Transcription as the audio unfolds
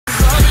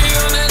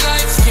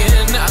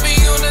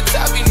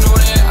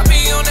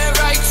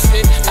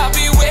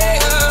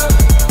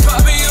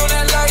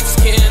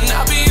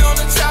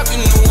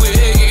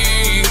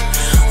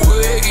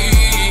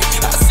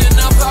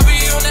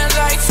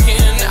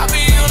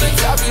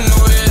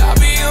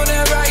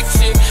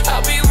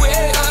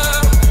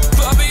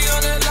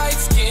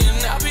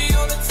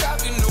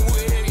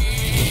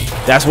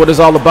That's what it's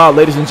all about,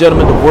 ladies and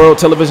gentlemen. The World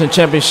Television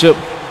Championship,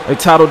 a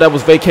title that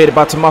was vacated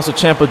by Tommaso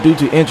Ciampa due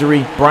to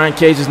injury. Brian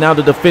Cage is now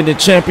the defending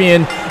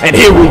champion, and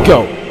here we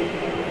go.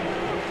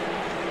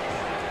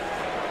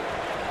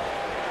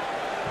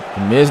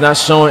 The Miz not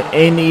showing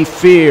any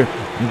fear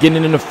in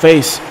getting in the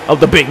face of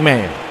the big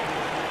man.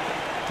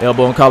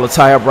 Elbow and collar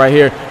tie up right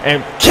here,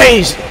 and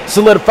Cage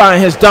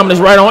solidifying his dominance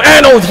right on,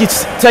 and oh, he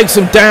takes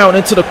him down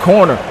into the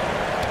corner.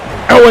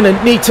 Oh, and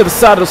a knee to the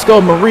side of the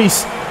skull.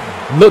 Maurice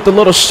looked a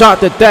little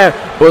shocked at that,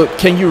 but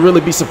can you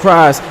really be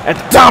surprised at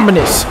the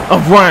dominance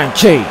of Brian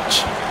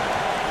Cage?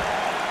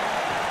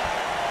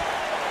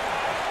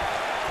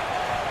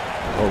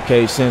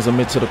 Okay, sends him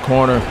into the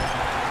corner.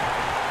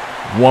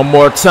 One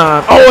more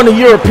time. Oh, and a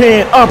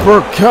European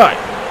uppercut.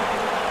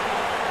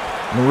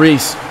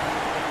 Maurice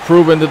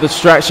proving the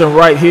distraction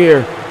right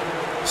here.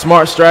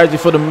 Smart strategy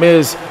for the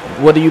Miz,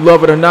 whether you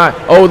love it or not.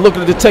 Oh,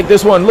 looking to take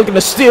this one, looking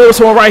to steal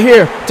this one right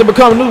here to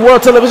become new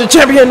World Television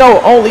Champion.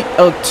 No, only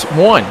a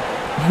one.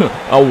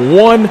 A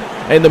one,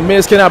 and the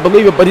Miz cannot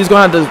believe it, but he's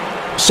going to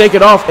have to shake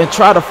it off and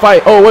try to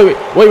fight. Oh,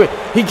 wait.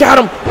 He got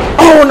him.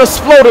 Oh, an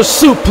exploder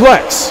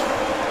suplex.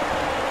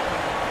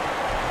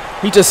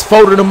 He just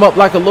folded him up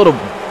like a little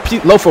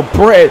loaf of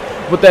bread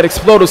with that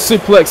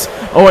explosive suplex.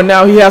 Oh, and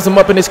now he has him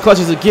up in his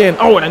clutches again.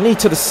 Oh, and a knee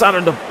to the side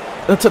of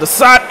into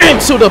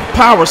the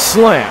power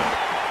slam.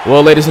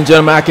 Well, ladies and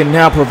gentlemen, I can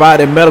now provide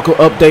a medical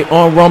update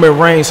on Roman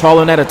Reigns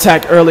following that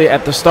attack earlier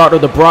at the start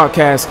of the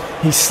broadcast.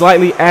 He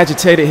slightly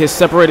agitated his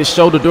separated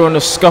shoulder during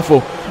the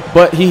scuffle,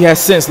 but he has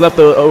since left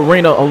the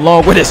arena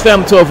along with his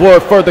family to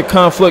avoid further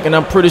conflict, and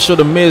I'm pretty sure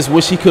the Miz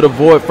wished he could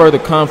avoid further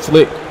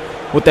conflict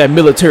with that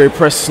military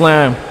press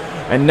slam.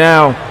 And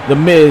now the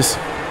Miz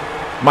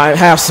might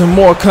have some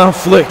more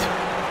conflict.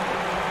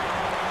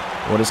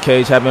 What does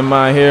Cage have in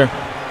mind here?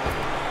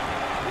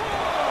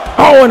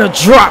 Oh, and a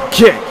drop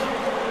kick.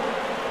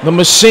 The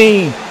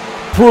Machine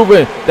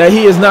proving that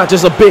he is not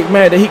just a big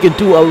man, that he can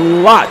do a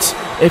lot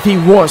if he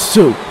wants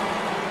to.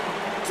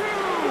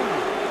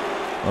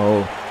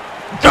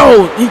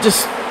 Oh, he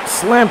just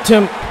slammed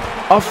him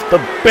off the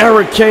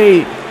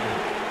barricade.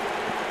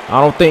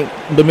 I don't think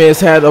the Miz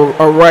had a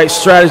right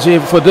strategy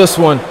for this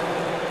one,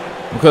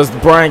 because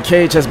Brian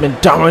Cage has been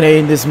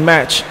dominating this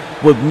match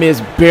with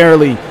Miz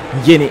barely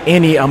getting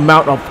any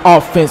amount of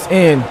offense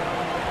in.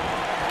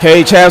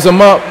 Cage has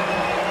him up.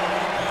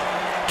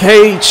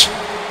 Cage,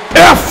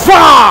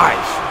 F5!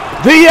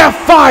 The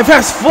F5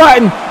 has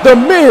flattened the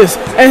Miz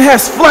and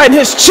has flattened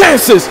his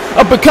chances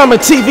of becoming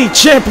TV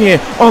champion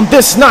on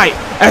this night,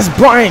 as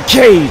Brian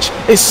Cage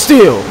is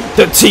still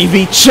the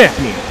TV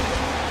champion.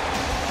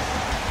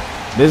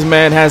 This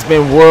man has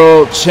been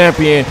world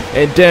champion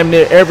in damn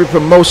near every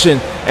promotion,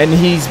 and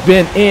he's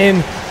been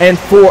in and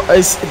for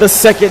the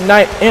second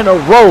night in a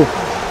row.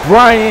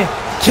 Brian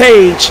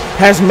Cage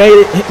has made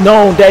it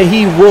known that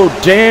he will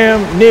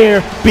damn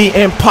near be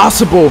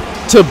impossible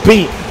to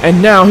beat,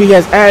 and now he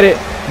has added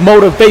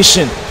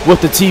motivation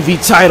with the TV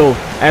title.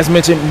 As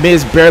mentioned,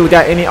 Miz barely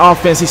got any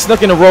offense. He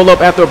snuck in a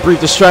roll-up after a brief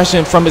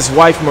distraction from his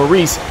wife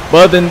Maurice,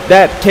 but other than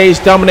that,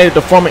 Cage dominated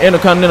the former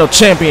Intercontinental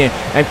Champion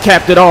and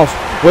capped it off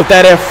with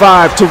that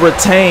F5 to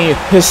retain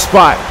his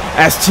spot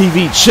as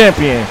TV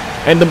champion.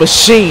 And the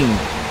Machine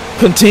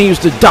continues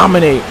to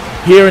dominate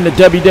here in the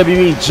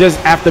WWE just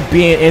after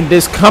being in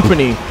this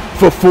company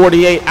for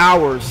 48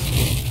 hours.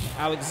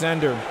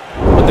 Alexander,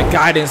 with the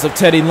guidance of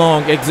Teddy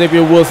Long,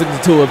 Xavier Wilson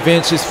to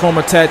avenge his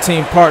former tag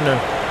team partner.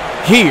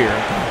 Here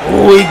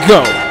we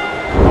go.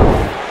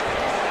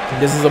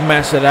 This is a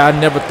match that I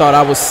never thought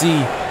I would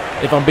see,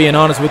 if I'm being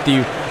honest with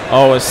you.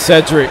 Oh, it's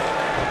Cedric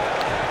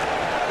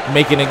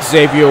making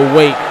Xavier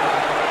wait.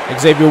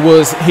 Xavier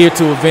was here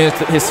to avenge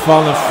his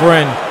fallen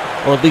friend,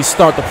 or at least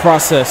start the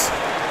process.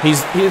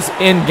 His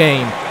end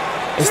game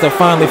is to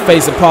finally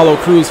face Apollo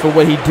Crews for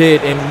what he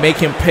did and make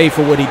him pay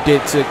for what he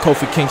did to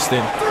Kofi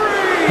Kingston,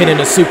 hitting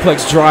a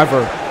suplex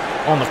driver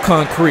on the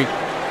concrete.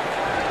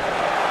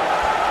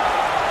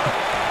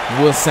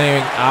 Will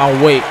saying, I'll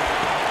wait.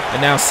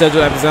 And now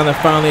Cedric Alexander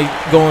finally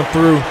going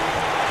through.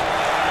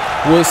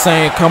 Will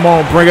saying, come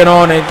on, bring it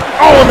on. And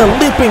oh, and a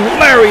leaping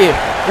lariat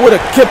with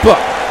a kip up.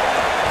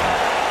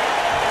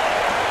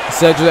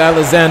 Cedric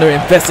Alexander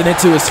invested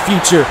into his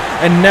future,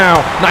 and now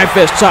knife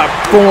edge chop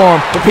form,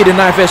 repeated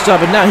knife edge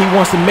chop, and now he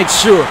wants to make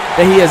sure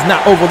that he has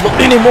not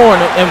overlooked anymore,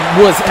 and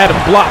Woods had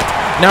him blocked.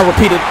 Now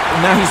repeated,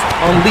 now he's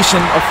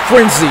unleashing a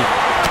frenzy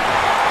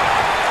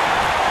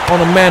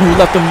on a man who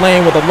left him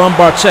laying with a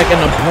lumbar check and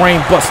a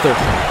brain buster.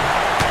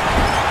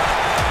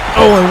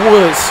 Oh, and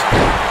Woods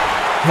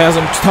has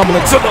him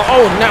tumbling to the,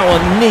 oh, now a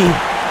knee.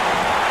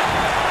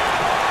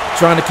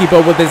 Trying to keep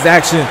up with his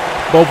action.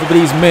 Both of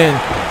these men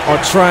are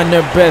trying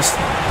their best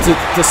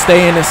to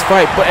stay in this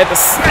fight, but at the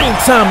same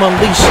time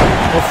unleash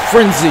a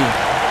frenzy.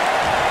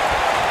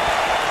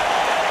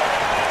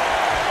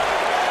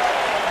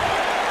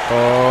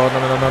 Oh,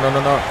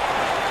 no.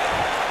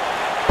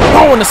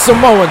 Oh, and a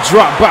Samoan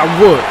drop by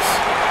Woods.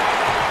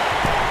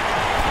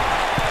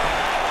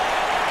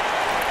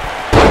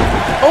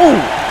 Oh,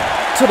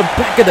 to the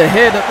back of the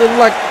head. It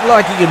looked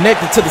like he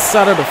connected to the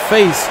side of the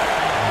face.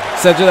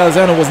 Cedric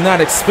Alexander was not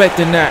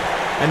expecting that.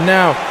 And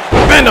now,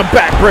 and a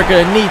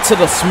backbreaker, a knee to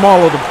the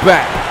small of the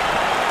back.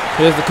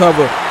 Here's the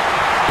cover.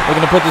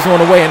 Looking to put this one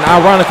away, and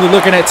ironically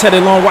looking at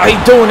Teddy Long while he's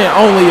doing it,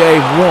 only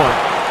a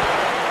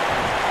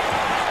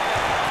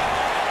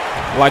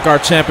 1. Like our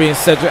champion,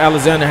 Cedric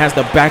Alexander has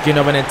the backing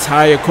of an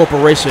entire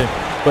corporation.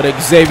 But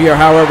Xavier,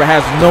 however,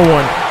 has no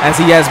one, as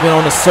he has been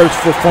on the search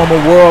for former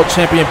world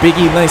champion Big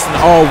E Langston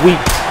all week.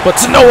 But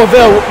to no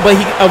avail, but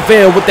he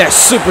availed with that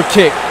super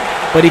kick.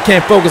 But he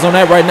can't focus on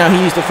that right now. He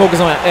needs to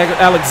focus on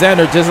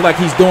Alexander just like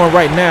he's doing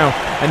right now.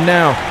 And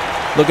now,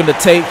 looking to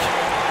take,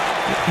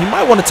 he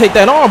might want to take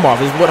that arm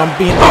off, is what I'm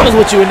being honest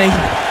with you. And then he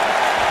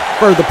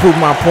further proved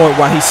my point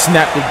while he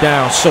snapped it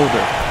down,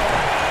 shoulder.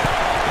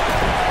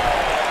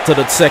 To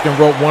the second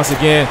rope once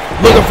again.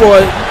 Looking for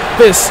a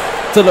fist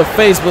to the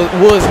face, but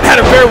Woods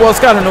had it very well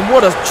scouted. And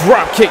what a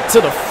drop kick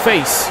to the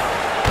face.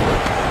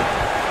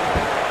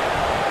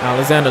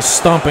 Alexander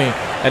stomping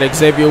at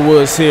Xavier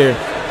Woods here.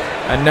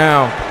 And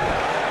now,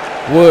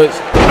 Woods,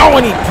 oh,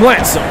 and he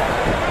plants him.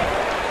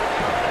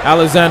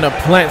 Alexander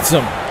plants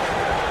him.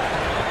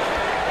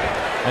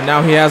 And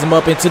now he has him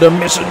up into the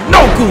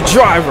Michinoku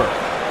driver.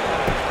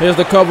 Here's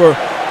the cover.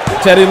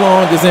 Teddy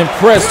Long is in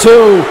press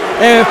 2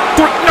 and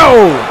 3.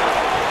 No!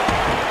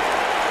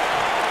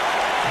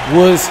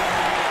 Woods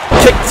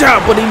kicked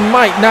out, but he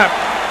might not.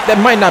 That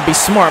might not be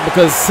smart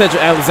because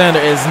Cedric Alexander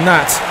is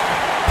not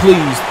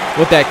pleased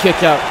with that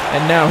kick out.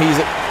 And now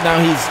he's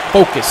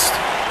focused.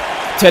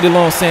 Teddy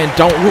Long saying,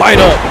 don't light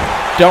up.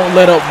 Don't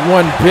let up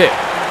one bit.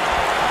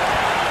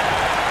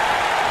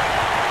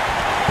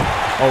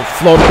 Oh,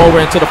 float him over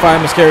into the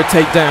fireman scary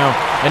takedown.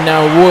 And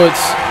now Woods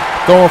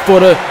going for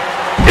the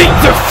eat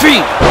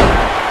defeat.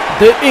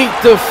 The eat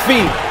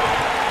defeat.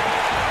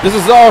 This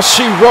is all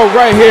she wrote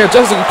right here.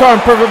 Jessica Carter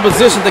in perfect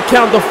position to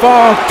count the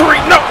fall. 3.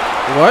 No.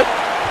 What?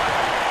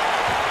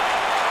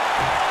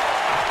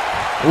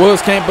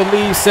 Woods can't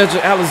believe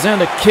Cedric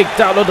Alexander kicked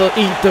out of the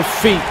eat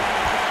defeat.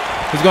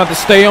 He's going to have to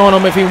stay on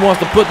him if he wants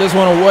to put this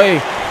one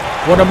away.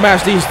 What a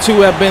match these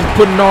two have been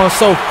putting on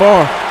so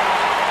far.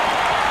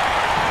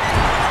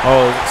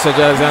 Oh,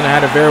 Cedric Alexander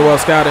had it very well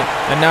scouted.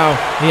 And now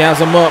he has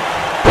him up.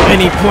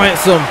 And he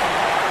plants him.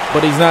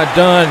 But he's not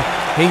done.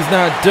 He's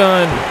not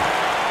done.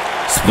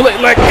 Split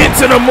leg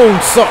into the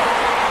moonsault.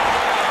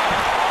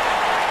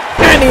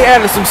 And he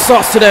added some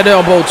sauce to that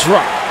elbow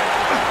drop.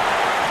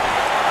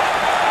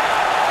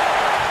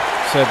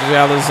 Cedric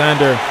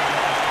Alexander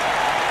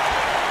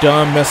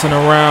done messing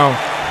around.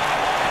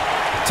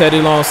 Teddy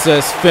Long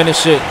says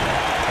finish it.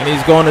 And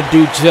he's going to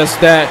do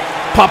just that.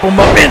 Pop him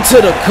up into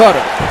the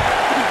cutter.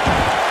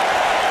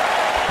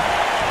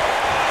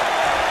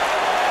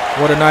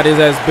 What a night it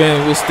has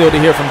been. We're still to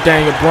hear from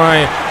Daniel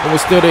Bryan. And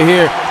we're still to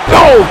hear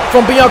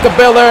from Bianca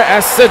Belair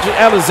as Cedric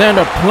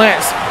Alexander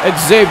plants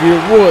Xavier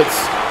Woods.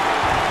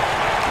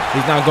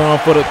 He's not going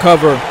for the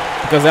cover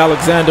because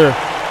Alexander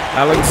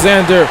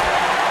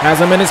has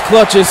him in his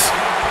clutches.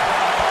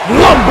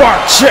 Lumbar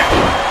check.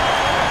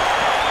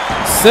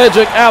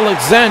 Cedric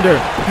Alexander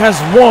has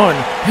won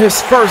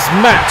his first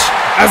match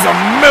as a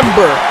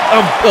member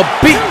of the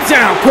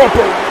Beatdown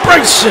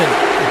Corporation.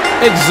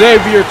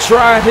 Xavier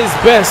tried his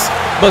best,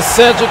 but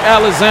Cedric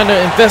Alexander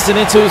invested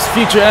into his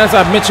future, as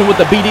I mentioned with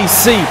the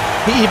BDC.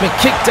 He even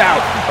kicked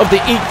out of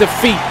the Eat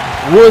Defeat,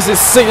 was his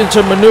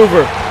signature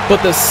maneuver,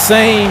 but the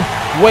same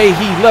way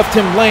he left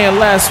him laying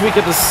last week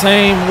is the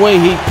same way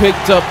he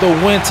picked up the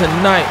win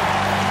tonight.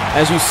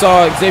 As you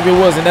saw, Xavier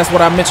Woods, and that's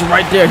what I mentioned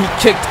right there, he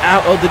kicked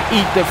out of the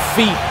Eat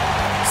Defeat.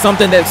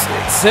 Something that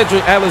Xavier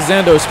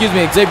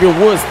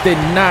Woods did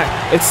not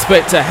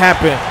expect to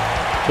happen.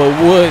 But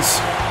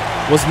Woods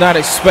was not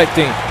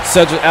expecting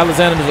Cedric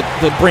Alexander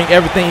to bring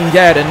everything he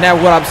had. And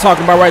that's what I'm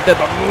talking about right there,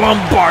 the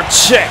lumbar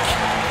check.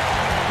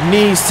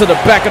 Knees to the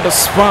back of the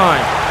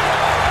spine.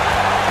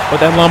 But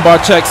that lumbar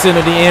check's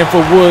into the end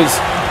for Woods.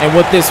 And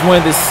with this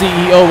win, the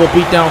CEO of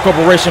Beatdown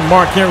Corporation,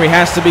 Mark Henry,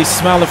 has to be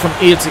smiling from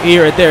ear to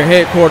ear at their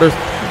headquarters.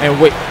 And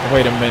wait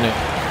a minute.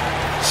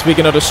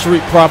 Speaking of the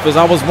Street Profits,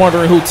 I was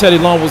wondering who Teddy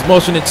Long was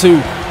motioning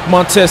to.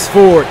 Montez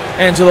Ford,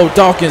 Angelo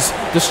Dawkins,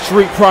 the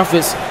Street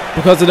Profits.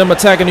 Because of them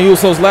attacking the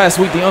Usos last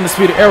week, the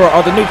Undisputed Era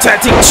are the new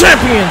tag team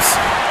champions.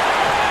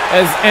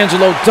 As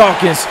Angelo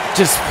Dawkins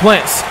just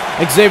plants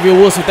Xavier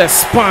Woods with that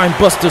spine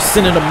buster,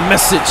 sending a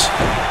message.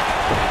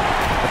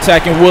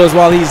 Attacking Woods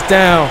while he's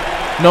down.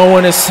 No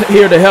one is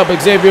here to help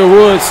Xavier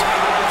Woods.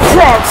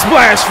 Frog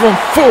splash from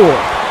Ford.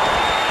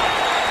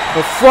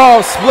 The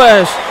frog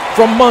splash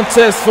from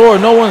Montez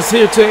Ford. No one's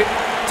here to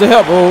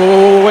help.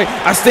 Oh, wait.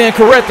 I stand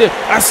corrected.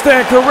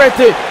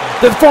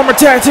 The former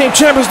tag team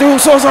champions, the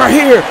Usos, are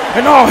here.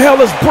 And all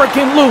hell is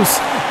breaking loose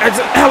as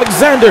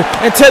Alexander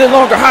and Teddy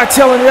Long are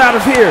hightailing it out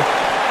of here.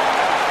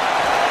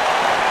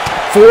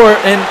 Ford,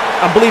 and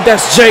I believe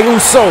that's Jey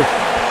Uso.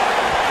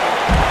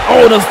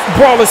 Oh, the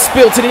brawl is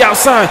spilled to the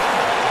outside.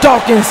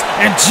 Dawkins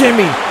and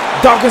Jimmy.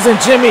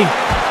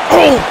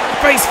 Oh,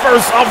 face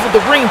first off of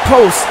the ring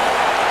post.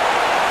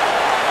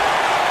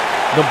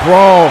 The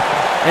brawl,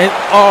 and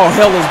all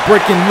hell is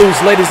breaking loose,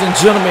 ladies and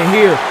gentlemen,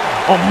 here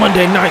on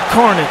Monday Night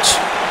Carnage.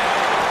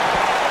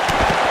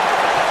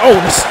 Oh,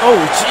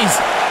 jeez.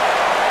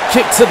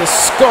 Kick to the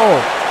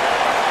skull.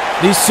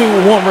 These two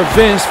want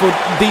revenge for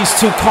these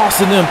two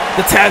costing them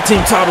the tag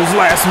team titles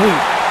last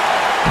week.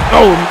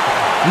 Oh,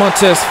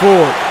 Montez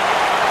Ford.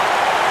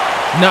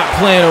 Not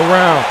playing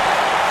around.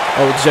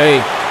 Oh, Jay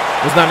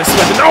was not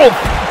expecting. Oh,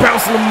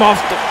 bouncing him off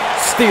the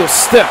steel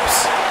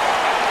steps.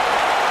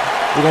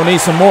 We're going to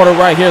need some mortar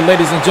right here,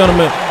 ladies and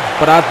gentlemen.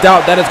 But I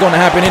doubt that is going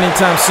to happen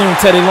anytime soon.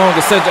 Teddy Long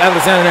and Cedric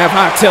Alexander have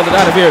hightailed it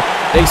out of here.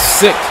 They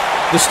sick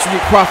the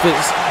Street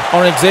Profits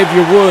on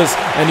Xavier Woods,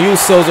 and the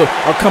Usos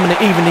are coming to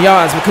even the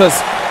odds because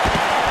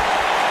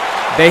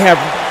they have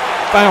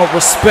found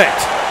respect.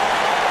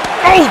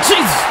 Oh,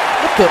 Jesus!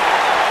 What the?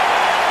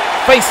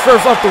 Face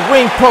first off the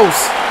ring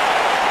post.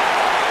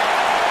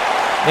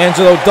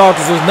 Angelo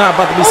Dawkins was not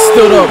about to be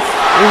stood up.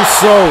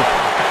 Uso.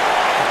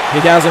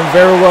 He has him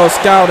very well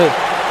scouted.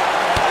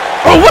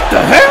 Oh, what the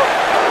hell?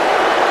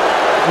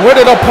 Where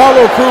did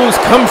Apollo Crews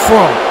come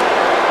from?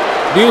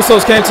 The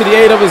Usos came to the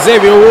aid of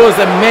Xavier Woods,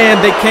 a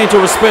man they came to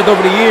respect over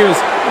the years.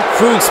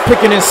 Crews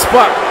picking his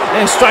spot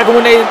and striking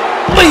when they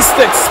least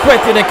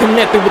expected and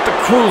connected with the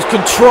Crews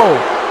control.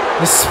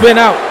 And spin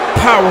out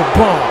power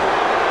bomb.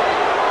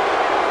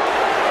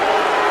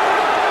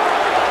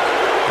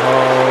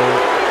 Oh,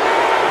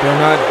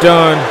 they're not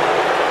done.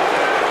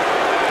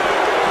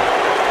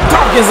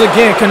 Dawkins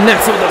again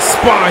connects with a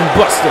spine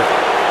buster.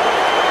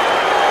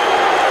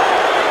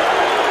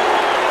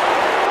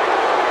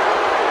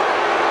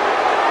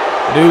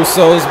 The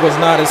Usos was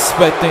not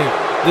expecting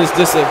this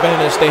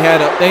disadvantage. They had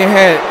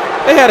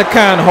a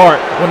kind heart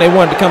when they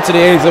wanted to come to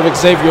the aid of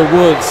Xavier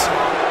Woods,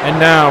 and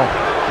now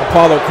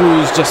Apollo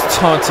Crews just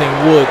taunting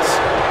Woods.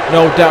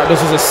 No doubt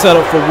this was a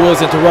setup for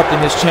Woods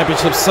interrupting his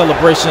championship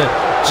celebration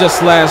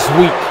just last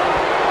week,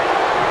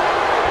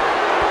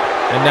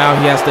 and now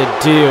he has to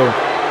deal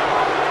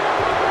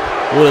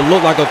with it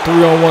looked like a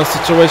 3-on-1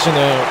 situation.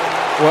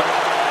 What?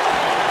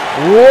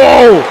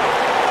 Whoa!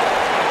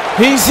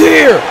 He's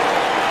here.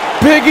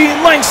 Big E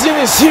Langston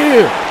is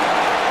here.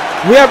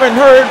 We haven't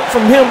heard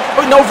from him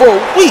in over a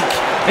week,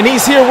 and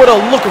he's here with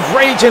a look of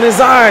rage in his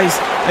eyes.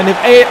 And if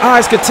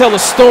eyes could tell a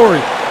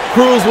story,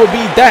 Crews will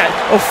be that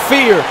of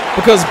fear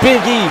because Big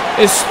E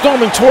is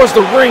storming towards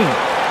the ring.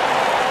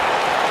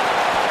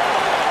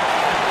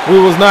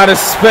 We was not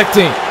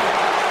expecting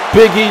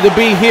Big E to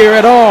be here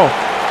at all.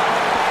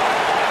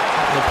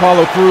 And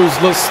Apollo Crews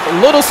looks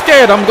a little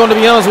scared, I'm going to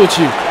be honest with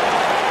you.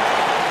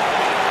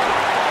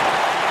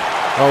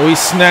 Oh, he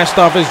snatched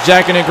off his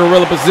jacket in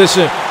gorilla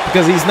position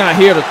because he's not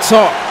here to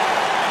talk.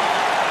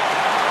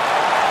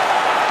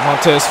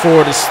 Montez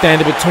Ford is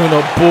standing between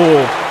a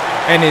bull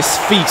and his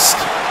feast.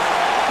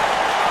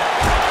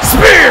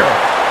 Spear!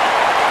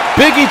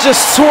 Big E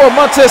just tore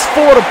Montez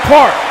Ford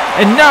apart,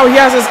 and now he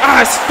has his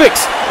eyes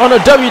fixed on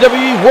the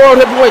WWE World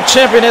Heavyweight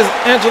Champion as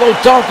Angelo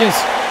Dawkins.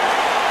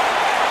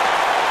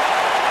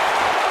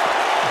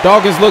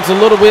 Dawkins looks a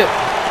little bit.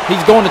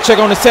 He's going to check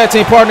on his tag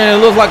team partner,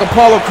 and it looks like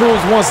Apollo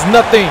Crews wants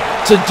nothing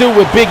to do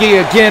with Big E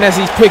again as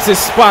he picks his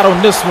spot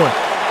on this one.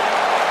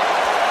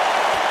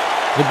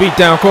 The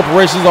Beatdown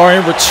Corporations are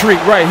in retreat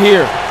right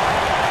here.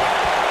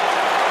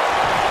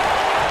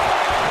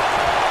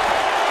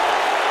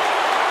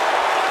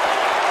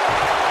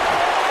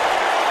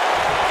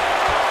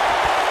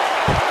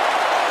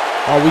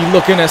 Are we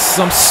looking at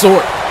some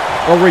sort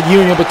of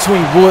reunion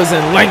between Woods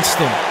and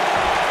Langston?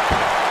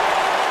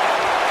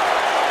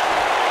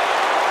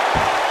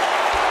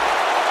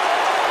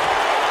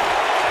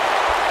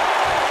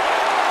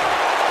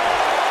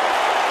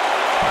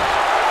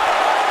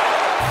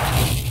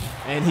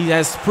 And he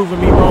has proven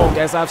me wrong.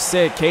 As I've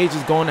said, Cage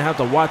is going to have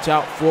to watch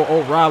out for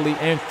O'Reilly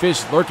and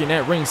Fish lurking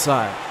at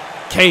ringside.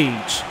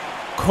 Cage,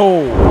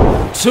 Cole,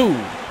 2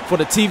 for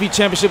the TV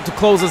championship to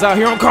close us out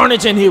here on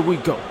Carnage, and here we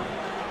go.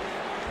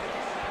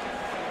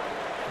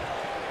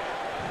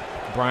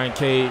 Brian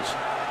Cage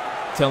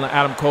telling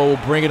Adam Cole,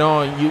 bring it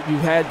on. You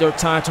had their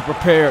time to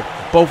prepare.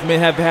 Both men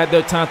have had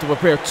their time to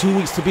prepare. 2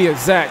 weeks to be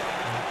exact.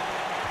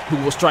 Who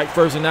will strike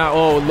first? And now,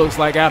 oh, it looks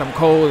like Adam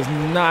Cole is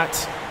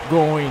not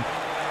going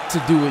to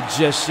do it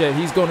just yet.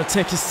 He's going to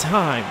take his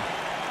time.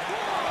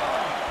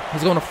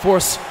 He's going to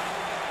force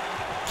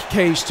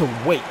Cage to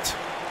wait.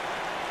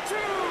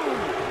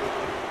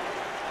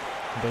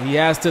 But he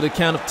has to the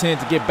count of 10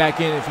 to get back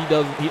in. If he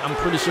doesn't, I'm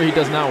pretty sure he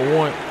does not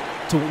want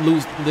to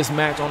lose this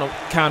match on a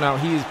count out.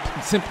 He is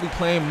simply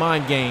playing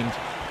mind games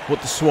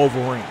with the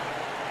swivel ring.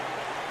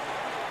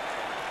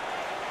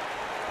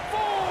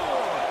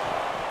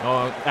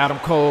 Adam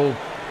Cole,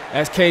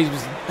 as Cage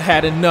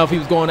had enough, he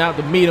was going out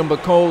to meet him,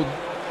 but Cole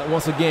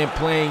once again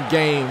playing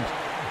games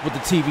with the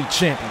TV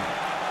champion.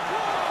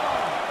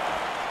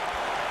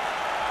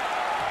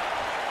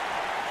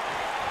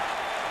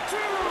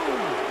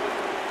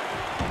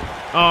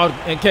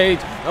 Oh, and Cage,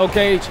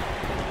 Cage,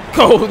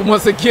 Cole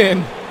once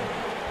again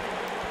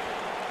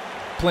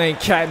playing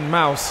cat and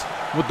mouse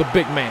with the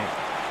big man.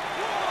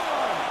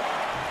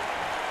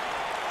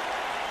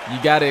 You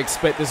got to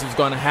expect this was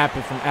going to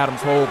happen from Adam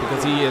Cole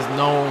because he is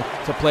known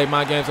to play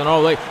mind games. And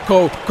oh, like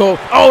Cole,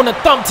 oh, and a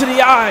thumb to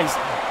the eyes.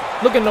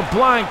 Looking to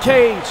blind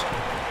Cage.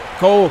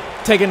 Cole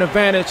taking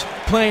advantage,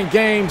 playing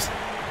games.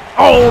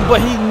 Oh,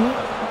 but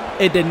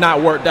it did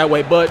not work that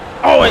way. But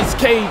oh, as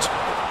Cage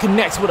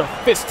connects with a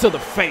fist to the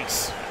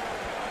face.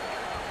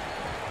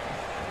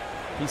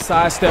 He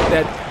sidestepped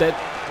that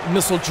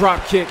missile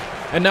drop kick,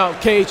 and now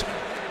Cage.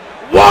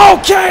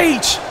 Whoa,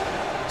 Cage!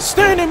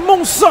 Standing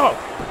moonsault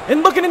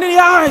and looking into the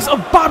eyes of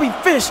Bobby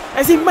Fish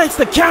as he makes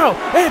the count.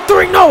 And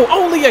 3, no,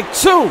 only a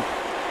 2.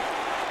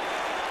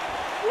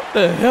 What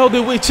the hell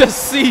did we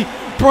just see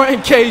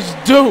Brian Cage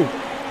do?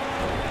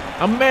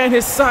 A man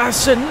his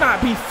size should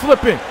not be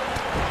flipping,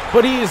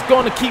 but he is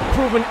going to keep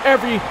proving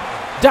every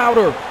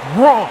doubter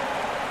wrong.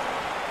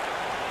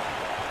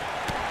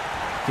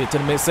 Get to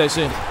the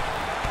midsection.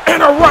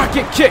 And a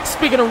rocket kick.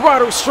 Speaking of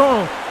Roderick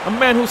Strong, a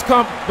man who's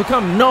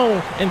become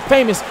known and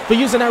famous for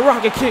using that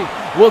rocket kick.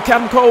 Will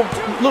Captain Cole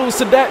lose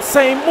to that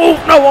same move?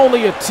 No,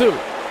 only a 2.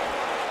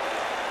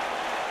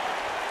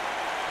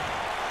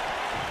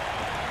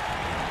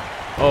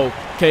 Oh,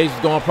 Cage was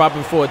going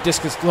probably for a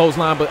discus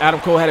clothesline, but Adam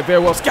Cole had it very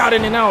well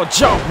scouted, and now a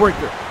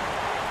jawbreaker.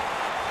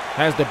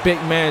 Has the big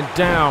man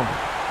down.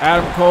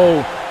 Adam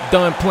Cole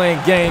done playing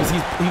games. He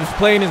was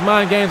playing his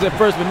mind games at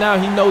first, but now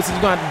he knows he's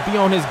going to be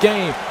on his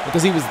game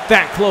because he was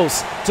that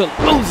close to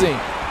losing.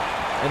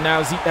 And now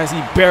as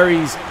he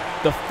buries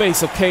the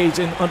face of Cage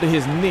under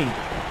his knee.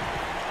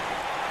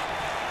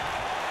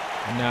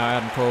 And now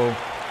Adam Cole.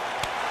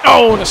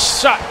 Oh, and a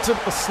slap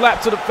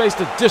to the face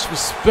to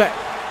disrespect.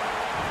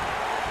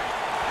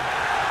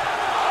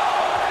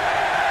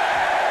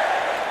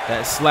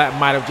 That slap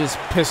might have just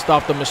pissed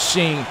off the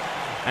machine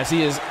as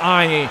he is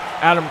eyeing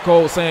Adam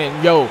Cole,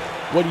 saying, yo,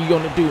 what are you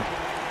going to do?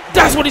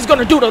 That's what he's going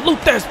to do, the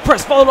Luther's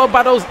press, followed up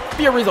by those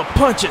furies of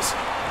punches.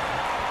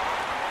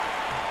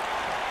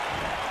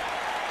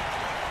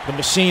 The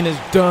machine is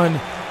done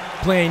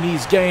playing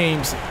these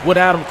games with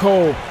Adam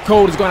Cole.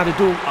 Cole is going to have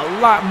to do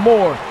a lot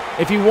more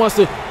if he wants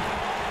to.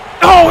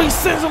 Oh, he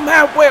sends him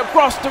halfway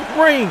across the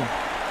ring.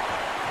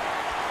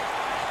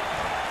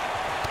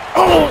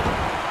 Oh,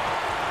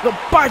 the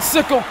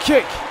bicycle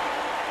kick.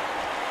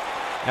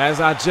 And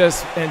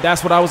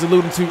that's what I was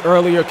alluding to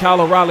earlier.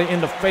 Kyle O'Reilly in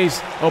the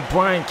face of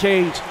Brian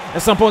Cage.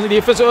 At some point in the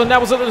official, and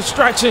that was a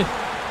distraction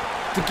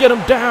to get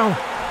him down.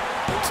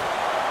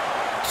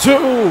 2.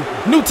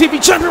 New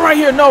TV champion right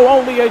here. No,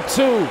 only a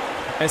 2.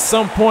 At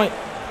some point,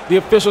 the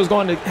official is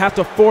going to have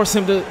to force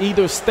him to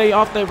either stay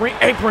off the ring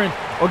apron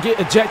or get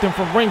ejected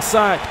from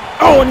ringside.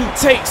 Oh, and he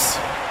takes.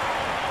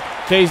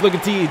 Cage looking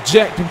to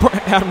eject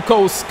Adam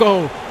Cole's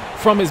skull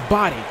from his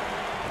body.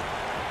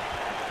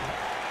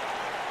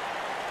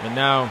 And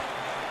now,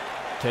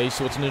 Cage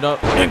switching it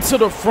up into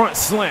the front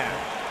slam.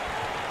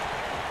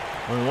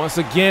 And once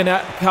again,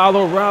 Kyle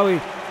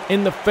O'Reilly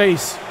in the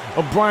face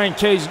of Brian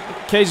Cage.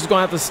 Cage is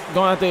going to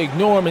have to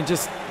ignore him and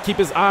just keep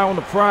his eye on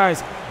the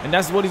prize. And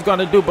that's what he's going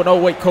to do. But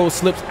oh, wait, Cole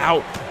slips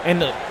out and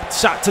the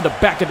shot to the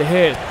back of the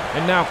head.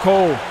 And now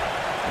Cole,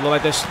 it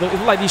looks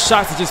like these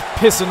shots are just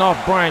pissing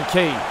off Brian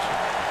Cage.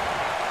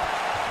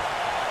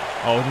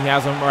 Oh, he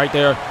has him right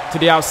there to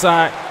the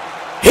outside.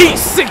 Heat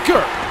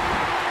Seeker.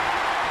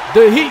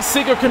 The Heat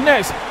Seeker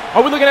connects.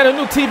 Are we looking at a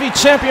new TV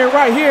champion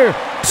right here?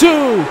 2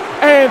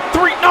 and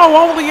 3. No,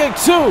 only a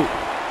 2.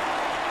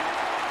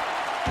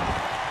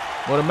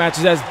 Well, the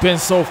matches has been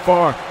so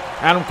far.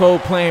 Adam Cole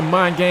playing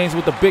mind games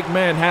with the big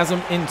man has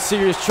him in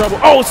serious trouble.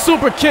 Oh,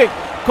 super kick.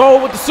 Cole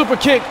with the super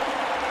kick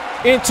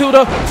into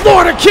the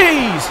Florida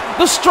Keys.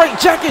 The straight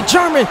jacket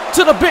German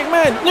to the big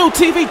man. New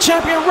TV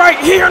champion right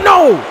here.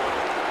 No.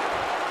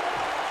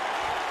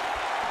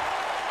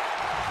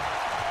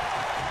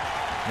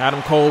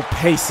 Adam Cole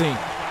pacing,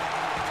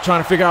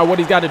 trying to figure out what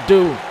he's got to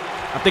do.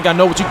 I think I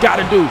know what you got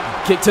to do.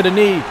 Kick to the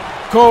knee.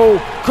 Cole,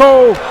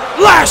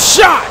 last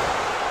shot.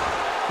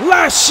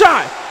 Last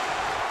shot.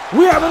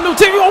 We have a new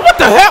TV. Oh, what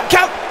the hell?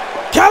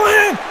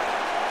 Callahan.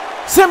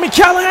 Sami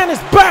Callahan is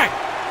back.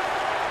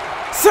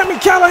 Sami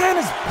Callahan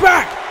is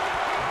back.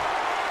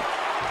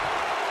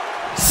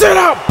 Sit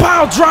out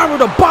pile driver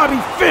to Bobby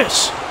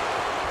Fish.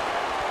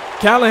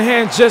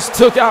 Callahan just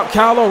took out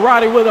Kyle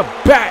O'Reilly with a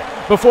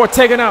bat before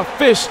taking out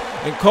Fish.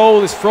 And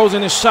Cole is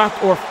frozen in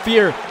shock or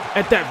fear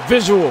at that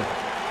visual.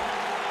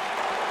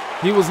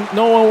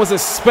 No one was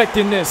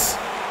expecting this.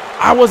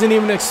 I wasn't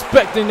even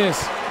expecting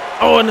this.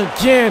 Oh, and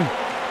again.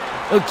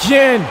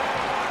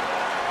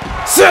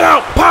 Sit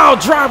out pile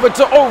driver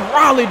to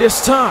O'Reilly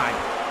this time.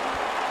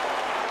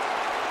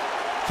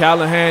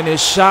 Callahan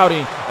is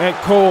shouting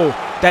at Cole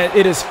that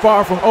it is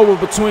far from over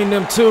between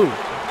them two.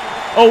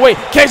 Oh wait,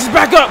 Cage is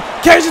back up.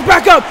 Cage is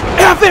back up.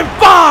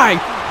 F5.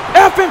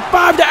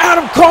 F5 to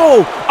Adam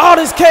Cole. All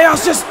this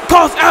chaos just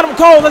cost Adam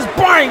Cole as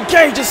Brian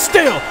Cage is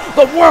still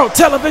the World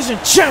Television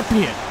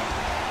Champion.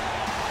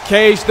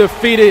 Cage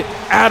defeated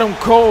Adam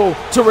Cole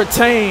to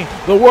retain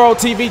the World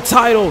TV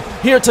title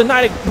here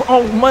tonight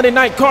on Monday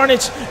Night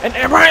Carnage. And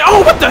Brian,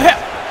 oh, what the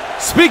hell?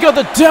 Speak of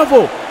the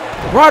devil,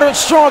 Roderick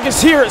Strong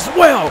is here as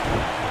well,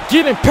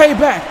 getting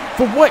payback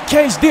for what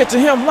Cage did to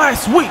him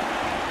last week.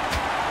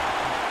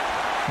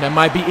 That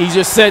might be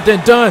easier said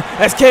than done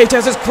as Cage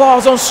has his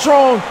claws on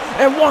Strong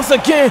and once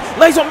again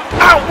lays him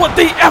out with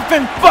the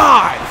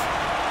F5.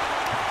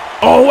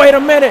 Oh, wait a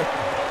minute.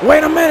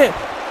 Wait a minute.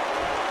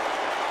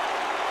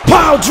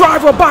 Pile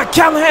driver by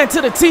Callahan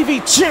to the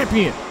TV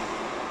champion.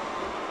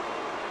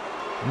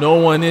 No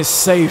one is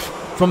safe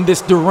from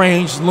this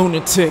deranged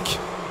lunatic.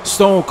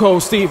 Stone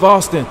Cold Steve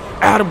Austin,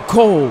 Adam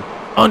Cole,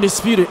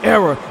 Undisputed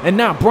Era, and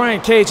now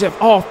Brian Cage have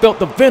all felt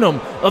the venom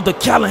of the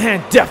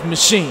Callahan Death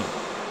Machine.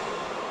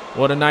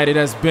 What a night it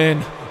has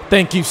been.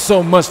 Thank you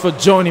so much for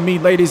joining me,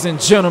 ladies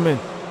and gentlemen.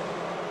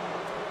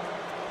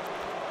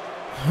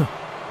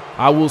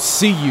 I will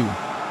see you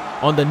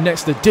on the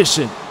next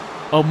edition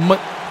of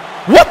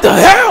What the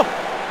hell?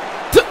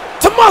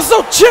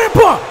 Tommaso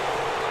Ciampa!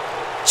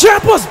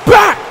 Ciampa's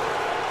back!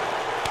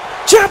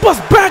 Ciampa's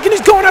back, and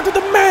he's going after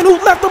the man who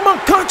left him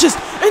unconscious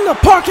in the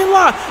parking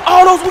lot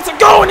all those weeks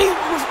ago, and he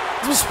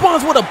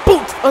responds with a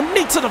boot, a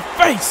knee to the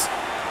face.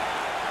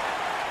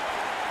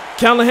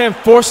 Callahan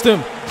forced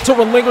him to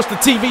relinquish the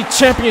TV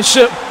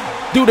championship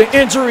due to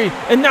injury,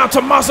 and now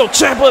Tommaso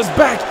Ciampa is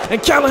back,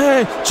 and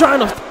Callahan trying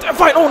to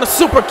fight on a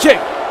super kick.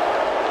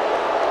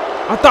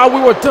 I thought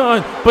we were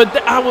done, but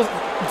I was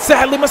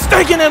sadly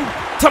mistaken, and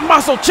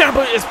Tommaso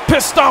Ciampa is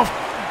pissed off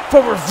for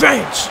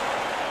revenge.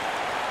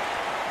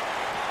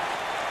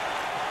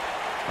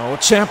 Oh,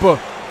 Ciampa.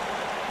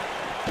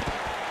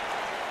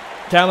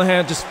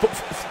 Callahan just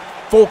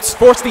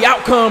forced the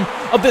outcome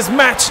of this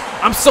match.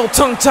 I'm so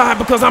tongue-tied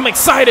because I'm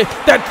excited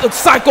that the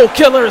Psycho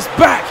Killer is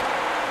back.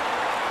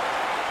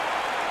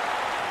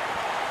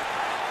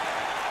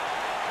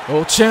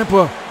 Oh,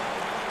 Ciampa.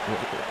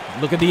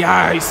 Look at the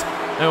eyes.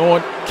 And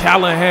on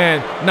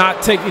Callahan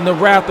not taking the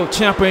wrath of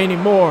Ciampa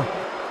anymore.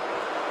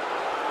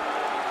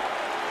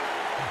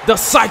 The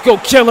Psycho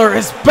Killer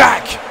is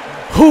back.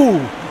 Who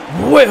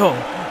will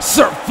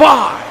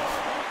survive?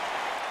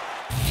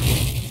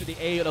 To the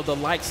aid of the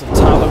likes of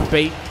Tyler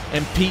Bate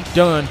and Pete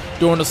Dunne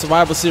during the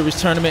Survivor Series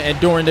tournament and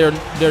during their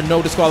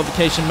no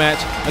disqualification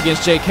match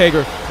against Jake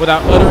Hager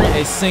without uttering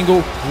a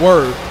single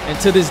word. And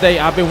to this day,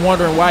 I've been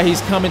wondering why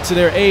he's coming to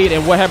their aid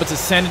and what happened to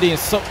Sanity and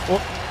so.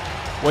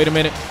 Wait a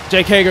minute.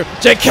 Jake Hager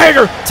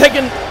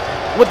taking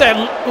with that.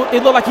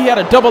 It looked like he had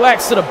a double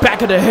axe to the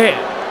back of the head.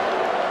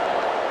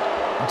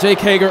 Jake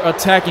Hager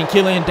attacking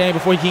Killian Dane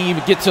before he can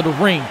even get to the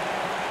ring.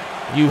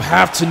 You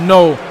have to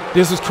know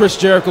this was Chris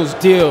Jericho's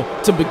deal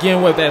to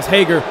begin with as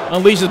Hager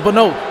unleashes. But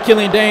no,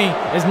 Killian Dane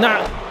is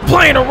not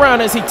playing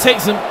around as he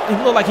takes him.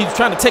 It looked like he's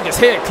trying to take his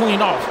head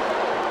clean off.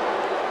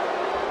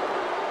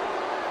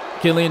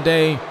 Killian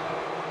Dane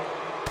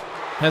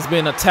has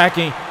been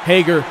attacking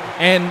Hager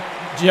and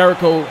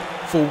Jericho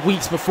for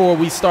weeks before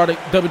we started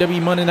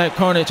WWE Monday Night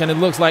Carnage, and it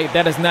looks like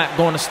that is not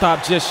going to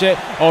stop just yet.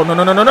 Oh, no,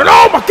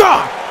 oh my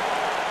God!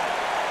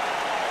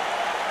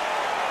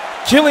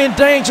 Killian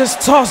Dane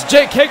just tossed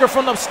Jake Hager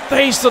from the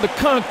stage to the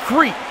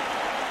concrete.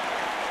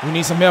 We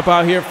need some help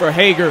out here for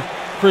Hager.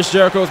 Chris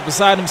Jericho is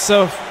beside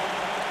himself.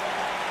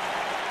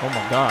 Oh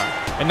my God.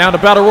 And now the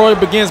Battle Royal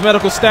begins.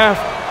 Medical staff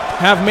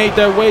have made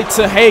their way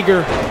to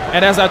Hager,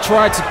 and as I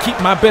tried to keep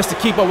my best to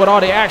keep up with all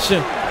the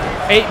action,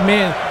 8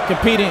 men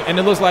competing, and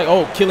it looks like,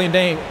 oh, Killian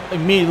Dane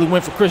immediately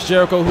went for Chris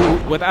Jericho,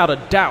 who without a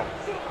doubt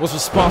was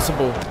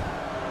responsible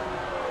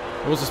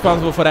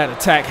for that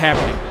attack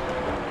happening.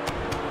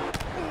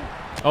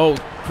 Oh,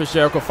 Chris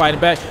Jericho fighting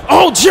back.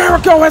 Oh,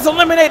 Jericho has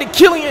eliminated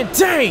Killian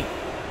Dane.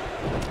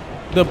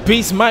 The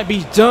beast might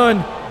be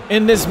done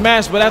in this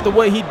match, but after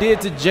what he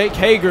did to Jake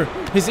Hager,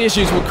 his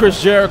issues with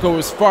Chris Jericho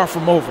is far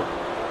from over.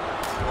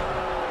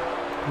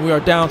 We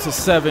are down to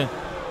 7.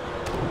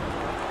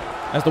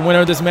 As the winner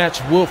of this match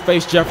will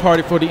face Jeff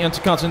Hardy for the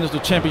Intercontinental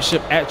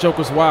Championship at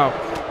Joker's Wild.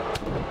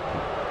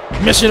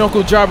 Mission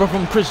Uncle Driver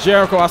from Chris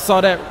Jericho. I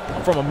saw that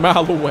from a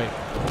mile away.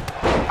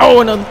 Oh,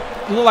 and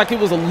it looked like it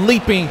was a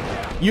leaping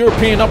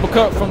European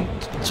uppercut from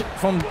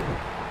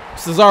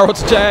Cesaro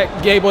to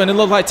Chad Gable, and it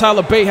looked like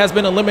Tyler Bate has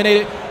been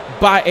eliminated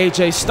by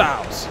AJ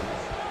Styles.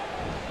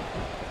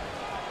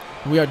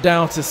 We are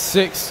down to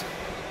 6,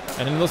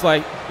 and it looks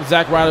like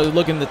Zack Ryder is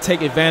looking to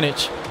take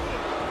advantage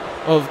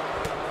of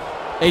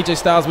AJ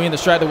Styles being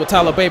distracted with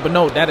Tyler Bate, but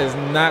no, that is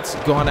not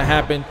going to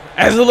happen.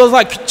 As it looks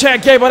like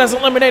Chad Gable has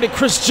eliminated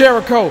Chris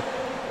Jericho.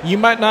 You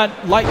might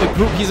not like the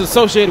group he's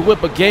associated with,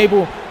 but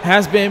Gable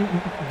has been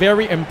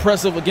very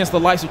impressive against the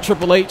likes of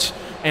Triple H,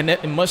 and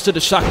much to the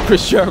shock of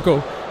Chris Jericho,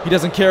 he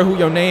doesn't care who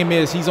your name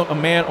is. He's a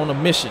man on a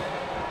mission.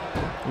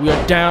 We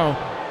are down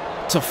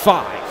to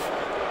 5.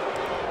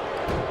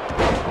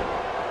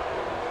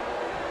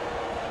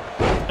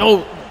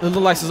 Oh, it looked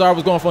like Cesaro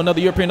was going for another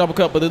European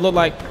uppercut, but it looked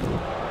like...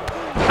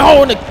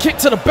 Oh, and a kick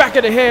to the back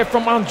of the head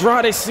from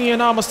Andrade Cien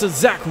Almas to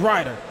Zack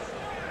Ryder.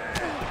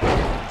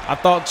 I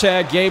thought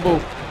Chad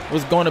Gable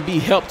was going to be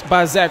helped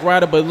by Zack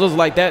Ryder, but it looks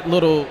like that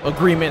little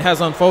agreement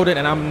has unfolded,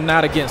 and I'm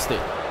not against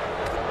it.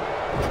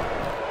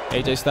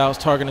 AJ Styles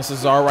targeting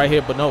Cesaro right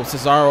here, but no,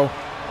 Cesaro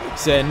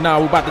said, nah,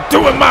 we're about to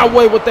do it my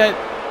way with that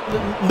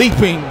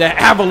leaping, that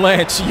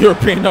avalanche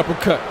European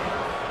uppercut.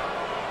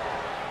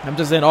 I'm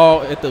just in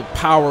awe at the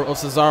power of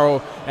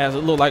Cesaro, as it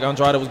looked like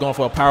Andrade was going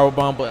for a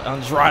powerbomb, but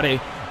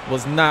Andrade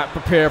was not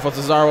prepared for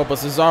Cesaro, but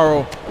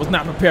Cesaro was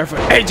not prepared for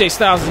AJ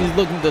Styles. He's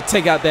looking to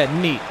take out that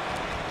knee.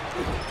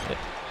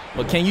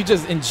 But can you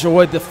just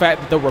enjoy the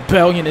fact that the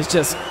rebellion is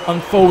just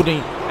unfolding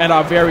at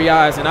our very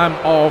eyes, and I'm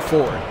all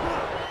for it.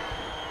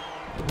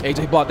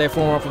 AJ blocked that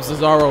forearm from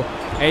Cesaro.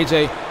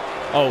 AJ,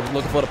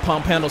 looking for the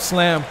pump handle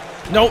slam.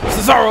 Nope,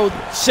 Cesaro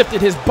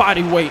shifted his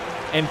body weight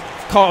and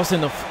caused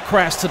him to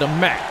crash to the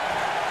mat.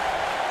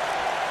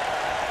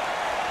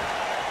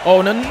 Oh,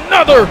 and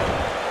another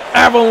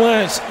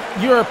avalanche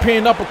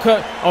European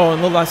uppercut. Oh,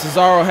 and look like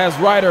Cesaro has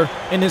Ryder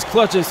in his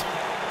clutches.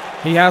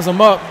 He has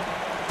him up.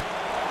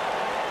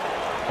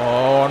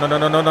 Oh,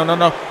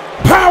 no.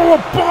 Power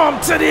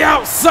bomb to the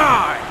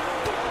outside.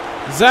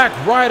 Zack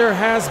Ryder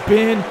has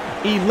been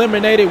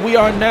eliminated. We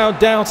are now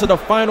down to the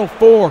final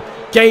four.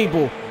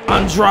 Gable,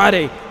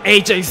 Andrade,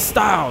 AJ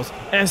Styles,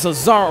 and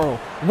Cesaro.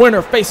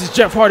 Winner faces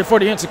Jeff Hardy for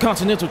the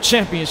Intercontinental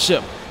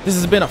Championship. This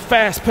has been a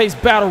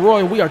fast-paced battle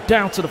royal. We are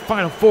down to the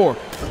final four.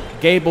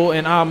 Gable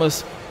and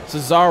Almas,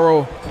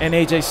 Cesaro and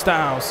AJ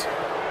Styles.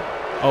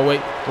 Oh,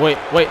 wait.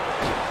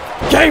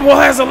 Gable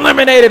has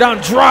eliminated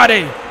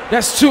Andrade.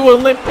 That's two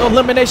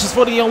eliminations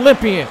for the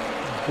Olympian.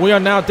 We are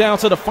now down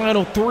to the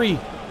final three.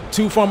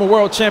 Two former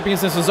world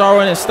champions in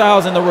Cesaro and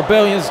Styles, and the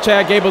Rebellion's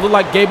Chad Gable. Looked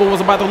like Gable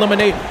was about to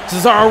eliminate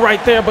Cesaro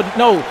right there, but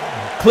no.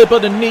 Clip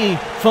of the knee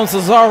from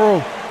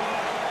Cesaro.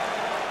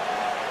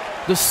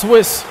 The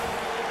Swiss.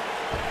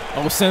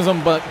 Sends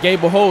him, but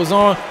Gable holds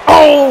on.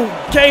 Oh,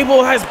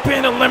 Gable has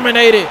been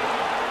eliminated.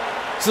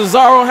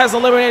 Cesaro has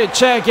eliminated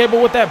Chad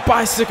Gable with that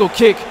bicycle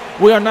kick.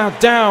 We are now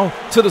down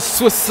to the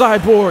Swiss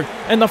Cyborg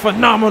and the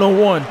Phenomenal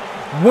One.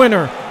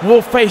 Winner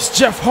will face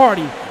Jeff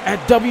Hardy at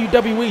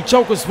WWE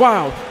Joker's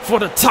Wild for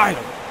the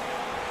title.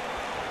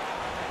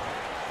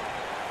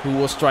 Who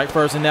will strike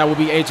first? And that will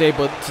be AJ,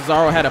 but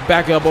Cesaro had a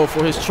back elbow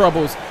for his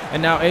troubles.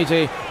 And now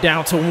AJ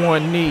down to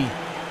one knee.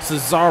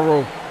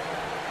 Cesaro.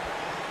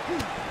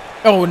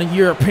 Oh, and a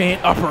European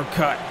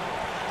uppercut.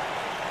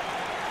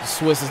 The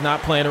Swiss is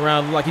not playing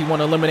around. Look like he want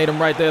to eliminate him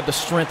right there. The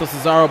strength of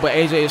Cesaro, but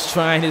AJ is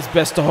trying his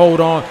best to hold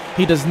on.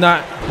 He does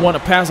not want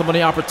to pass up on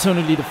the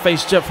opportunity to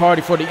face Jeff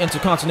Hardy for the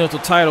Intercontinental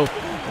title.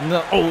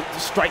 And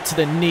strike to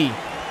the knee.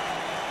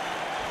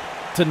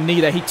 To the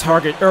knee that he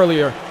targeted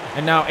earlier.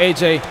 And now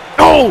AJ,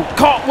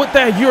 caught with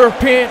that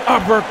European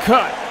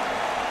uppercut.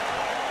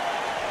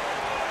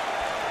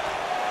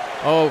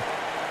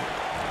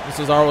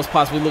 Cesaro was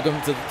possibly looking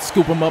to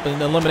scoop him up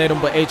and eliminate him,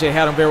 but AJ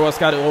had him very well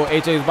scouted.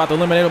 AJ is about to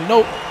eliminate him.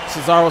 Nope.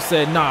 Cesaro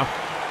said, nah.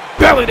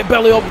 Belly to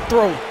belly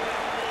overthrow.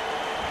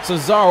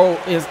 Cesaro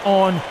is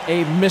on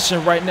a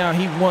mission right now.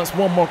 He wants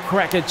one more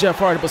crack at Jeff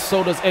Hardy, but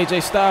so does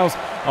AJ Styles.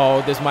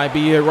 Oh, this might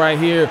be it right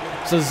here.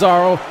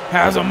 Cesaro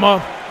has him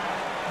up.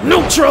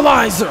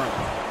 Neutralizer.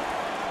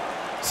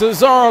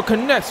 Cesaro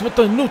connects with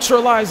the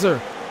neutralizer.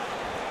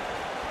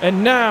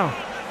 And now,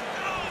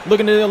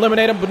 looking to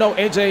eliminate him, but no,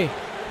 AJ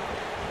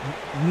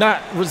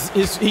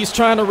he's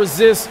trying to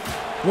resist.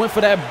 Went for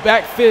that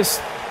back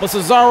fist, but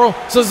Cesaro.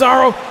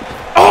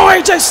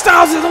 AJ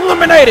Styles is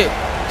eliminated.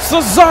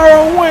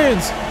 Cesaro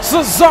wins.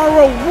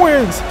 Cesaro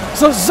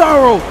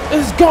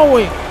is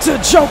going to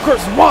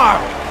Joker's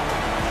Wild.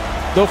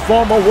 The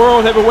former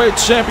world heavyweight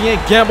champion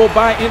gambled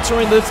by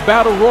entering this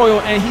battle royal,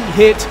 and he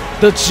hit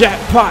the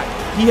jackpot.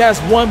 He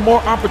has one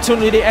more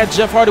opportunity at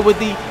Jeff Hardy with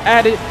the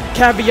added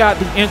caveat: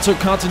 the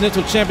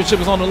Intercontinental Championship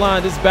is on the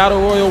line. This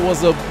battle royal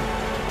was a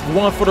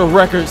one for the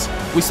records.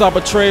 We saw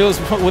betrayals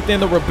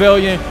within the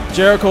Rebellion.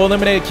 Jericho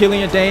eliminated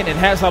Killian Dane, and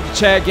hats off to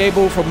Chad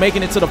Gable for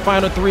making it to the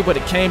final three, but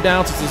it came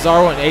down to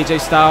Cesaro and AJ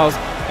Styles,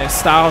 and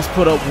Styles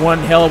put up one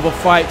hell of a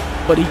fight,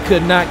 but he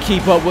could not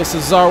keep up with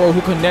Cesaro,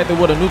 who connected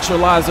with a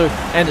neutralizer,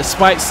 and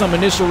despite some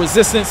initial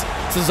resistance,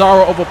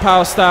 Cesaro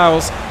overpowered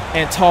Styles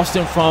and tossed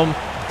him from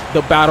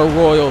the Battle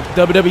Royal.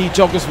 WWE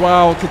Joker's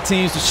Wild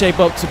continues to shape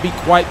up to be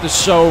quite the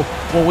show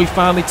when we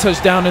finally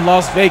touch down in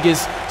Las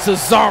Vegas.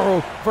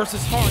 Cesaro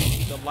versus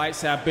Hardy. The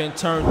lights have been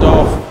turned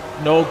off.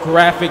 No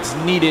graphics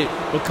needed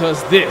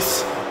because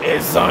this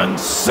is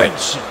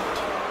unsanctioned.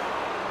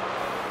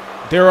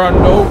 There are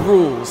no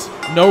rules,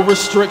 no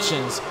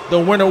restrictions. The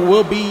winner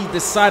will be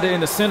decided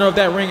in the center of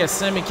that ring as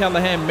Sami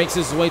Callihan makes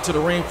his way to the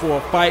ring for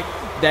a fight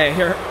that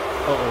here.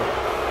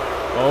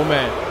 Oh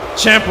man.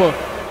 Ciampa,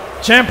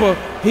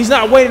 he's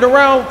not waiting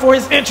around for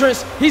his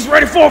entrance. He's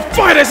ready for a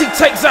fight as he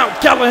takes out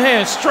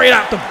Callihan straight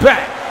out the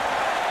back.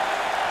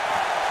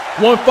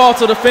 One fall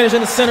to the finish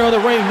in the center of the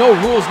ring. No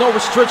rules, no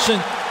restriction.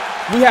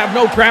 We have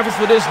no graphics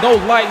for this, no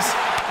lights.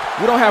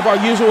 We don't have our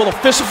usual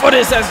official for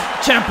this as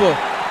Ciampa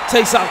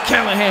takes out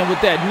Callihan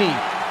with that knee.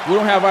 We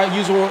don't have our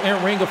usual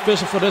in-ring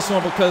official for this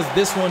one because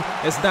this one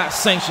is not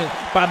sanctioned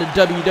by the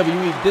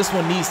WWE. This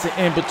one needs to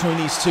end between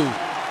these two.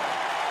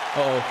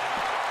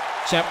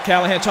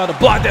 Callihan tried to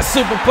block that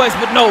superplex,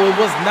 but no, it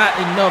was not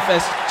enough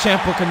as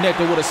Ciampa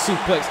connected with a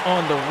suplex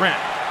on the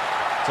ramp.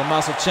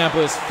 Tommaso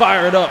Ciampa is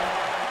fired up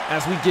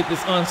as we get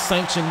this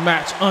unsanctioned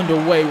match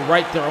underway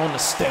right there on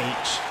the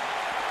stage.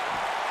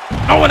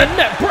 And a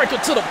net breaker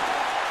to the...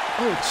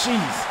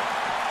 jeez.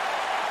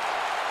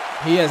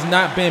 He has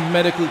not been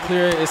medically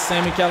cleared as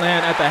Sami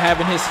Callihan, after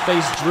having his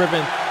face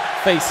driven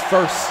face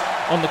first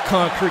on the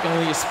concrete,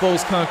 on the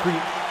exposed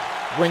concrete.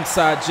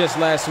 ringside just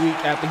last week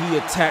after he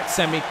attacked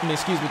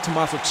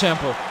Tommaso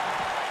Ciampa,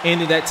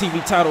 ending that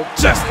TV title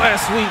just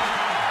last week.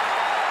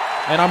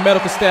 And our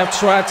medical staff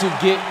tried to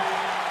get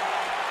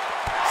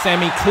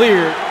Sammy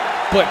cleared,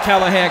 but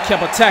Callahan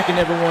kept attacking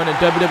everyone, and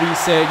WWE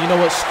said, you know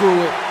what, screw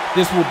it.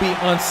 This will be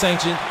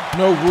unsanctioned,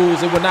 no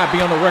rules. It will not be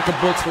on the record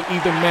books for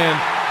either man.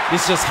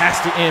 This just has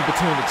to end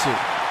between the two.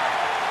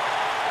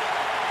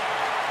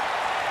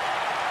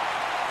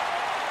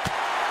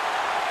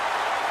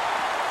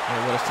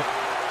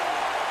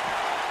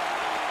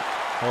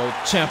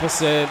 Ciampa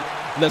said,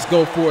 let's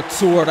go for a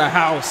tour of the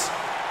house.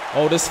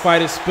 Oh, this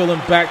fight is spilling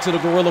back to the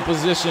gorilla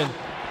position.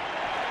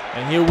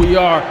 And here we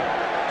are,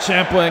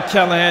 Ciampa and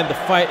Callahan. The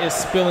fight is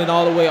spilling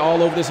all the way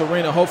all over this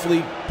arena.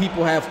 Hopefully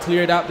people have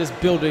cleared out this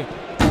building,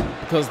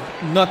 because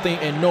nothing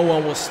and no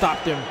one will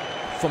stop them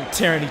from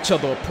tearing each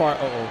other apart.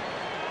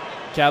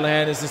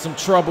 Callahan is in some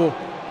trouble.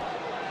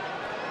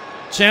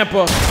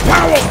 Ciampa,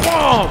 power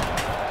bomb!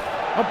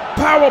 A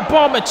power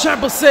bomb, and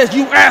Ciampa says,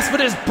 you asked for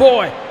this,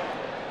 boy.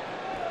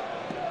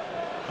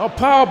 A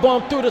power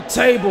bomb through the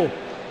table.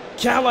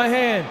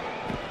 Callahan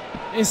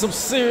in some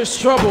serious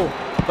trouble.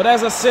 But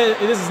as I said,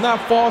 this is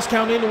not false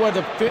count anywhere.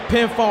 The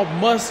pinfall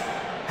must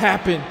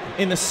happen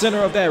in the center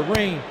of that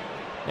ring.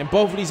 And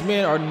both of these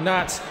men are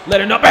not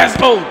letting up. As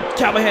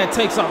Callahan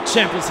takes off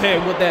Ciampa's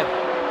head with that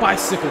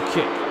bicycle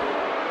kick.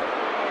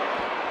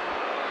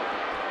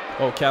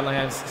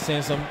 Callahan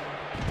sends him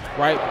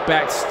right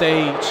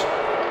backstage.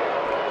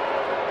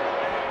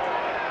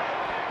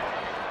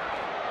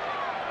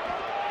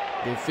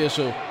 The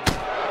official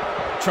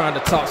trying to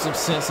talk some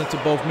sense into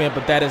both men,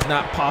 but that is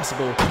not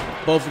possible.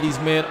 Both of these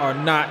men are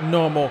not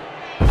normal.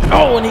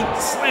 And he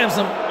slams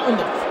him on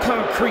the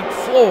concrete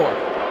floor.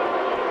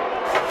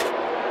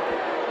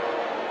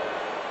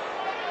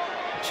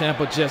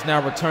 Ciampa just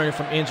now returning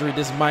from injury.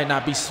 This might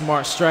not be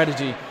smart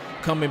strategy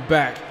coming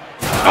back.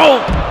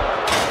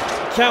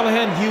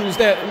 Callahan used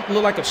that,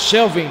 look like a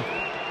shelving,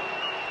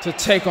 to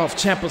take off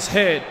Ciampa's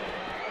head.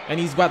 And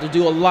he's about to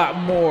do a lot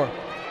more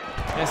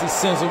as he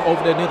sends him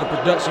over there near the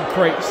production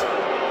crates.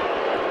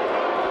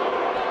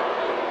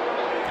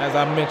 As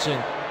I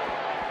mentioned,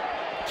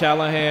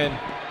 Callahan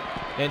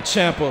and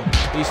Ciampa,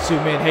 these two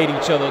men hate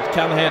each other.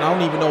 Callahan, I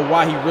don't even know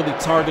why he really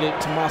targeted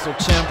Tommaso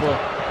Ciampa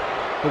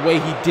the way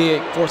he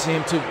did, forcing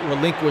him to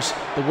relinquish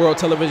the World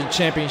Television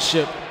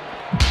Championship.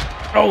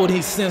 And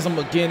he sends him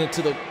again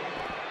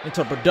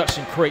into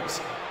production crates.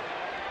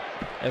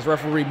 As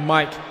referee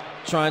Mike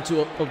trying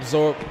to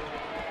absorb.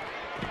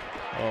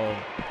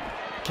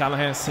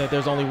 Callahan said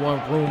there's only one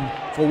room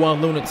for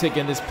one lunatic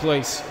in this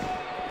place.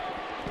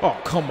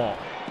 Come on.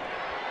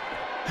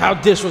 How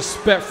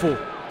disrespectful,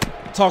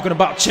 talking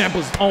about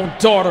Ciampa's own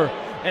daughter,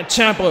 and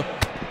Ciampa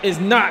is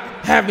not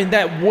having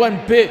that one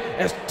bit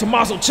as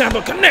Tommaso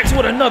Ciampa connects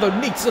with another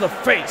knee to the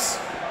face.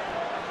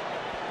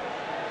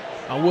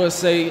 I would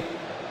say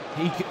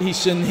he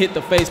shouldn't hit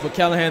the face, but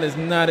Callahan is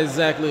not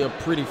exactly a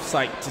pretty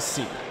sight to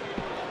see.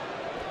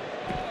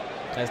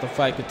 As the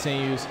fight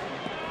continues,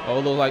 it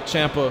looks like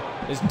Ciampa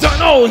is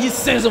done. He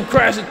sends him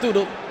crashing through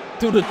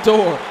the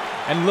door.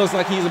 And it looks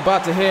like he's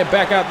about to head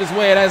back out this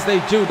way. And as they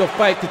do, the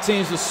fight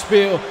continues to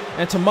spill.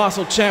 And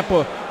Tommaso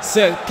Ciampa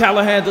said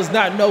Callahan does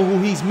not know who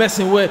he's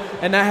messing with.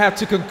 And I have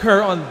to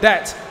concur on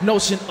that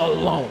notion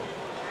alone.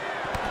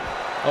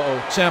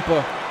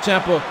 Ciampa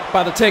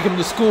about to take him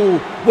to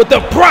school with the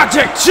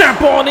Project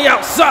Ciampa on the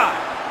outside.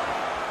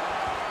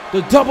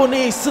 The double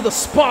knees to the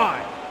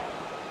spine.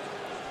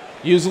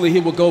 Usually he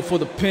will go for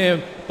the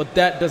pin, but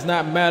that does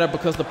not matter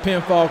because the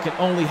pinfall can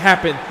only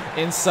happen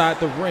inside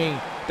the ring.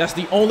 That's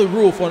the only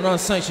rule for an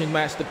unsanctioned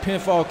match. The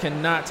pinfall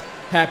cannot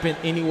happen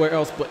anywhere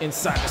else but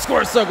inside the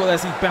square circle.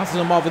 As he bounces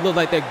him off, it looks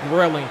like that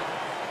grailing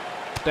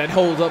that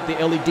holds up the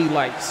LED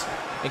lights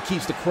and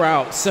keeps the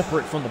crowd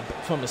separate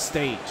from the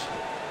stage.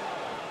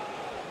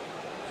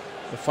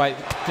 The fight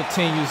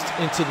continues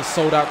into the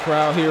sold-out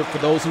crowd here for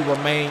those who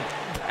remain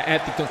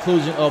at the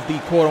conclusion of the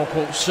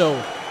quote-unquote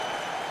show.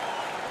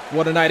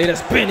 What a night it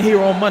has been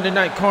here on Monday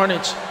Night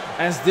Carnage,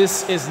 as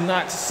this is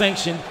not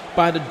sanctioned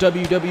by the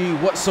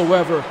WWE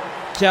whatsoever.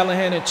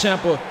 Callahan and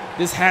Ciampa,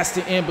 this has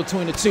to end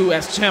between the two,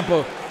 as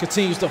Ciampa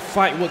continues to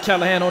fight with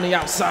Callahan on the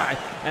outside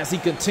as he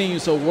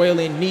continues to wail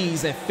in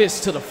knees and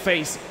fists to the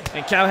face.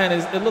 And Callahan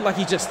it looked like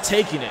he's just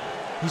taking it.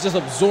 He's just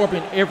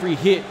absorbing every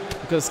hit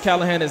because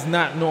Callahan is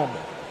not normal.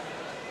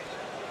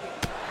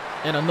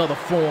 And another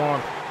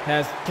forearm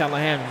has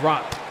Callahan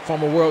rocked,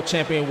 former world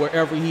champion,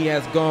 wherever he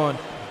has gone.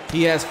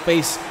 He has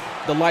faced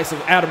the likes of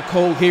Adam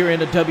Cole here in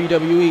the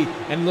WWE,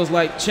 and it looks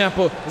like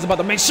Ciampa is about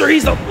to make sure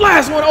he's the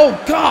last one.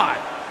 Oh, God.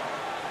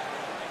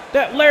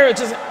 That lariat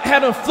just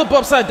had him flip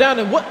upside down,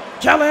 and what?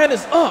 Callahan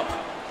is up.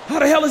 How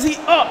the hell is he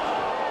up?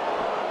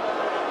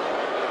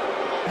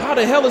 How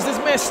the hell is this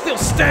man still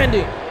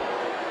standing?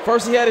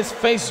 First he had his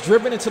face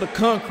driven into the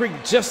concrete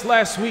just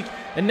last week,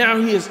 and now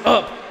he is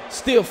up,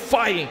 still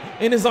fighting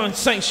in his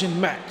unsanctioned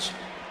match.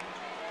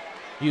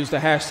 Use the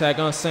hashtag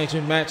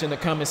unsanctioned match in the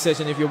comment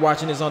section if you're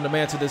watching this on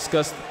demand to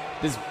discuss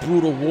this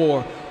brutal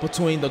war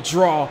between the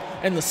Draw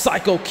and the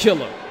Psycho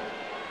Killer.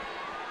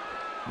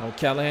 No,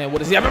 Callahan, what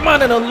does he have in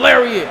mind? An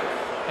lariat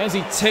as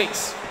he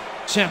takes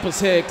Ciampa's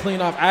head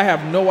clean off. I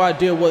have no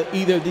idea what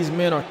either of these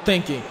men are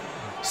thinking.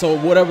 So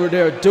whatever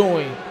they're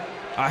doing,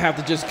 I have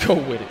to just go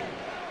with it.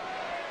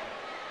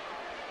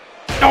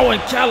 Oh,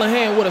 and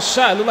Callahan with a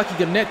shot. It looked like he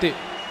connected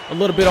a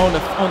little bit on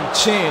the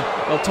chin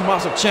of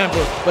Tommaso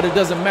Ciampa, but it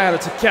doesn't matter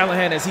to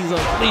Callahan as he's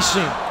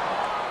unleashing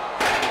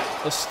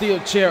a steel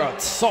chair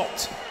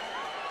assault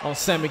on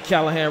Sami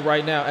Callahan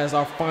right now as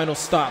our final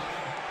stop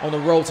on the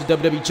road to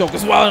WWE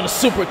Jokers, while in a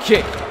super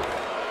kick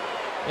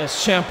as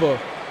Ciampa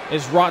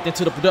is rocked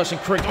into the production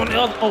crate on the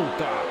other. Oh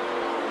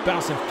God,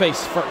 bouncing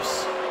face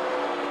first.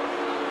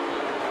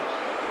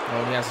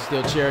 Oh, he has a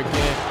steel chair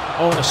again.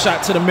 Oh, and a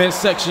shot to the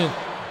midsection.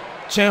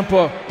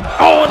 Ciampa.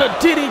 Oh, and a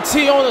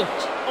DDT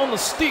on the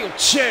steel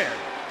chair.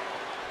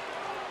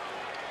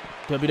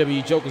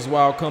 WWE Jokers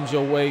Wild comes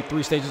your way.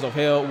 3 Stages of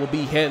Hell will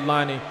be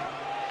headlining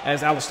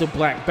as Aleister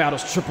Black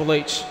battles Triple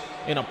H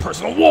in a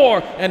personal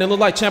war. And it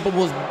looked like Ciampa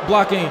was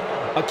blocking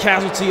a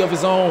casualty of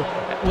his own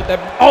with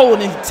that. Oh,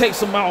 and then he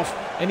takes him off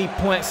and he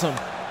plants him.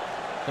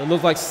 It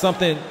looks like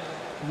something.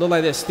 Looked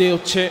like that steel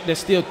chair. That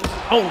steel.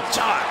 Oh,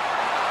 God.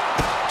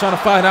 Trying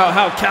to find out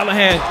how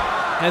Callahan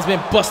has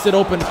been busted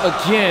open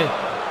again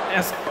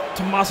as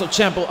Tommaso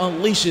Ciampa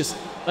unleashes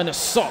an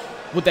assault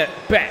with that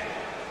bat.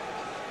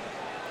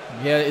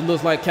 Yeah, it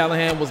looks like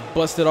Callahan was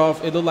busted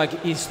off. It looked like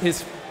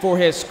his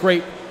forehead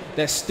scraped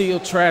that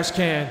steel trash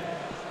can.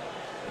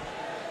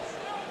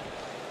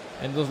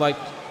 And it looks like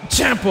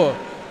Ciampa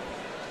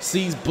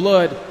sees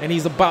blood and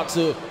he's about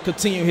to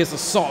continue his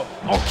assault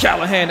on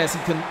Callahan as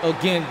he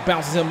again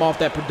bounces him off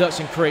that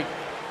production crate.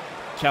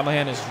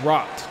 Callahan is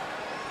rocked.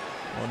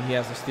 Oh, and he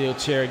has a steel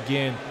chair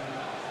again.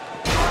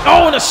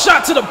 Oh, and a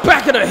shot to the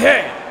back of the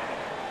head.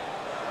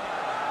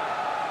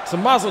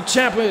 Tommaso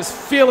Ciampa is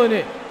feeling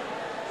it.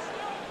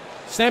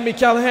 Sami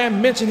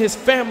Callahan mentioned his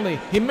family.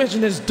 He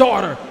mentioned his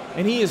daughter,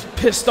 and he is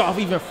pissed off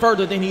even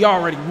further than he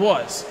already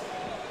was.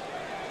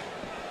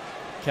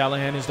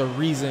 Callahan is the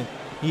reason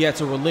he had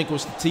to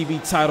relinquish the TV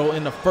title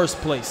in the first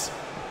place.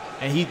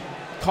 And he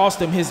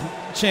cost him his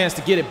chance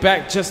to get it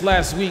back just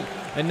last week.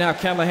 And now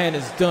Callahan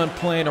is done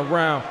playing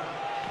around.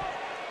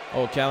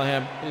 Oh,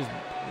 Callahan,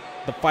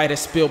 the fight has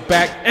spilled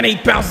back, and he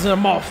bounces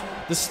him off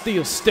the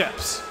steel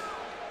steps.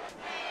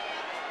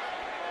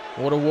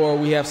 What a war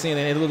we have seen,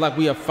 and it looks like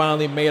we have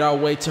finally made our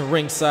way to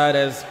ringside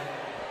as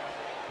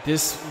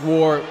this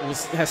war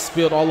has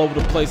spilled all over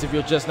the place. If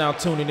you're just now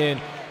tuning in,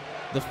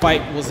 the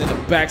fight was in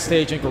the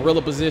backstage in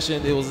gorilla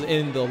position. It was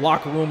in the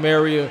locker room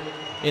area,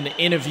 in the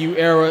interview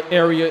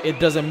area.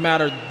 It doesn't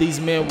matter. These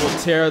men will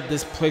tear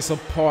this place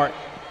apart,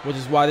 which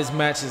is why this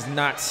match is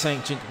not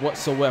sanctioned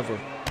whatsoever.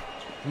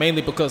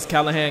 Mainly because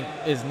Callahan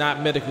is not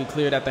medically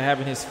cleared after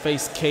having his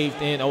face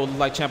caved in. Oh,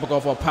 like Ciampa go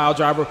for a pile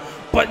driver.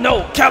 But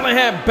no,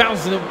 Callahan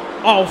bounces him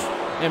off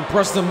and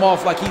brushes him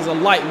off like he's a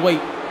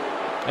lightweight.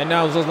 And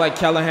now it looks like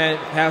Callahan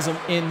has him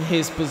in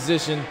his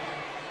position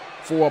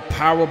for a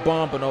power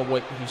bomb. But no,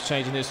 wait, he's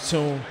changing his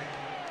tune.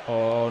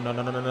 Oh, no.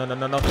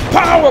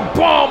 Power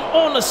bomb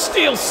on the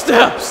steel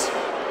steps.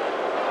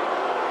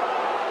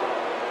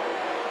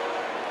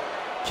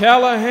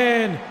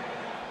 Callahan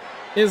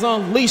is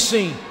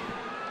unleashing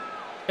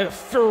a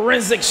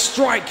forensic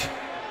strike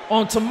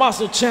on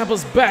Tommaso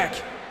Ciampa's back.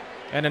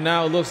 And then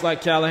now it looks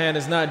like Callahan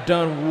is not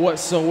done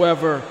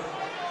whatsoever.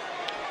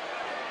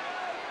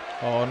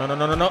 Oh,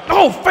 no.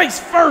 Oh, face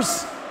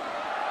first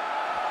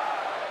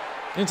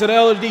into the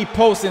LED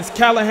post. And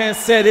Callahan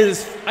said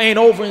it ain't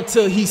over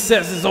until he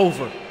says it's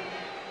over.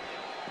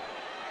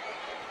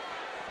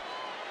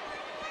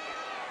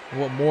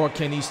 What more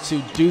can these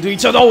two do to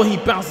each other? Oh, he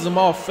bounces him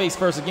off face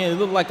first again. It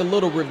looked like a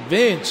little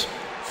revenge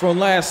from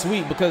last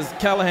week because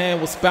Callahan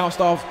was bounced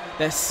off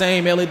that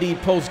same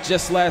LED post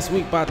just last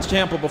week by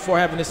Ciampa before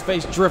having his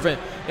face driven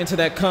into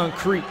that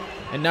concrete.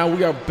 And now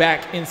we are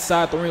back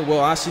inside the ring.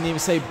 Well, I shouldn't even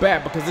say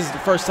back because this is the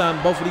first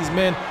time both of these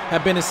men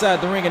have been inside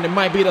the ring, and it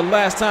might be the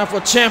last time for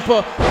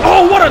Ciampa.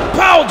 Oh, what a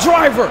power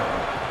driver!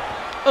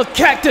 A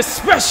cactus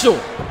special.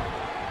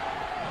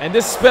 And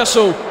this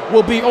special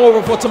will be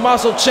over for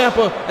Tommaso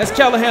Ciampa as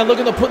Callahan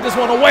looking to put this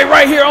one away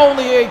right here.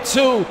 Only a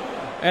 2,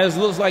 as it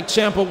looks like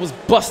Ciampa was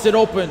busted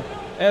open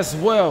as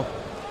well.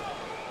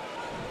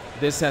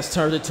 This has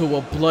turned into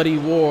a bloody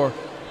war.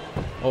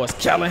 Oh, it's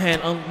Callahan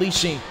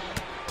unleashing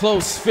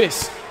closed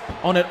fist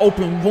on an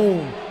open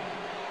wound.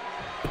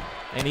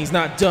 And he's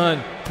not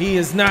done. He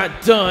is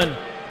not done.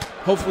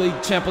 Hopefully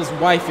Ciampa's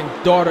wife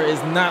and daughter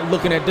is not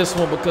looking at this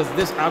one because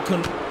this I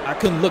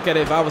couldn't look at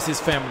it if I was his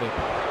family.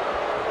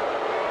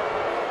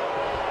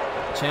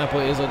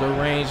 Ciampa is a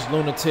deranged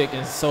lunatic,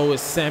 and so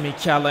is Sami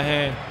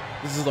Callahan.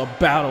 This is a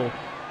battle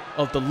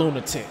of the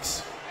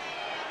lunatics.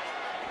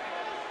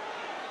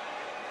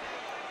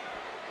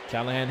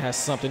 Callahan has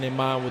something in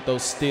mind with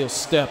those steel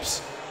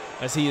steps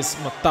as he is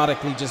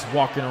methodically just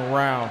walking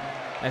around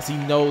as he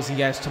knows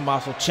he has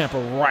Tommaso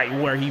Ciampa right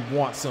where he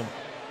wants him.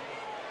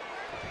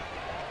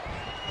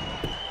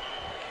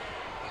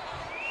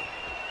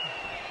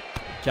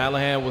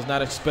 Callahan was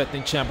not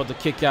expecting Ciampa to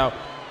kick out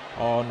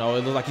Oh no,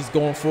 it looks like he's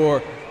going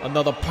for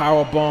another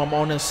power bomb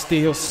on the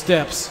steel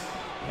steps.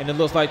 And it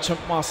looks like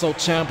Tommaso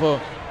Ciampa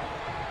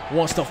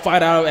wants to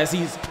fight out as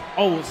he's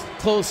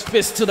close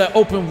fist to the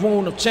open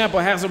wound of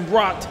Ciampa, has him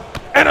rocked.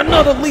 And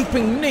another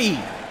leaping knee.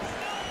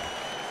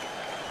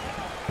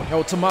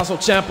 Tommaso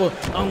Ciampa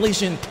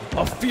unleashing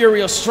a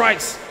fury of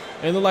strikes.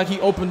 And it looked like he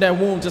opened that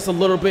wound just a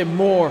little bit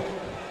more.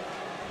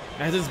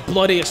 As this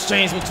bloody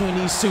exchange between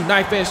these two,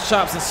 knife edge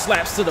chops and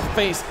slaps to the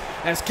face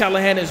as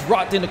Callahan is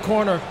rocked in the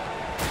corner.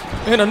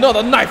 And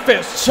another knife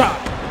edge chop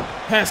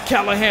has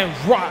Callahan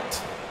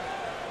rocked.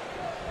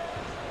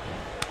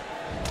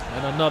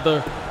 And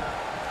another.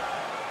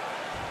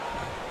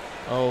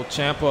 Oh,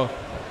 Ciampa,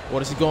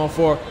 what is he going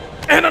for?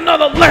 And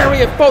another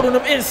lariat folding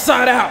him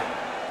inside out.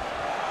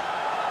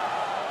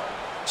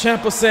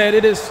 Ciampa said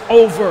it is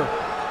over.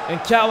 And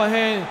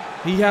Callahan,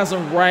 he has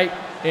him right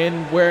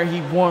in where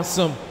he wants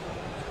him.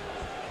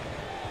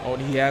 Oh,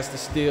 and he has the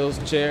steel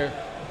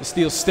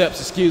steps,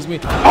 excuse me.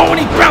 Oh, and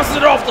he bounces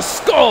it off the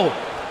skull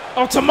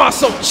of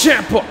Tommaso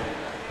Ciampa.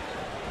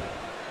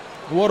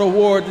 What a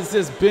war this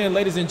has been,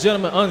 ladies and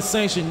gentlemen.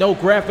 Unsanctioned, no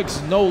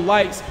graphics, no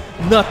lights,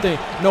 nothing,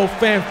 no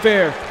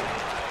fanfare.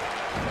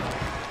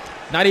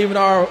 Not even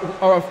our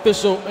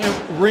official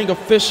ring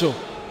official.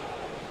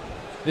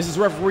 This is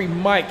referee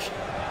Mike.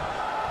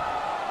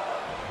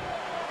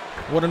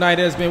 What a night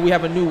it has been. We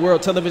have a new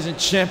world television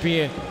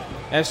champion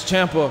as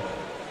Ciampa.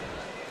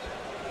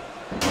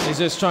 He's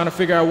just trying to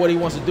figure out what he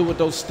wants to do with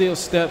those steel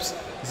steps.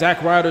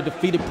 Zack Ryder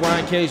defeated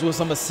Brian Cage with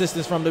some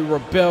assistance from the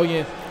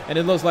Rebellion. And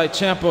it looks like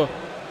Ciampa.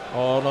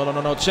 Oh, no,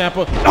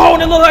 Ciampa. Oh,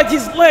 and it looked like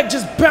his leg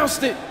just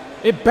bounced it.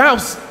 It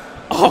bounced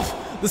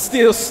off the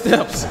steel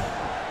steps.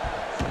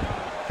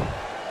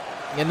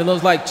 And it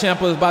looks like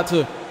Ciampa is about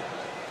to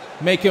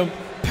make him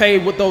pay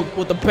with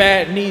the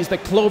bad knees, the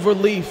clover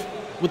leaf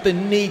with the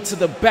knee to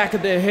the back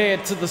of the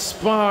head, to the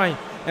spine,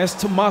 as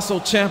Tommaso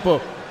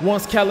Ciampa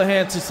wants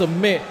Callahan to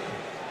submit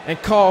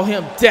and call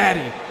him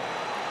daddy.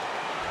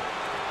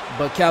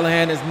 But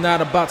Callahan is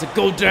not about to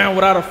go down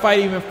without a fight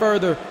even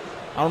further.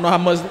 I don't know how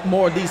much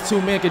more these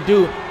two men can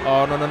do.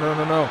 Oh,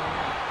 no.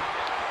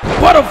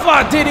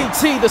 Butterfly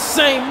DDT, the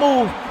same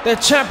move that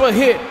Ciampa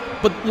hit.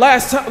 But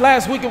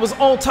last week it was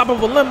on top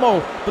of a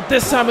limo. But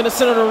this time in the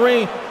center of the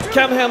ring,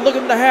 Callahan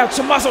looking to have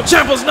Tommaso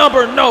Ciampa's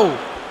number. No.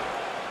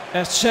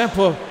 As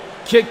Ciampa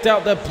kicked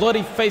out that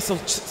bloody face of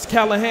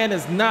Callahan,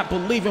 is not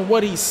believing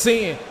what he's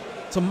seeing.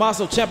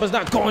 Tommaso Ciampa's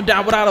not going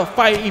down without a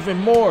fight even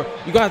more.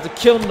 You're going to have to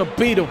kill him to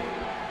beat him.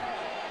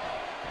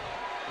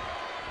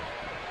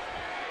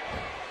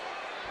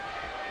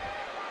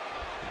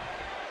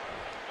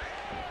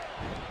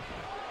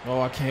 Oh,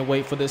 I can't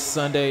wait for this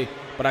Sunday,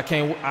 but I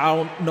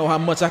don't know how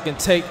much I can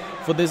take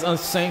for this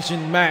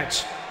unsanctioned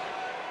match.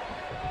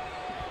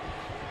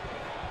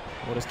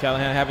 What does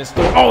Callahan have in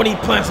store? Oh, and he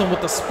plants him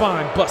with the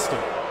spine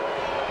buster.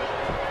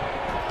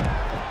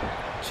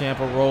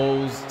 Ciampa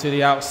rolls to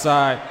the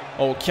outside.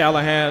 Oh,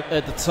 Callahan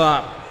at the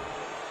top.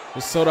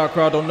 The sold-out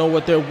crowd don't know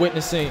what they're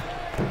witnessing.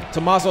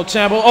 Tommaso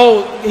Ciampa,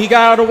 oh, he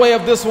got out of the way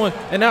of this one.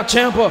 And now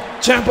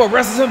Ciampa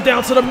wrestles him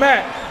down to the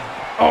mat.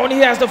 Oh, and he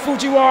has the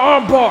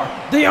Fujiwara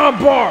armbar, the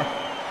armbar.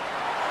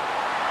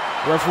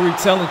 Referee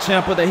telling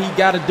Ciampa that he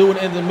got to do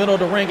it in the middle of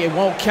the ring. It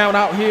won't count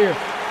out here.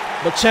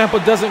 But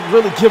Ciampa doesn't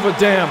really give a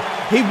damn.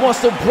 He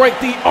wants to break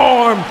the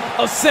arm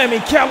of Sami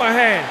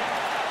Callahan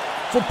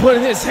for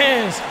putting his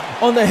hands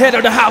on the head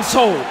of the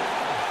household,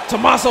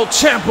 Tommaso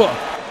Ciampa.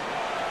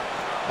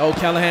 Oh,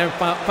 Callahan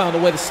found a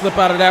way to slip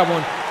out of that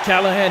one.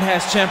 Callahan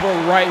has Ciampa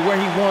right where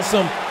he wants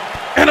him.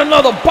 And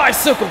another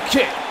bicycle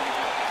kick.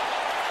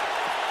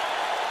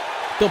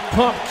 The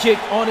pump kick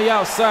on the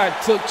outside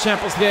took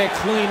Ciampa's head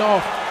clean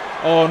off.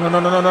 Oh, no,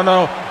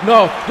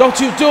 don't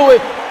you do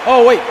it.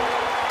 Oh, wait.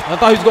 I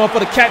thought he was going for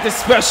the cactus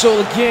special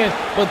again,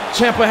 but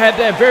Ciampa had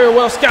that very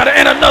well scouted,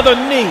 and another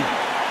knee.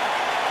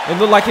 It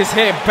looked like his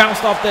head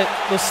bounced off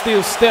the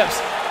steel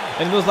steps,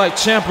 and it looks like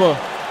Ciampa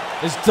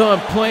is done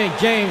playing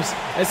games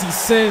as he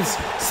sends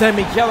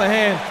Sami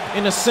Callahan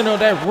in the center of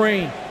that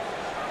ring.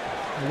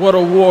 What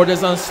a war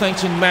this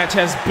unsanctioned match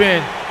has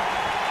been.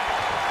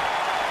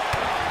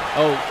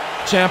 Oh,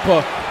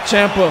 Ciampa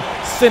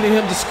sending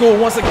him to school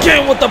once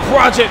again with the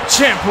Project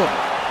Ciampa.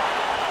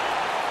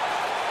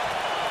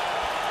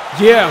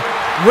 Yeah,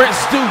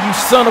 rent's due, you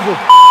son of a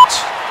bitch.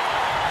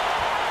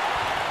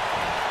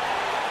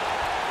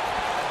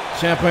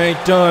 Ciampa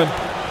ain't done.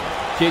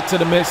 Kick to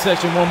the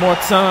midsection one more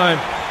time.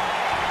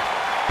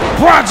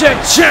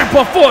 Project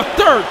Ciampa for a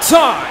third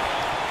time.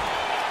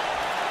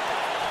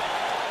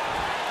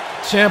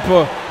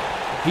 Ciampa,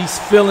 he's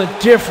feeling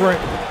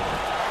different.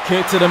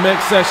 Kick to the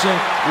midsection.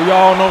 We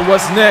all know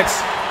what's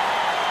next.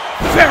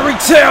 Fairy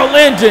tale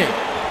ending.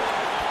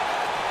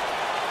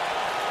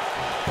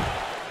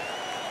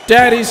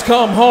 Daddy's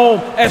come home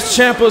as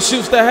Ciampa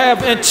shoots the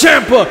half, and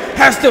Ciampa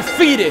has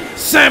defeated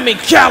Sami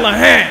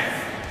Callahan.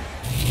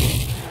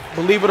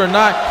 Believe it or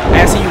not,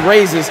 as he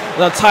raises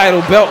the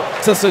title belt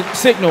to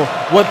signal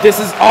what this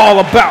is all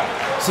about.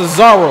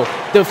 Cesaro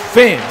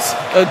defends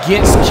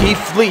against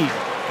Keith Lee.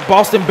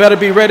 Boston better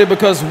be ready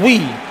because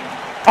we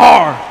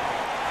are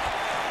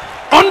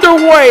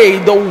underway.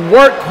 The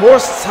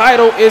workhorse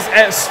title is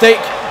at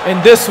stake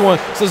in this one.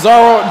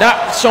 Cesaro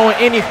not showing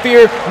any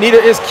fear, neither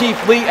is Keith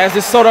Lee, as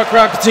this sold-out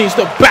crowd continues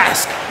to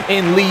bask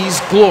in Lee's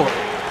glory.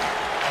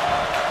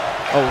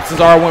 Oh,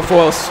 Cesaro went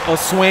for a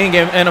swing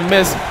and a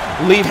miss.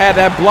 Lee had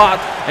that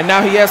blocked, and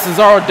now he has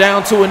Cesaro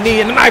down to a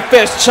knee, and the knife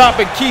edge chop,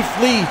 and Keith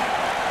Lee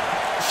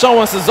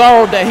showing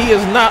Cesaro that he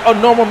is not a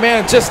normal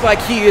man, just like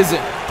he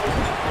isn't.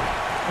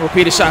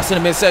 Repeated shots in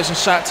the midsection,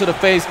 shot to the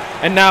face,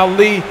 and now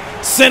Lee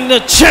sending the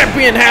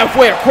champion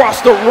halfway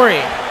across the ring.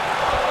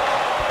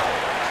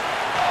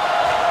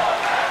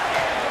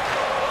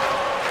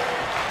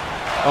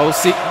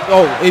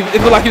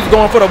 It looked like he was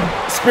going for the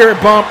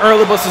spirit bomb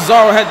early, but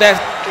Cesaro had that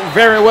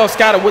very well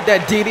scouted with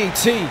that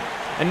DDT.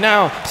 And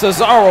now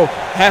Cesaro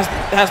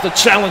has the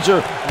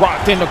challenger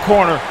rocked in the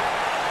corner.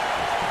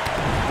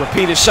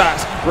 Repeated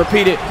shots,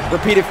 repeated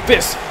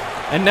fists.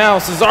 And now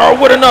Cesaro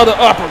with another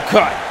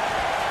uppercut.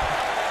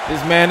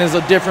 This man is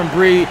a different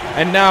breed.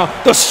 And now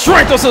the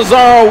strength of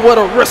Cesaro with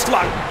a wrist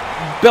lock,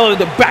 belly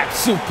to back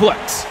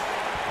suplex.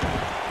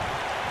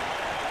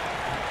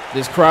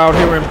 This crowd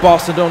here in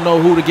Boston don't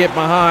know who to get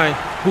behind.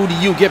 Who do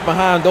you get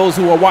behind? Those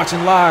who are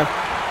watching live.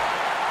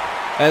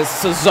 As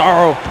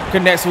Cesaro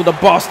connects with the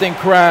Boston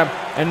Crab.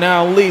 And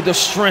now Lee, the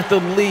strength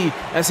of Lee,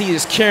 as he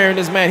is carrying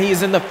this man. He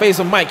is in the face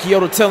of Mike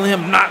Chioda, telling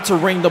him not to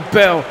ring the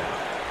bell.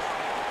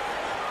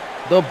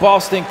 The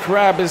Boston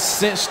Crab is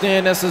cinched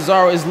in as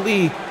Cesaro. Is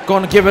Lee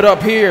going to give it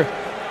up here?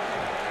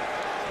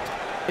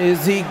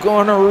 Is he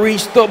going to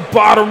reach the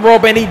bottom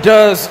rope? And he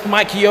does.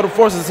 Mike Chioda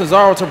forces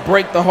Cesaro to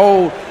break the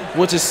hold,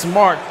 which is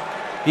smart.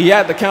 He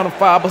had the count of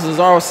 5, but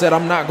Cesaro said,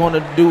 I'm not going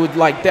to do it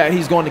like that.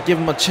 He's going to give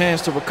him a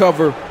chance to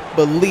recover,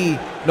 but Lee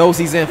knows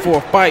he's in for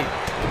a fight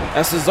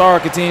as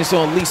Cesaro continues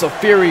to unleash a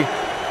fury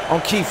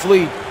on Keith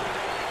Lee.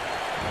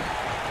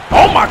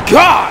 Oh my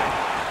God!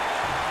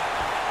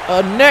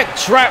 A neck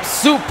trap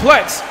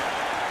suplex.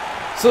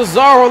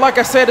 Cesaro, like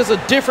I said, is a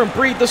different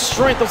breed. The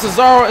strength of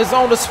Cesaro is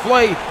on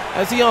display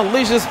as he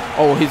unleashes.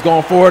 Oh, he's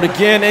going for it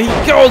again, and he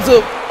goes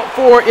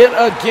for it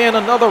again.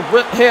 Another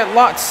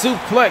headlock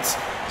suplex.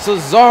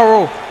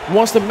 Cesaro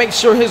wants to make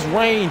sure his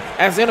reign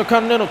as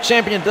Intercontinental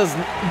Champion does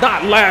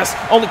not last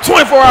only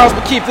 24 hours,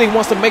 but Keith Lee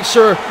wants to make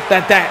sure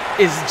that that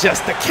is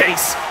just the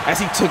case as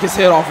he took his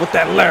head off with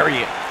that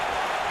lariat.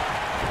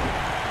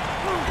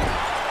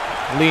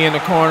 Lee in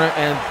the corner,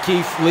 and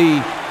Keith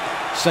Lee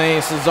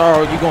saying,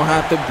 Cesaro, you're going to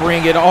have to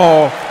bring it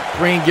all.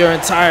 Bring your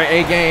entire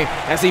A-game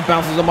as he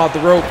bounces him off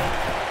the rope.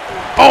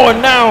 Oh,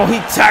 and now he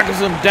tackles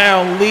him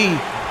down. Lee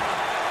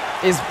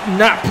is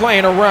not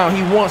playing around.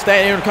 He wants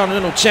that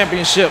Intercontinental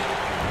Championship.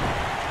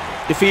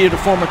 Defeated the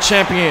former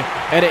champion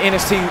at an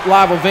NXT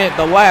live event,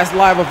 the last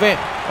live event.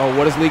 Oh,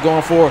 what is Lee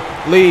going for?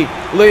 Lee,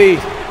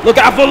 look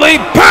out for Lee,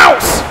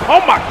 pounce!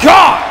 Oh my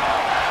God!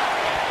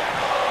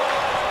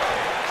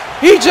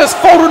 He just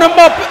folded him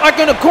up like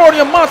an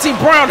accordion. Monty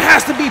Brown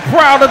has to be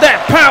proud of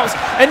that pounce.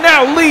 And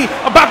now Lee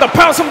about to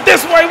pounce him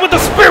this way with the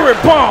spirit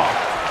bomb.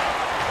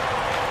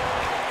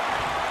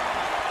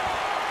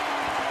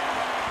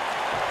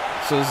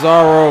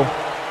 Cesaro,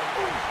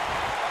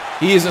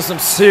 he is in some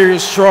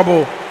serious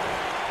trouble.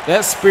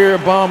 That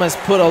spirit bomb has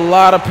put a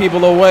lot of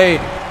people away.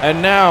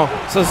 And now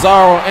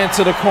Cesaro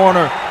into the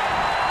corner.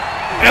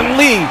 And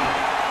Lee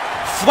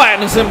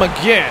flattens him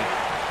again.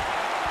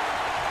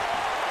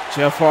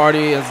 Jeff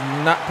Hardy is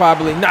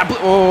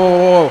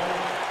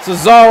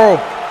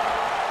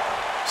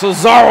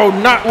Cesaro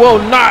will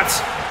not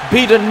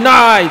be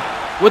denied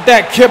with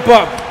that kip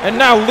up. And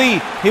now Lee,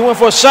 he went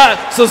for a shot.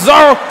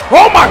 Cesaro,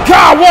 oh my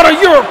God, what a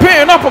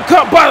European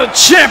uppercut by the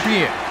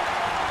champion.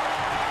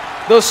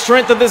 The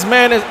strength of this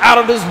man is out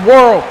of this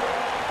world.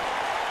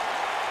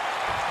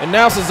 And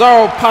now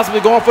Cesaro possibly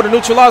going for the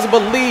neutralizer,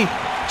 but Lee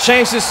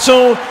changed his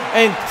tune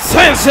and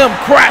sends him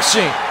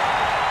crashing.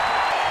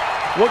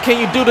 What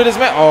can you do to this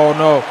man? Oh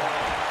no.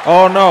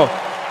 Oh no.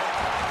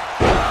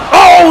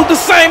 Oh, the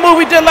same move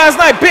he did last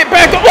night. Bit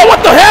back. Oh, what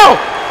the hell?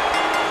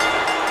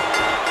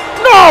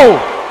 No.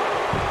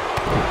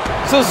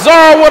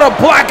 Cesaro with a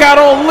blackout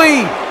on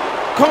Lee.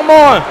 Come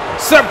on.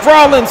 Seth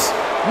Rollins,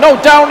 no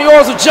doubt in the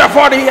orders of Jeff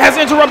Hardy, has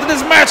interrupted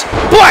this match.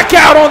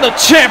 Blackout on the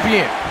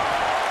champion.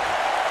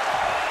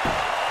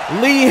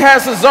 Lee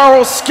has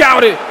Cesaro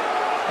scouted.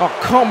 Oh,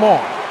 come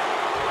on.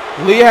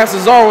 Lee has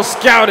Cesaro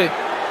scouted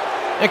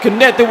and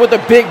connected with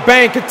the Big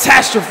Bang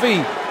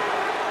Catastrophe.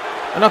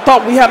 And I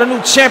thought we had a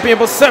new champion,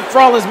 but Seth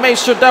Rollins made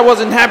sure that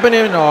wasn't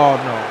happening. Oh,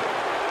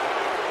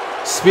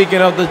 no. Speaking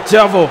of the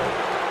devil,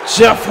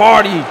 Jeff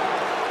Hardy,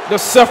 the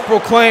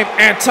self-proclaimed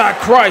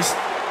Antichrist,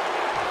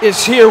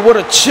 is here with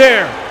a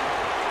chair.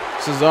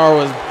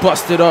 Cesaro is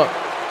busted up.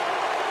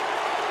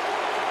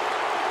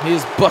 He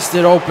is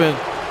busted open.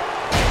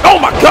 Oh,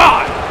 my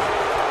God!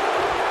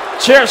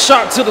 Chair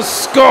shot to the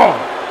skull.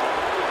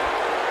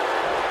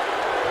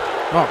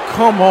 Oh,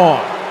 come on.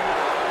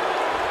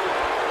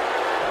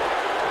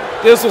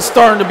 This was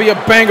starting to be a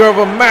banger of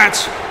a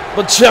match,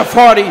 but Jeff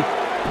Hardy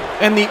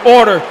and the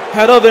Order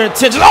had other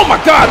intentions. Oh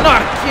my God,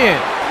 not again.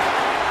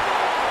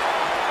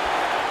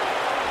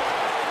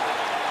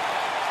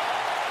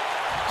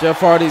 Jeff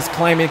Hardy's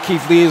claiming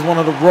Keith Lee is one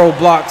of the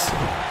roadblocks.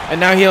 And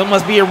now he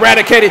must be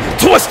eradicated.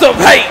 Twist of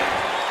hate.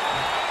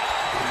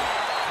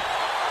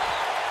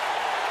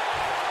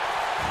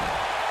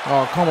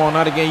 Oh, come on,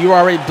 not again. You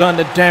already done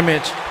the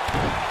damage.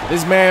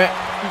 This man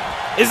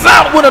is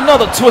out with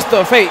another twist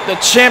of fate. The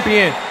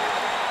champion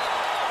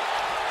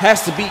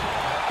has to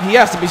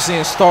be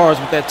seeing stars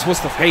with that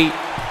twist of hate.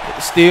 With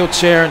the steel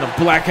chair and the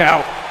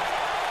blackout.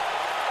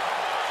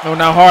 Oh,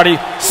 now Hardy.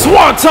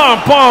 Swanton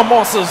bomb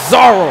on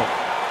Cesaro.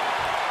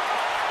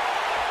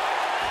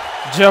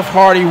 Jeff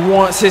Hardy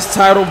wants his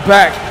title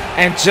back,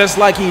 and just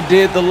like he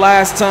did the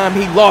last time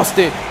he lost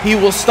it, he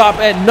will stop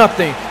at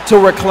nothing to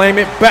reclaim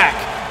it back.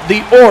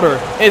 The Order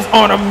is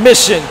on a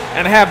mission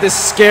and have this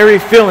scary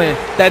feeling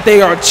that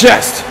they are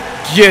just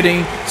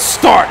getting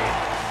started.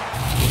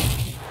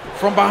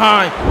 From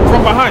behind,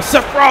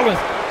 Seth Rollins.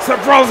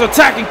 Seth Rollins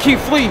attacking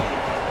Keith Lee.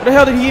 Where the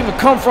hell did he even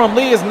come from?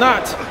 Lee is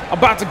not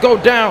about to go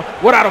down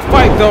without a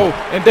fight, though.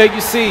 And there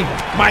you see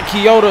Mike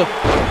Chioda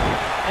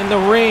in the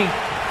ring.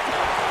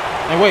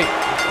 And wait,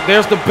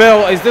 there's the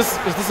bell. Is this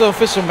an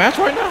official match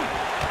right now?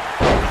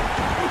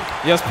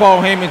 Yes,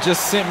 Paul Heyman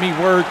just sent me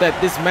word that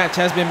this match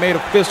has been made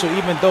official,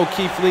 even though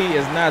Keith Lee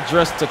is not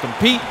dressed to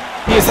compete.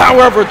 He is,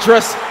 however,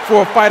 dressed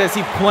for a fight as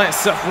he plants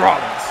Seth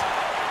Rollins.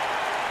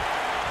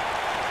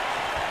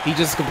 He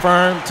just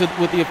confirmed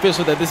with the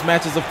official that this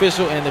match is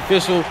official, and the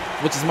official,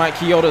 which is Mike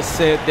Chioda,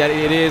 said that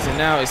it is, and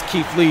now it's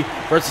Keith Lee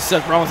versus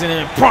Seth Rollins in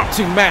an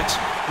impromptu match.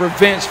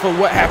 Revenge for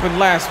what happened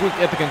last week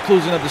at the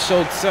conclusion of the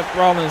show. Seth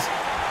Rollins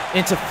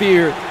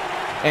interfered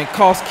and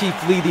cost Keith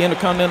Lee the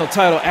Intercontinental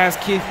title as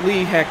Keith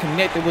Lee had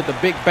connected with the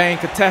Big Bang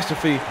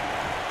catastrophe.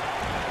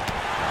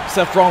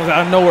 Seth Rollins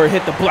out of nowhere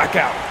hit the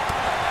blackout.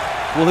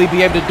 Will he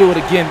be able to do it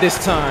again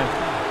this time?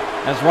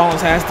 As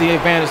Rollins has the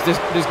advantage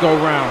this go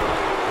round.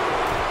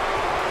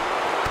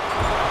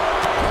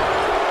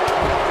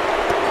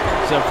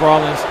 Seth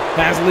Rollins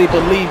has Lee,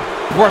 but Lee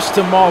brushed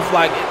him off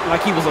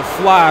like he was a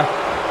fly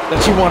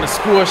that you want to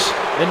squish,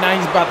 and now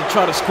he's about to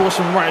try to squish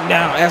him right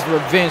now as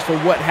revenge for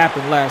what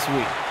happened last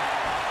week.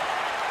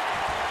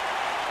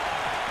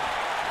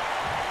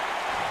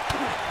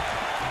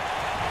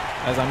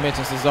 As I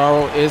mentioned,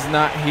 Cesaro is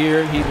not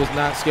here. He was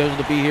not scheduled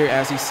to be here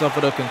as he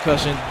suffered a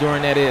concussion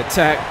during that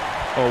attack.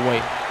 Oh,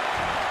 wait.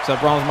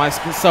 Seth Rollins might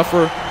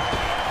suffer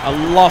a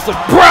loss of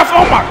breath.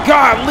 Oh, my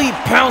God. Lee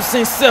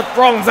pouncing Seth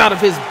Rollins out of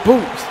his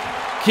boots.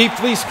 Keith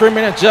Lee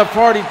screaming at Jeff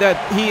Hardy that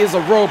he is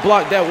a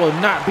roadblock that will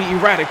not be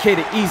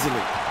eradicated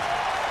easily.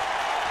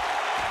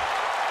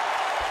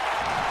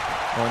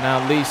 Well,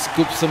 now Lee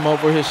scoops him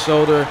over his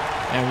shoulder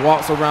and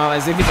walks around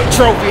as if he's a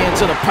trophy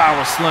into the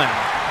power slam.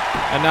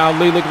 And now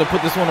Lee looking to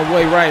put this one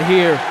away right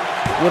here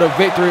with a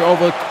victory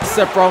over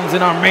Seth Rollins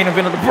in our main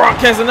event of the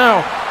broadcast. And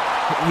now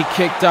he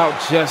kicked out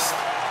just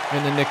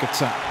in the nick of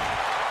time.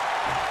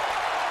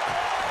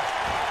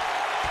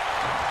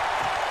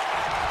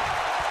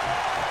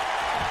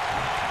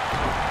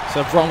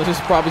 Seth Rollins is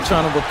probably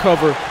trying to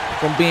recover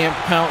from being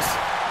pounced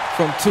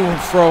from to and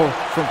fro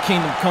from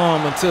Kingdom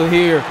Come until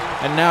here.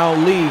 And now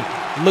Lee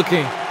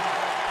looking.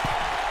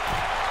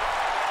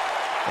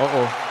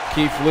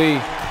 Keith Lee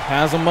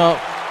has him up.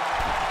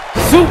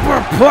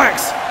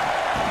 Superplex.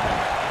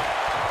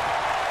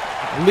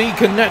 Lee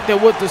connected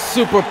with the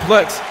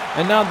superplex,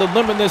 and now the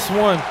Limitless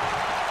One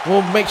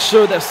will make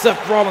sure that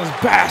Seth Rollins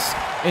basks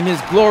in his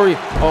glory.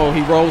 Oh,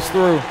 he rolls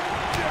through.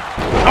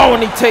 Oh,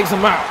 and he takes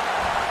him out.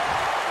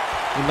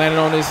 He landed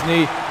on his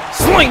knee.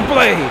 Sling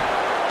blade.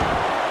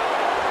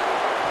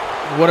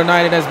 What a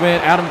night it has been.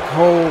 Adam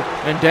Cole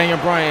and Daniel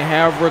Bryan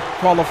have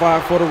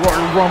qualified for the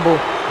Royal Rumble,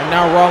 and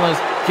now Rollins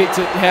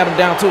had him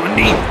down to a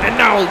knee, and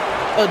now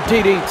a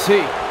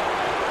DDT.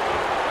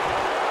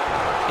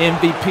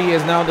 MVP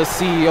is now the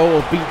CEO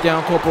of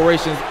Beatdown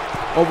Corporations,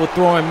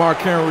 overthrowing Mark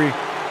Henry.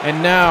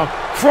 And now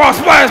cross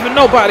blast, but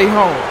nobody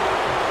home.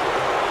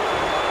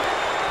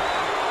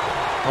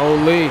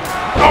 Holy.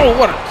 Oh,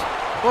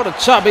 what a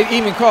chop. It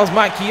even caused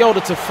Mike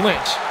Chioda to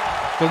flinch,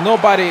 because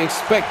nobody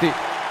expected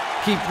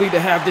Keith Lee to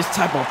have this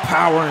type of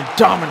power and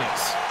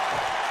dominance.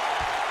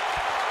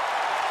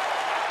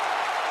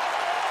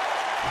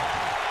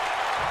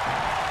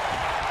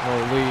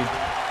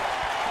 Holy.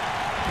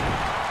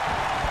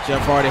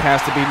 Jeff Hardy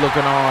has to be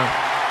looking on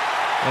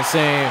and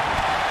saying,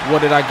 what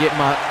did I get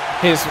I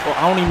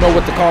don't even know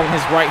what to call him,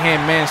 his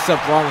right-hand man,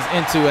 Seth Rollins,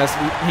 into, as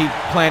he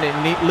planted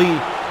Lee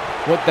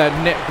with that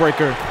neck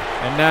breaker.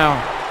 And now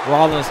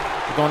Rollins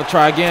is going to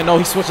try again. No,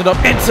 he's switching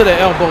up into the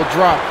elbow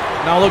drop.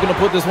 Now looking to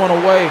put this one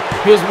away.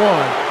 Here's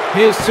one.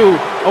 Here's two.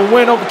 A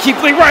win over Keith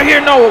Lee right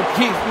here. No,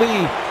 Keith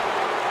Lee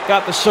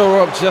got the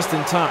show up just in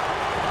time.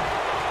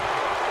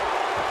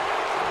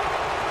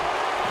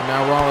 And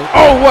now Rollins.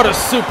 Oh, what a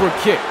super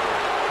kick.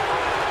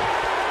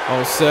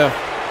 Oh, Seth,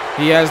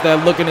 he has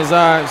that look in his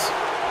eyes.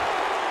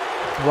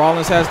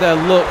 Rollins has that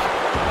look,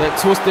 that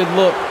twisted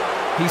look.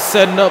 He's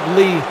setting up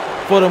Lee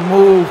for the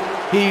move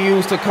he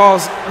used to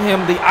cost him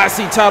the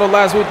IC title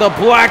last week, the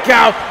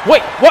blackout.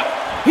 Wait, what?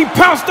 He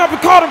pounced up and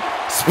caught him.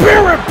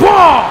 Spirit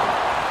bomb.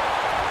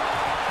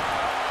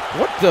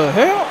 What the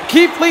hell?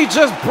 Keith Lee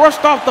just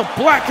brushed off the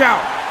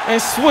blackout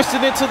and switched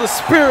it into the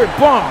Spirit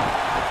Bomb.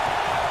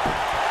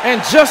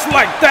 And just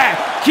like that,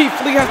 Keith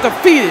Lee has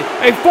defeated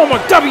a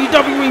former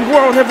WWE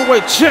World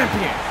Heavyweight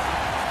Champion.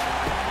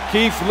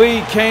 Keith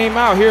Lee came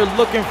out here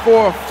looking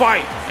for a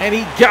fight, and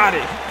he got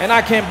it. And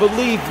I can't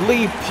believe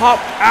Lee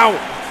popped out.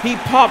 He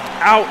popped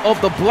out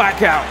of the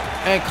blackout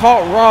and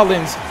caught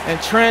Rollins and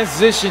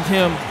transitioned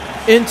him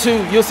into,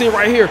 you'll see it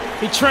right here,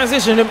 he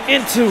transitioned him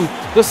into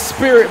the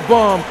Spirit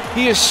Bomb.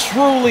 He is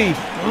truly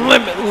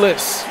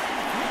limitless.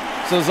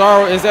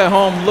 Cesaro is at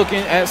home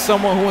looking at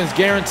someone who is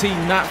guaranteed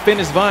not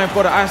finished vying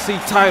for the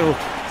IC title.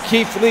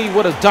 Keith Lee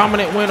with a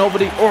dominant win over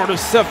the Order,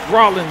 Seth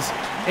Rollins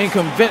in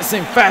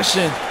convincing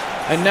fashion.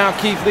 And now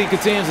Keith Lee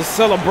continues to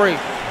celebrate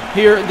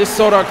here in this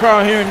sold-out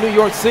crowd here in New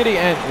York City.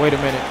 And wait a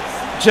minute,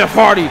 Jeff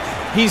Hardy,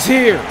 he's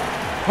here.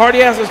 Hardy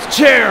has his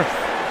chair.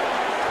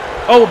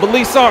 Oh, but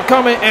Lee saw it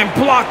coming and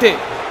blocked it.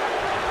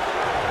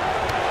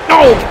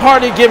 No,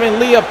 Hardy giving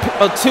Lee a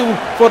 2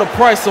 for the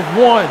price of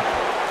 1.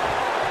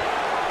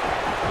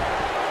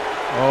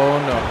 Oh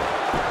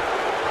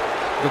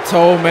no. The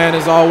Toll Man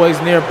is always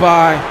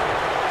nearby.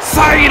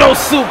 Saito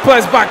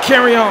suplex by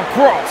Karrion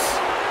Kross.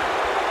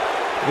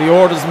 The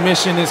Order's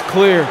mission is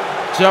clear.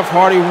 Jeff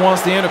Hardy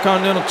wants the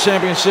Intercontinental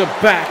Championship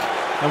back.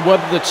 And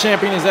whether the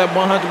champion is at 100%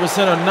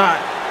 or not,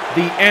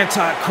 the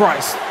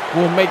Antichrist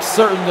will make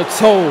certain the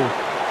toll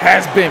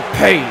has been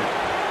paid.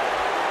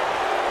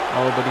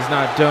 Oh, but he's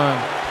not done.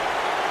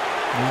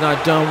 He's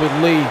not done with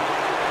Lee.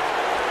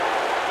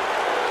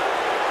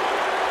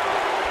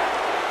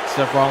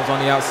 Seth Rollins on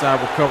the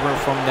outside recovering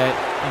from that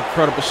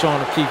incredible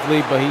showing of Keith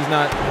Lee, but he's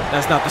not,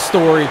 that's not the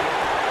story.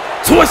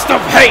 Twist of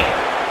hate.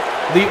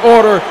 The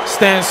Order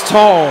stands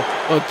tall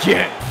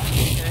again.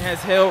 And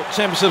has held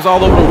championships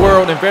all over the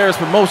world in various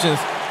promotions,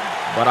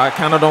 but I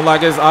kind of don't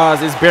like his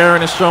odds. It's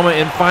Baron and Strowman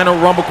in final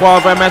Rumble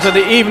qualifier match of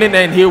the evening,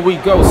 and here we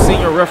go.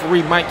 Senior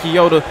referee Mike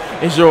Chioda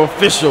is your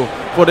official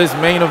for this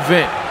main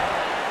event.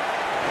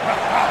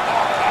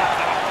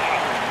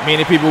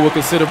 Many people would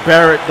consider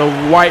Barrett the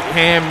white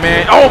hand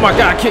man. Oh my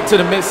God, kick to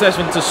the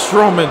midsection to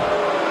Strowman.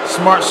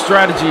 Smart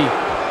strategy.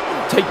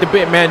 Take the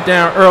big man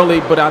down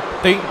early, but I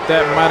think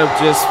that might have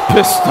just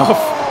pissed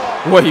off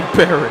Wade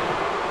Barrett.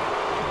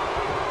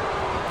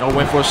 No,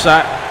 went for a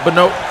shot, but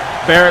no.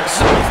 Barrett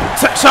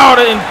shot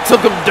it and took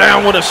him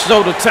down with a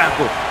shoulder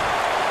tackle.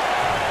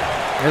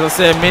 As I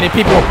said, many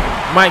people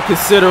might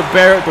consider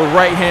Barrett the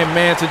right-hand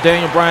man to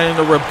Daniel Bryan in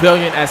the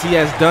Rebellion, as he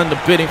has done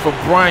the bidding for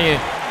Bryan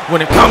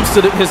when it comes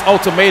to his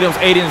ultimatums,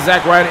 aiding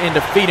Zack Ryder in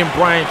defeating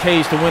Brian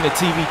Cage to win the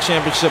TV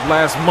championship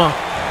last month.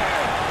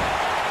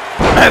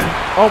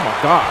 Oh my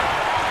God.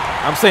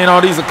 I'm saying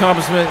all these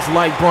accomplishments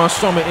like Braun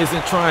Strowman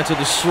isn't trying to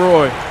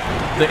destroy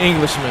the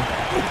Englishman.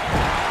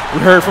 We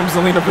heard from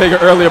Zelina Vega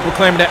earlier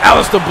proclaiming that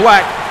Aleister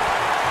Black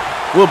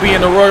will be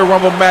in the Royal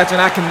Rumble match, and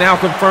I can now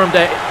confirm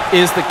that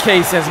is the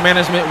case, as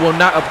management will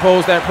not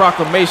oppose that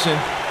proclamation,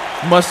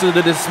 much to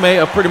the dismay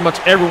of pretty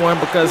much everyone,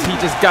 because he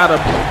just got to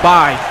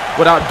buy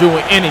without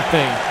doing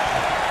anything.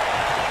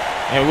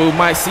 And we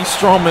might see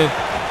Strowman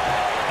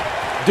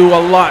do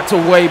a lot to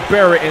Wade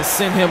Barrett and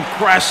send him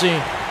crashing.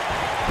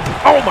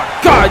 Oh my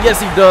God, yes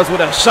he does,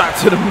 with a shot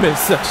to the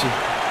midsection.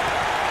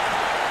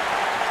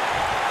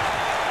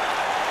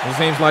 It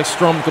seems like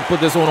Strowman could put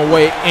this one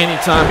away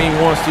anytime he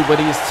wants to, but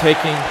he is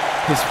taking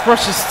his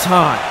precious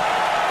time.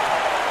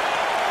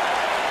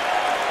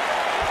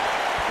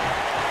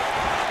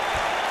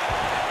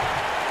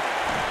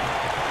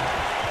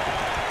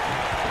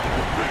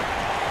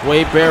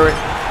 Wade Barrett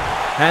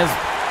has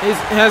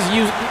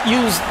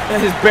used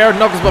his bare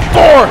knuckles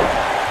before,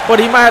 but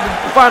he might have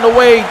to find a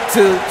way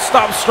to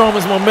stop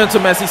Strowman's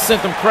momentum as he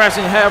sent him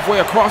crashing halfway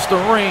across the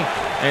ring.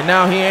 And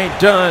now he ain't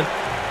done.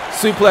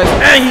 Suplex,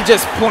 and he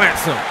just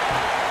plants him.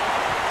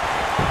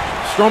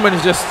 Strowman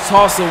is just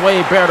tossing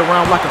Wade Barrett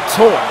around like a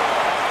toy.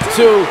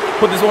 2,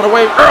 put this one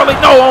away early.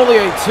 No, only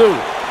a 2.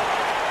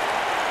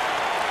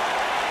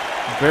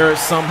 Barrett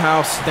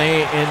somehow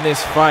staying in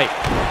this fight.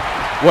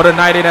 What a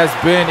night it has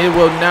been. It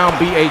will now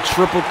be a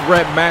triple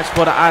threat match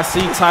for the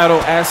IC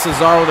title as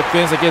Cesaro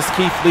defends against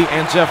Keith Lee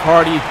and Jeff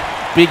Hardy.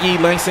 Big E,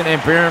 Langston,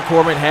 and Baron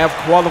Corbin have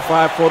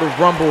qualified for the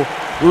Rumble.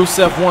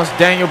 Rusev wants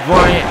Daniel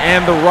Bryan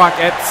and The Rock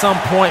at some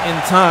point in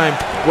time,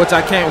 which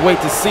I can't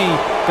wait to see,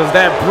 because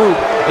that brute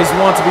is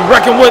one to be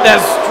reckoned with, as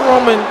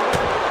Strowman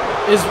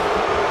is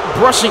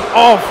brushing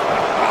off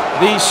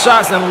these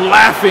shots and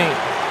laughing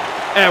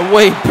at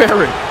Wade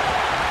Barrett.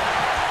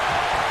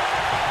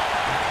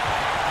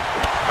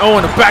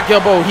 Oh, and the back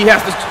elbow. He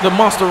has the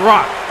monster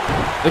rock.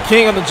 The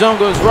king of the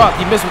jungle is Rock.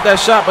 He missed with that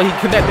shot, but he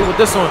connected with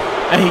this one,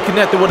 and he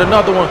connected with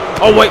another one.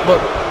 Oh, wait,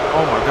 but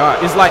oh my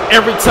God. It's like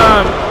every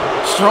time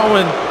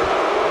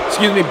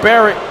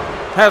Barrett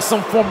has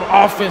some form of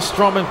offense,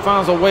 Strowman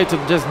finds a way to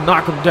just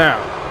knock him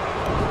down.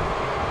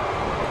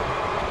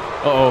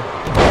 Uh-oh.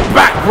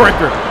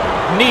 Backbreaker.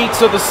 Knee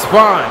to the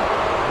spine.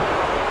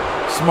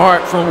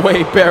 Smart from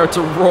Wade Barrett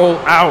to roll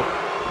out.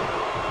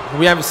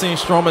 We haven't seen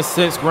Strowman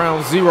since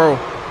Ground Zero.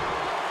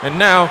 And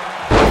now,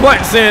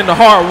 plants in the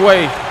hard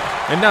way.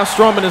 And now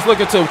Strowman is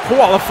looking to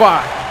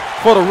qualify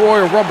for the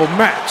Royal Rumble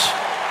match.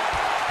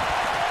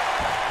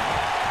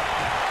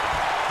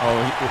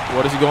 Oh,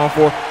 what is he going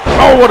for?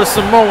 Oh, what a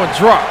Samoan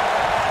drop.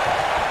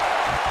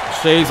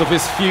 Shades of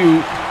his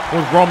feud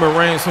with Roman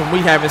Reigns, whom we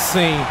haven't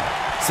seen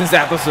since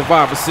after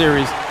Survivor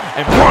Series.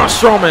 And Braun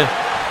Strowman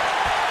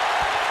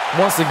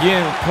once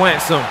again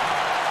plants him.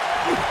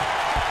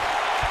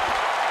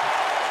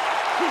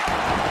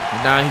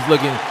 And now he's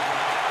looking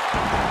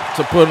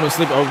to put him to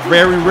sleep. A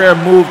very rare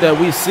move that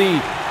we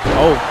see.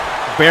 Oh,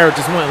 Barrett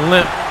just went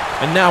limp.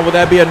 And now will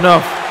that be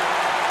enough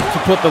to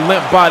put the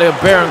limp body of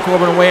Baron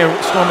Corbin away and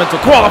Strowman to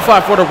qualify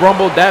for the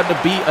Rumble? That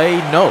would be a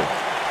no.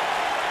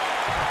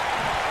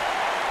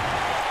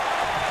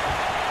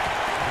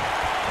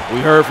 We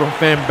heard from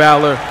Finn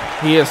Balor.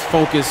 He is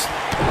focused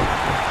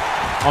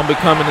on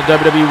becoming the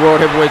WWE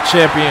World Heavyweight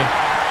Champion.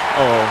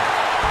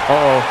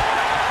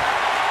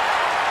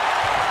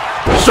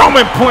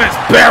 Strowman plants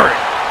Barrett.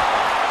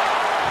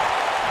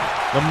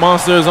 The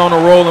monster is on a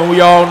roll, and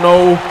we all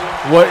know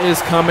what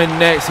is coming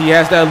next. He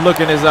has that look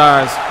in his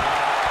eyes.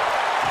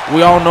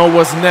 We all know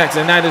what's next,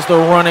 and that is the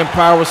running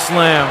power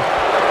slam.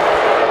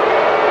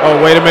 Oh,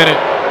 wait a minute.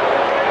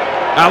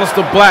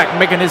 Aleister Black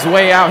making his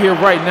way out here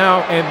right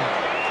now, and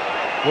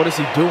what is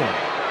he doing?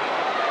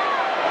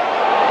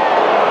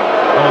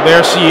 Oh,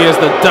 there she is,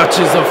 the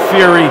Duchess of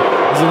Fury,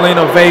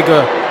 Zelina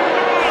Vega,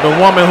 the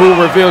woman who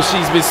reveals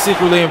she's been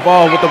secretly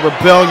involved with the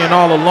rebellion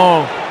all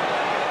along.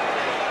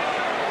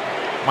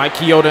 Mike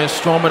Chioda and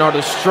Strowman are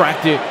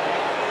distracted.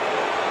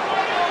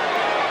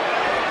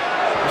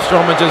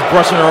 Strowman just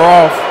brushing her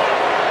off,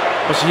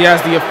 but she has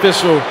the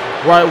official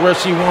right where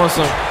she wants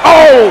him.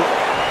 Oh!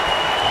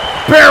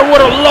 Barrett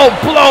with a low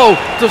blow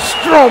to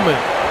Strowman.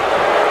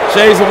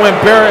 Shades of when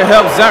Barrett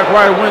helped Zack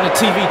Ryder win the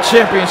TV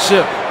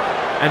championship,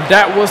 and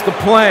that was the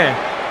plan.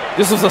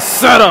 This was a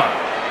setup.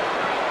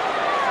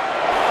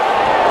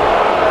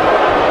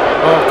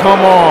 Oh,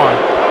 come on.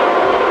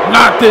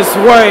 Not this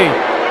way.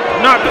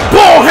 Not the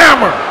bull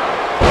hammer.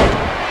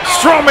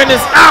 Strowman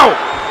is out.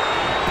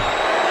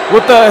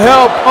 With the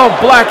help of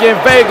Black and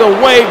Vega,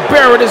 Wade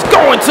Barrett is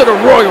going to the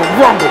Royal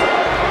Rumble.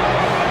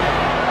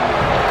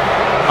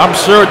 I'm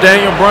sure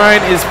Daniel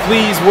Bryan is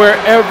pleased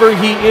wherever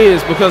he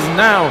is, because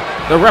now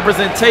the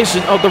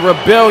representation of the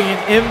rebellion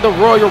in the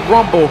Royal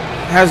Rumble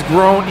has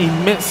grown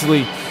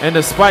immensely. And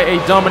despite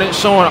a dominant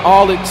showing,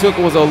 all it took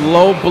was a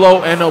low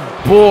blow and a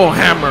bull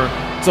hammer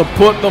to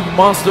put the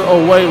monster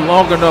away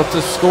long enough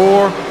to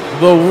score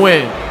the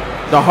win.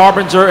 The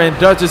Harbinger and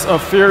Duchess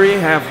of Fury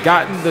have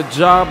gotten the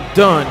job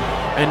done,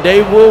 and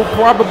they will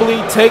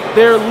probably take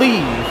their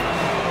leave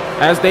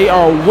as they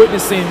are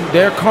witnessing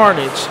their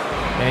carnage.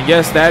 And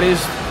yes, that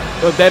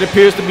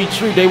appears to be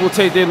true. They will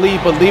take their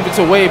leave, but leave it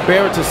to Wade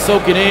Barrett to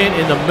soak it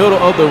in the middle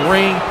of the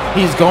ring.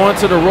 He's going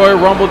to the Royal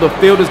Rumble. The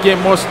field is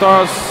getting more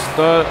stars.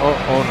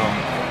 Oh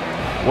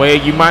no.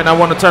 Wade, you might not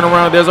want to turn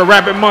around. There's a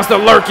Rabbit Monster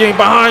lurking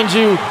behind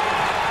you.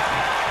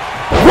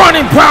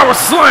 Running power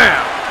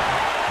slam.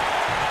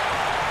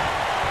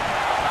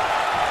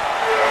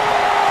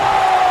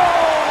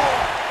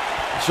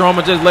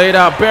 Strowman just laid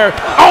out Barrett.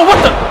 Oh, what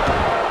the?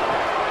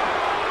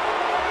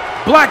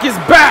 Black is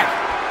back.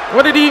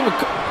 What did he even?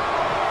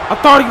 I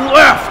thought he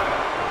left.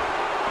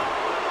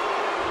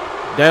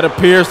 That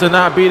appears to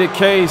not be the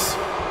case.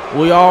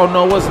 We all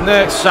know what's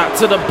next. Shot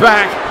to the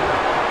back.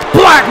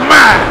 Black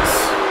Mass.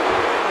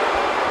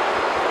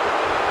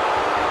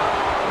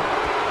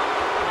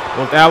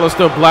 With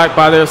Aleister Black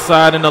by their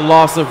side and the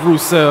loss of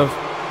Rusev,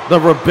 the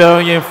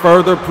rebellion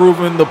further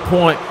proving the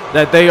point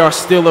that they are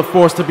still a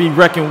force to be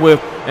reckoned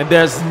with, and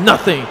there's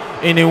nothing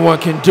anyone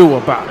can do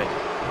about it.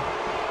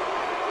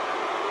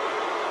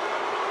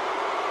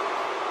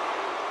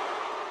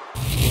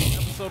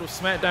 Episode of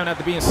SmackDown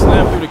after being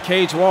slammed through the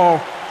cage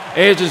wall.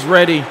 Edge is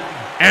ready.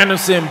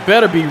 Anderson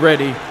better be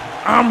ready.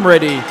 I'm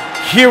ready.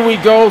 Here we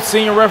go.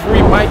 Senior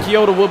referee Mike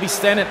Chioda will be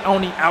standing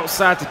on the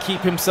outside to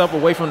keep himself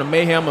away from the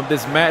mayhem of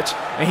this match,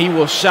 and he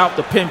will shout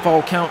the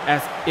pinfall count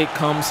as it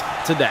comes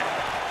to that.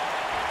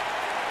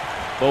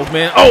 Both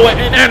men. Oh,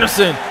 and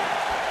Anderson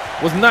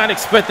was not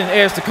expecting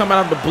Edge to come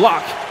out of the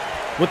block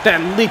with that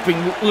leaping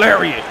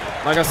lariat.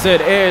 Like I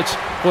said, Edge,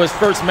 for his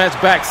first match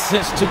back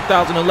since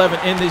 2011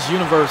 in this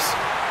universe,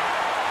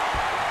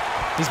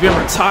 he's been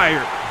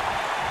retired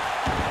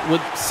with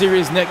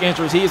serious neck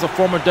injuries. He is a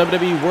former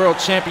WWE World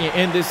Champion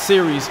in this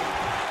series,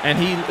 and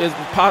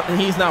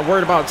he's not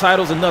worried about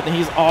titles or nothing.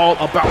 He's all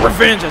about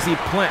revenge as he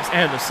plants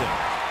Anderson.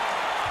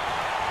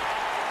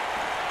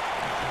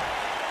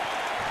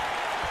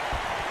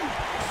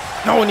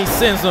 Oh, and he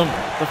sends him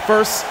the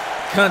first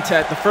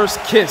contact, the first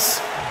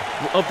kiss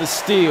of the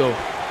steel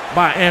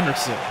by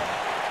Anderson.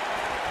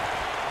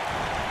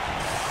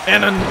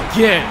 And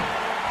again,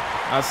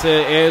 I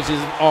said Edge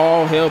is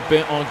all hell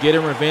bent on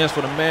getting revenge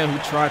for the man who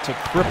tried to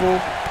cripple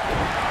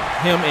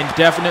him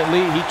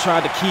indefinitely. He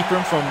tried to keep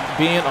him from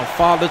being a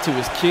father to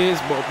his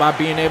kids by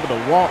being able to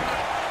walk.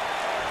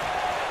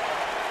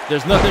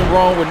 There's nothing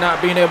wrong with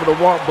not being able to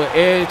walk, but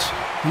Edge,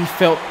 he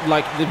felt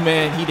like the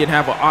man, he didn't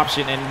have an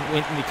option. And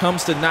when it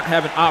comes to not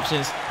having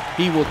options,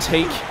 he will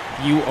take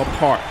you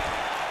apart.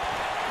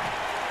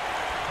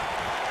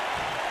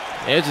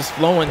 Edge is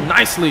flowing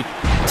nicely.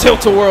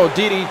 Tilt-a-whirl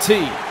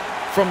DDT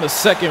from the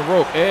second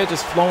rope. Edge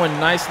is flowing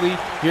nicely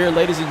here,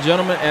 ladies and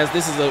gentlemen, as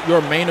this is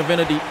your main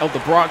event of the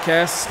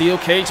broadcast. Steel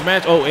cage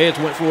match. Oh, Edge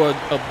went for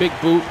a big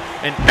boot,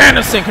 and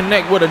Anderson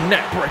connect with a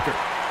neck breaker.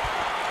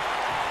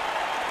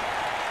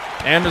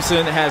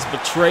 Anderson has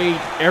betrayed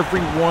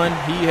everyone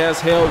he has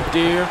held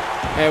dear.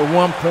 At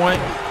one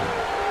point,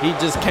 he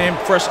just came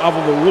fresh off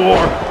of a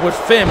war with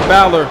Finn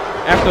Balor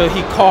after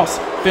he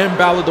cost Finn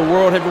Balor the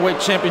World Heavyweight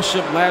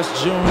Championship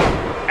last June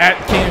at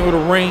King of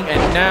the Ring.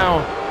 And now,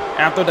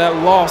 after that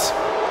loss,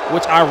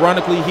 which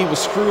ironically he was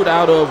screwed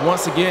out of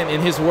once again,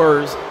 in his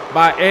words,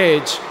 by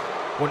Edge,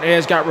 when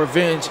Edge got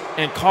revenge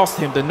and cost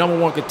him the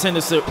 #1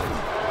 contendership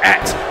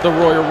at the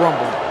Royal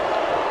Rumble.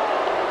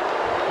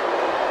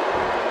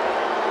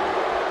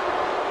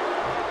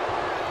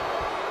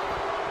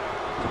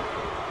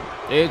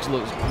 Edge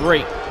looks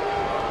great,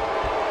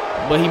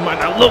 but he might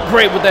not look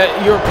great with that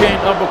European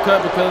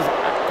uppercut, because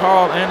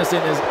Carl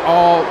Anderson is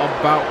all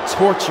about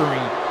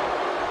torturing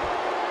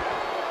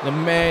the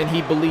man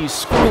he believes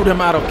screwed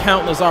him out of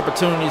countless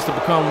opportunities to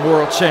become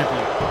world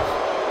champion.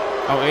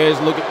 Oh, Edge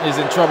is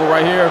in trouble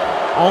right here.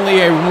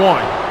 Only a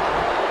 1.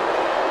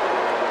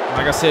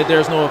 Like I said,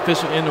 there's no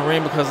official in the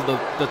ring because of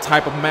the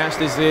type of match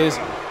this is.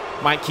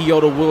 Mike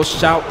Chioda will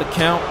shout the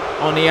count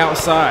on the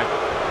outside,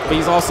 but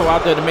he's also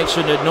out there to make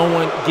sure that no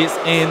one gets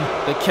in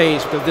the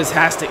cage, because this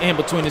has to end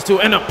between these two.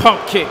 And a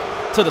pump kick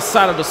to the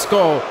side of the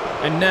skull.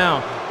 And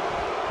now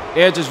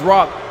Edge is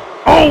rocked.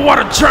 Oh, what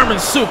a German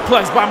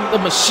suplex by the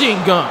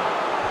machine gun.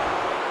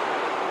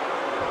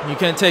 You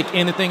can't take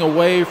anything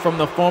away from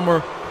the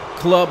former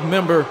club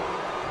member,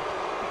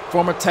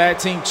 former tag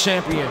team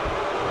champion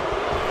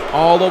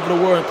all over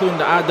the world, including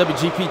the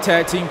IWGP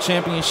Tag Team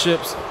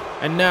Championships.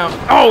 And now,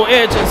 oh,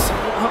 Edge is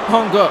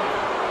hung up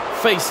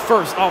face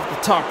first off the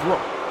top rope.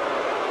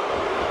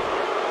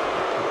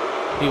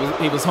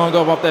 He was hung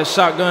up off that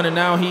shotgun, and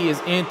now he is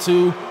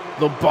into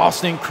the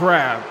Boston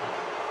Crab.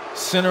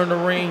 Center of the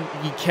ring,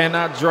 you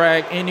cannot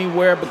drag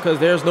anywhere because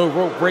there's no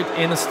rope break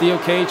in a steel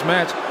cage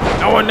match.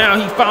 Oh, and now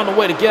he found a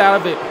way to get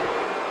out of it.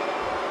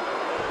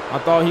 I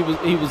thought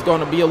he was going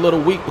to be a little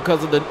weak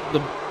because of the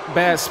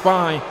bad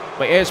spine,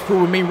 but Edge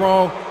proved me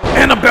wrong.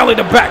 And a belly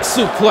to back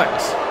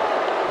suplex.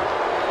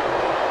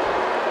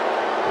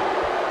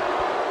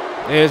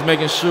 Edge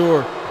making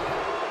sure.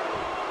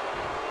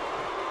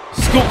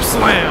 Scoop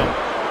slam.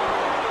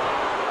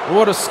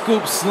 What a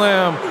scoop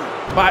slam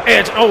by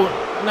Edge. Oh,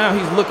 now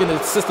he's looking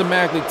to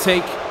systematically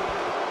take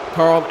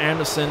Carl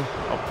Anderson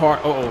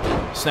apart.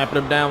 Snapping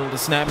him down with the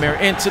snapmare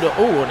into the,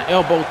 an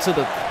elbow to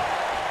the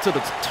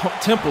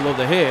temple of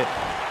the head.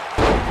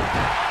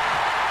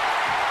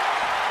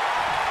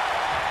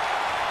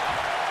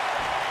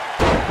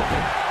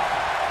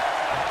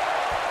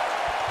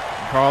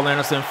 Carl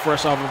Anderson,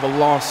 fresh off of a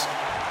loss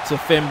to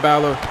Finn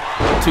Balor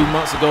 2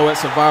 months ago at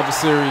Survivor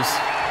Series.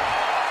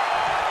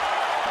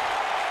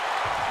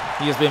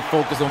 He has been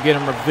focused on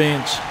getting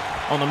revenge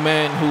on the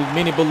man who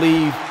many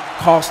believe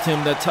cost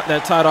him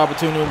that title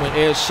opportunity when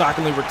Edge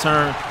shockingly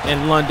returned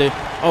in London.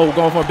 Oh,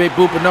 going for a big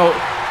boot, but no.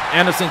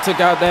 Anderson took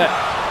out that,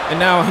 and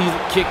now he's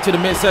kicked to the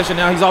midsection.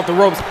 Now he's off the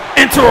ropes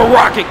into a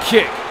rocket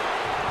kick.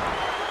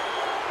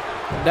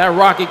 That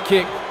rocket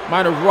kick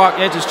might have rocked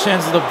Edge's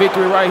chances of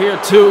victory right here.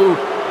 2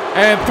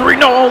 and 3.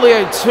 No, only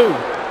a 2.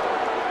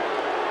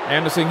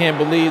 Anderson can't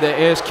believe that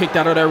Edge kicked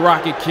out of that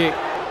rocket kick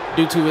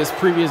due to his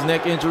previous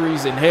neck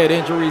injuries and head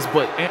injuries,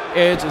 but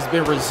Edge has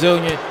been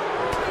resilient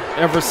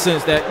ever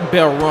since that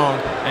bell rung.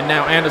 And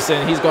now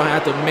Anderson, he's going to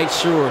have to make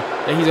sure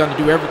that he's going to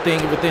do everything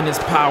within his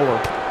power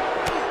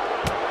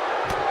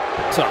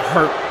to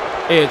hurt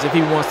Edge if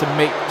he wants to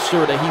make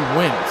sure that he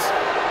wins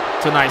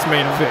tonight's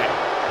main event.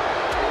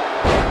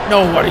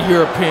 No, what a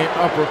European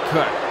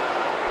uppercut.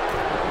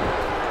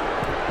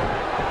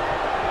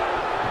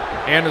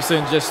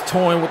 Anderson just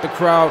toying with the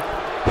crowd.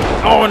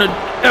 Oh, and an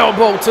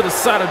elbow to the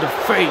side of the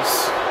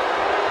face.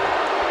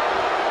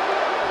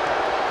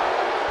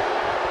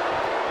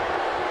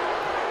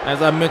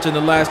 As I mentioned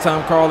the last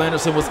time Carl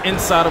Anderson was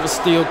inside of a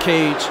steel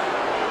cage,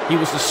 he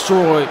was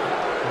destroyed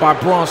by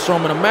Braun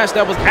Strowman, a match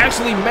that was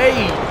actually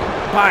made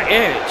by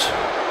Edge.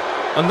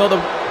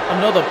 Another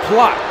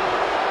plot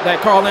that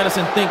Carl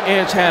Anderson think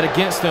Edge had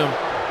against him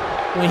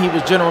when he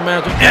was general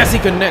manager, as he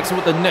connects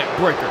with the neck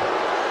breaker.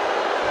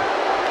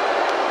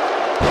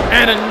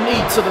 And a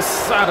knee to the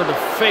side of the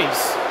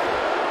face.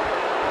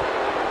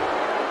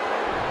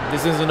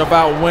 This isn't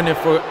about winning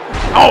for...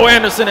 Oh,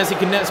 Anderson as he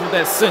connects with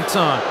that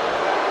senton.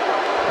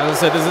 As I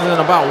said, this isn't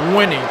about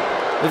winning.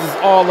 This is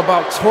all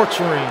about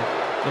torturing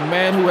the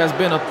man who has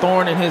been a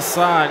thorn in his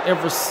side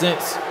ever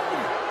since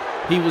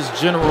he was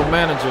general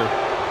manager.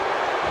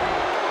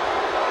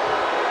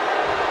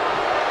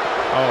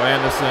 Oh,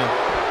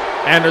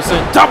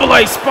 Anderson, double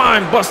A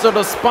spine buster,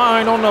 the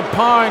spine on the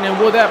pine. And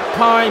will that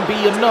pine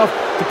be enough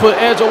to put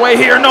Edge away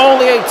here? No,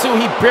 only a 2.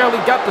 He barely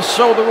got the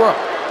shoulder up.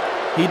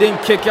 He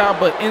didn't kick out,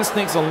 but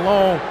instincts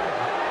alone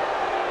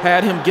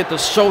had him get the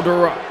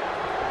shoulder up.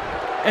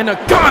 And a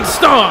gun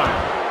stun.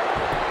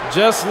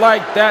 Just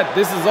like that,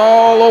 this is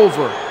all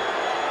over.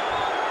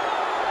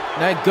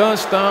 That gun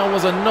stun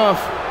was enough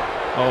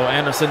Oh,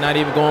 Anderson not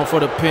even going for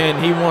the pin.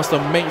 He wants to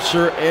make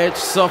sure Edge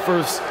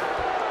suffers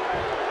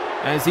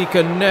as he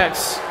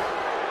connects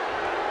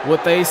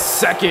with a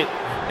second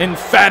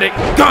emphatic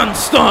gun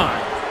stun.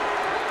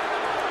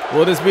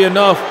 Will this be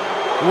enough?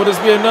 Will this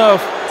be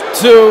enough?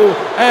 2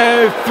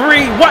 and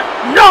 3. What?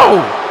 No!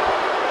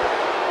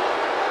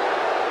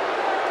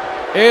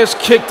 Edge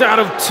kicked out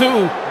of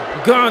 2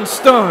 gun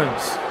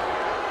stuns.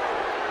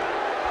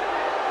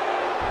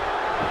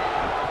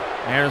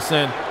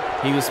 Anderson,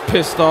 he was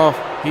pissed off.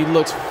 He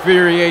looks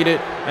infuriated.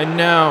 And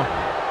now,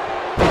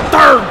 the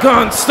 3rd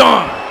gun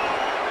stun.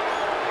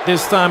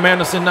 This time,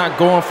 Anderson not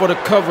going for the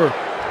cover.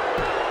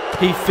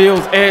 He feels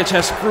Edge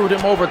has screwed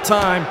him over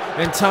time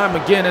and time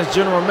again as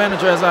general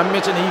manager. As I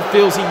mentioned, he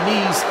feels he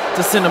needs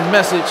to send a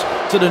message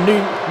to the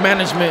new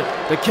management,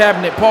 the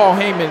cabinet, Paul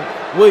Heyman,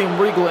 William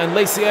Regal, and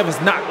Lacey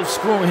Evans not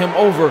screwing him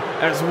over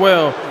as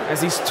well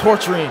as he's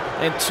torturing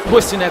and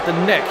twisting at the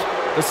neck,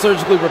 the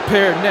surgically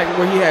repaired neck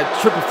where he had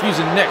triple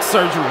fusion neck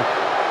surgery.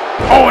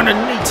 Oh, and a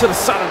knee to the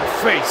side of the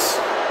face.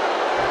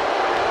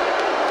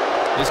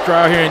 This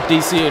crowd here in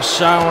DC is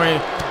showering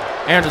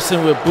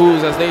Anderson with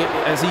boos as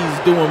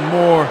he's doing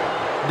more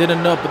than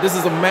enough. But this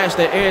is a match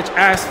that Edge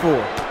asked for.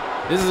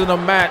 This isn't a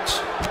match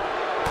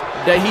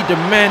that he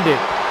demanded.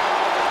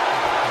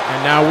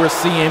 And now we're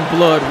seeing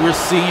blood. We're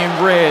seeing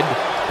red.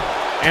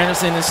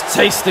 Anderson is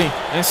tasting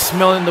and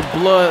smelling the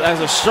blood as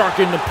a shark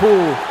in the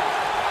pool.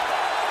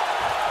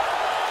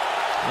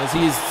 As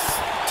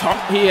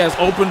he has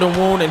opened a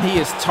wound and he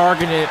is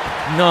targeting it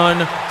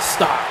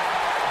non-stop.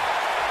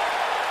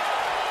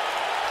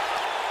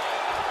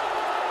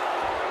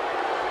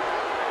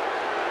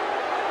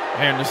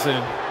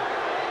 Anderson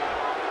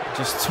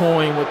just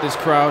toying with this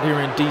crowd here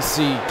in DC.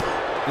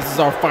 This is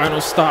our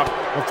final stop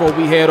before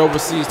we head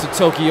overseas to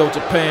Tokyo,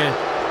 Japan.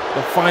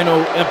 The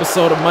final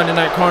episode of Monday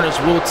Night Carnage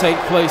will take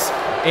place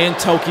in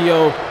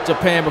Tokyo,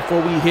 Japan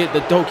before we hit the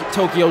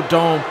Tokyo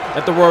Dome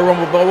at the Royal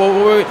Rumble.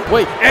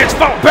 Wait, Edge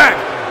fought back.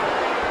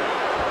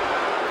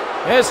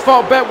 Edge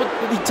fought back.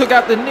 He took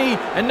out the knee,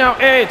 and now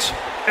Edge,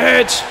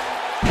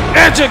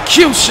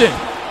 execution.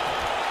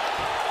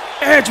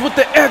 Edge with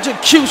the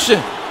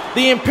execution.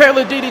 The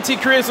Impaler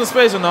DDT creates some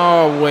space. And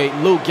oh, wait,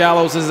 Luke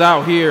Gallows is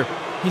out here.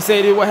 He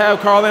said he would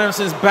have Carl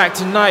Anderson's back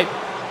tonight.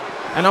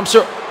 And I'm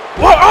sure.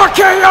 Whoa,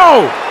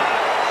 RKO!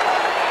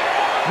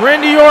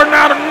 Randy Orton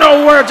out of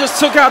nowhere just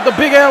took out the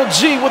big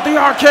LG with the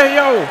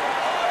RKO.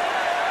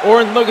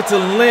 Orton looking to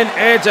lend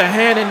Edge a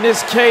hand in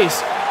this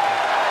case.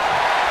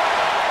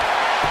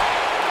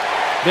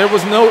 There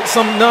was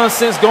some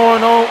nonsense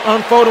going on,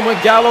 unfolding with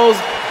Gallows.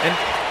 And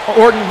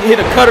Orton hit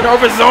a cutter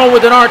over his own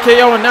with an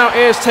RKO. And now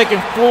Edge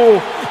taking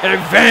full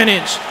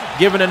advantage,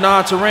 giving a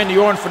nod to Randy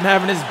Orton for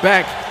having his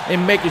back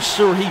and making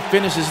sure he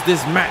finishes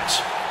this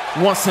match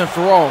once and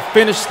for all.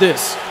 Finish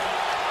this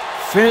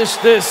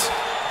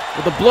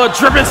with a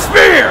blood-dripping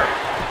spear.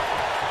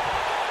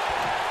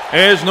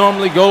 Edge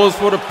normally goes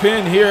for the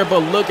pin here, but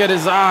look at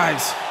his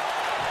eyes.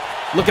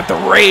 Look at the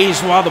rage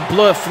while the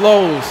blood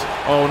flows.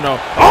 Oh no!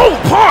 Oh,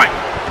 point!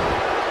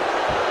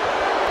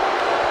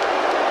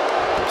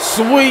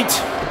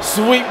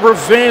 Sweet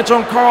revenge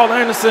on Carl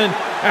Anderson,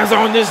 as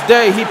on this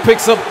day he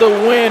picks up the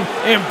win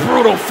in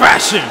brutal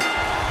fashion.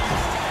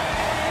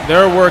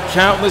 There were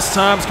countless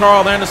times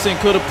Carl Anderson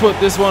could have put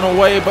this one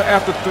away, but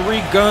after 3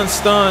 gun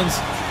stuns,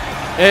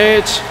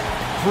 Edge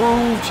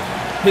proved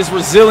his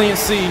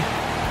resiliency.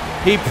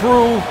 He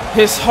proved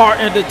his heart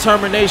and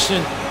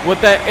determination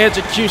with that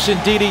execution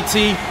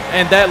DDT,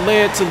 and that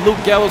led to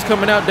Luke Gallows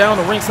coming out down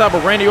the ringside,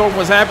 but Randy Orton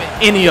was having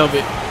any of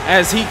it,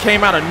 as he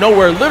came out of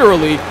nowhere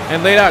literally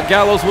and laid out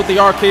Gallows with the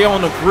RKO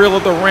on the grill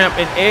of the ramp,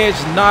 and Edge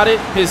nodded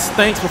his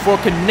thanks before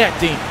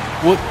connecting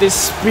with this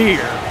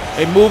spear,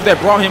 a move that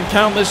brought him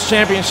countless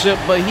championships,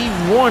 but he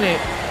wanted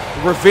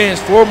revenge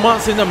 4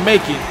 months in the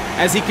making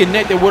as he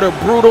connected with a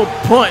brutal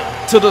punt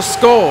to the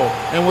skull,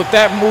 and with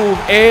that move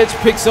Edge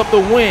picks up the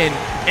win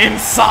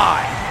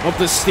inside of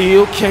the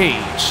steel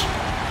cage.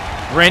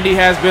 Randy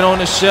has been on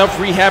the shelf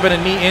rehabbing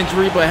a knee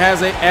injury, but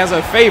as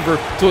a favor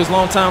to his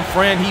longtime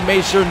friend, he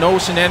made sure no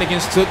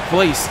shenanigans took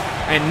place.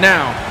 And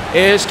now,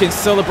 Edge can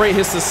celebrate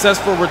his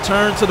successful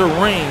return to the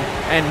ring,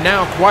 and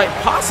now quite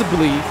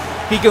possibly,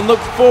 he can look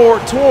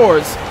forward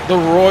towards the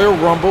Royal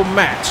Rumble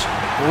match.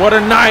 What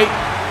a night,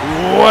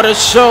 what a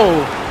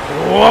show.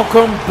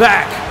 Welcome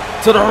back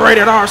to the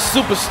Rated R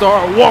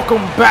Superstar.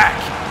 Welcome back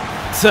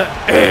to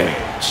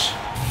Edge.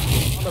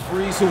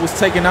 Breeze, who was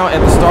taken out at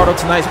the start of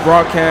tonight's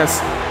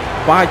broadcast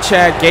by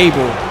Chad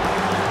Gable,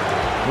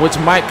 which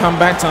might come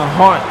back to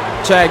haunt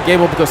Chad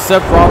Gable because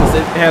Seth Rollins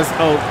has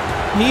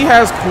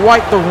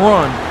quite the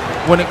run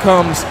when it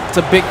comes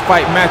to big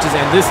fight matches,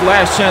 and this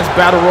last chance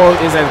battle royal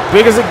is as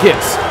big as it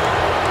gets.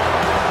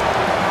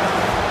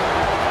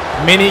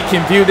 Many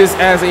can view this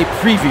as a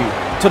preview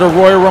to the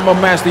Royal Rumble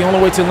match. The only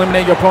way to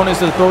eliminate your opponent is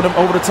to throw them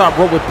over the top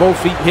rope with both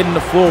feet hitting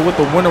the floor, with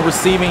the winner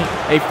receiving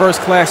a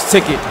first-class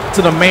ticket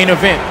to the main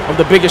event of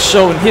the biggest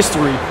show in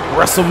history,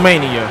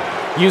 WrestleMania.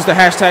 Use the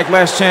hashtag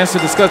last chance to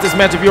discuss this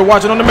match if you're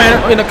watching on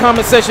demand in the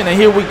comment section, and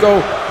here we go.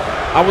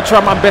 I will try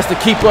my best to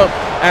keep up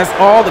as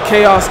all the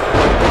chaos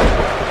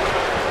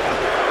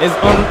is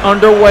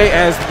underway,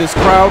 as this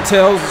crowd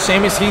tells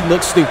Sheamus he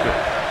looks stupid.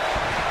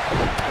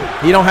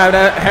 He don't have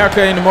that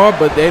haircut anymore,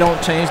 but they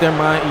don't change their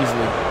mind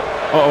easily.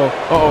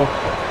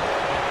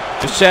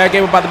 Is Chad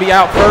Gable about to be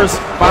out first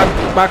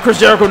by Chris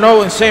Jericho?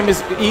 No, and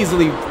Sheamus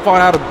easily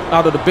fought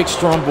out of the big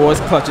strong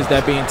boy's clutches,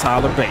 that being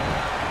Tyler Bate.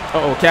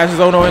 Cassius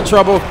Ohno in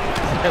trouble.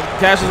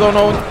 Cassius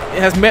Ohno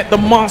has met the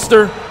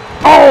monster.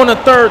 And the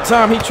third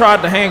time he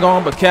tried to hang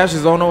on, but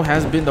Cassius Ohno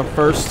has been the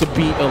first to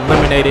be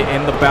eliminated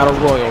in the Battle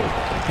Royal.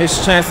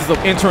 His chances of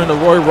entering the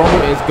Royal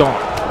Rumble is gone.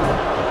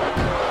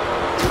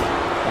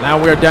 Now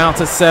we're down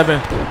to 7.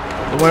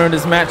 The winner of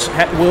this match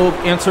will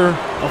enter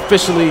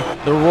officially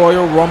the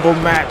Royal Rumble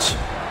match.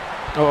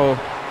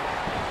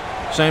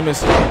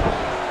 Sheamus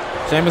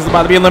is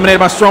about to be eliminated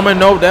by Strowman.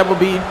 No, that would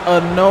be a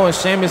no, and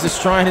Sheamus is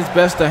trying his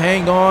best to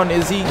hang on.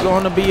 Is he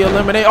going to be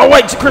eliminated? Oh,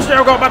 wait, Chris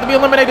Jericho about to be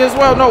eliminated as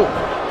well. No,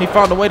 he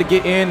found a way to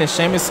get in, and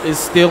Sheamus is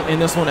still in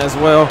this one as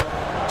well.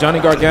 Johnny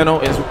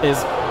Gargano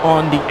is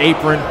on the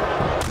apron.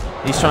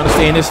 He's trying to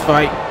stay in this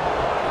fight.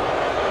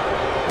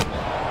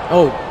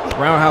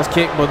 Roundhouse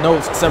kick, but no,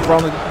 Seth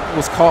Rollins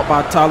was caught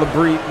by Tyler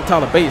Bate.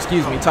 Tyler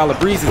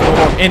Breeze is no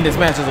longer in this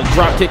match as a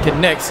drop kick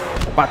connects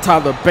by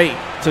Tyler Bate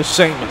to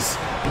Sheamus.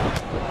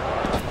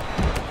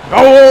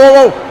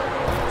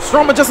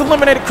 Strowman just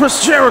eliminated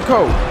Chris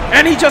Jericho,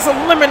 and he just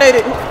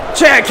eliminated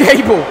Chad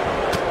Gable.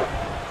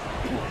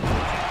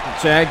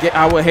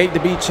 I would hate to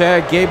be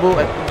Chad Gable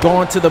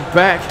going to the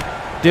back,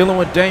 dealing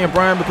with Daniel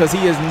Bryan, because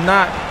he is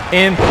not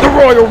in the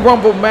Royal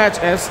Rumble match,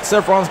 as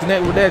Seth Rollins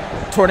connected with that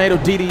tornado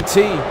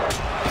DDT.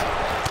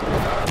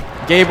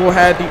 Gable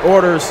had the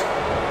orders,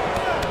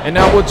 and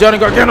now will Johnny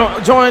Gargano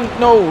join?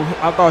 No,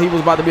 I thought he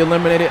was about to be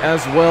eliminated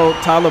as well.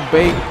 Tyler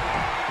Bate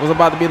was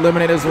about to be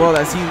eliminated as well,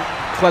 as he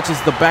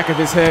clutches the back of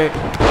his head.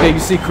 There you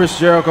see Chris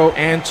Jericho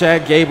and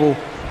Chad Gable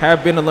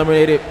have been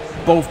eliminated,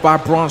 both by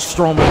Braun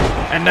Strowman.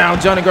 And now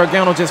Johnny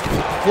Gargano just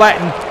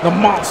flattened the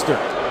monster.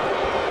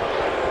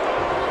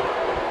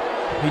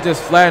 He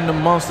just flattened the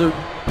monster.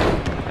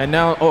 And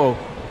now,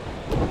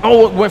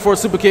 went for a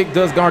super kick,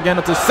 does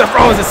Gargano to Seth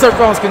Rollins, and Seth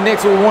Rollins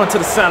connects with one to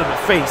the side of the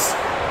face.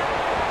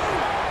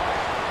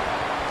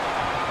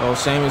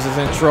 Sheamus is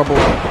in trouble.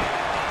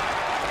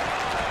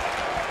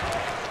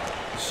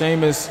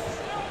 Sheamus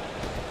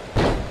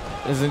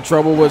is in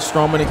trouble with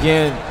Strowman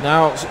again.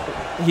 Now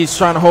he's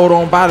trying to hold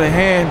on by the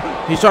hand.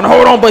 He's trying to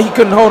hold on, but he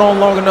couldn't hold on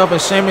long enough,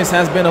 and Sheamus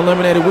has been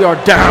eliminated. We are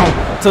down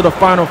to the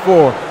final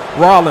 4.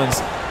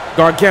 Rollins,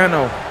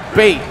 Gargano,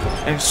 Bate,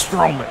 and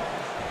Strowman.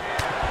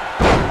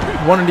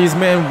 One of these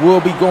men will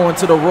be going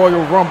to the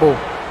Royal Rumble.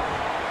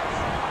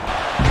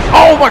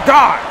 Oh my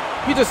God!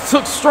 He just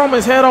took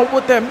Strowman's head off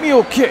with that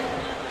mule kick.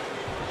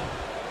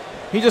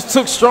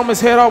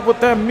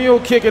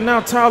 And now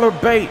Tyler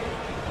Bate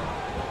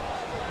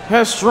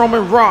has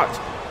Strowman rocked.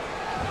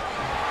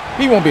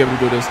 He won't be able to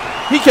do this.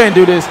 He can't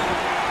do this.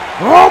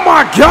 Oh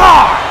my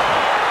God!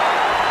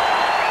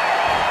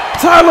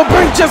 Tyler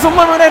Bate just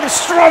eliminated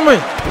Strowman.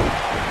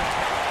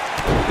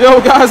 Yo,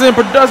 guys in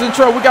production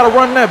truck, we gotta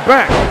run that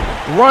back.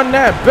 We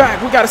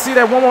gotta see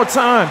that one more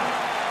time.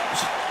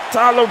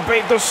 Tyler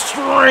Bate, the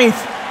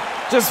strength,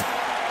 just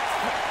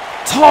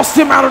tossed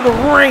him out of the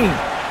ring.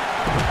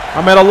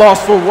 I'm at a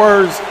loss for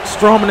words.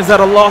 Strowman is at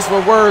a loss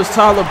for words.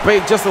 Tyler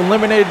Bate just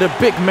eliminated the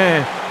big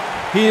man.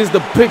 He is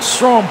the big,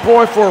 strong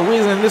boy for a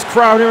reason, and this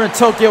crowd here in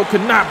Tokyo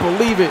could not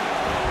believe it.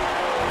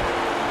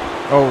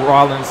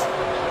 Rollins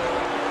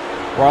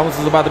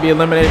is about to be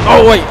eliminated.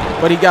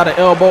 But he got an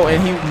elbow,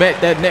 and he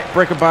met that neck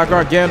breaker by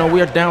Gargano.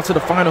 We are down to the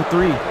final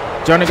 3.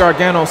 Johnny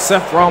Gargano,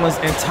 Seth Rollins,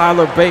 and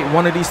Tyler Bate.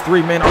 One of these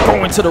 3 men are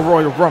going to the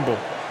Royal Rumble.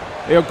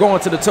 They are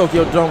going to the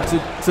Tokyo Dome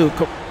to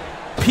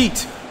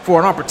compete for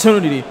an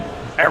opportunity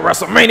at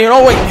WrestleMania.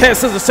 Head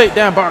scissors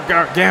takedown by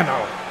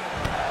Gargano.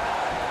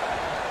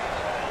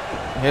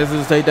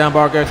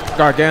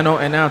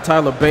 And now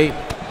Tyler Bate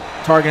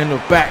targeting the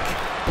back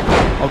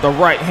of the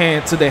right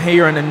hand to the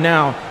here and the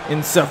now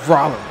in Seth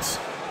Rollins.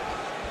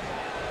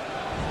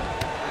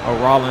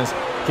 Rollins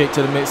kick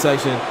to the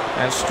midsection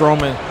as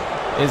Strowman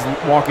is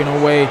walking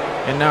away,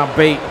 and now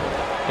Bate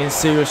in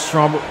serious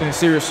trouble. And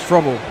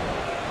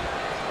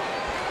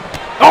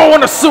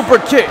a super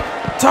kick.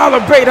 Tyler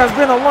Bate has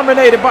been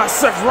eliminated by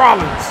Seth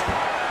Rollins.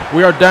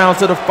 We are down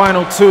to the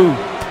final 2.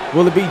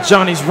 Will it be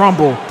Johnny's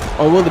Rumble,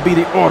 or will it be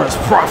the Order's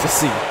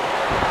Prophecy?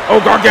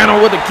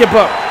 Gargano with a kip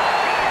up.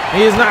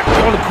 He is not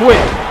going to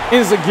quit.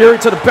 Enziguri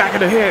to the back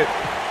of the head.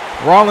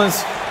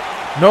 Rollins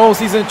knows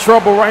he's in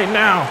trouble right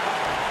now.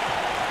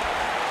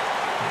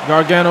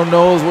 Gargano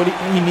knows what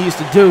he needs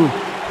to do.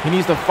 He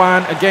needs to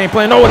find a game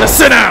plan. And a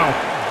sit down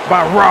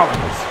by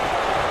Rollins.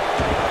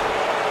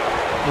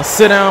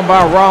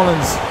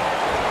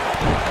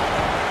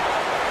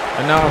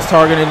 And now it's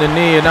targeting the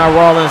knee, and now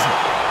Rollins.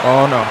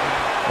 Oh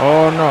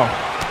no.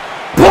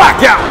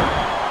 Blackout!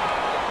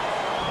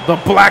 The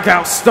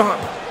blackout stomp.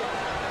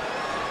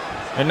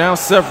 And now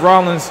Seth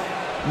Rollins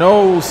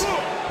knows.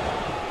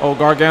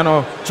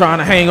 Gargano trying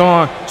to hang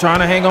on.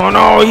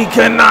 No, he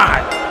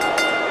cannot.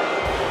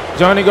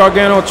 Johnny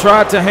Gargano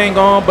tried to hang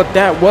on, but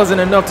that wasn't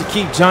enough to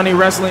keep Johnny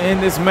wrestling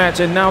in this match.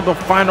 And now the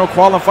final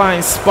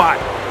qualifying spot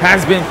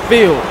has been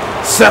filled.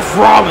 Seth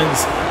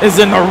Rollins is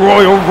in the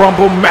Royal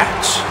Rumble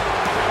match.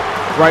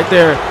 Right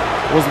there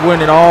was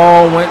when it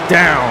all went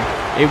down.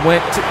 It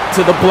went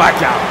to the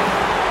blackout.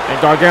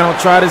 And Gargano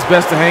tried his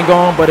best to hang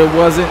on, but it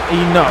wasn't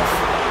enough.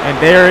 And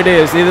there it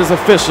is. It is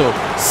official.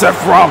 Seth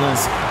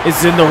Rollins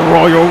is in the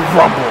Royal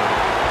Rumble.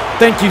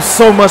 Thank you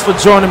so much for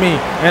joining me,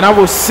 and I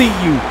will see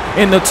you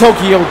in the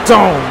Tokyo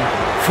Dome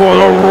for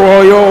the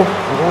Royal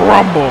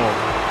Rumble.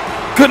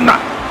 Good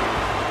night.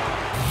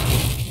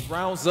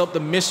 Rounds up the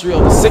mystery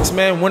of the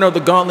six-man winner of the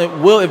gauntlet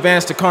will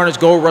advance to Carnage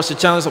Gold Rush to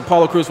challenge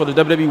Apollo Crews for the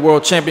WWE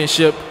World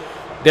Championship.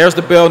 There's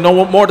the bell.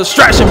 No more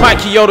distraction. Mike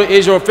Chioda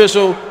is your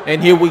official,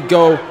 and here we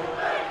go.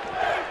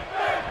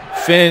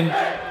 Finn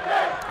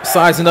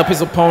sizing up his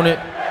opponent.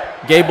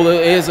 Gable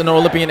is an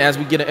Olympian as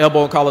we get an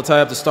elbow and collar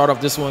tie up to start off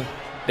this one.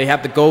 They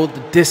have to go the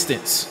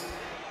distance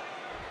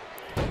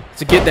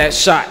to get that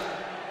shot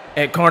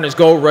at Carnage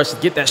Gold Rush, to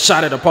get that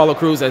shot at Apollo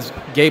Crews as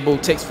Gable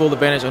takes full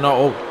advantage. And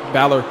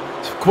Balor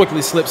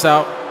quickly slips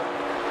out,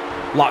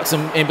 locks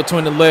him in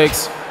between the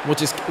legs,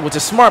 which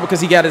is smart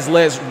because he got his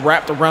legs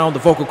wrapped around the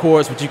vocal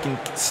cords, which you can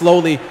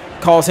slowly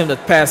cause him to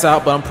pass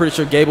out. But I'm pretty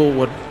sure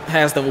Gable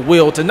has the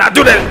will to not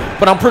do that.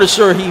 But I'm pretty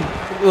sure he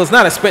was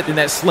not expecting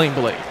that sling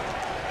blade.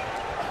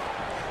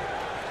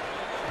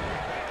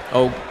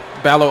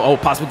 Balor,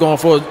 possibly going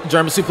for a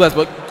German suplex,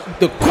 but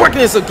the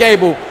quickness of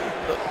Gable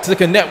to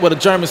connect with a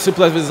German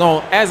suplex of his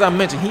own. As I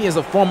mentioned, he is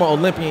a former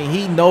Olympian.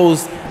 He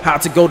knows how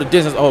to go the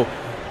distance. Oh,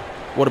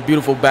 what a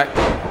beautiful back.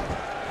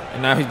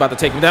 And now he's about to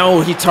take him down.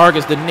 Oh, he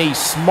targets the knee.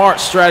 Smart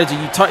strategy.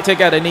 You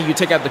take out the knee, you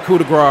take out the coup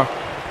de grace,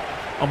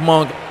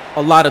 among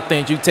a lot of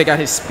things. You take out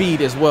his speed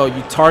as well.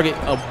 You target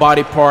a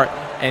body part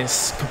and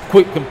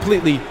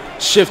completely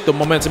shift the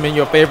momentum in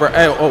your favor.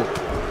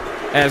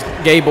 As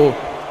Gable,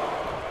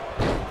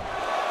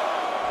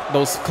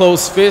 those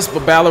closed fists,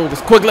 but Balor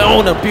was quickly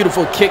on a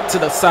beautiful kick to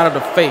the side of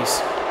the face.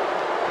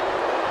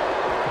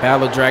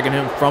 Balor dragging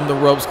him from the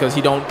ropes because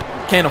he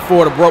can't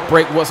afford a rope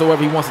break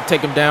whatsoever. He wants to take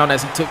him down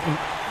as he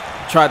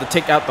tried to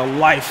take out the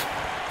life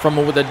from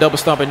him with a double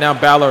stomp, and now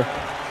Balor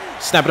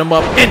snapping him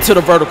up into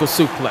the vertical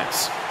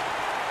suplex.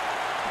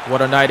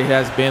 What a night it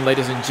has been,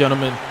 ladies and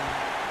gentlemen.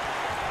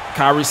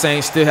 Kairi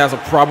Sane still has a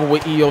problem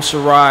with Io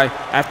Shirai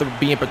after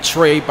being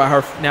betrayed by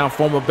her now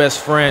former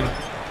best friend.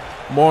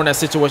 More on that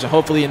situation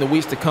hopefully in the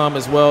weeks to come,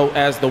 as well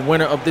as the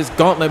winner of this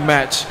gauntlet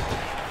match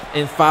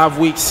in 5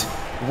 weeks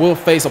will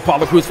face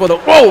Apollo Crews for the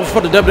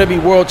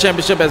WWE World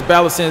Championship as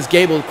Balor sends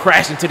Gable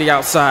crashing to the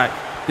outside.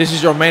 This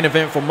is your main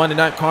event for Monday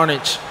Night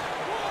Carnage,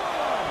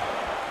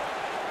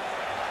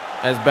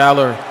 as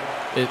Balor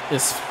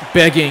is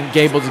begging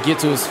Gable to get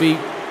to his feet.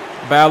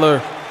 Balor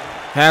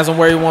has him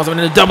where he wants him,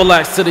 and a double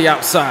axe to the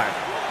outside.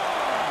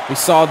 We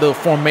saw the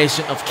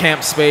formation of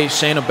Camp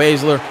Space, Shayna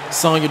Baszler,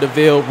 Sonya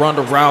Deville,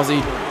 Ronda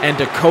Rousey, and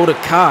Dakota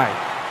Kai,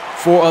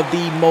 4 of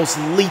the most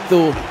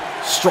lethal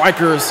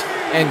strikers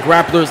and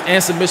grapplers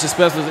and submission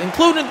specialists,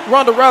 including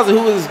Ronda Rousey,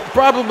 who is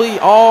probably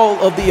all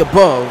of the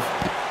above,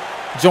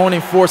 joining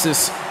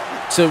forces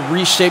to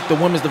reshape the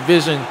women's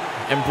division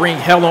and bring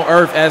hell on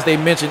earth, as they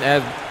mentioned.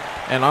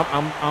 And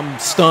I'm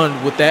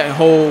stunned with that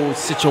whole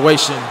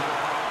situation.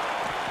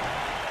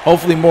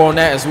 Hopefully more on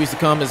that as weeks to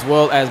come, as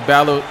well as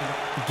Balor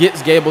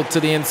gets Gable to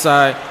the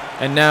inside,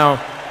 and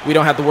now we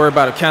don't have to worry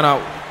about a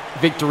countout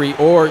victory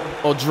or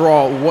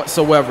draw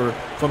whatsoever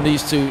from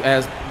these two,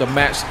 as the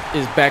match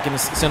is back in the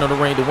center of the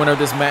ring. The winner of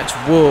this match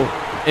will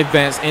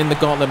advance in the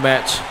gauntlet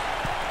match.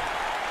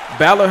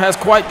 Balor has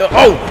quite the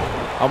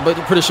I'm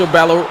pretty sure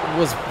Balor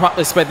was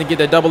expecting to get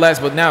that double axe,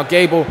 but now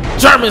Gable,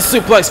 German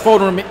suplex,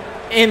 folding him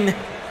in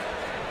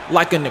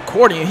like an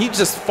accordion. He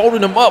just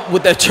folded him up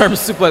with that German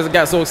suplex. I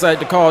got so excited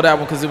to call that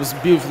one because it was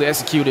beautifully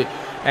executed,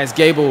 as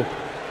Gable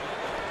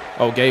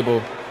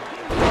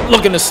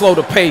looking to slow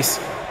the pace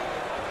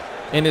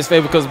in his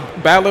favor, because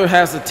Balor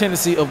has the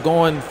tendency of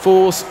going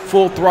full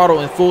throttle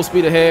and full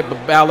speed ahead.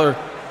 But Balor,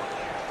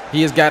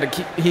 he has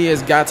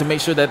got to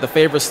make sure that the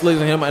favor slings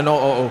on him. And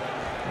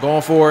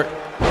going for it.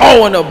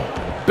 And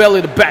a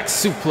belly to back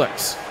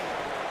suplex.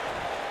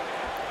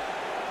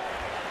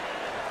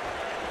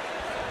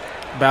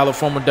 Balor,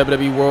 former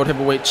WWE World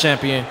Heavyweight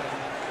Champion,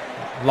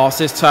 lost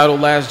his title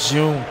last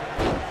June,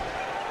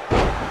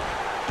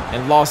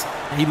 and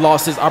he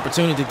lost his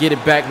opportunity to get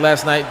it back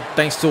last night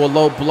thanks to a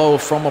low blow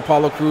from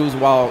Apollo Crews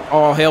while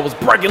all hell was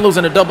breaking loose,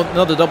 and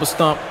another double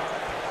stomp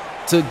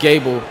to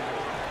Gable.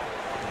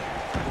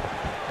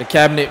 The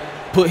cabinet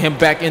put him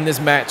back in this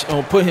match,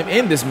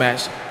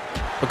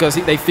 because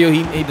they feel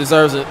he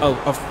deserves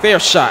a fair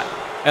shot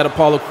at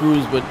Apollo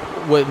Crews, but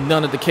with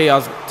none of the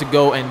chaos to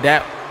go,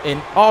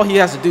 and all he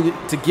has to do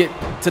to get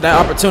to that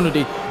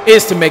opportunity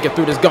is to make it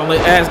through this gauntlet,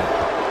 as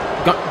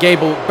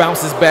Gable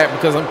bounces back,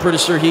 because I'm pretty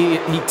sure he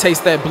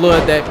tastes that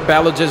blood that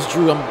Balor just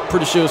drew. I'm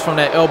pretty sure it was from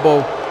that elbow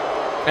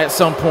at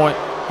some point.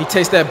 He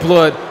tastes that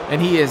blood, and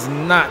he is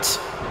not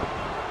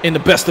in the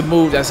best of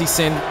moods as he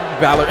sends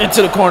Balor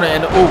into the corner,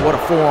 and what a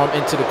forearm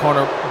into the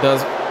corner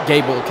does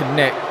Gable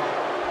connect.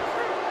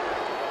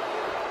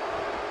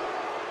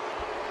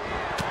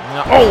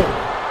 Oh,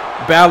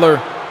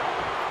 Balor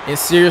in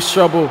serious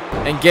trouble,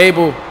 and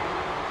Gable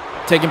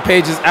taking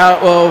pages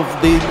out of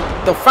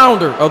the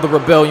founder of the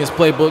Rebellion's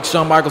playbook,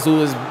 Shawn Michaels,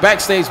 who is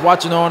backstage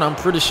watching on. I'm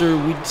pretty sure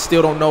we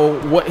still don't know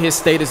what his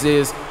status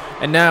is.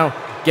 And now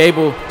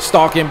Gable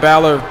stalking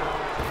Balor.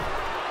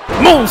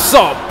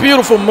 Moonsault,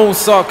 beautiful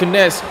moonsault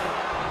connects.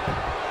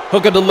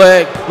 Hook of the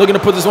leg, looking to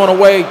put this one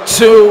away.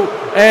 2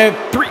 and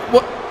 3.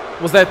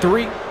 What was that?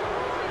 3?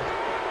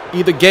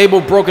 Either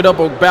Gable broke it up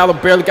or Balor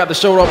barely got the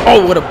shoulder up.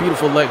 Oh, what a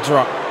beautiful leg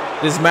drop.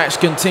 This match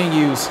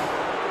continues.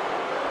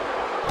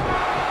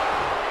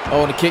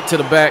 Oh, and a kick to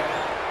the back.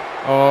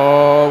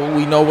 Oh,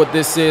 we know what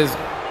this is.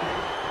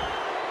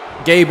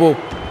 Gable,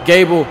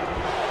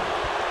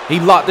 he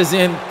locked this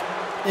in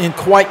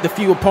quite the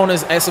few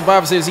opponents at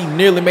Survivor Series. He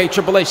nearly made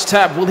Triple H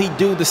tap. Will he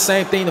do the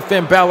same thing to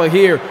Finn Balor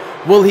here?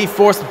 Will he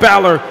force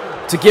Balor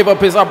to give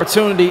up his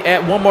opportunity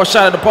at one more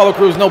shot at Apollo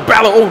Crews? No,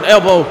 Balor, oh,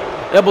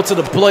 elbow to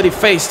the bloody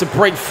face to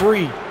break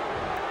free.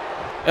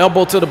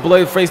 Elbow to the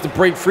bloody face to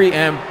break free,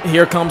 and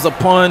here comes a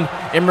pun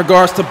in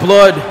regards to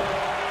blood.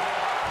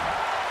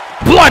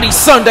 Bloody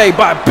Sunday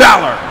by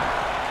Balor.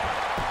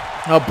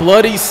 A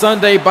bloody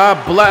Sunday by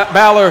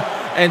Balor,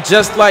 and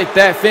just like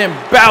that, Finn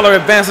Balor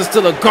advances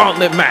to the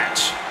gauntlet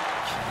match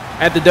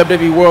at the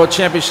WWE World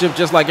Championship.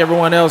 Just like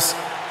everyone else,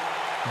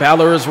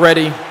 Balor is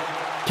ready.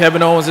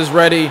 Kevin Owens is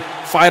ready.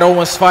 Fight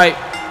Owens fight.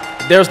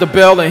 There's the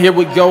bell, and here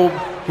we go.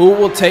 Who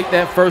will take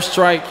that first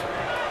strike?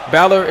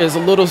 Balor is a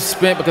little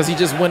spent because he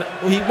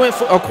went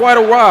for quite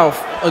a while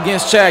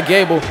against Chad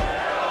Gable,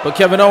 but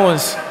Kevin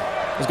Owens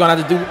is going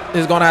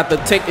to have to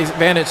take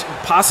advantage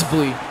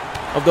possibly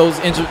of those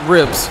injured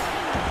ribs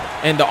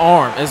and the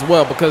arm as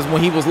well, because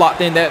when he was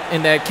locked in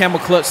that camel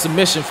clutch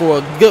submission for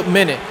a good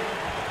minute,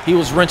 he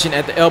was wrenching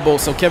at the elbow.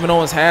 So Kevin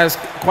Owens has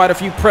quite a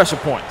few pressure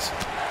points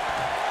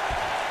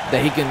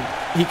that he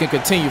can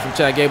continue from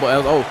Chad Gable.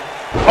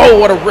 Oh,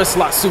 what a wrist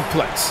lock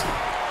suplex.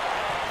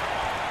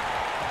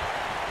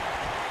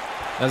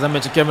 As I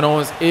mentioned, Kevin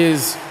Owens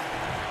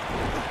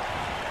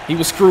he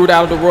was screwed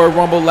out of the Royal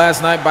Rumble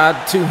last night by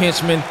 2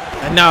 henchmen,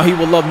 and now he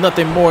will love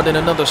nothing more than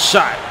another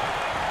shot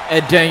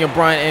at Daniel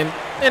Bryan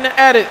and an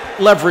added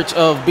leverage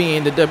of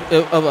being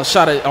of a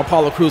shot at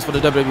Apollo Crews for the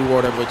WWE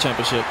World Heavyweight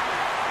Championship.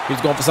 He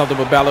was going for something,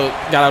 but Balor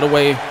got out of the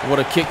way with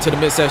a kick to the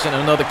midsection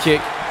and another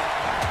kick.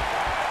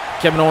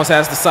 Kevin Owens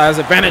has the size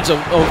advantage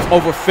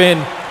over Finn,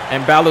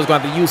 and Balor's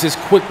going to have to use his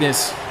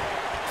quickness,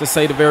 to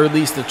say the very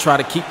least, to try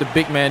to keep the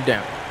big man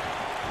down.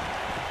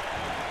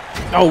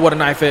 Oh, what a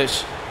knife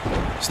edge.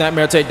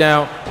 Snapmare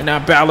takedown, and now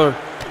Balor.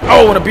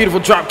 Oh, and a beautiful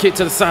drop kick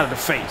to the side of the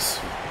face.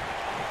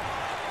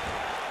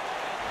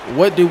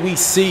 What did we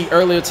see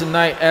earlier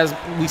tonight as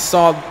we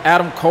saw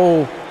Adam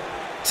Cole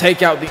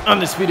take out the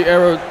Undisputed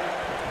Era?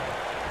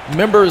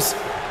 Members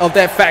of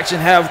that faction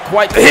have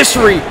quite the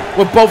history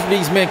with both of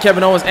these men,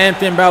 Kevin Owens and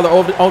Finn Balor,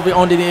 over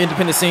onto the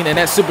independent scene, and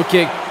that super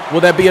kick,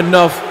 will that be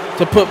enough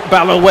to put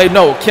Balor away?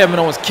 No, Kevin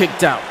Owens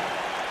kicked out.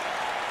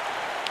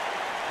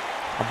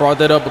 I brought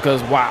that up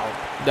because, wow,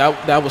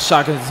 that was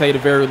shocking to say the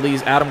very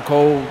least. Adam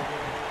Cole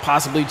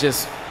possibly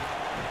just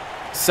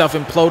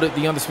self-imploded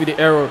the Undisputed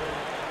Era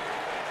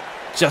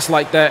just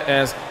like that,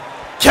 as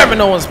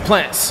Kevin Owens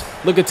plants,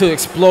 looking to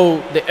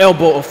explode the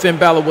elbow of Finn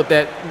Balor with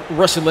that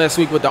Russian last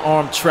week with the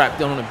arm trapped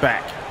on the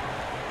back.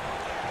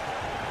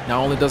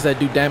 Not only does that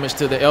do damage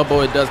to the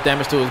elbow, it does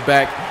damage to his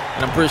back,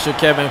 and I'm pretty sure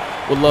Kevin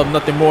would love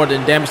nothing more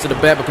than damage to the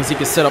back, because he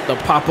can set up the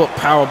pop-up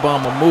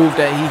powerbomb, a move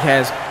that he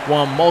has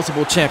won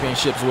multiple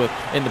championships with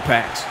in the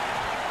past.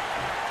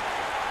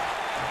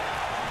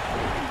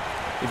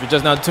 If you're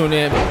just now tuning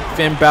in,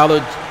 Finn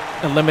Balor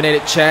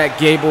eliminated Chad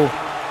Gable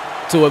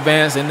to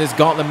advance in this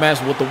gauntlet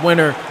match, with the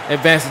winner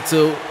advancing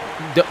to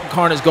the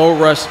Carnage Gold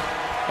Rush.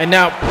 And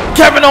now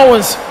Kevin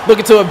Owens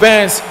looking to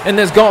advance in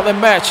this gauntlet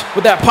match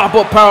with that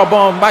pop-up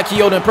powerbomb. Mike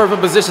Chioda in perfect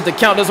position to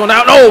count this one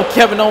out. Oh,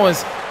 Kevin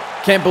Owens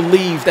can't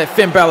believe that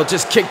Finn Balor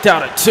just kicked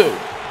out at 2.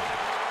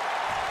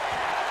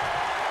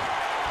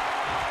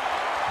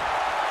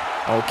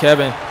 Oh,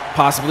 Kevin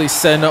possibly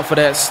setting up for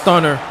that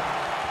stunner.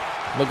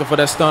 Looking for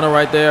that stunner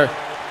right there.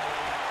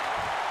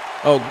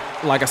 Oh,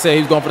 like I said, he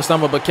was going for the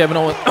stunner, but Kevin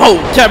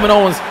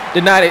Owens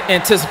did not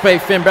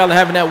anticipate Finn Balor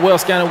having that well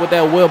scanner with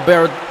that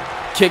wheelbarrow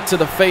kick to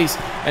the face.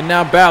 And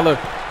now Balor,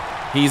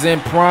 he's in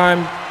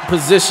prime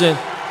position.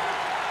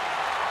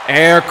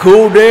 Air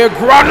cool there.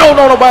 No,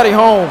 nobody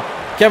home.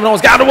 Kevin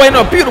Owens got away in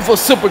a beautiful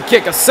super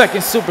kick, a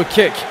second super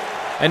kick.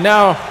 And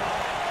now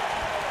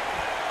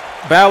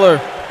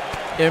Balor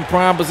in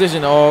prime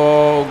position.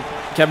 Oh,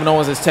 Kevin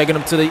Owens is taking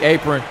him to the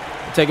apron.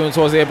 Taking him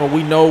towards the apron.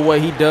 We know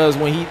what he does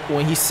when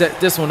he set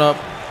this one up.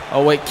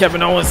 Oh wait,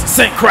 Kevin Owens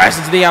sent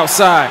crashing to the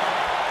outside.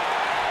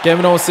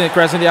 Kevin Owens sent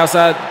crashing to the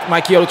outside.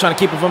 Mike Chioda trying to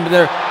keep him from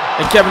there.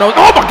 And Kevin Owens,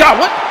 oh my God,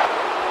 what?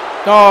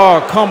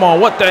 Oh, come on,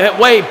 what the heck?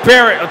 Wade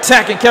Barrett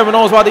attacking Kevin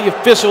Owens while the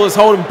official is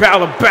holding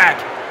Balor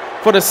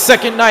back. For the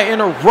second night in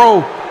a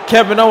row,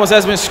 Kevin Owens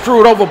has been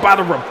screwed over by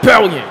the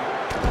Rebellion.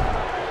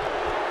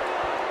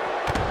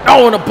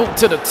 Oh, and a boot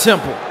to the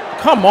temple.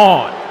 Come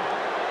on.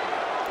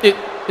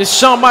 Is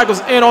Shawn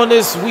Michaels in on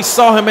this? We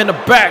saw him in the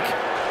back.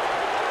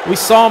 We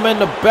saw him in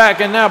the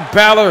back, and now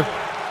Balor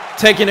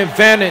taking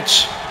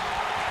advantage.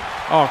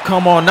 Oh,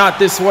 come on, not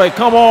this way.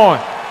 Come on.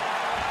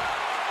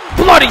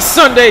 Bloody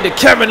Sunday to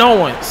Kevin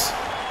Owens.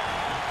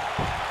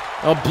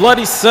 A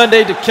bloody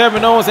Sunday to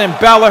Kevin Owens, and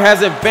Balor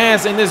has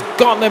advanced in this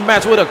gauntlet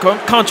match with a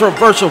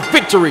controversial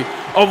victory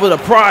over the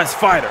prize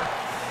fighter.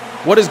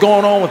 What is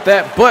going on with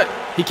that? But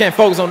he can't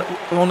focus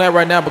on that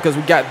right now because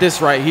we got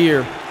this right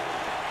here.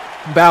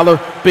 Balor,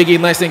 Big E,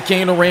 Langston,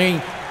 King of the Ring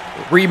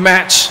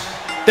rematch.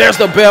 There's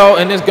the bell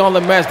in this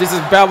gauntlet match. This is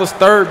Balor's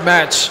third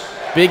match.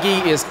 Big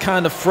E is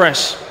kind of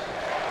fresh.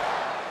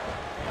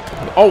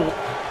 Oh,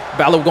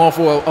 Balor going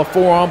for a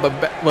forearm,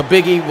 but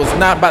Big E was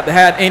not about to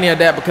have any of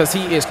that because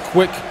he is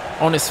quick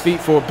on his feet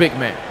for a big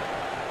man.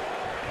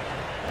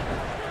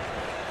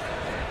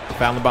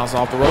 Balor bounces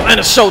off the rope and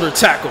a shoulder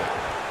tackle.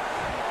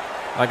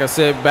 Like I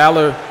said,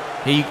 Balor,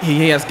 he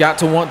has got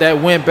to want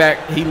that win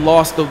back. He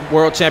lost the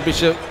World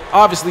Championship,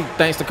 obviously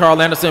thanks to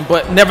Carl Anderson,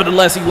 but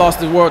nevertheless, he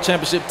lost the World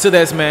Championship to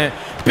this man,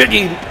 Big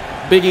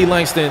E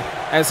Langston,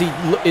 as he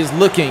is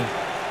looking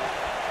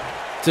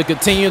to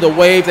continue the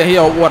wave that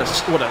what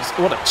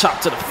a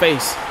chop to the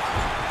face.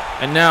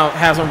 And now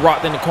has him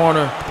rocked in the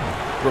corner.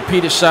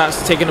 Repeated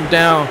shots, taking him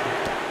down.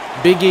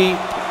 Big E,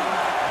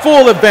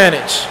 full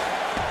advantage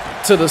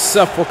to the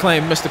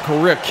self-proclaimed Mr.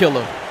 Career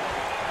Killer.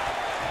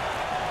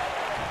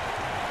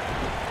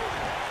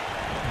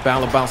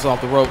 Balor bounces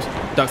off the ropes,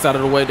 ducks out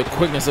of the way. The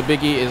quickness of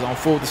Big E is on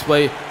full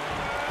display.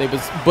 They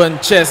was button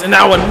chest, and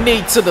now a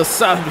knee to the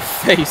side of the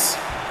face.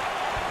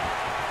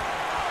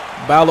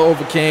 Balor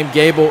overcame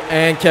Gable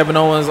and Kevin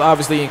Owens,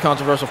 obviously in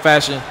controversial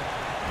fashion,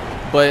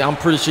 but I'm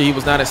pretty sure he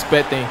was not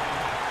expecting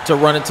to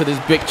run into this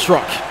big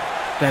truck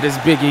that is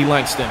Big E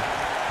Langston.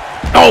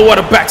 Oh, what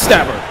a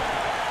backstabber.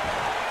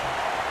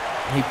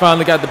 He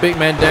finally got the big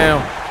man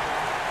down.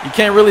 You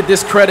can't really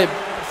discredit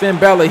Finn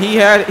Balor. He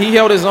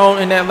held his own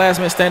in that last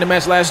man standing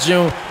match last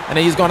June, and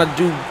he's going to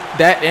do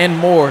that and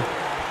more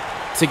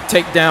to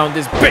take down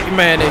this big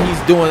man, and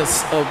he's doing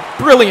a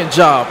brilliant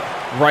job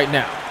right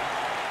now.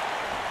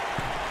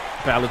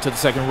 Balor to the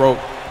second rope.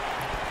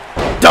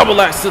 Double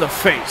axe to the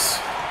face.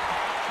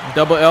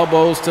 Double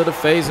elbows to the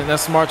face, and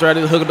that's smart right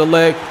at the hook of the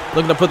leg.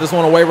 Looking to put this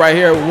one away right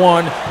here.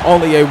 One,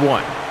 only a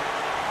one.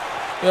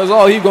 That's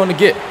all he's going to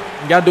get.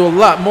 You got to do a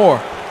lot more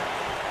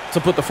to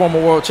put the former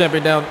world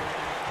champion down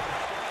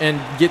and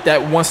get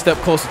that one step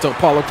closer to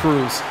Apollo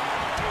Crews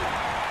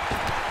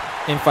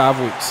in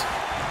 5 weeks.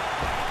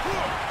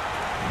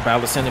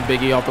 Balor sending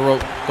Big E off the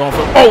rope. Going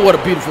for, oh, what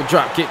a beautiful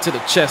drop kick to the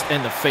chest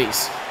and the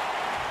face.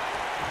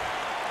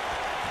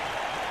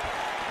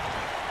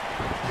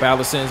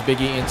 Balor sends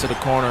Big E into the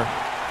corner.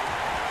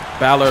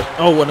 Balor,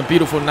 oh, what a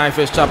beautiful knife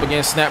edge chop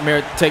again.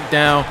 Snapmare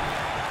takedown.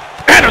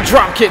 And a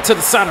drop kick to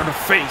the side of the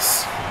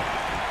face.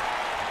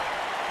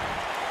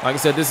 Like I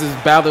said, this is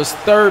Balor's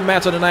third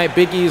match of the night.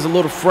 Big E is a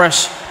little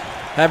fresh,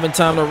 having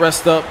time to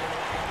rest up.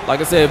 Like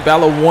I said,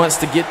 Balor wants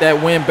to get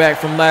that win back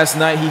from last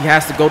night. He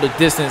has to go the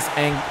distance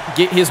and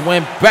get his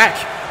win back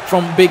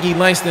from Big E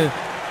Langston.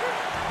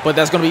 But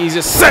that's going to be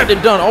easier said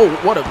than done. Oh,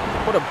 what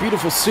a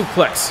beautiful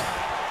suplex.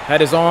 Had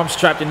his arms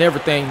trapped and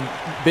everything.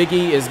 Big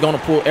E is going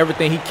to pull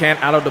everything he can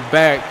out of the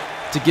bag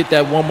to get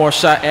that one more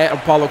shot at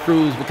Apollo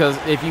Crews, because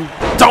if you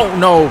don't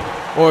know,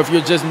 or if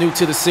you're just new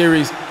to the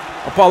series,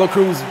 Apollo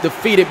Crews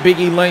defeated Big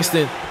E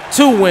Langston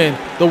to win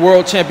the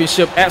World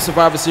Championship at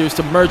Survivor Series,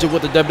 to merge it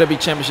with the WWE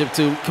Championship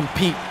to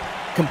complete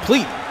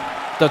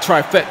the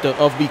trifecta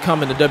of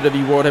becoming the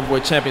WWE World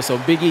Heavyweight Champion. So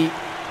Big E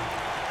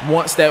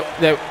wants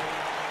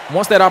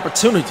that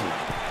opportunity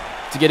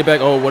to get it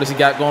back. Oh, what has he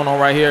got going on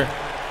right here?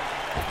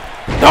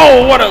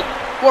 Oh,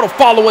 what a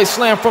follow-away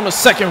slam from the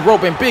second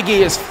rope, and Big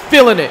E is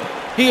feeling it.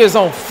 He is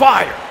on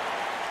fire.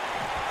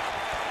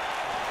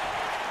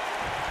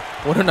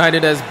 What a night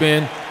it has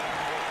been.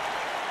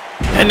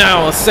 And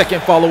now a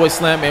second follow-away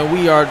slam, and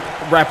we are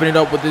wrapping it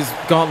up with this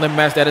gauntlet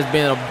match that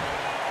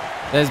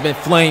has been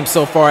flamed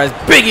so far,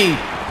 as Big E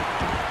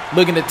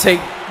looking to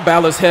take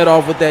Balor's head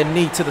off with that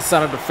knee to the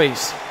side of the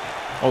face.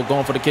 Oh,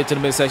 going for the kick to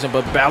the midsection,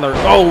 but Balor,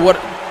 oh, what,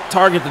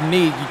 target the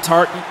knee.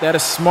 That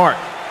is smart.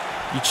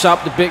 You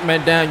chop the big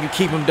man down, you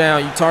keep him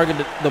down, you target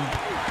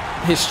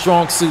his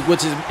strong suit,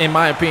 which is, in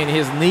my opinion,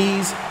 his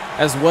knees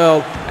as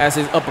well as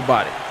his upper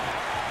body.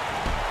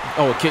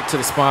 Oh, a kick to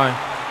the spine.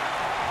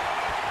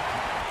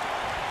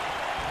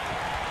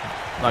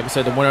 Like I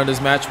said, the winner of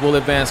this match will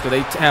advance because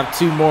they have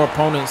two more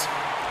opponents,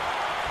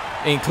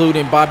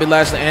 including Bobby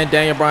Lashley and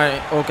Daniel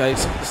Bryan. Okay,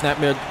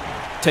 snapmare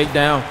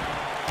takedown.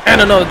 And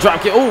another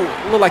drop kick.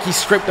 Oh, looked like he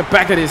scraped the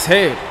back of his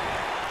head.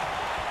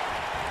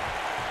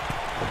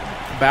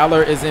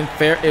 Balor is in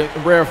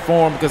rare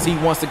form because he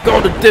wants to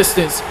go the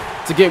distance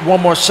to get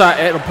one more shot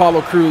at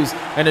Apollo Crews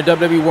and the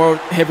WWE World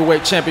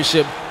Heavyweight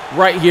Championship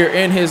right here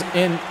in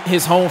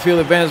his home field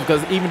advantage,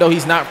 because even though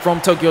he's not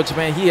from Tokyo,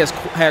 Japan, he has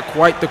had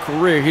quite the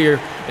career here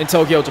in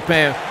Tokyo,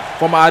 Japan.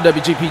 Former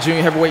IWGP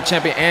Junior Heavyweight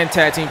Champion and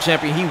Tag Team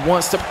Champion. He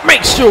wants to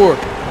make sure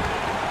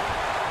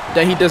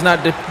that he does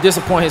not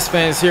disappoint his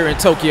fans here in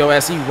Tokyo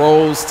as he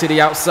rolls to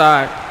the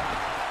outside.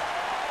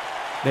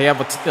 They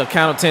have a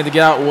count of 10 to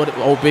get out.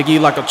 Oh, Big E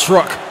like a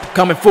truck.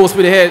 coming full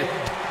speed ahead,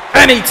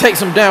 and he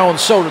takes him down on the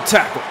shoulder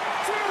tackle.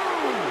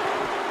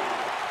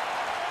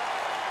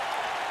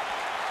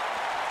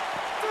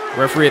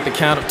 Referee at the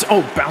count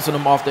of bouncing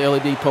him off the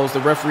LED post. The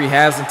referee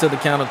has until the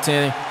count of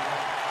 10,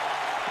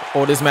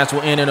 or this match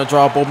will end in a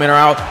draw. Both men are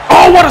out.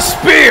 Oh, what a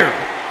spear!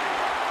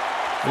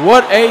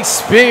 What a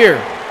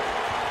spear!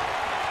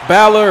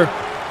 Balor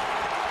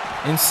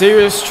in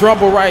serious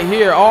trouble right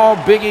here. All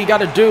Big E got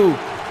to do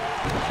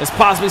is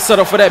possibly set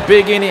up for that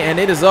big inning, and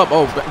it is up.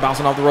 Oh,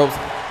 bouncing off the ropes,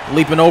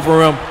 leaping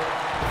over him.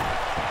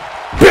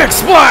 Big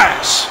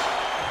splash!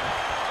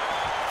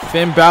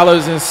 Finn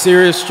Balor's in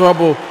serious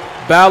trouble.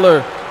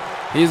 Balor,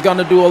 he's going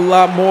to do a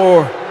lot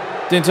more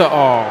than to,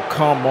 oh,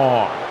 come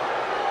on.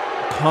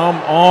 Come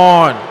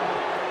on.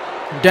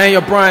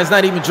 Daniel Bryan's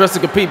not even dressed to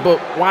compete, but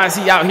why is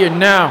he out here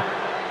now?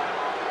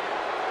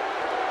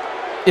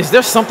 Is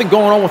there something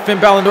going on with Finn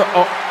Balor?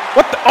 Oh,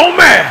 what the? Oh,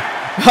 man.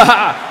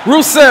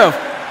 Rusev,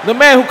 the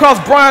man who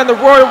caused Bryan the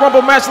Royal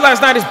Rumble match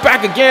last night, is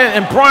back again.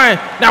 And Bryan,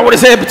 now with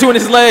his head between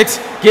his legs,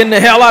 getting the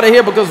hell out of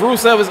here because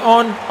Rusev is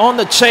on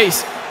the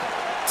chase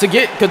to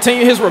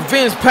continue his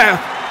revenge path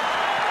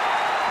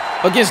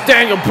against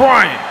Daniel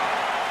Bryan.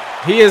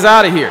 He is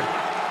out of here.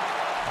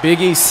 Big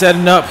E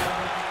setting up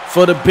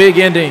for the big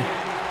ending.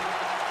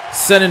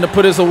 Setting to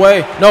put this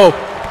away. No.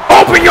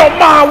 Open your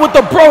mind with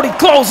the Brody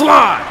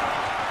clothesline.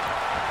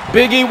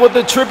 Big E with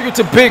the tribute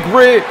to Big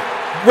Rig.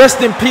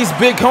 Rest in peace,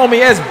 big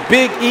homie, as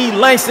Big E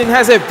Langston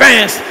has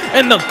advanced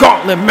in the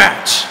gauntlet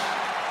match.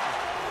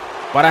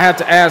 But I have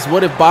to ask,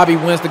 what if Bobby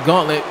wins the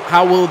gauntlet?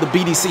 How will the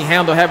BDC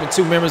handle having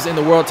two members in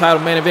the world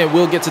title main event?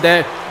 We'll get to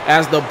that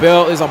as the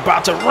bell is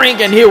about to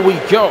ring, and here we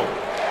go.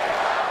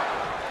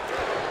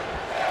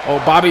 Oh,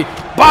 Bobby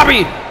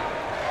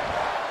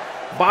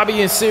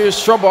in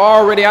serious trouble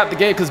already out the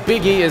gate because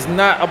Big E is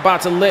not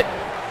about to let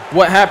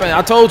what happened.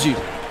 I told you.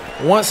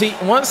 Once he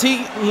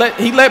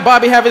let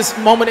Bobby have his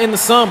moment in the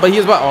sun, but he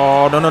was about,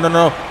 oh,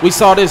 no. We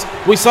saw this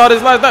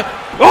last night.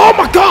 Oh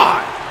my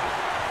God.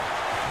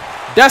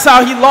 That's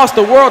how he lost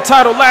the world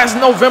title last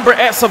November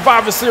at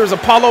Survivor Series.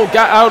 Apollo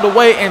got out of the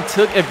way and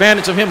took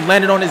advantage of him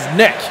landing on his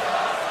neck.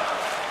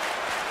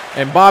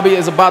 And Bobby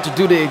is about to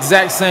do the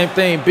exact same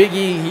thing. Big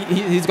E,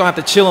 he's going to have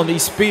to chill on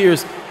these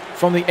spears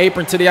from the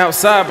apron to the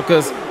outside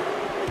because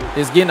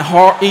it's getting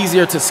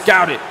easier to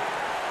scout it.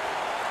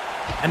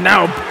 And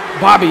now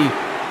Bobby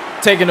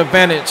taking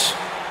advantage,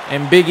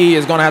 and Big E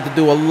is going to have to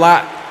do a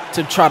lot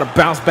to try to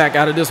bounce back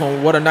out of this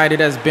one. What a night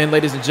it has been,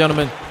 ladies and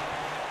gentlemen.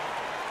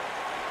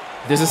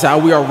 This is how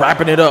we are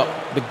wrapping it up,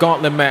 the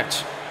gauntlet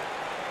match.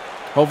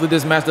 Hopefully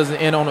this match doesn't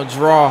end on a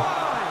draw.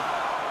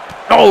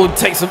 Oh,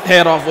 takes some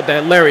head off with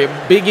that lariat.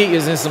 Big E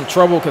is in some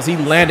trouble because he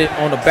landed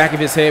on the back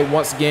of his head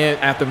once again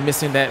after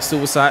missing that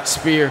suicide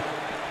spear.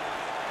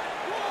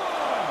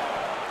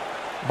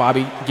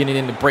 Bobby getting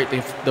in to break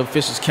the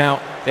officials'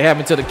 count. They have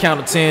until the count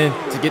of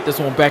 10 to get this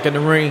one back in the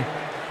ring.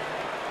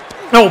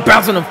 Oh,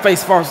 bouncing him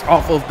face first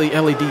off of the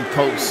LED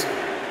post.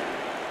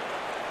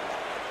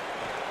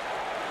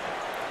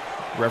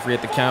 Referee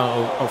at the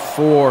count of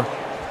 4.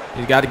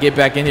 He's got to get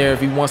back in here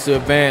if he wants to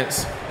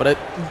advance. But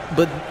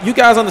you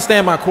guys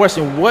understand my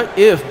question. What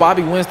if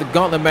Bobby wins the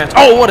gauntlet match?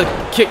 Oh, what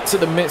a kick to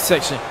the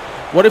midsection.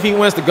 What if he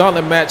wins the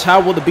gauntlet match?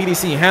 How will the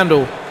BDC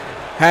handle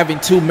having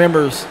two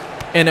members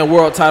in a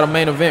world title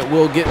main event?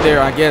 We'll get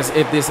there, I guess,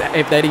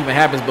 if that even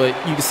happens. But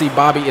you can see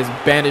Bobby is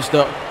bandaged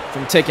up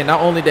from taking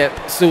not only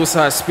that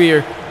suicide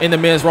spear in the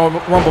men's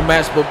rumble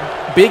match, but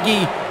Big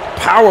E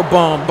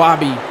powerbombed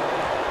Bobby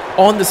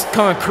on this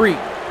concrete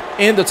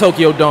in the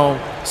Tokyo Dome.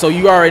 So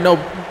you already know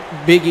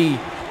Big E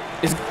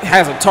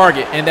has a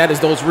target, and that is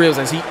those ribs,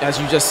 as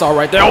you just saw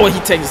right there. Oh, he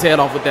takes his head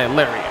off with that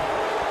lariat.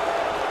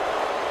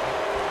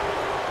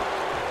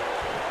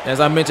 As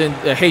I mentioned,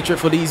 the hatred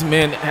for these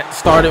men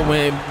started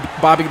when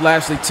Bobby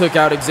Lashley took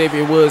out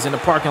Xavier Woods in the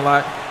parking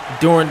lot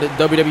during the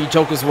WWE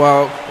Joker's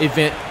Wild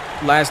event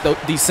last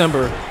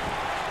December.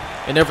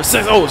 And ever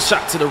since, oh,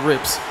 shot to the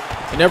ribs.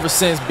 And ever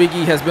since, Big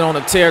E has been on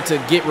a tear to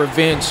get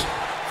revenge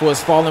for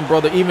his fallen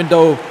brother. Even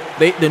though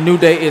the New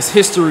Day is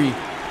history,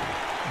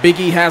 Big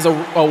E has a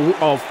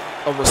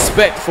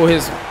respect for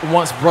his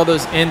once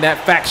brothers in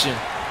that faction.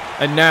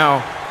 And now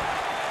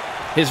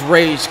his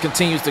rage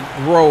continues to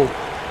grow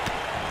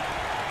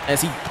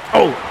as he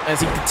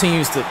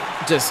continues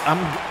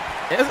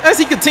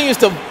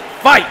to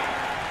fight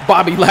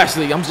Bobby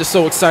Lashley. I'm just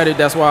so excited.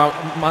 That's why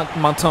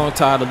my tongue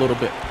tied a little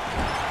bit.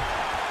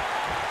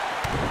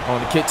 On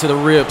the kick to the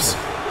ribs.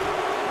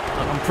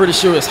 I'm pretty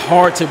sure it's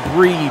hard to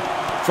breathe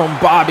from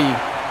Bobby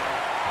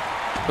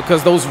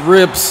because those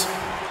ribs,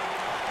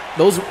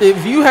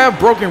 if you have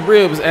broken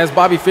ribs, as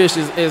Bobby Fish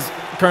is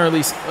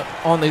currently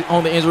on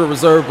the injury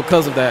reserve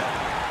because of that,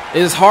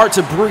 it is hard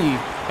to breathe.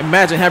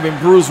 Imagine having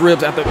bruised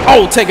ribs after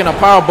taking a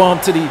power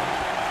bomb to the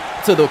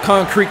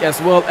concrete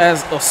as well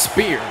as a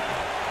spear.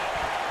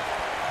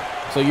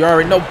 So you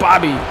already know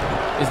Bobby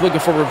is looking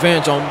for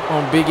revenge on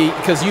Big E,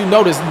 because you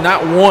notice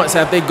not once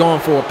have they gone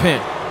for a pin.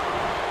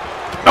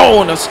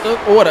 Oh, and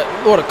or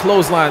the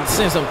clothesline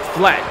sends him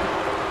flat.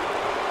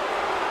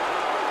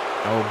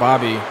 Oh,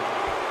 Bobby.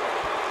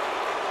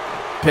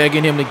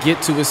 pegging him to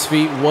get to his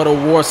feet. What a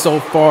war so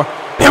far.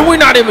 And we're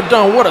not even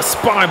done. What a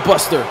spine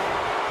buster.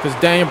 Because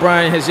Daniel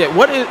Bryan has yet.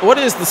 What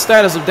is the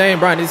status of Daniel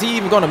Bryan? Is he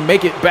even going to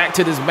make it back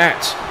to this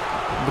match?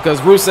 Because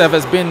Rusev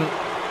has been,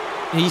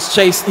 he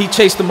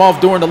chased him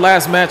off during the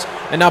last match.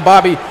 And now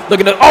Bobby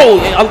looking at, oh,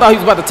 I thought he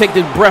was about to take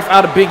the breath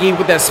out of Big E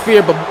with that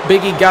spear, but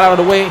Big E got out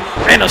of the way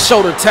and a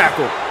shoulder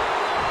tackle.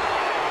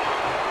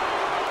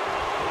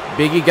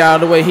 Big E got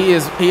out of the way. He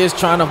is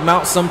trying to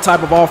mount some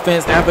type of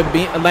offense after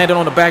landing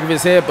on the back of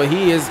his head, but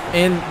he is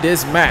in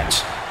this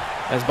match.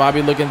 As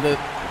Bobby looking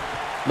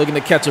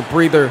to catch a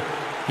breather.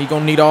 He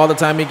gonna need all the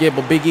time he get,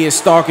 but Big E is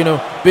stalking him.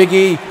 Big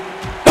E,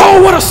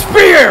 oh, what a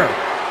spear!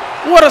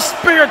 What a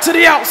spear to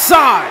the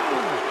outside.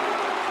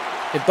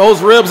 If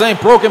those ribs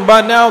ain't broken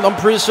by now, I'm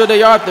pretty sure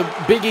they are. The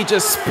Big E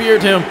just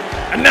speared him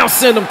and now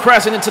send him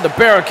crashing into the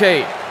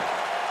barricade.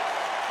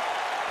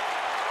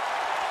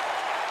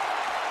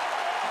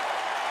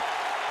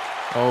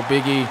 Oh,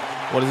 Big E,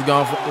 what is he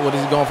going for? What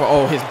is he going for?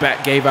 Oh, his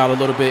back gave out a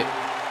little bit.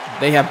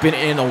 They have been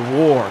in a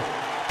war.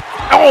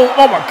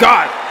 Oh my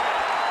God.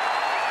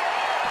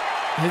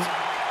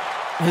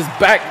 His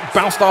back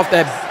bounced off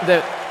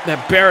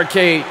that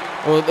barricade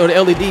or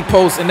the LED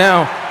post, and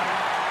now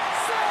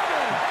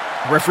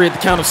referee at the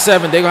count of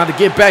 7. They're going to have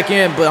to get back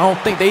in, but I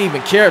don't think they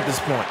even care at this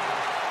point.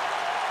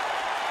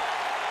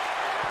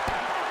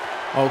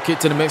 Oh, kick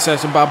to the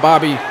midsection by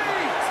Bobby.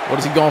 What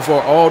is he going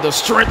for? Oh, the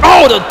strength.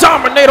 Oh, the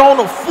Dominator on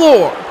the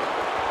floor.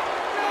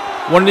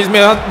 One of these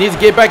men needs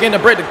to get back in to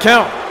break the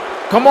count.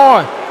 Come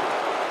on.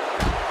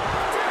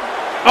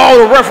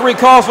 Oh, the referee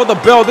calls for the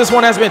bell. This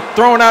one has been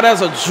thrown out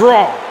as a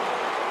draw.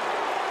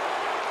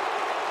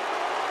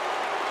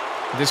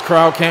 This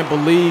crowd can't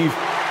believe.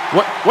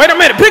 What? Wait a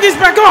minute. Big E's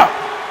back up.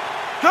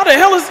 How the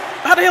hell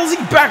is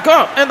he back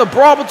up? And the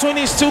brawl between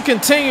these two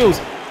continues.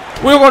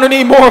 We're going to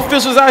need more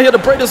officials out here to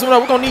break this one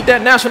up. We're going to need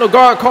that National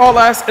Guard call.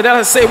 And as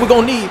I say, we're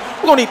going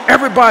to need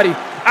everybody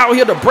out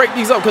here to break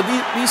these up, because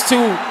these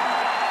two,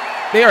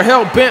 they are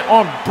hell bent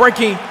on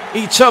breaking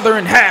each other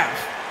in half.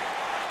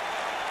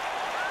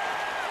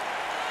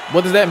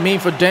 What does that mean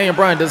for Daniel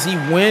Bryan? Does he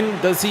win?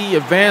 Does he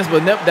advance?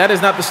 But that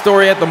is not the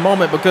story at the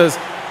moment, because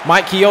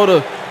Mike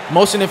Chioda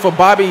motioning for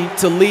Bobby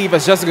to leave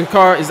as Jessica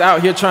Carr is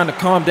out here trying to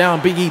calm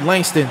down Big E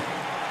Langston.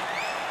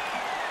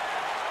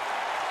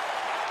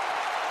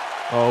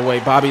 Oh,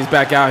 wait, Bobby's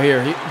back out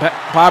here.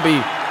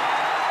 Bobby,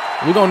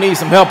 we're going to need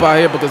some help out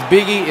here, because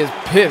Big E is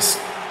pissed.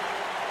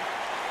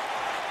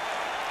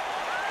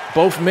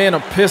 Both men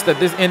are pissed that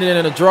this ended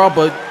in a draw,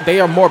 but they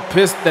are more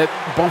pissed that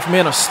both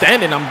men are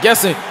standing. I'm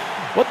guessing,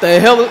 what the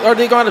hell are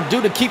they going to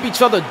do to keep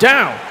each other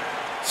down?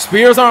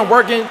 Spears aren't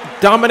working.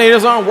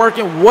 Dominators aren't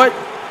working. What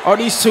are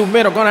these two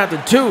men are going to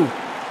have to do?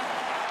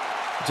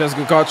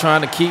 Jessica Carr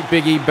trying to keep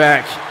Big E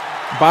back.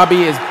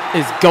 Bobby is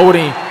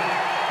goading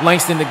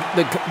Langston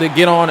to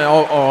get on. And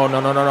oh,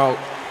 no.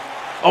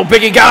 Oh,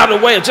 Big E got out of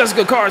the way of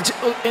Jessica Carr.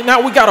 And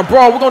now we got a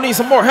brawl. We're going to need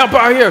some more help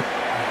out here.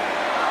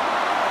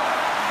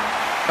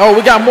 Oh,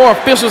 we got more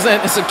officials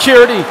and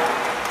security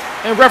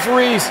and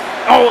referees.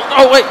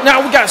 Oh, wait,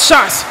 now we got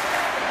shots.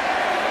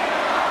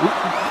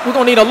 We're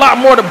going to need a lot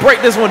more to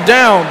break this one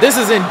down. This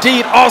is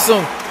indeed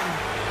awesome.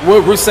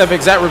 Will Rusev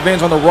exact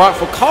revenge on The Rock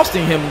for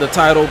costing him the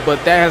title?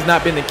 But that has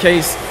not been the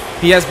case.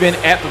 He has been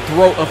at the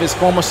throat of his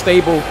former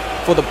stable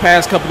for the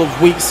past couple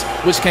of weeks,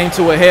 which came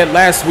to a head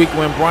last week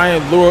when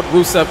Bryan lured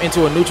Rusev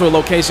into a neutral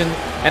location,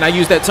 and I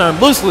use that term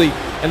loosely,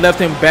 and left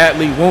him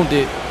badly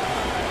wounded.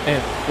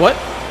 And what?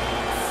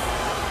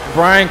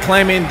 Bryan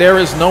claiming there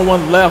is no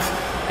one left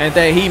and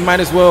that he might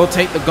as well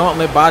take the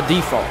gauntlet by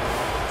default.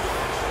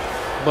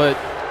 But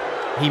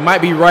he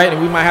might be right,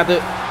 and we might have to...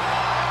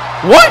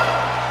 What?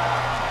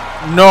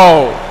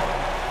 No.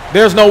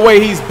 There's no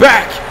way he's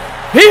back.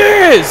 He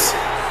is!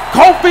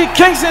 Kofi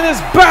Kingston is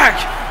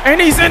back,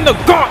 and he's in the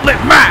gauntlet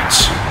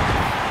match.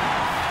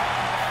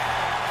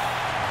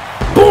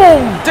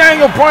 Boom!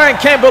 Daniel Bryan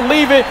can't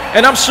believe it,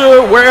 and I'm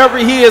sure wherever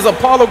he is,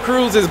 Apollo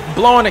Crews is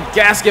blowing a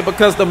gasket,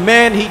 because the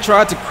man he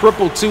tried to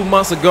cripple 2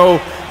 months ago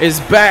is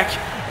back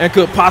and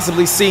could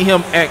possibly see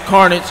him at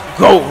Carnage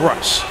Gold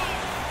Rush.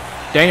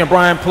 Daniel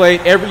Bryan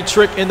played every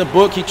trick in the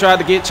book. He tried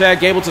to get Chad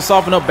Gable to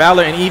soften up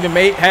Balor, and even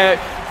had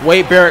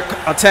Wade Barrett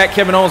attack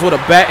Kevin Owens with a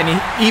bat, and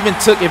he even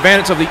took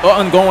advantage of the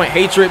ongoing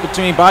hatred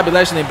between Bobby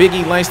Lashley and Big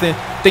E Langston,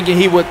 thinking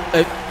he would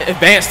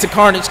advance to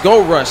Carnage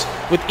Gold Rush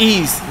with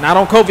ease, not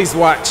on Kofi's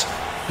watch.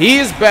 He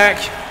is back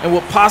and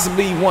will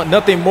possibly want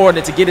nothing more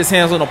than to get his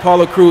hands on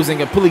Apollo Crews and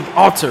completely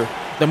alter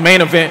the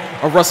main event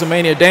of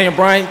WrestleMania. Daniel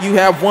Bryan, you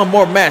have one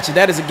more match, and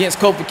that is against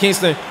Kofi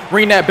Kingston.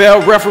 Ring that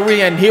bell,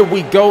 referee, and here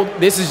we go.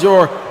 This is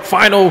your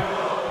final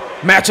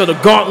match of the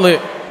gauntlet.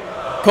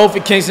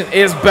 Kofi Kingston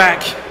is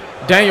back.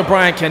 Daniel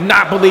Bryan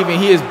cannot believe it.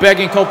 He is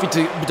begging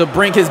Kofi to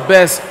bring his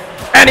best,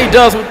 and he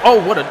does.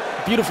 Oh, what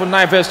a beautiful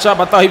knife edge chop.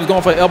 I thought he was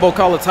going for an elbow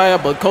collar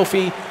tie-up, but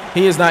Kofi,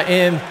 he is not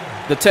in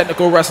the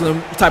technical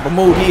wrestling type of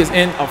mood. He is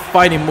in a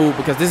fighting mood,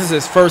 because this is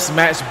his first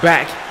match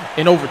back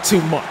in over 2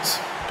 months.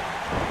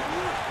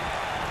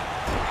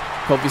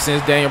 Kofi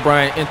sends Daniel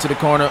Bryan into the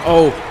corner.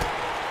 Oh,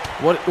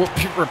 what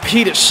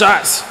repeated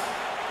shots.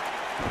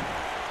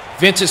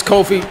 Vintage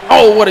Kofi.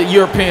 Oh, what a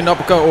European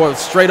uppercut, or a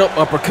straight up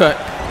uppercut,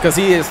 because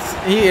he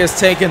is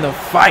taking the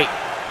fight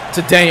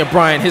to Daniel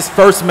Bryan. His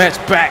first match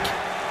back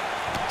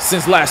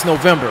since last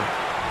November,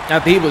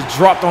 after he was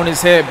dropped on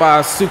his head by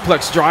a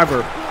suplex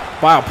driver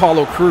by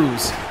Apollo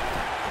Crews.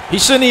 He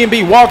shouldn't even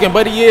be walking,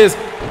 but he is.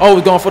 Oh,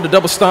 he's going for the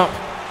double stomp.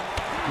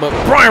 But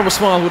Bryan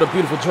responds with a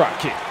beautiful drop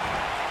kick.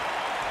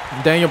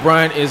 Daniel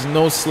Bryan is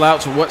no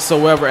slouch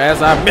whatsoever.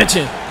 As I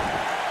mentioned,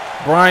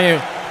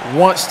 Bryan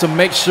wants to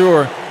make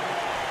sure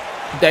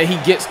that he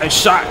gets a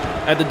shot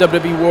at the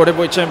WWE World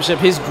Heavyweight Championship.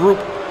 His group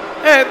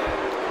had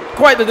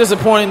quite the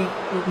disappointing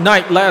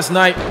night last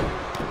night.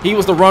 He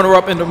was the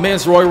runner-up in the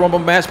men's Royal Rumble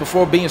match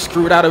before being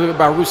screwed out of it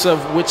by Rusev,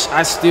 which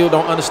I still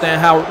don't understand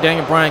how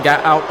Daniel Bryan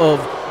got out of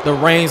the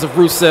reins of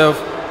Rusev.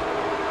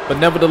 But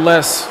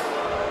nevertheless,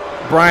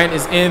 Bryan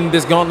is in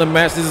this gauntlet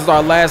match. This is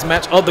our last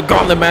match of the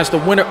gauntlet match. The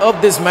winner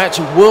of this match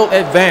will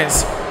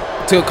advance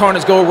to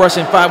Carnage Gold Rush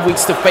in 5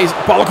 weeks to face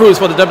Apollo Crews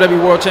for the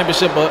WWE World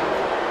Championship. But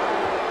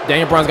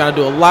Daniel Bryan's got to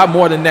do a lot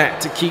more than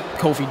that to keep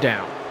Kofi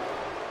down.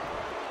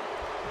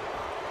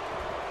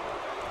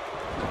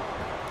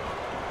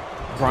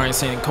 Bryan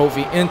sending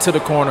Kofi into the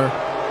corner.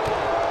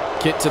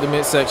 Kick to the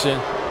midsection.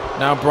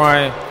 Now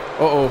Bryan,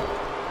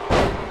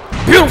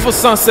 beautiful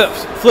sunset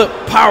flip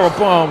power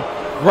bomb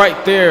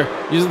right there.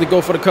 Usually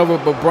go for the cover,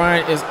 but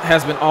Bryan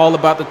has been all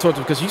about the torture,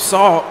 because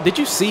did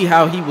you see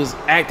how he was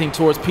acting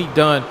towards Pete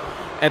Dunne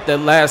at the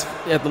last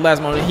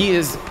moment? He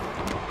is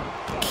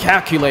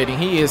calculating.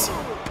 He'll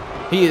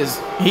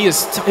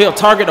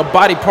target a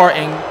body part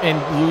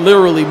and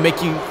literally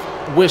make you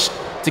wish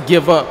to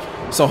give up.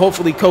 So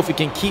hopefully Kofi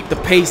can keep the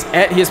pace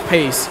at his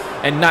pace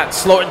and not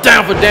slow it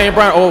down for Daniel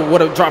Bryan. Oh,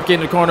 what a drop kick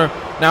in the corner.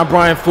 Now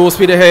Bryan full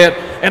speed ahead,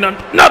 and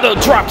another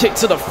drop kick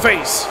to the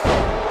face.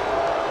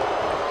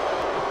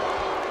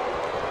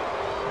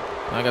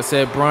 Like I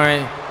said,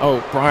 Bryan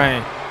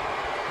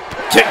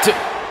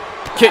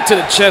kick to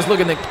the chest,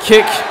 looking to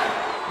kick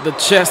the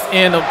chest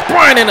in of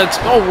Bryan, and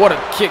oh, what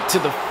a kick to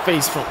the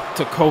face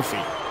to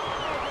Kofi.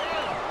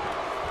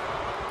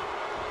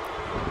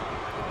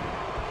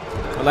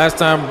 The last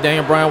time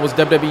Daniel Bryan was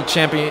WWE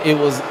champion, it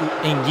was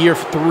in year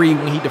 3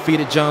 when he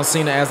defeated John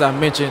Cena, as I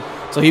mentioned.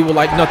 So he would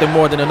like nothing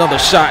more than another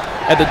shot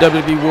at the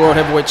WWE World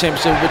Heavyweight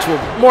Championship, which will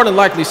more than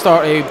likely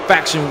start a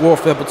faction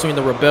warfare between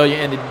the Rebellion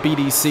and the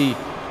BDC.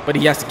 But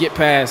he has to get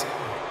past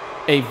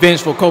a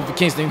vengeful Kofi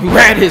Kingston, who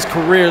had his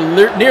career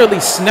nearly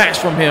snatched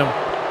from him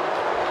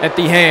at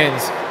the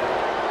hands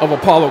of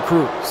Apollo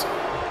Crews.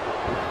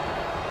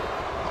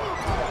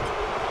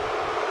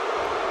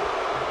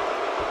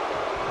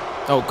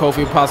 Oh,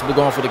 Kofi possibly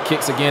going for the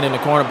kicks again in the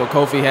corner, but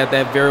Kofi had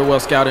that very well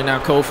scouted. Now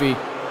Kofi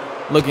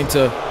looking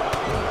to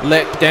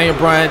let Daniel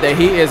Bryan that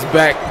he is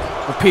back.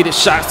 Repeated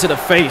shots to the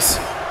face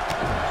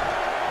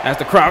as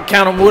the crowd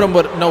counter with him,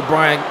 but no,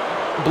 Bryan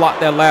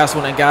blocked that last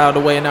one and got out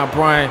of the way. And now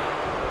Bryan,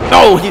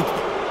 no, he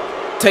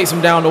takes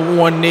him down to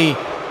one knee.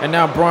 And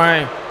now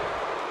Bryan,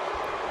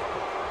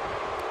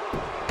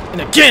 and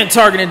again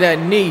targeting that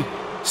knee.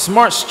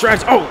 Smart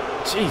stretch. Oh,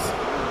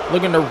 jeez,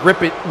 looking to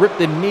rip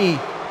the knee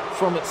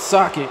from its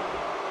socket.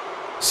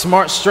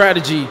 Smart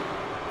strategy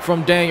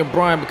from Daniel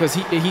Bryan, because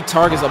he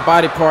targets a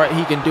body part.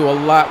 He can do a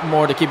lot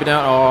more to keep it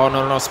down. Oh,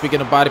 no.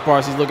 Speaking of body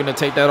parts, he's looking to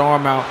take that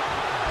arm out.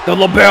 The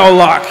label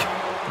lock.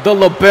 The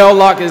label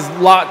lock is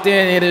locked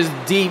in. It is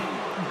deep.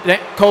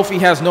 Kofi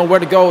has nowhere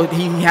to go.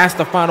 He has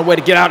to find a way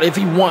to get out if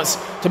he wants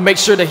to make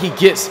sure that he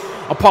gets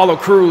Apollo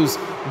Crews,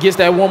 gets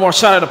that one more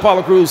shot at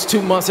Apollo Crews, 2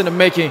 months in the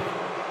making.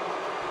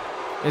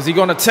 Is he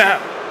going to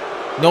tap?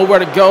 Nowhere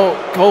to go.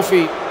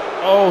 Kofi.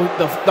 Oh,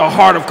 the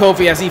heart of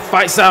Kofi as he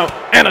fights out,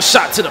 and a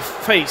shot to the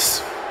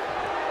face.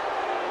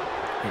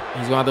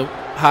 He's going to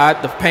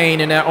hide the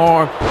pain in that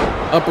arm.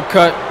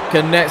 Uppercut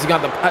connects. He's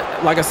got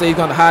like I said, he's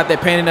going to hide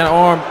that pain in that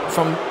arm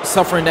from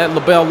suffering that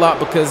label lock,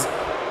 because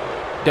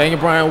Daniel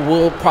Bryan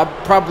will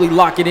probably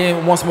lock it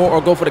in once more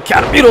or go for the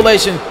counter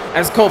mutilation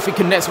as Kofi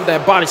connects with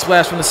that body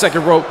splash from the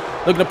second rope,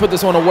 looking to put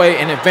this one away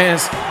and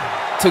advance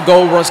to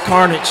Gold Rush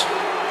Carnage.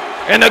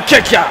 And a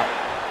kick out.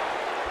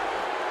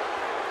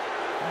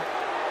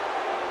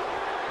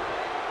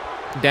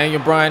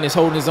 Daniel Bryan is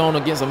holding his own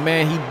against a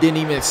man he didn't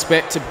even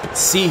expect to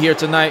see here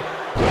tonight.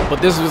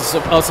 But this was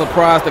a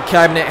surprise the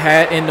cabinet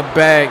had in the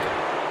bag.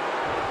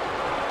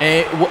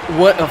 And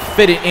what a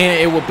fitting end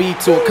it would be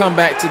to a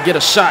comeback to get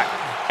a shot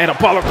at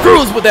Apollo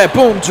Crews with that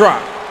boom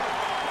drop.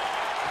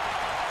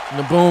 And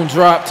the boom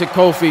drop to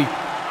Kofi.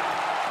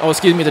 Oh,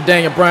 excuse me, to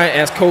Daniel Bryan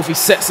as Kofi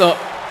sets up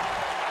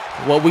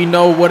what we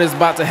know what is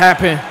about to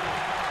happen.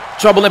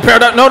 Trouble in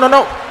paradise. No.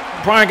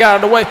 Bryan got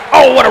out of the way.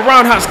 Oh, what a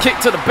roundhouse kick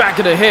to the back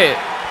of the head.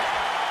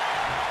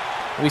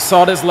 We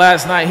saw this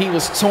last night. He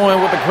was toying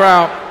with the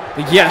crowd.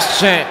 The yes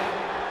chant.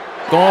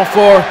 Going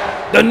for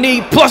the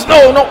knee plus.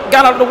 No.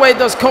 Got out of the way,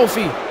 does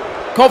Kofi.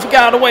 Kofi got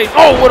out of the way.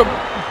 Oh, what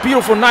a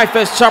beautiful knife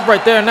edge chop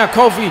right there. Now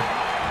Kofi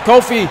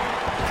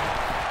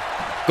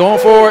going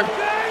for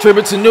it.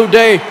 Tribute to New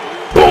Day.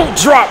 Boom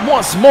drop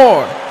once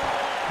more.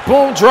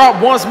 Boom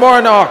drop once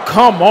more. No,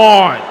 come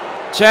on.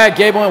 Chad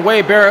Gable and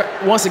Wade Barrett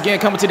once again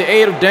coming to the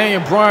aid of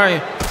Daniel Bryan.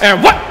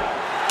 And what?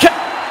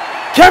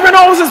 Kevin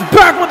Owens is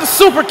back with the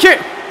super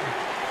kick.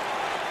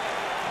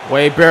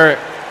 Wade Barrett,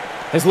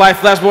 his light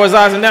flashed before his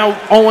eyes, and now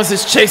Owens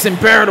is chasing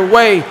Barrett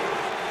away.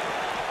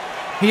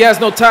 He has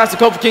no ties to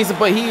Kofi Kingston,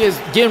 but he is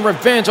getting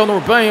revenge on the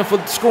Rebellion for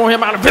screwing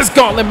him out of his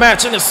gauntlet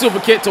match in the super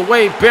kick to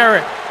Wade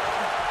Barrett.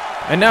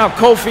 And now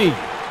Kofi,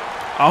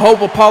 I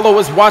hope Apollo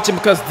is watching,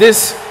 because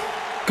this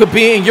could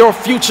be in your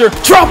future.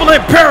 Trouble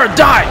in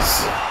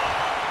Paradise.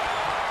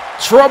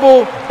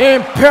 Trouble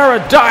in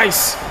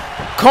Paradise.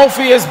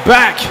 Kofi is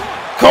back.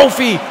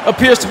 Kofi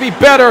appears to be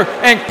better,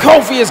 and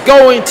Kofi is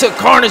going to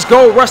Carnage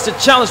Gold Rush to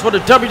challenge for the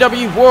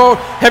WWE World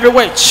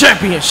Heavyweight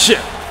Championship.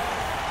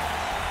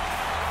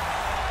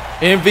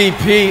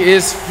 MVP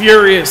is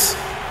furious.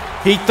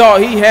 He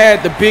thought he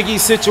had the Big E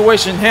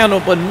situation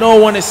handled, but no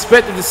one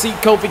expected to see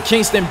Kofi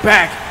Kingston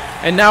back.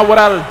 And now,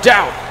 without a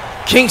doubt,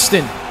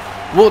 Kingston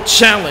will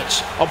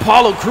challenge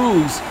Apollo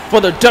Crews for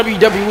the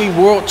WWE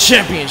World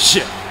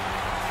Championship.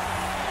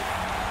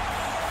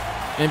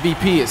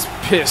 MVP is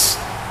pissed.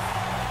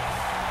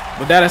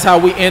 But that is how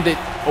we ended.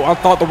 Oh, I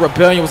thought the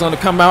Rebellion was going to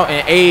come out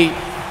and aid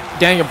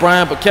Daniel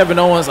Bryan, but Kevin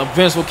Owens, a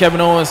vengeful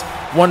Kevin Owens,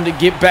 wanted to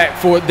get back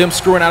for them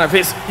screwing out of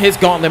his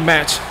gauntlet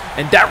match.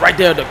 And that right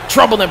there, the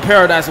Trouble in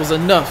Paradise, was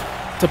enough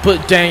to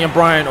put Daniel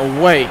Bryan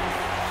away.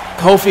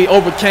 Kofi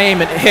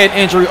overcame a head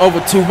injury over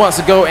 2 months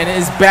ago and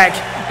is back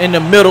in the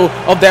middle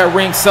of that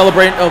ring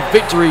celebrating a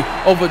victory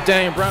over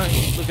Daniel Bryan.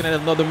 He's looking at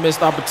another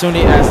missed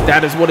opportunity, as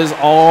that is what it's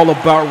all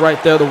about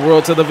right there. The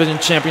World Television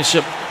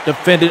Championship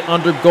defended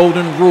under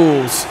golden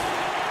rules.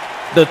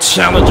 The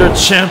challenger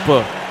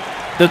Ciampa,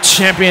 the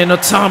champion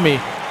of Tommy.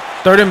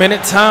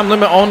 30-minute time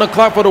limit on the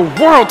clock for the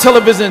World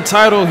Television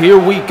title. Here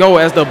we go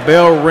as the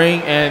bell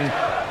ring, and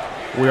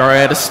we are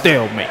at a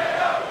stalemate.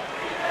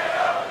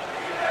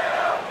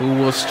 Who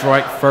will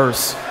strike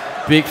first?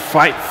 Big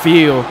fight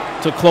feel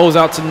to close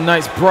out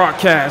tonight's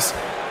broadcast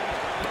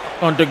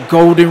under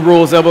golden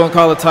rules. Elbow and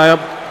collar tie up.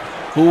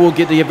 Who will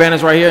get the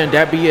advantage right here? And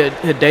that be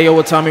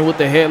Hideo Itami with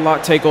the headlock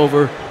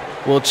takeover.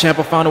 Will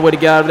Ciampa find a way to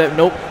get out of that?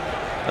 Nope.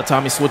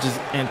 Itami switches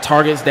and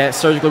targets that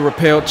surgically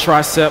repelled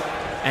tricep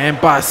and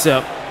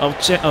bicep of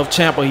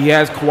Ciampa. He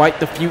has quite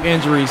the few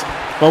injuries.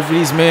 Both of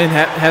these men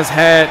has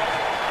had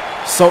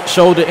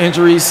shoulder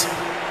injuries,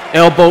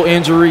 elbow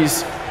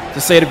injuries, to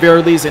say the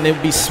very least, and it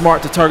would be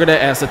smart to target that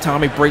as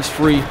Itami breaks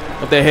free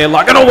of that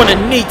headlock. And over the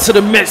knee to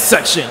the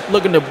midsection,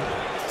 looking to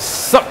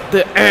suck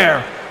the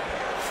air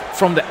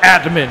from the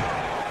abdomen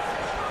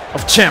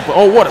of Ciampa.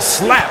 Oh, what a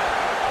slap.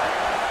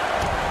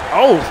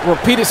 Oh,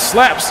 repeated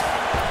slaps.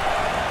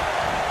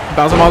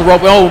 Bouncing on the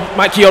rope. Oh,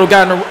 Mike Chioda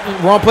got in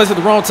the wrong place at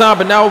the wrong time,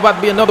 but now about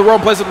to be another wrong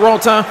place at the wrong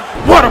time.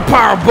 What a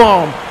power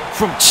bomb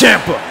from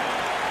Ciampa.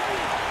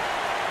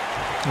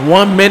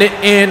 1 minute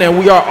in, and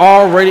we are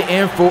already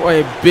in for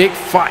a big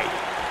fight.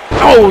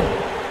 Oh,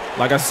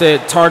 like I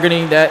said,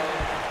 targeting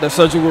the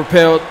surgically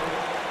repelled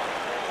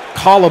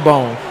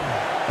collarbone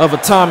of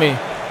Itami.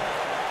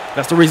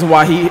 That's the reason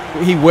why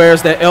he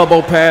wears that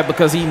elbow pad,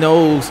 because he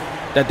knows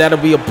that that'll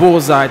be a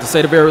bullseye, to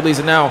say the very least.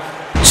 And now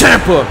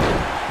Ciampa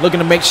looking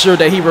to make sure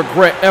that he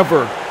regret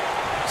ever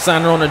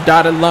signing on a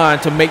dotted line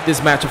to make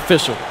this match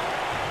official.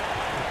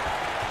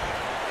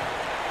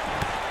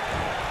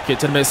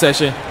 Get to the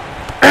midsection.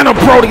 And a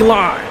Brody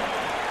line.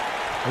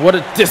 What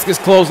a discus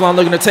clothesline,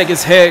 looking to take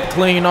his head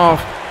clean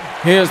off.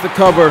 Here's the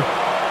cover.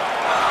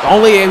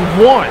 Only a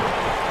 1.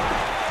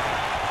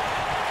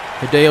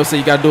 Hideo said,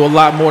 you got to do a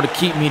lot more to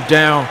keep me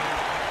down,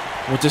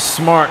 which is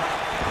smart.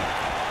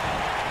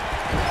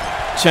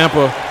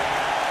 Ciampa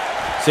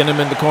sending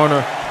him in the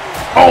corner.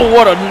 Oh,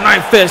 what a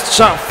knife edge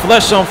chop.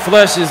 Flesh on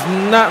flesh is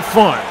not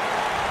fun.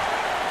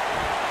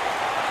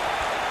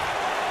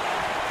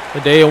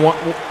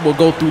 Hideo will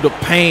go through the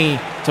pain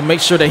to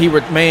make sure that he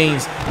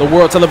remains the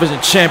World Television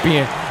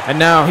Champion. And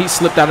now he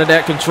slipped out of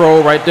that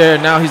control right there.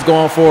 Now he's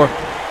going for,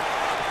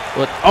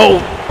 oh,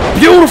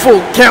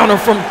 beautiful counter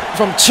from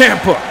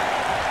Ciampa.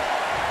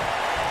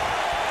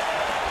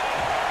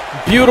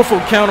 Beautiful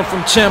counter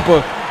from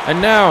Ciampa.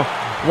 And now,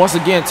 once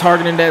again,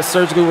 targeting that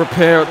surgically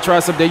repaired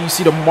tricep. There you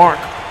see the mark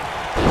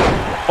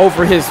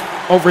over his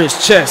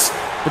chest,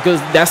 because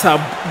that's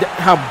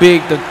how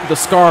big the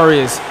scar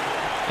is.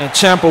 And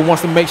Ciampa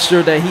wants to make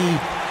sure that he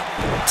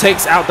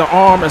takes out the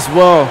arm as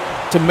well,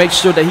 to make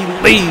sure that he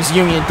leaves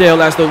Union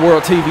Dale as the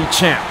World TV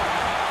champ.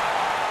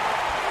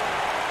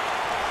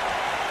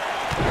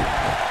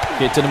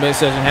 Get to the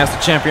midsection, has the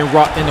champion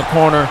rocked in the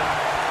corner.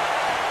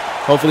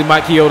 Hopefully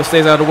Mike Chioda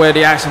stays out of the way of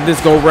the action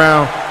this go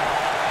round.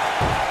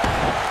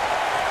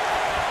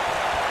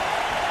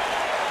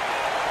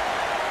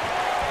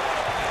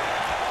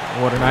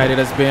 What a night it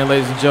has been,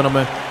 ladies and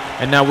gentlemen.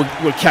 And now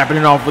we're capping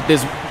it off with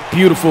this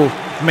beautiful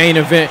main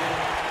event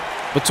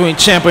between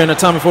Ciampa and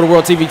Itami for the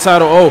World TV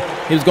title. Oh,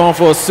 he was going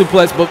for a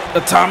suplex, but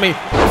Itami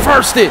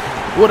reversed it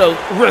with a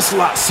wrist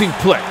lock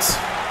suplex.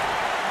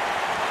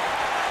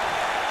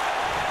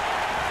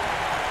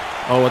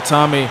 Oh,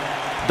 Itami,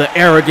 the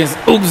arrogance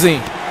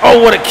oozing.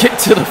 Oh, what a kick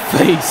to the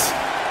face.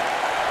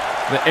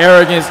 The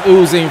arrogance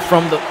oozing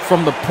from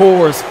the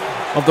pores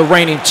of the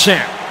reigning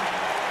champ.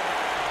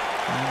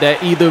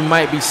 that either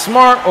might be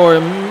smart or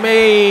it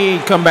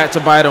may come back to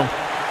bite him.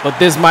 But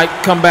this might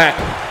come back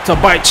to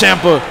bite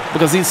Ciampa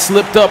because he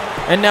slipped up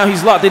and now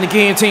he's locked in the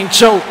guillotine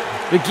choke.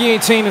 The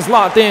guillotine is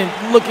locked in.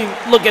 Look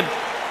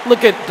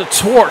at the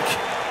torque.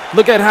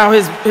 Look at how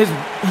he's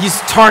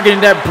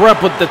targeting that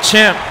breath, but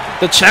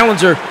the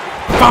challenger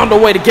found a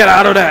way to get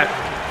out of that.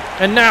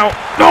 And now,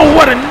 oh,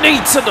 what a knee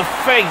to the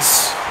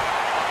face.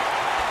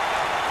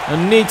 A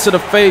knee to the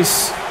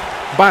face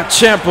by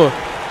Ciampa.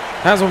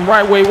 Has him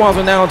right where he wants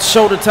him now.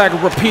 Shoulder tackle,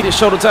 repeated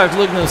shoulder tackle,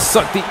 looking to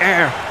suck the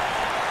air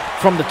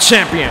from the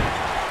champion.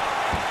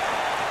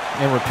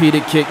 And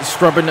repeated kick,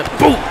 scrubbing the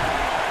boot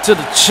to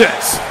the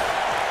chest.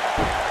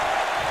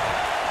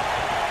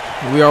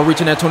 We are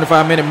reaching that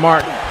 25-minute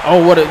mark.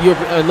 Oh,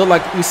 it looked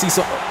like we see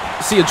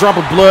a drop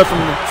of blood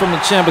from the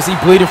champ as he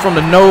bleeding from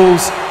the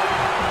nose.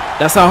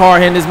 That's how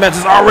hard-hitting this match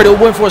is. Already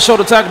went for a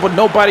shoulder tackle, but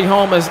nobody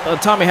home as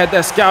Tommy had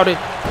that scouted.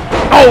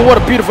 Oh, what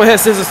a beautiful head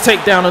scissors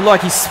takedown. And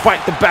like he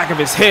spiked the back of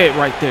his head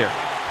right there.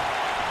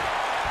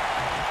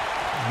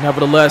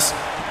 Nevertheless,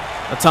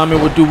 Tommy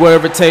would do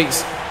whatever it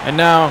takes. And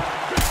now,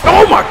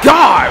 oh my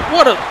God,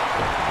 what a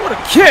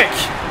kick.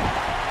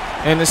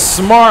 And it's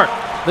smart.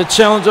 The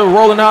challenger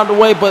rolling out of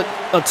the way, but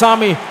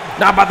Tommy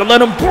not about to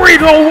let him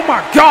breathe. Oh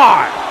my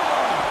God.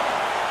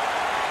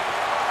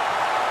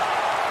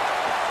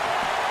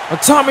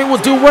 Tommy will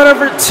do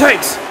whatever it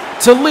takes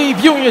to leave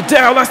Union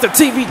down. That's the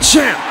TV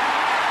champ.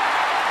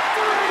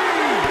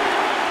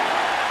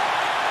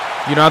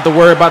 You don't have to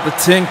worry about the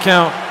 10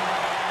 count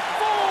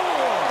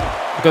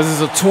because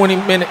it's a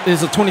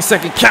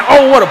 20-second count.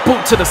 Oh, what a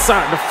boot to the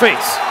side of the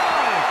face.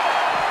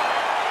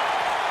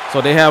 So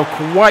they have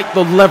quite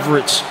the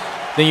leverage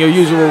than your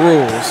usual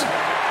rules.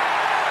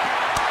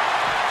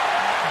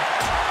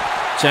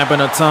 Ciampa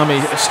and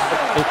Tommy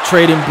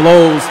trading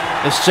blows,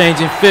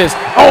 exchanging fists.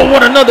 Oh,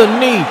 what another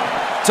knee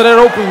to that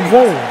open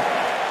wound.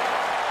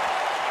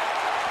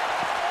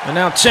 And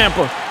now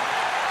Ciampa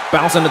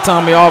bouncing the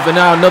Tommy off, and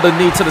now another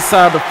knee to the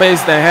side of the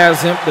face that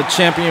has him, the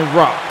champion,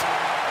 rocked.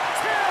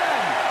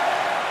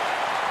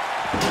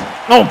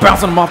 Oh,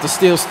 bouncing him off the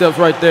steel steps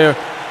right there.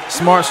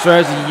 Smart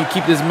strategy. You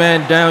keep this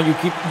man down. You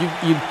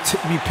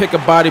pick a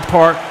body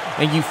part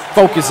and you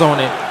focus on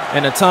it.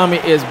 And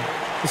Ciampa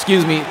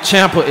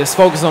is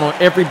focusing on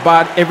every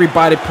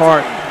body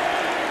part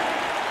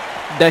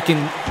that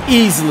can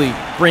easily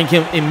bring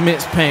him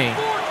immense pain.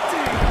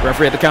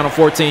 Referee at the count of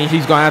 14.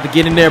 He's gonna have to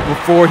get in there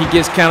before he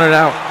gets counted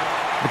out,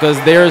 because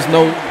there is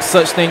no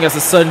such thing as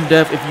a sudden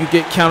death if you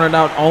get counted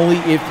out. Only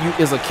if you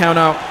is a count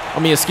out. A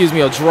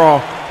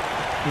draw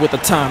with a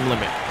time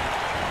limit.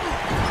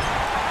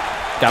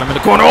 Got him in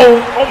the corner.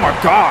 Oh my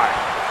God.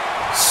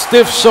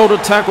 Stiff shoulder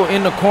tackle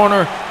in the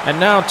corner. And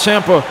now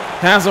Ciampa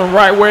has him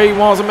right where he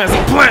wants him as he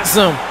plants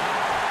him.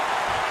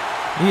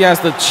 He has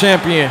the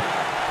champion.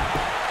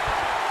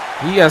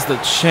 He has the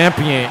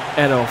champion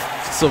at a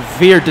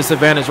severe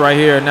disadvantage right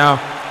here.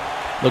 Now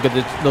look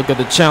at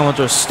the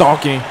challenger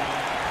stalking.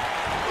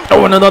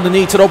 Oh, and another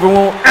knee to the open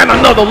wound and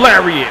another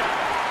lariat.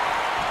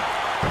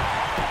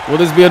 Will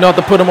this be enough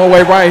to put him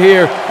away right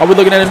here? Are we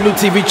looking at a new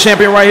TV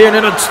champion right here? And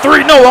then it's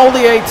 3. No,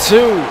 only a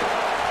 2.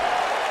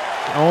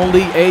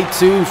 Only a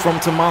 2 from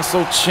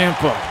Tommaso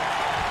Ciampa.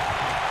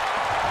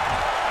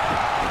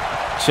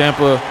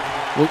 Ciampa,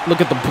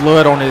 look at the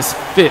blood on his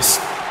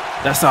fist.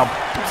 That's how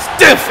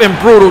stiff and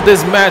brutal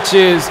this match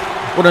is,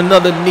 with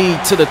another knee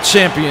to the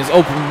champion's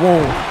open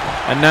wound.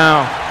 And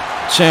now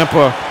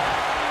Ciampa,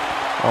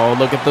 oh,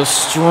 look at the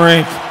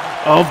strength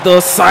of the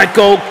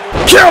Psycho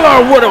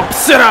Killer with a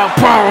sit-out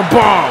power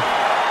bomb.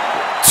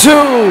 2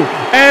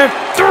 and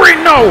 3,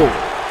 no.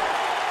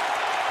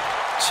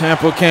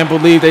 Ciampa can't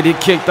believe they did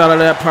kicked out of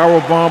that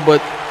power bomb,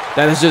 but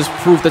that is just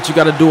proof that you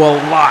got to do a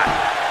lot.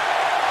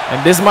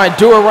 And this might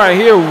do it right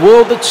here.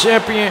 Will the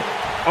champion,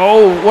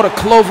 oh, what a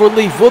clover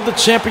leaf. Will the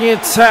champion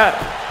tap?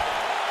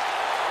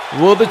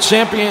 Will the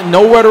champion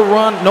nowhere to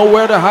run,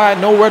 nowhere to hide,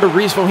 nowhere to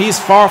reach from? He's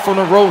far from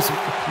the ropes.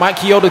 Mike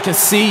Chioda can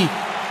see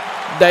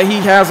that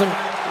he has him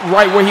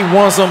right where he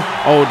wants him.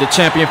 Oh, the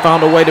champion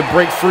found a way to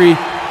break free,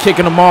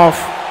 kicking him off.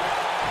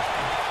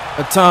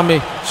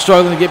 Tommy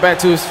struggling to get back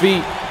to his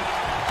feet.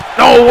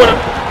 Oh,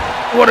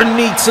 what a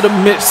knee to the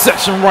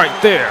midsection right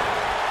there.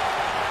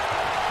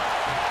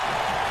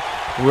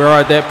 We're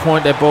at that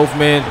point that both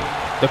men,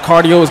 the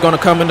cardio is going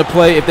to come into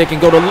play if they can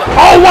go to.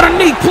 Oh, what a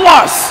knee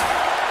plus!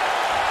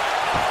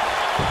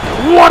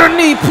 What a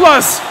knee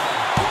plus!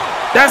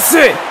 That's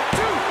it.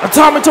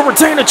 Tommy to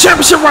retain the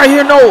championship right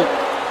here. No,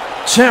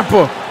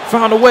 Ciampa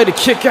found a way to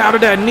kick out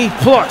of that knee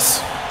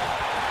plus.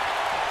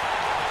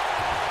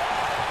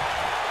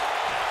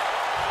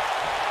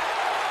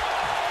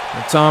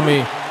 And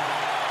Tommy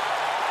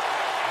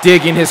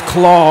digging his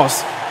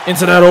claws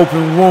into that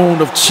open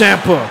wound of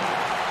Ciampa.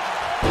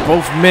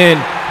 Both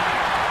men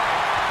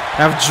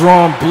have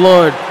drawn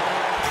blood,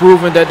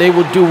 proving that they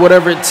will do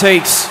whatever it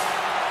takes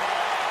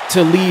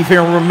to leave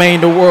here and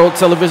remain the world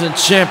television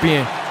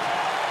champion,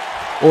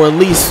 or at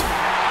least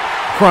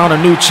crown a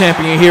new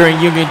champion here in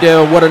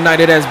Uniondale. What a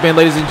night it has been,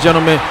 ladies and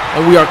gentlemen,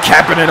 and we are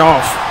capping it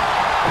off.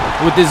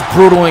 with this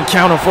brutal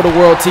encounter for the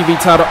World TV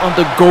title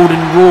under Golden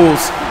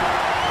Rules.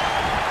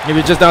 If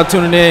you're just now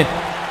tuning in,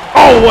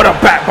 oh, what a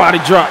back body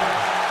drop.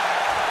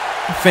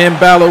 Finn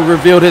Balor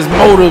revealed his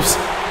motives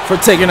for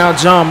taking out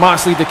Jon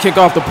Moxley to kick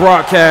off the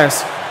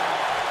broadcast.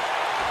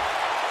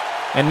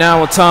 And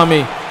now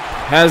Tommy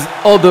has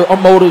other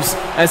motives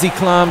as he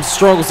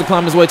struggles to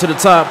climb his way to the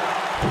top.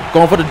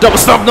 Going for the double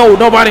stomp. No,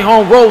 nobody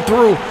home. Roll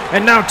through.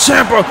 And now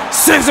Ciampa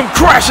sends him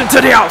crashing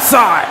to the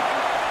outside.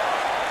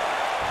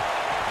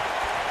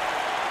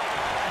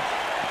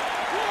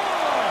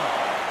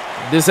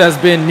 This has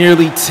been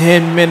nearly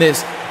 10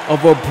 minutes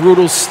of a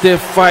brutal,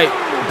 stiff fight.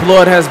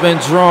 Blood has been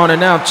drawn, and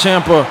now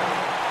Ciampa,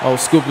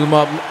 scooped him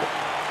up,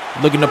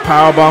 looking to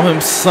powerbomb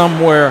him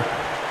somewhere.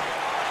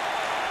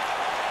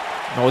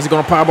 No, is he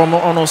going to powerbomb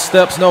on those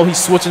steps? No, he's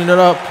switching it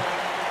up.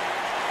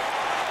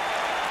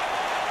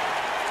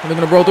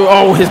 Looking to roll through.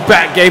 Oh, his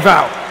back gave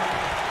out.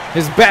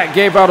 His back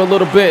gave out a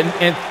little bit,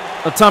 and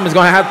Tommy's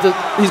going to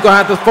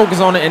have to focus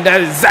on it, and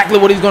that is exactly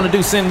what he's going to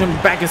do, send him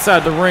back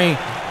inside the ring.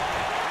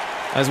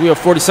 As we are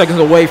 40 seconds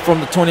away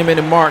from the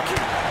 20-minute mark.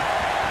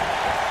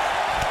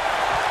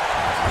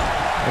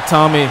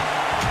 Tommy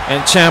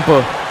and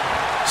Ciampa,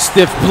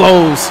 stiff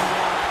blows,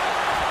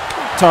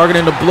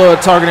 targeting the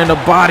blood, targeting the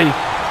body,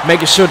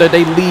 making sure that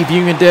they leave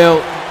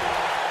Uniondale.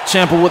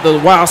 Ciampa with the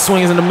wild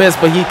swings in the mist,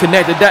 but he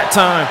connected that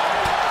time.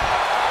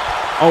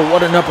 Oh,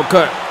 what an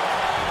uppercut.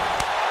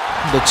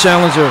 The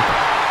challenger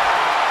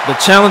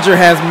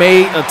has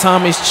made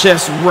Tommy's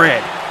chest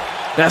red.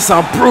 That's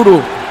how brutal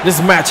this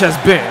match has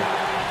been.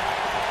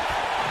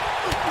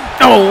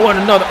 Oh, what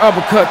another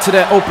uppercut to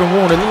that open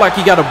wound. It looked like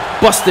he got a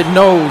busted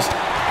nose.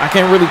 I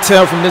can't really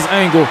tell from this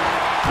angle.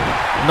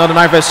 Another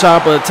knife edge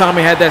shot, but Tommy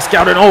had that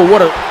scouted. Oh,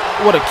 what a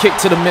kick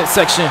to the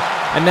midsection.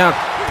 And now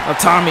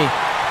Tommy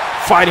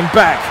fighting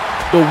back.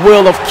 The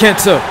will of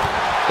Kenta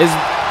is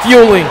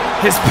fueling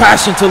his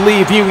passion to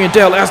leave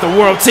Uniondale as the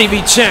World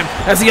TV champ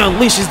as he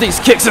unleashes these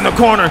kicks in the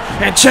corner.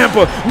 And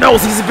Ciampa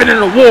knows he's been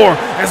in a war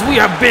as we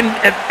have been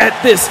at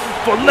this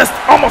for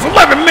almost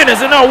 11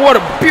 minutes. And oh, what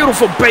a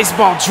beautiful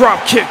baseball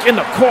drop kick in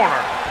the corner.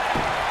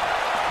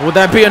 Would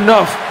that be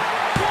enough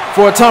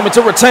for Tommy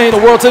to retain the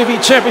World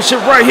TV Championship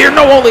right here?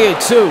 No, only a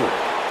 2.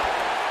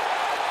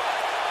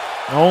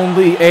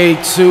 Only a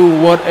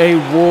 2. What a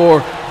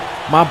war.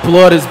 My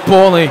blood is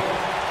boiling.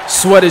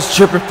 Sweat is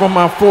dripping from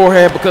my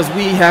forehead because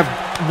we have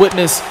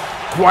witnessed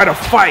quite a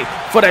fight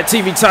for that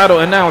TV title.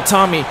 And now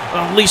Tommy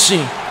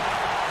unleashing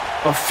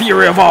a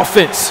fury of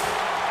offense.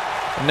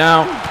 And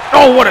now,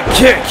 oh, what a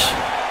kick.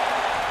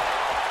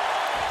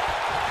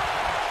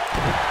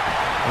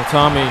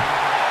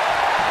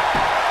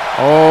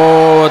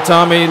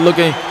 Tommy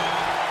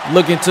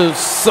looking to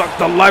suck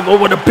the life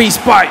over the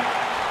beast bite.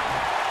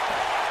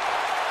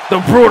 The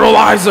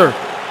brutalizer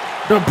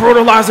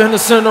in the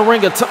center of the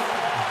ring.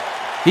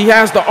 He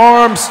has the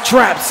arms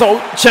trapped, so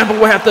Ciampa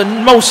will have to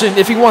motion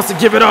if he wants to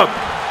give it up.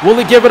 Will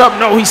he give it up?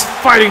 No, he's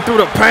fighting through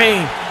the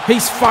pain.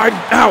 He's fighting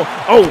out.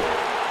 Oh,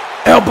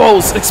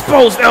 elbows,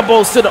 exposed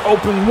elbows to the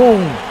open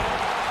wound.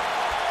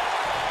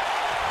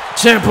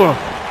 Ciampa,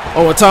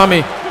 and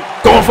Tommy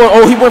going for,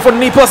 he went for the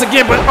knee plus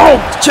again, but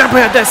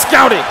Ciampa had that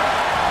scouted.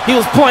 He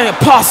was playing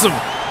possum.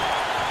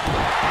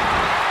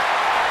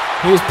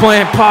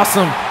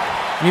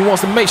 And he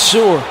wants to make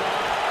sure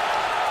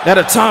that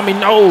Tommy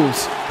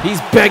knows. He's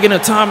begging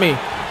Tommy.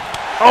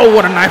 Oh,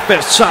 what a knife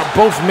edge chop,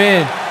 both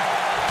men.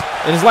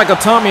 And it's like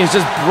Tommy is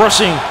just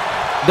brushing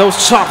those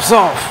chops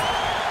off.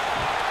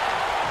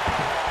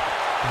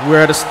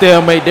 We're at a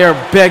stalemate. They're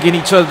begging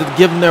each other to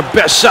give them their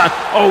best shot.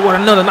 Oh, what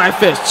another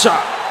knife edge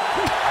chop.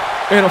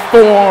 And a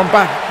forearm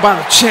by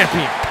the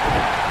champion.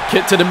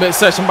 Kick to the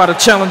midsection by the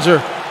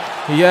challenger.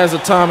 He has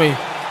Tommy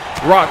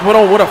rocked. But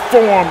what a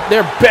forearm.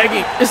 They're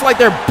begging. It's like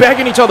they're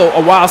begging each other.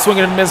 A wild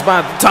swing and a miss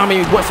by Tommy.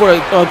 Went for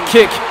a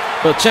kick.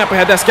 But Ciampa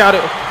had that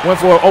scouted. Went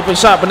for an open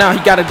shot, but now he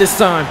got it this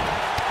time.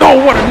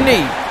 Oh, what a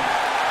knee.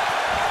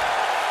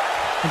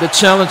 The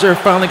challenger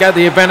finally got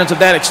the advantage of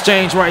that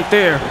exchange right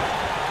there.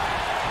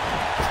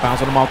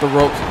 Bouncing him off the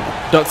ropes.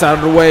 Ducks out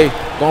of the way.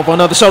 Going for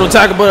another shoulder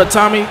tackle, but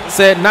Tommy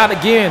said not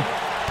again.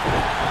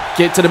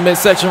 Kick to the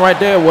midsection right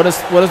there. What does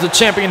the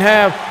champion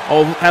have?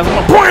 Oh, has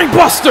a brain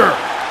buster.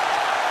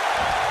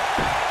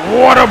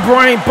 What a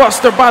brain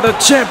buster by the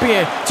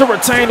champion to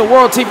retain the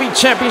World TV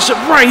Championship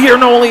right here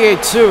in only a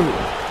 2.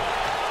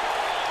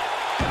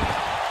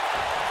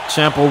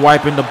 Ciampa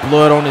wiping the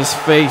blood on his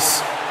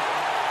face.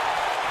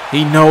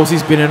 He knows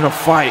he's been in a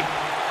fight.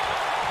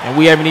 And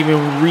we haven't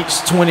even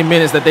reached 20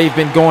 minutes that they've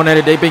been going at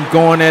it. They've been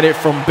going at it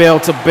from bell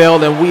to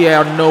bell, and we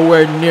are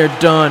nowhere near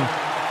done.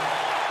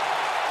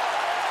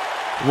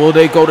 Will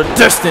they go the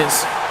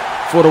distance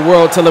for the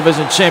World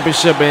Television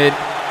Championship? And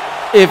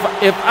if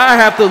I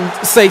have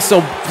to say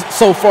so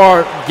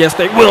far, yes,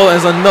 they will,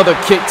 as another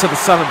kick to the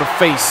side of the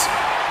face.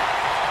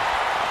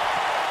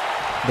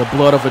 The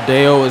blood of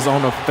Hideo is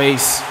on the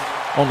face,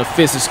 on the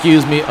fist, of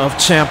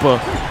Ciampa.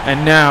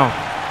 And now,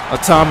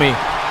 Tommy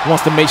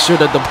wants to make sure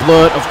that the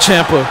blood of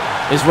Ciampa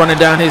is running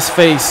down his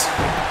face.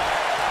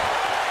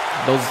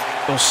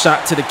 Oh,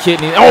 shot to the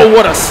kidney. Oh,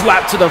 what a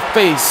slap to the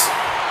face.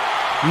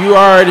 You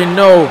already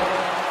know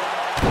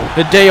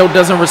Hideo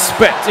doesn't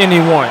respect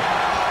anyone.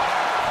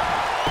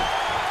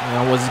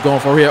 Now what's he going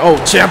for here? Oh,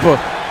 Ciampa.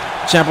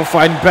 Ciampa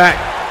fighting back.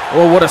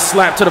 Oh, what a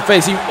slap to the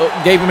face. He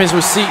gave him his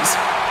receipts.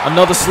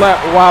 Another slap,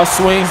 wild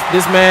swings.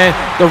 This man,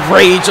 the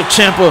rage of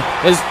Ciampa,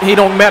 he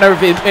don't matter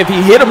if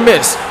he hit or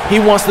miss. He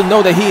wants to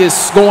know that he is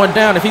going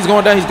down. If he's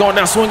going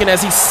down swinging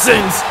as he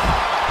sends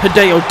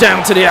Hideo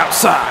down to the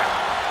outside.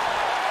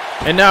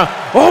 And now,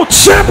 oh,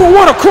 Ciampa,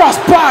 what a cross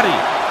body.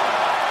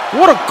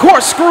 What a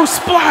corkscrew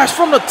splash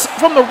from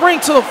the ring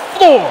to the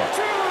floor.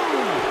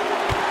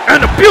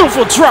 And a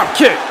beautiful drop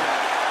kick.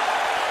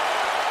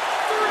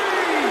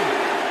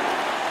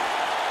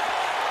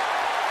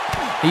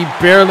 He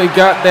barely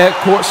got that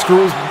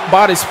corkscrew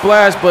body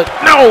splash, but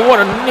no, what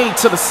a knee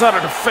to the side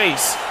of the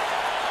face.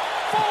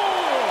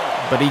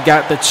 But he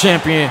got the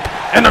champion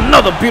and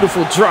another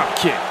beautiful drop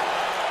kick.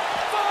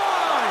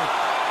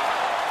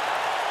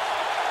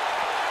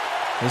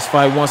 This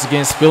fight once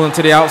again spilling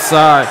to the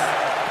outside.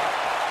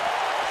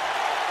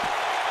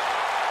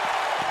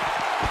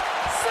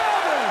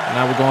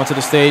 Now we're going to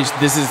the stage.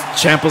 This is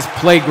Ciampa's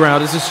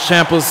playground. This is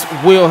Ciampa's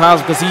wheelhouse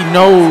because he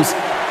knows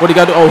what he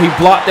got to do. Oh, he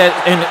blocked that,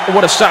 and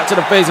what a shot to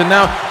the face. And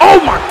now, oh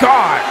my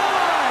God!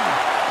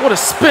 What a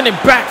spinning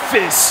back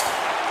fist.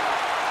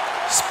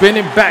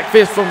 Spinning back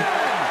fist from,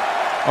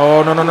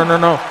 oh, no.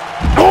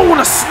 Oh, what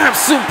a snap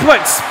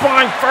suplex,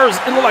 spine first.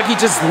 It looked like he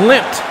just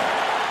limped.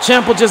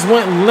 Ciampa just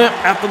went limp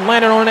after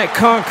landing on that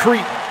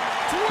concrete.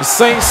 The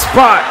same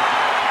spot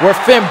where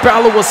Finn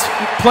Balor was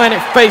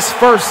planted face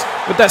first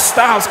with that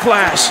Styles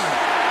Clash.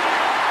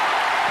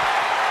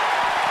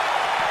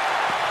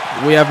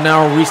 We have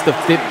now reached the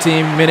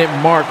 15-minute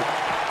mark.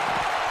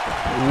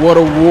 What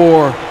a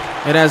war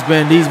it has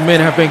been. These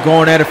men have been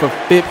going at it for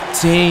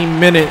 15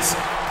 minutes,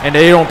 and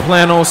they don't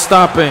plan on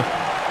stopping.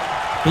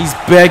 He's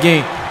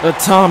begging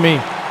Tommy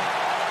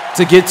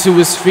to get to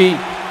his feet.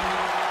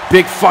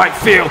 Big fight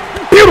feel.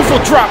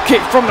 Beautiful drop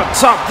kick from the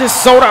top. This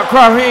sold-out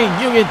crowd here in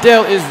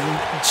Uniondale is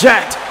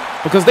jacked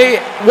because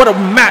what a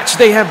match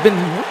they have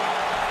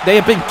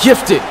been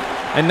gifted.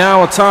 And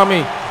now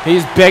Tommy,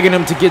 he's begging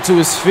him to get to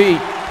his feet.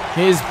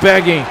 He's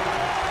begging.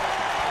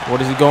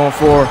 What is he going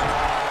for?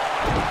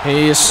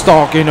 He is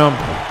stalking him.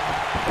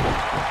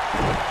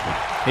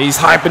 He's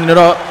hyping it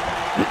up.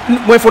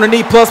 Went for the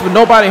knee plus, but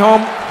nobody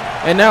home.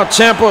 And now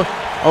Ciampa.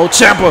 Oh,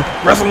 Ciampa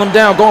wrestling him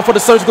down, going for the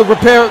surgical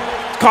repair.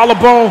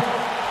 Collarbone.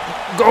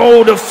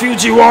 Go to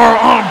Fujiwara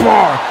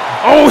armbar.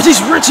 Oh,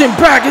 he's reaching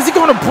back. Is he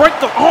going to break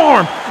the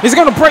arm? Is he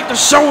going to break the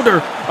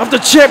shoulder of the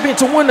champion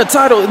to win the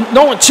title?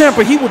 Knowing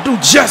Ciampa, he will do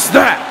just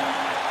that.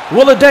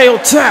 Will Hideo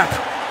tap?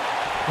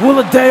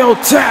 Will Hideo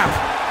tap?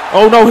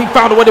 Oh no, he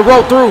found a way to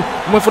roll through.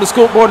 Went for the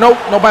scoop board. Nope,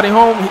 nobody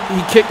home.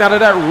 He kicked out of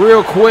that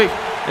real quick.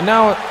 And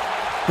now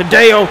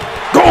Hideo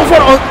going for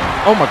the,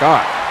 oh my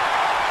God.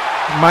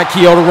 Mike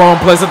Chioda wrong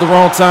place at the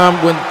wrong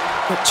time. When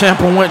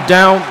Ciampa went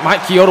down,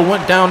 Mike Chioda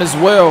went down as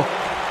well.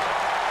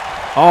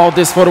 All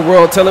this for the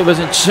World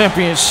Television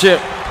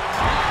Championship.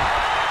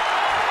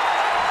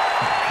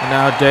 And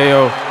now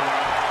Hideo.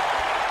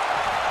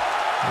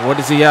 What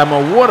does he have?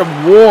 What a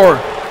war.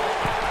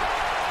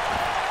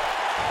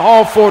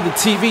 All for the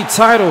TV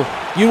title.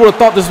 You would have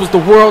thought this was the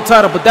world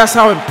title, but that's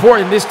how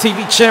important this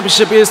TV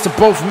championship is to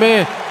both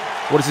men.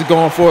 What is he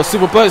going for? A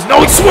superplex?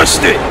 No, he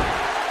switched it.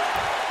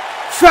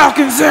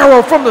 Falcon's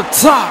arrow from the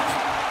top.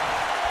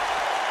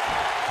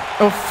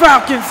 A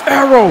Falcon's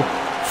arrow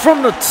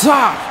from the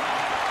top.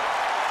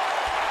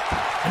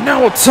 And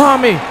now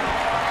Tommy.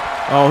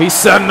 Oh, he's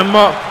setting him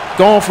up.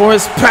 Going for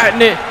his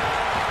patented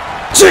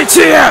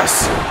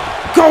GTS.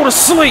 Go to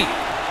sleep.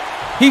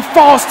 He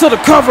falls to the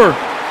cover.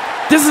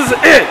 This is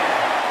it.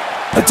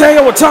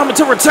 Hideo with Tommy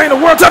to retain the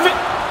world title.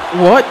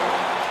 What?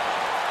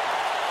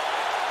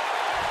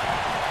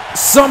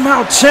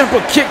 Somehow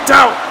Ciampa kicked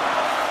out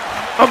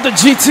of the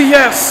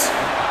GTS.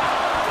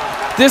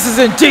 This is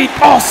indeed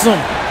awesome.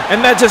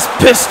 And that just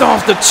pissed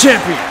off the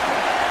champion.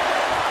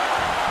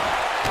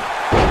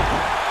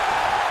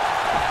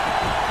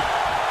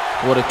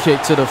 What a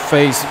kick to the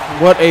face.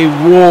 What a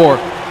war.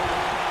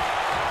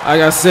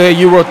 Like I said,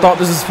 you would have thought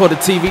this is for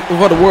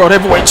the World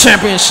Heavyweight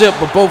Championship,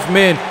 but both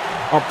men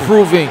are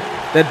proving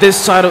that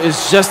this title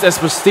is just as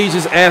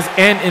prestigious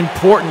and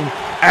important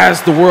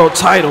as the world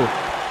title.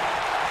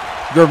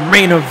 Your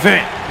main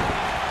event.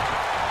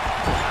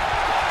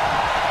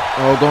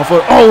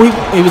 Oh,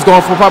 he was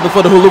going for probably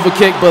for the hula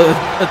kick, but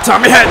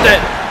Tommy had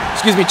that.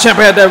 Ciampa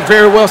had that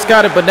very well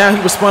scouted, but now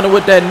he responded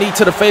with that knee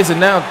to the face, and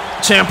now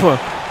Ciampa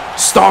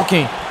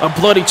stalking a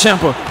bloody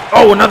Ciampa.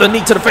 Oh, another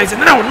knee to the face,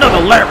 and now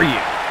another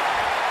lariat.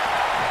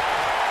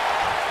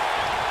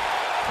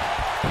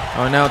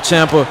 Oh, now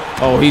Ciampa,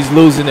 oh, he's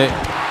losing it.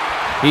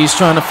 He's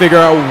trying to figure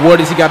out what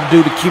does he got to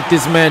do to keep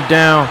this man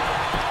down.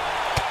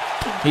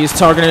 He's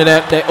targeting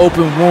that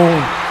open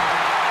wound.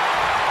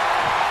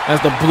 As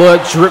the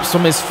blood drips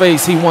from his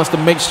face, he wants to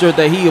make sure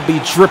that he'll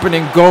be dripping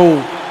in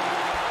gold.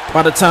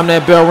 By the time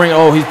that bell rings,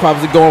 oh, he's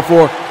probably going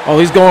for, oh,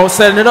 he's going,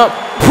 setting it up.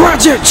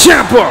 Project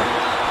Ciampa.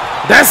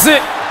 That's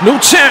it. New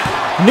champ.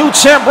 New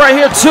champ right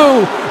here, 2.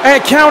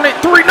 And count it,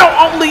 3. No,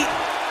 only,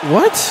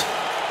 what?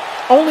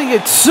 Only a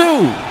 2.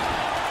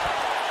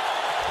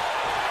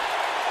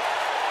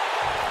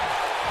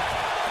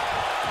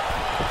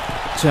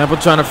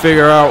 Ciampa trying to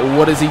figure out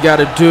what does he got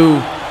to do.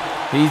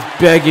 He's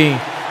begging.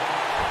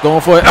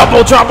 Going for an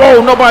elbow drop.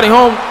 Oh, nobody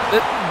home.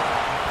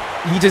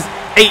 He just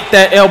ate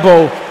that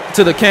elbow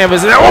to the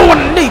canvas. Oh,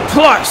 a knee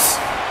plus.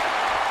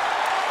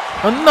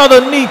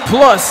 Another knee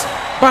plus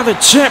by the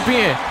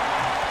champion.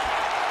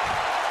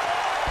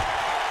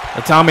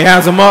 Tommy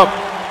has him up.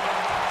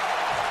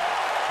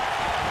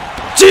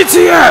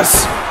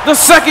 GTS. The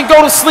second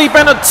go to sleep,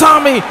 and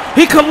Tommy,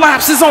 he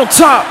collapses on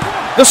top.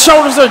 The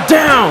shoulders are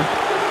down,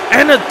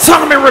 and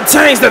Tommy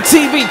retains the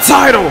TV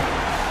title.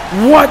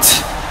 What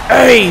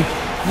a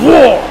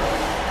war.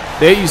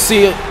 There you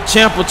see it.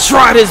 Ciampa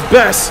tried his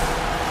best.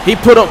 He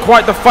put up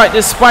quite the fight.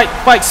 This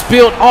fight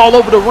spilled all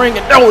over the ring.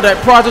 And oh, that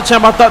Project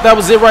Champ, I thought that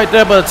was it right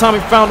there, but Tommy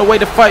found a way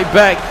to fight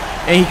back,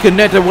 and he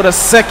connected with a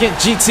second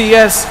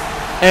GTS,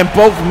 and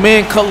both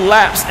men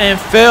collapsed and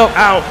fell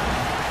out.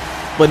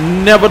 But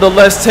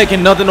nevertheless,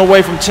 taking nothing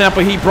away from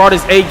Ciampa, he brought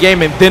his A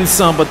game and then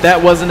some, but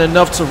that wasn't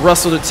enough to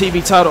wrestle the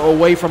TV title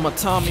away from a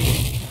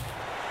Tommy.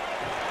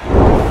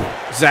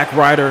 Zack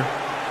Ryder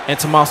and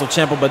Tommaso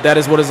Ciampa, but that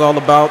is what it's all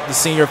about. The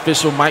senior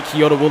official Mike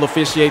Chioda will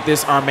officiate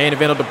this, our main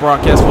event of the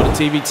broadcast for the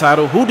TV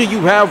title. Who do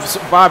you have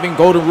surviving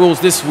Golden Rules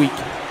this week?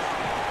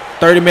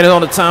 30 minutes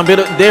on the time.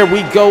 There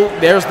we go.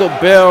 There's the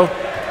bell.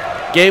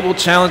 Gable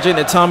challenging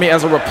and Tommy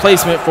as a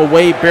replacement for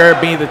Wade Barrett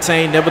being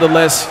detained.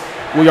 Nevertheless,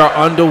 we are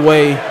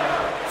underway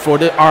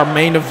for our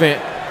main event.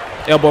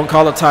 Elbow and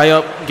collar tie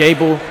up.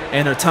 Gable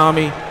and her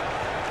Tommy.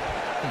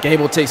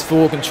 Gable takes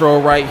full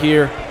control right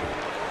here.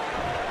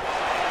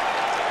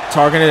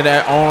 Targeting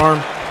that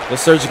arm, the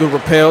surgical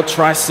repel,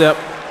 tricep,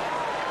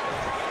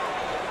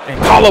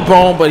 and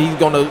collarbone, but he's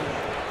going to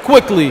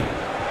quickly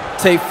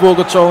take full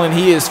control, and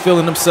he is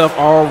feeling himself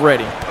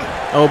already.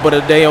 Oh, but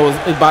Hideo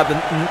is about to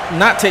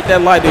not take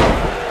that lightly.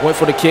 Went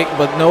for the kick,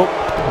 but nope.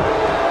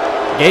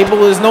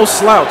 Gable is no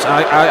slouch.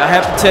 I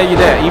have to tell you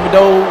that. Even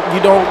though you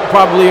don't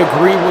probably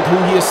agree with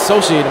who he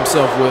associates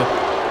himself with,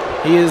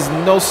 he is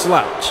no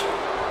slouch.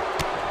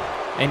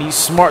 And he's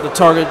smart to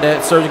target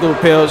that surgical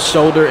repel,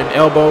 shoulder, and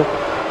elbow.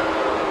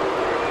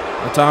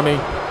 Tommy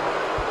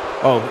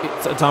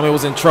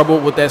was in trouble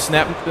with that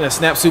snap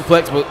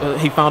suplex, but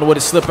he found a way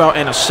to slip out,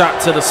 and a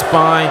shot to the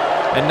spine.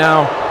 And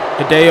now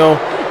Hideo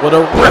with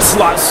a wrist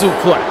lock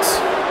suplex.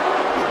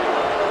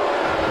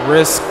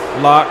 Wrist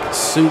lock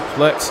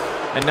suplex.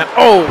 And now,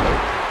 oh,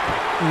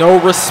 no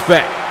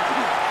respect.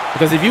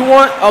 Because if you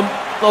want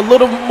a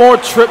little more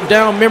trip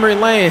down memory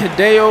lane,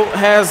 Hideo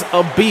has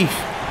a beef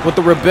with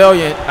the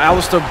Rebellion.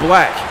 Aleister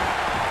Black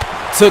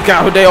took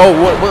out Hideo. Oh,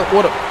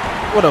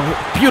 what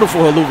a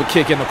beautiful haluva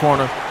kick in the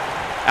corner.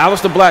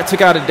 Aleister Black took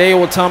out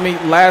Hideo Itami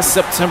last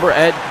September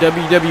at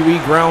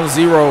WWE Ground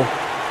Zero.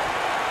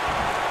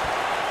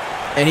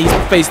 And he's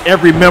faced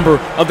every member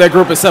of that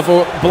group except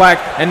for Black.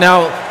 And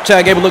now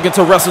Chad Gable looking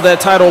to wrestle that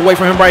title away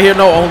from him right here.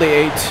 No, only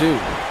a 2.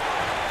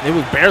 It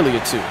was barely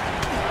a 2.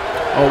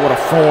 Oh, what a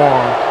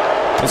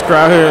forearm. This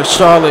crowd here in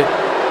Charlotte,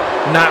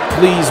 not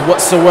pleased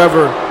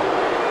whatsoever.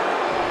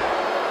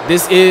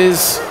 This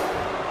is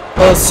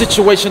a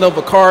situation of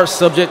a card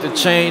subject to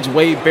change.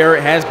 Wade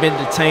Barrett has been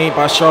detained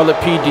by Charlotte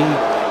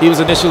PD. He was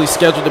initially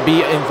scheduled to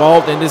be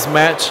involved in this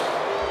match,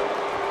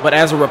 but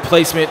as a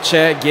replacement,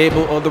 Chad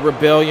Gable of the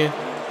Rebellion,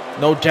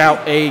 no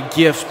doubt a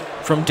gift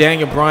from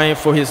Daniel Bryan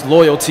for his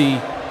loyalty,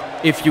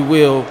 if you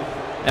will,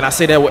 and I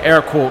say that with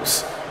air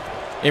quotes,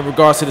 in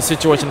regards to the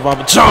situation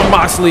involving Jon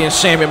Moxley and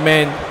Shane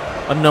McMahon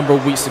a number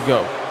of weeks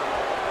ago.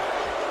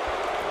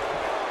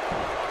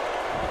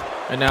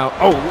 And now,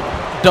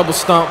 oh, double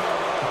stomp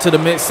to the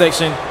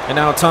midsection, and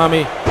now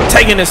Tommy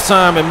taking his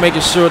time and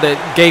making sure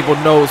that Gable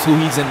knows who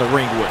he's in the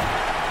ring with.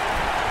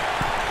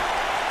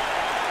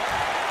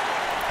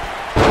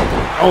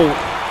 Oh,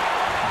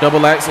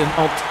 double axe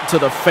to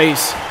the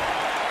face.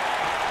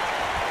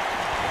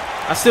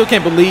 I still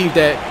can't believe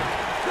that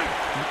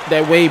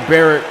Wade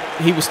Barrett,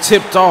 he was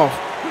tipped off.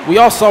 We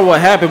all saw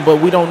what happened,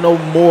 but we don't know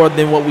more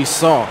than what we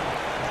saw.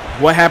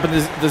 What happened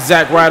to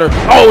Zack Ryder?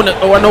 Oh,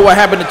 I know what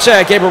happened to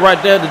Chad Gable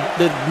right there.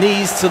 The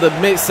knees to the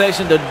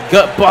midsection, the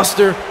gut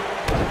buster.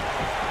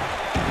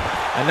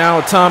 And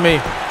now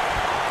Tommy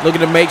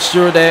looking to make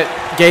sure that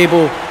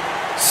Gable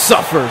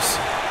suffers.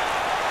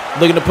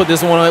 Looking to put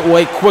this one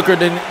away quicker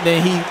than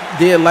he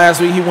did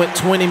last week. He went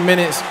 20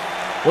 minutes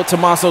with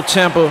Tommaso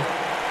Ciampa.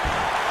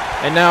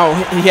 And now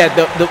he had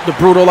the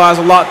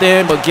brutalizer locked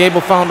in, but Gable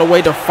found a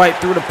way to fight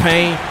through the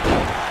pain.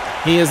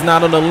 He is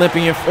not an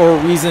Olympian for a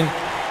reason.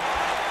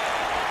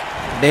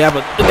 They have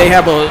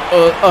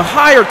a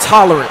higher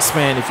tolerance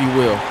span, if you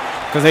will,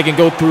 because they can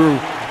go through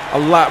a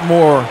lot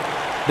more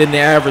than the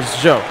average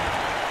Joe.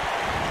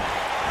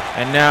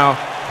 And now,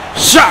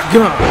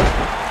 shotgun,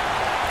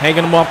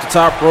 hanging him off the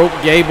top rope.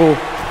 Gable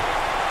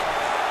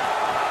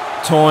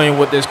toying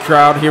with this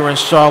crowd here in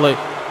Charlotte,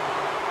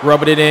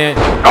 rubbing it in.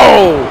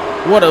 Oh,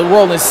 what a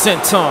rolling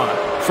senton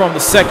from the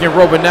second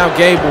rope, and now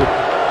Gable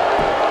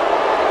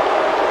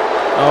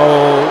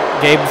Oh,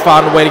 Gable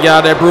found a way to get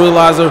out of that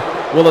brutalizer.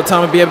 Will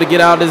Itami be able to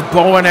get out of this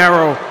bow and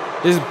arrow?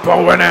 This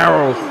bow and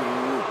arrow.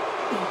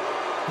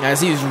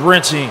 As he's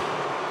wrenching,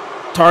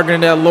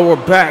 targeting that lower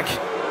back,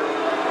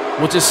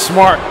 which is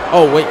smart.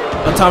 Oh, wait.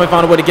 Itami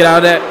found a way to get out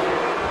of that.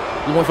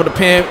 He went for the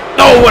pin.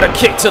 Oh, what a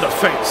kick to the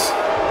face.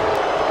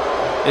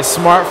 It's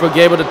smart for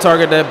Gable to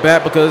target that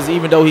back because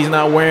even though he's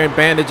not wearing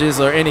bandages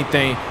or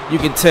anything, you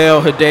can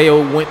tell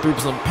Hideo went through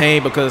some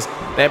pain because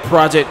that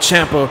Project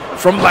Ciampa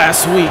from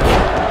last week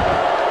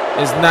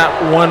is not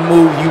one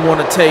move you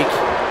want to take.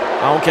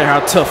 I don't care how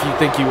tough you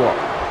think you are.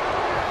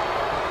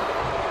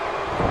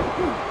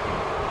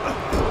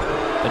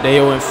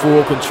 Hideo in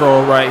full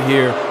control right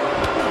here.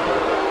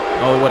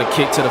 Oh, what a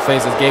kick to the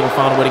face as Gable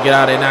found a way to get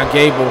out of it. Now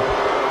Gable.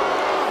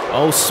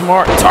 Oh,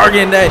 smart.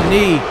 Targeting that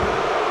knee.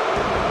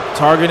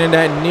 Targeting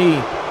that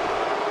knee.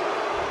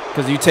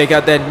 Because you take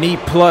out that knee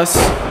plus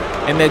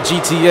and that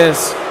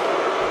GTS.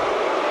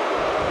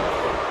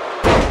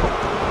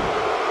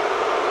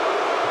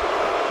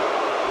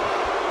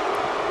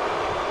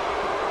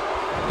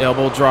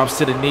 Elbow drops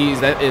to the knees.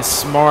 That is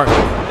smart.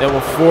 That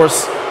will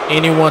force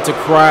anyone to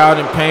cry out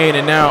in pain.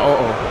 And now,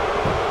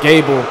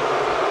 Gable.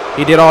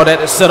 He did all that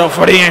to set up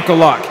for the ankle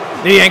lock.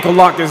 The ankle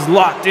lock is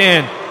locked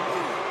in.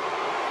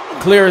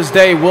 Clear as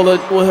day. Will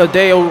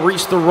Hideo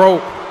reach the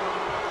rope?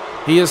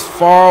 He is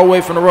far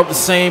away from the rope. The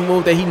same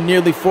move that he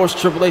nearly forced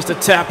Triple H to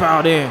tap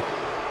out in.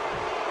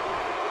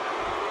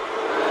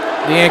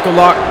 The ankle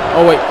lock.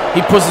 Oh, wait.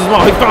 He pushes him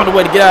off. He found a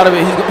way to get out of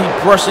it.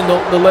 He's brushing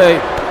the leg.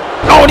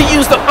 Oh, and he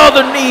used the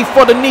other knee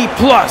for the knee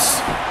plus.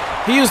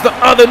 He used the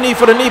other knee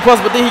for the knee plus,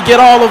 but then he get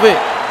all of it.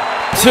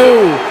 2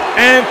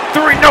 and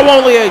 3. No,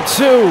 only a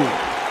 2.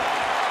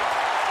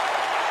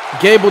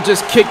 Gable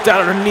just kicked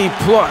out of the knee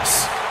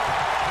plus.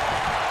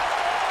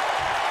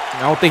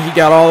 I don't think he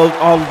got all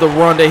of the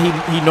run that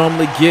he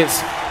normally gets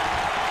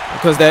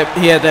because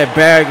he had that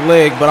bag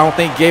leg, but I don't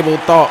think Gable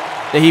thought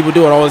that he would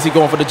do it. Or is he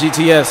going for the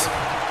GTS?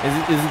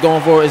 Is he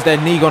going for, is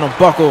that knee going to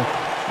buckle?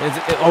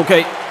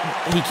 Okay,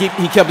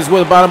 he kept his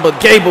wit about him, but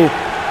Gable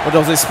with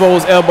those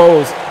exposed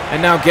elbows.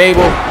 And now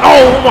Gable,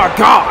 oh my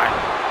God.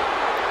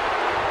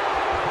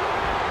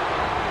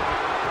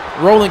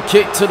 Rolling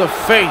kick to the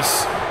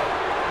face.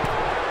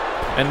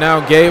 And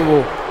now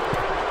Gable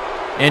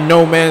in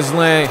no man's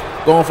land.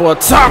 Going for a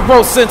top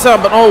rope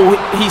senton, but oh,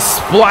 he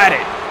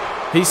splatted.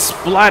 He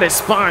splatted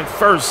spine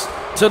first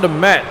to the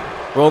mat.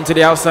 Rolling to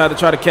the outside to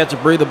try to catch a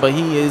breather, but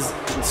he is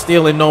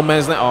still in no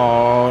man's land.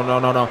 Oh,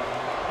 no.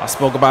 I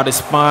spoke about his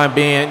spine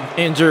being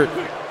injured.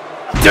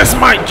 This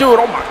might do it.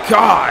 Oh, my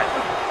God.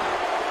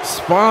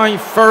 Spine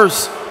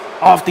first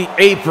off the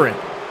apron.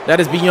 That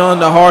is beyond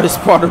the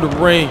hardest part of the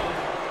ring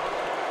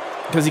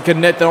because he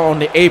connected on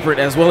the apron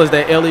as well as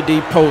that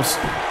LED post.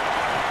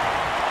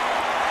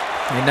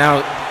 And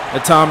now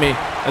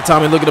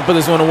Itami looking to put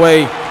this one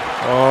away.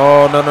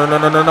 Oh,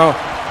 no.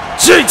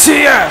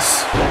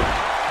 GTS!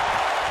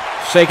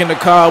 Shaking the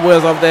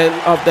cobwebs off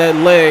that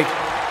leg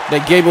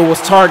that Gable was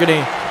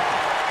targeting,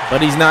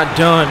 but he's not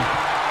done.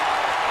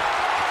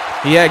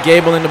 He had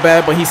Gable in the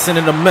bag, but he's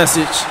sending a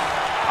message,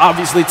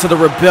 obviously, to the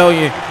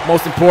Rebellion.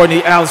 Most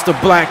importantly, Aleister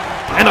Black,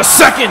 and a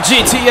second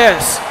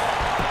GTS.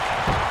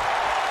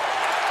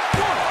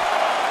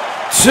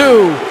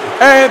 2.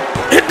 And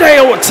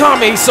Hideo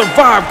Itami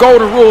survived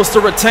Golden Rules to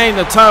retain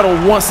the title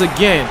once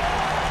again.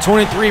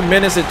 23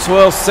 minutes and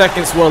 12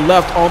 seconds were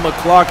left on the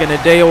clock, and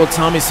Hideo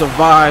Itami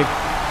survived.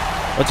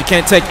 But you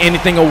can't take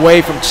anything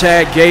away from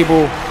Chad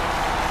Gable.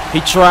 He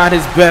tried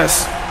his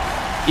best,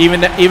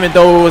 even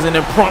though it was an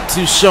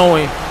impromptu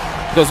showing,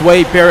 because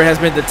Wade Barrett has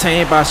been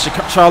detained by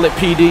Charlotte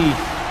PD.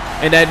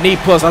 And that knee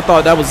plus, I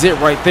thought that was it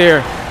right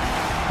there.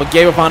 But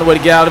Gable found a way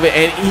to get out of it,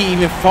 and he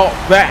even fought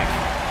back.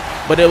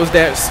 But it was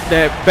that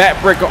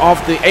backbreaker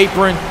off the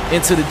apron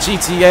into the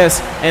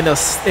GTS and a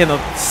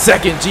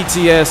second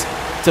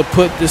GTS to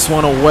put this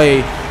one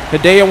away.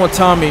 Hideo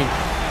Itami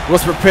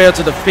was prepared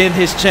to defend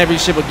his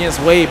championship against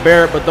Wade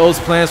Barrett, but those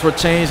plans were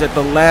changed at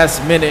the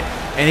last minute,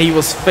 and he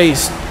was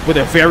faced with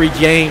a very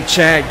game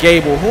Chad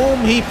Gable,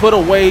 whom he put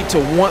away to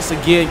once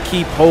again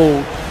keep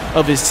hold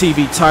of his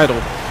TV title.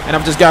 And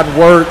I've just gotten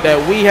word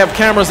that we have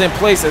cameras in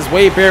place as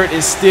Wade Barrett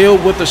is still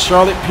with the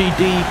Charlotte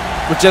PD,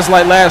 but just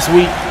like last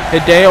week,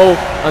 Hideo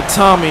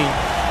Itami,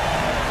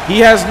 he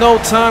has no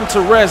time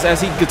to rest as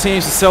he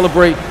continues to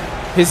celebrate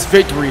his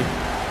victory,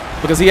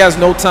 because he has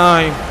no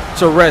time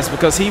to rest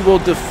because he will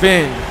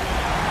defend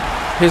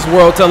his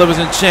World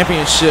Television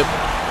Championship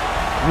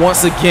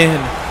once again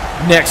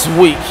next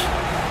week.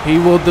 He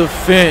will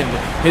defend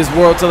his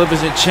World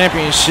Television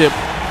Championship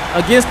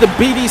against the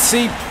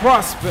BDC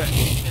prospect.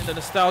 And the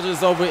nostalgia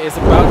is over. It's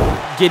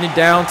about getting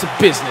down to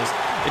business.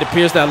 It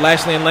appears that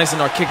Lashley and Langston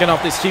are kicking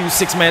off this huge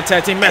six-man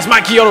tag team match.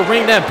 Mike Chioda,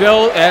 ring that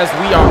bell as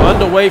we are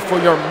underway for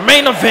your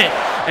main event.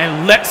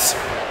 And let's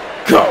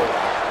go.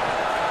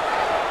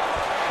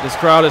 This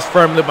crowd is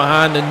firmly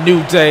behind the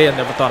New Day. I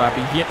never thought I'd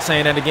be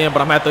saying that again,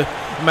 but I'm at to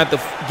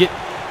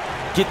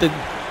get the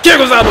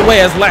giggles out of the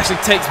way as Lashley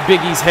takes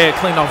Big E's head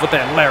clean off with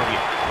that lariat.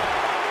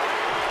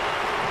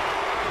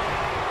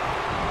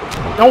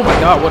 Oh my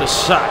God, what a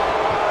shot.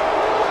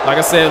 Like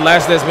I said,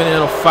 Lashley has been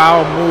in a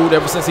foul mood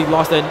ever since he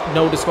lost that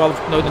no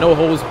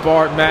holds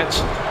barred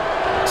match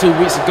 2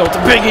 weeks ago to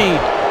Big E.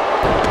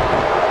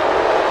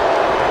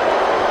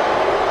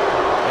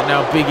 And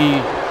now Big E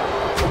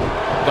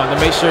going to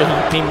make sure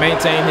he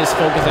maintains his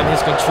focus and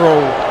his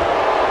control,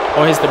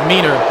 or his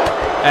demeanor,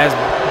 as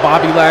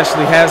Bobby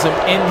Lashley has him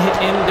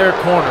in their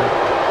corner.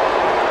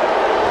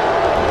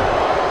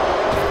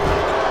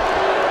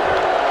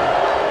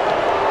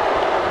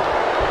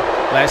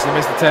 Lashley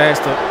makes the tags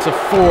to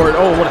Ford.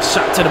 Oh, what a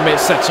shot to the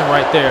midsection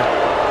right there.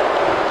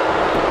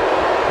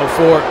 Oh,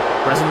 Ford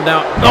wrestling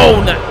down.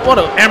 Oh, what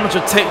an amateur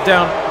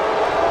takedown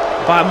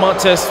by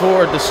Montez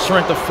Ford. The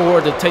strength of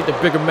Ford to take the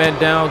bigger man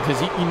down, because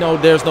you know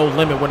there's no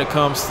limit when it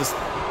comes to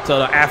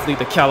the athlete,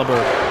 the caliber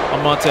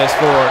of Montez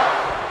Ford.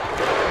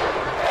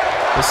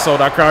 This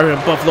sold-out crowd here in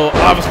Buffalo,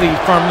 obviously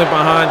firmly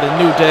behind the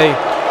New Day,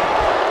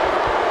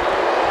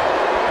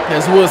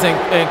 as Woods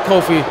and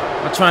Kofi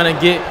are trying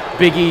to get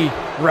Big E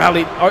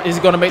rallied. Is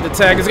he going to make the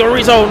tag? Is he going to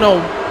reach? Oh no!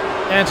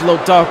 Angelo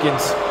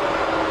Dawkins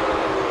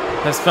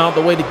has found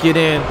the way to get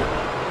in,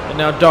 and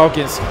now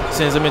Dawkins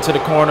sends him into the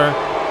corner.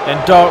 And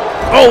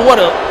oh, what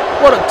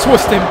a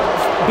twisting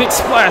big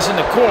splash in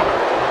the corner!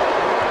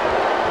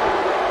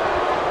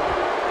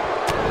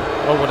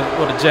 Oh,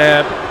 what a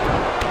jab!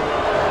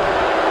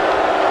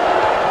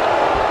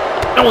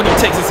 And when he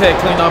takes his head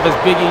clean off, as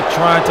Big E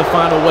trying to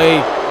find a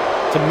way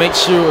to make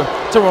sure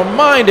to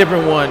remind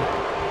everyone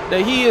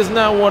that he is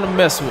not one to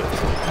mess with.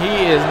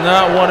 He is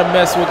not one to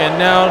mess with. And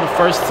now the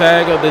first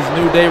tag of this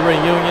New Day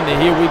reunion,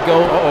 and here we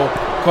go.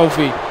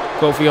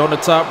 Kofi on the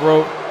top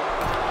rope.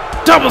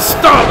 Double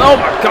stomp. Oh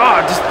my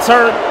God,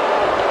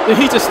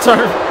 he just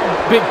turned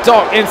Big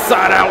Dog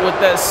inside out with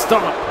that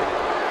stomp.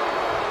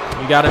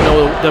 You got to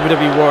know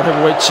WWE World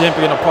Heavyweight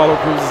Champion Apollo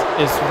Crews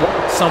is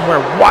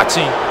somewhere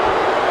watching,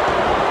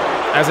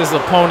 as his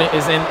opponent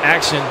is in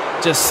action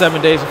just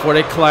 7 days before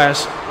they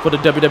clash for the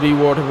WWE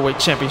World Heavyweight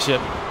Championship.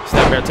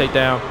 Snapmare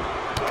takedown.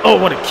 Oh,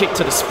 what a kick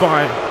to the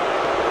spine.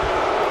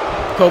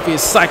 Kofi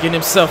is psyching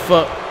himself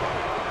up.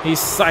 He's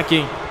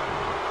psyching.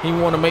 He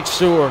wants to make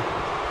sure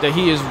that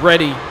he is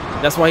ready.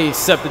 That's why he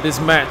accepted this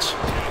match.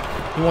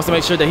 He wants to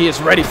make sure that he is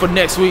ready for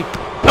next week.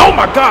 Oh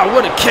my God,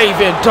 what a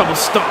cave-in double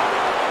stomp.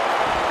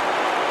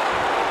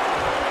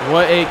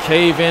 What a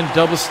cave-in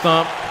double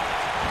stomp.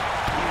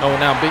 Oh,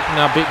 now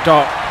Big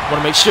Dog want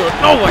to make sure.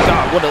 Oh my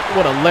God,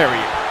 what a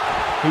lariat.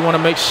 You want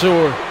to make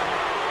sure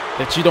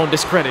that you don't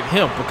discredit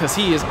him, because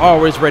he is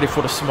always ready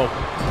for the smoke.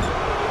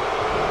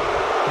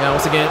 Now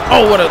once again,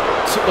 oh, what a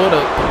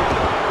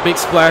big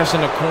splash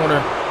in the corner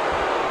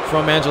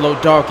from Angelo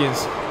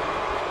Dawkins.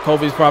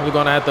 Kofi's probably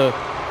going to have to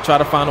try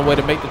to find a way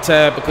to make the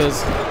tag,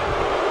 because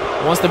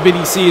once the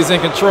BDC is in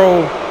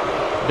control,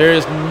 there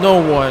is no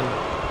one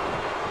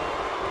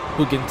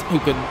who can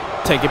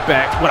take it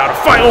back without a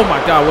fight. Oh my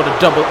God, what a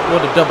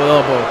double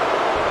elbow.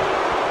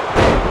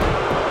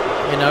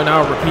 And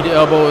now a repeated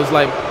elbow is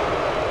like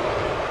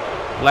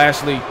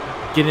Lashley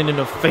getting in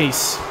the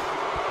face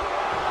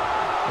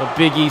of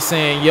Big E,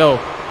 saying, yo,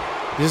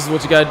 this is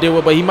what you got to deal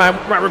with. But he might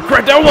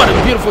regret that. What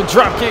a beautiful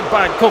drop kick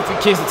by Kofi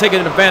Kingston, taking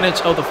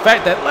advantage of the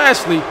fact that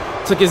Lashley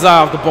took his eye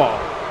off the ball.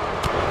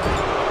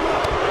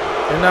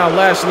 And now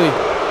Lashley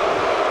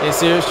in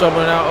serious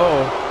trouble now.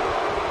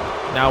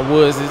 Now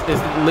Woods is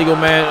the legal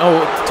man.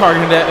 Oh,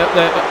 targeting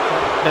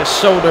that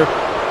shoulder.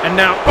 And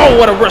now, oh,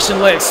 what a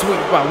Russian leg sweep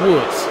by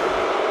Woods.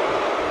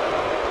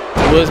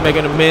 Woods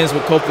making amends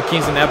with Kofi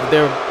Kingston after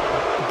their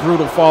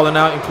brutal falling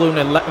out, including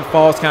a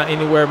Falls Count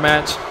Anywhere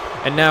match.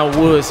 And now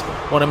Woods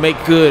want to make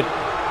good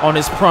on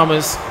his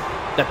promise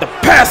that the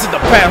past is the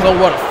past. Oh,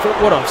 what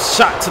a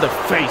shot to the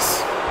face.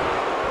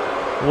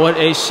 What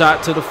a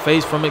shot to the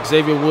face from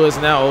Xavier Woods.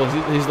 Now, oh,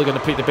 he's looking to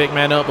pick the big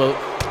man up, but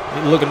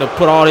he's looking to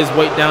put all his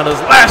weight down to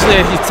his Lashley,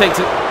 and he takes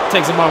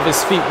him off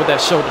his feet with that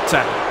shoulder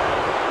tackle.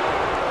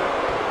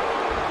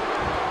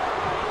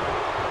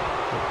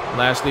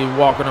 Lashley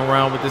walking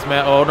around with this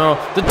man. Oh no,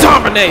 the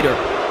Dominator.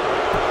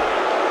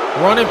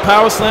 Running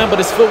power slam, but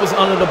his foot was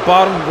under the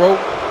bottom rope.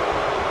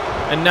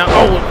 And now,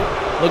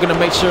 oh, looking to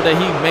make sure that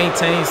he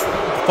maintains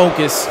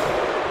focus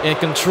and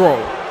control.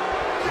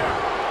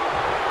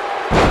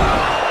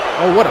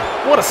 Oh,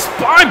 what a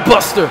spine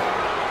buster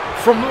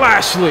from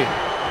Lashley.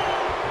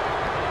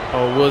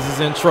 Oh, Woods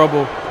is in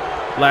trouble.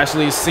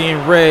 Lashley is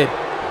seeing red.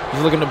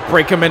 He's looking to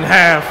break him in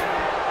half.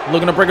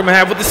 Looking to break him in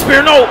half with the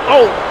spear. No,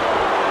 oh,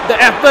 the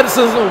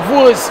athleticism of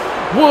Woods.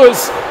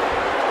 Woods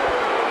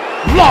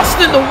lost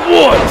in the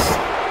woods.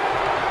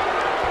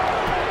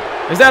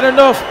 Is that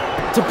enough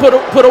to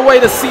put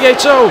away the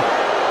CHO?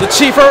 The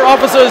chief hurt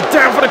officer is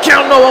down for the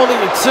count. No, only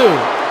the 2.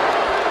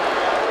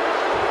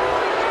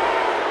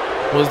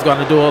 Woods going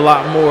to do a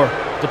lot more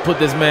to put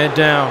this man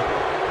down.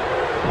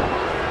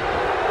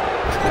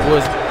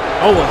 Woods,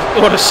 oh,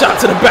 what a shot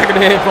to the back of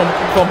the head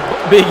from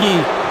Big E,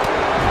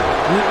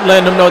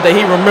 letting them know that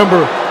he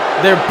remember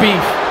their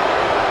beef.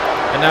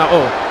 And now,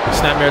 oh,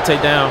 snapmare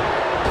takedown.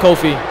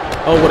 Kofi,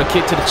 oh, what a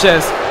kick to the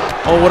chest.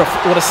 Oh, what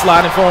a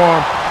sliding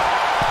forearm.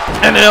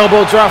 And an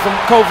elbow drop from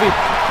Kofi.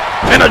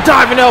 And a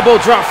diving elbow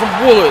drop from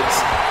Woods.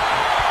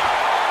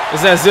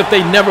 It's as if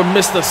they never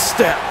missed a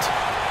step.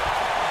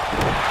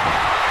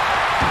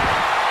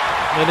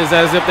 It is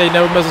as if they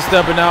never missed a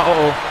step, and now,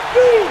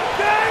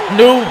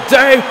 New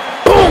Day,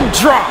 boom,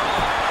 drop.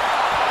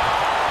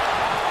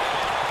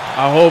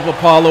 I hope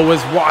Apollo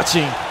is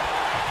watching.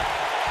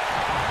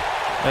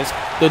 As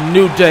the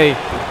New Day,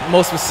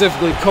 most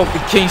specifically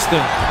Kofi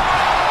Kingston,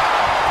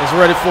 is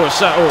ready for a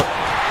shot. Oh,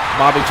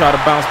 Bobby tried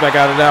to bounce back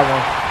out of that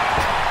one.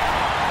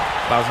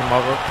 Bounce him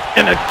over.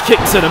 And a kick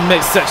to the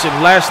midsection.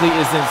 Lashley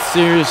is in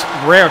serious,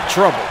 rare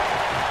trouble.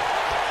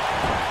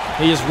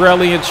 He is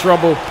rarely in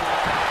trouble,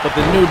 but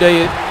the New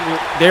Day,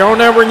 they're on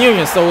their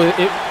reunion, so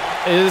it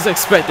is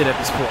expected at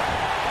this point.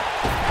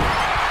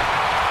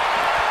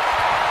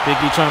 Big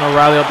E trying to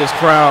rally up this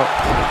crowd.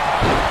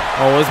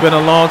 Oh, it's been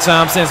a long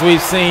time since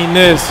we've seen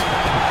this.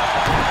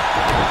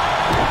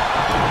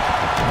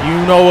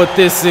 You know what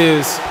this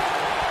is.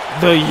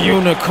 The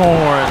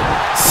Unicorn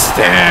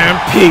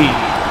Stampede.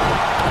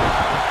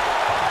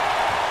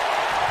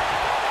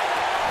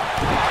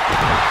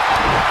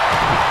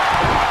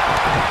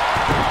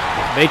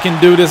 They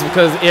can do this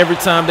because every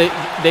time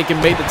they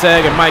can make the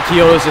tag, and Mike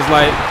Keogh is just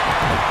like,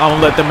 I'm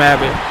gonna let them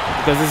have it.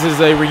 Because this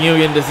is a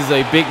reunion, this is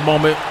a big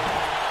moment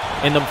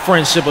in the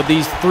friendship of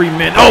these three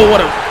men. Oh,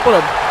 what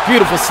a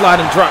beautiful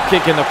sliding drop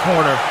kick in the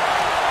corner.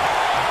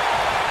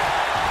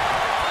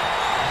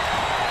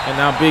 And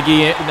now Big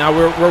E, now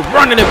we're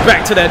running it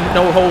back to that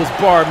no holds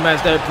barred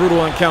match, that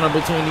brutal encounter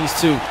between these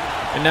two.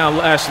 And now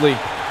Lashley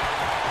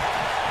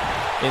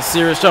in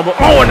serious trouble.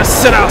 Oh, and a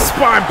sit out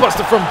spine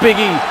buster from Big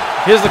E.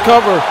 Here's the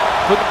cover.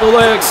 Put the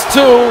legs,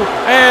 2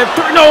 and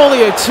 3. No,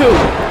 only a 2.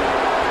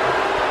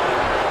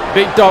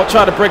 Big Dog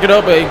tried to break it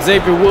up, but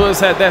Xavier Woods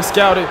had that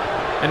scouted.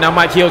 And now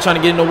Mike Hill trying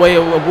to get in the way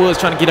of Woods,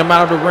 trying to get him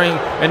out of the ring.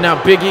 And now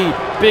Big E.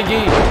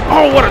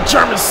 Oh, what a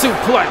German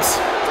suplex.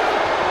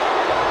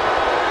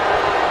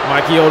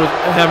 Mike Hill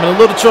having a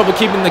little trouble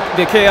keeping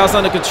the chaos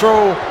under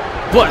control,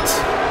 but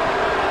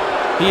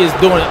he is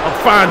doing a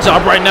fine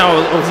job right now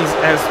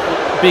as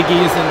Big E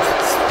is in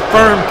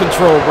firm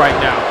control right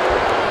now.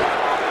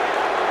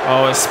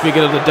 Oh, and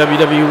speaking of the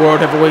WWE World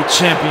Heavyweight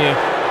Champion,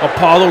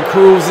 Apollo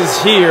Crews is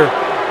here,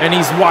 and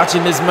he's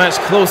watching this match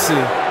closely.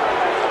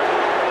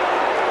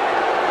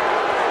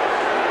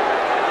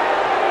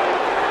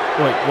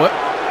 Wait, what?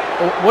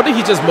 What did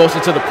he just motion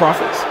to the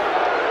Profits?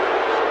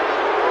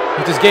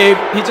 He just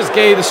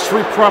gave the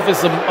Street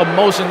Profits a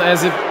motion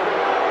as if.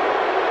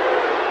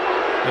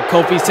 And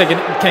Kofi's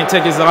can't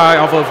take his eye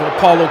off of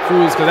Apollo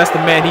Crews because that's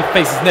the man he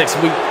faces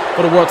next week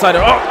for the world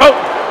title. Oh,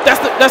 that's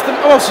the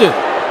motion.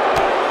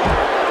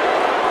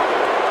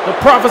 The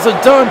Profits are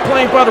done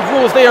playing by the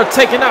rules. They are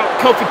taking out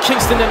Kofi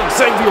Kingston and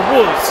Xavier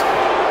Woods.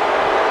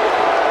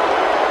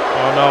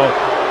 Oh no.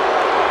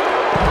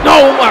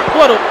 No, oh my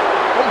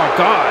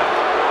God.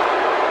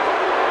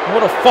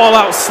 What a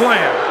fallout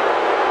slam.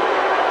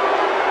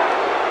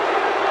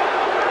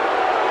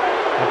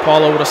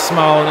 Apollo with a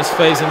smile on his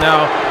face, and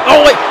now, oh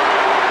wait.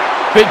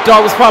 Big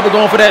Dog was probably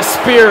going for that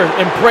spear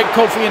and break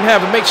Kofi in half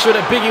and make sure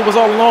that Big E was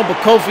all alone,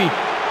 but Kofi,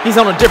 he's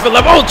on a different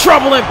level. Oh,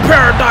 trouble in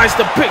paradise,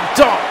 the Big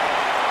Dog.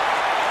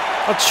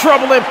 A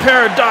trouble in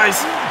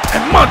paradise,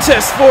 and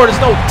Montez Ford is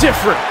no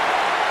different.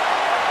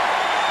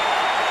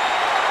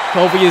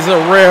 Kofi is a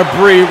rare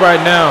breed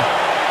right now.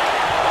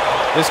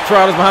 This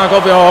crowd is behind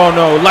Kofi. Oh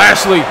no,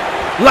 Lashley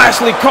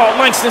caught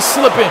Langston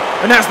slipping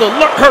and has the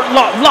hurt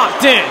lock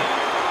locked in.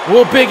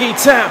 Will Big E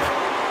tap?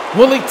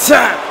 Will he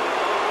tap?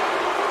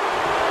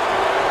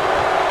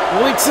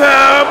 Will he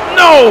tap?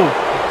 No!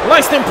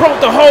 Langston broke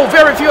the hold.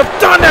 Very few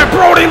have done that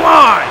Brody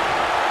line.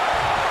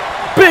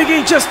 Big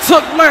E just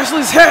took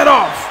Lashley's head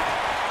off.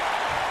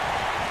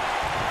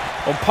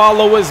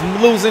 Apollo is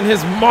losing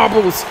his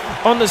marbles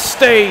on the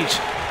stage.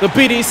 The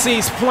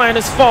BDC's plan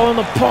is falling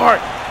apart.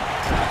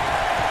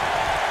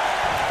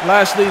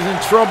 Lashley's in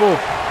trouble.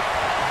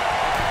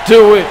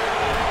 Do it.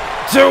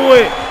 Do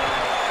it.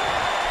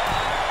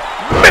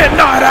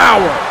 Midnight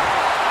Hour.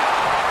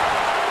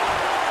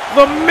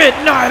 The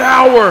Midnight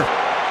Hour.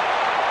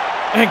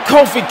 And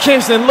Kofi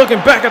Kingston looking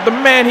back at the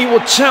man he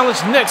will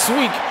challenge next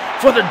week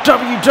for the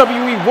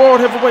WWE World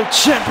Heavyweight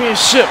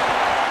Championship.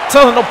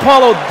 Telling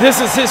Apollo this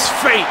is his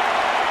fate.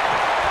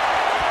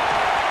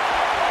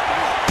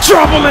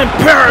 Trouble in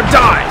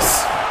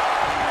paradise.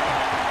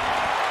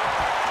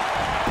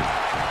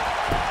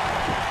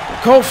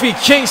 Kofi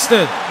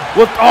Kingston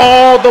with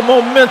all the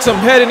momentum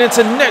heading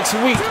into next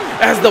week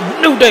as the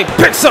New Day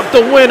picks up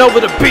the win over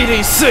the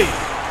BDC.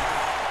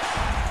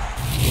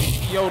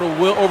 Yoda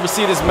will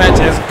oversee this match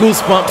as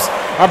goosebumps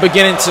are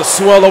beginning to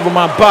swell over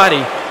my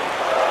body.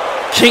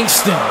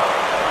 Kingston,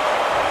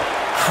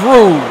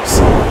 Crews,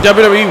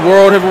 WWE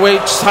World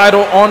Heavyweight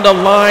title on the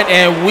line,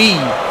 and we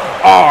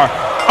are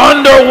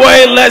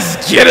underway.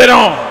 Let's get it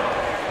on.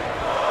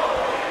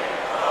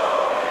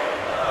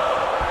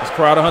 This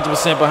crowd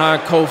 100%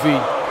 behind Kofi.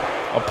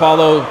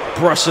 Apollo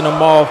brushing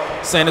him off,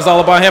 saying it's all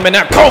about him. And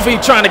now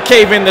Kofi trying to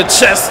cave in the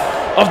chest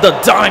of the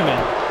Diamond.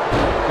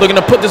 Looking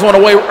to put this one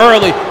away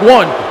early. 1,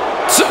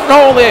 2,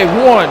 only a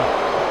 1.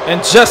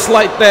 And just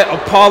like that,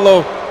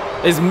 Apollo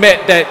is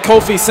met that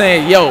Kofi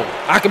saying, yo,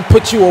 I can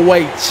put you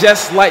away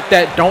just like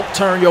that. Don't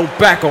turn your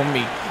back on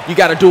me. You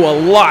got to do a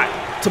lot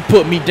to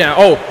put me down.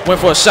 Oh,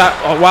 went for a shot,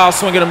 a wild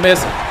swing and a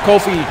miss.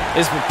 Kofi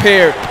is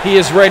prepared. He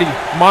is ready.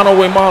 Mano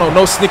a mano.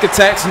 No sneak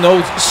attacks.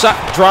 No shot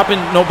dropping.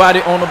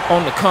 Nobody on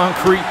the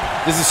concrete.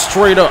 This is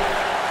straight up.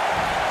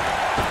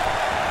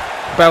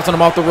 Bouncing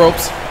him off the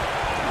ropes.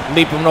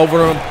 Leaping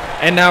over him.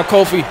 And now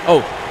Kofi.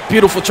 Oh,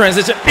 beautiful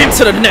transition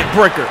into the neck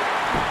breaker.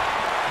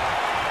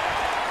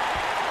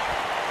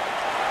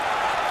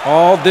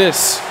 All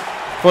this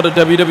for the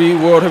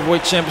WWE World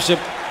Heavyweight Championship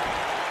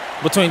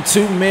between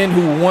two men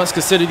who once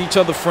considered each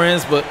other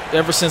friends, but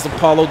ever since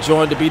Apollo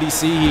joined the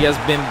BDC, he has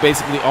been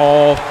basically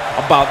all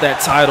about that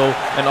title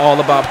and all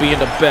about being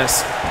the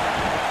best.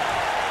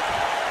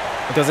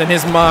 Because in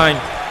his mind,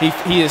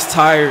 he is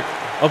tired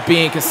of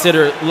being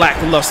considered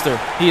lackluster.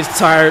 He is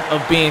tired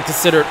of being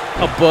considered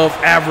above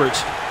average.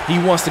 He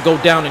wants to go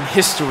down in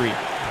history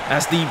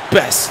as the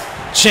best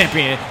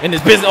champion in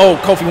this business. Oh,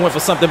 Kofi went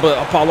for something, but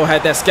Apollo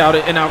had that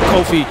scouted, and now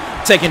Kofi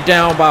taken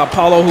down by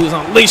Apollo, who is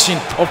unleashing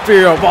a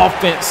fear of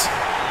offense.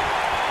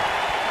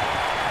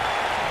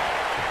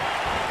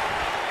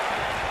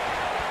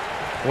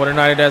 What a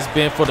night it has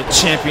been for the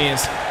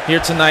champions here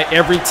tonight.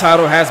 Every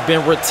title has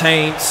been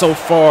retained so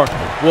far.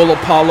 Will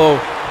Apollo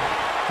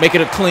make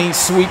it a clean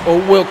sweep, or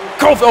will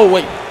Kofi, oh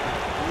wait,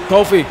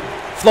 Kofi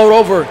float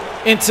over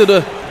into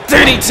the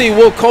DDT?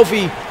 Will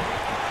Kofi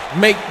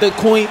make the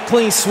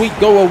clean sweep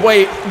go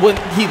away when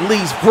he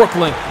leaves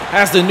Brooklyn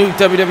as the new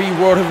WWE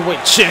World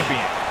Heavyweight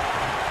Champion?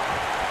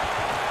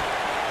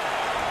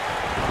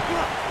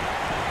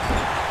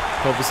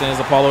 Kofi sends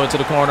Apollo into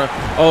the corner.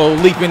 Oh,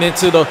 leaping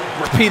into the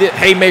repeated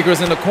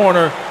haymakers in the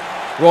corner,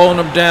 rolling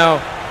them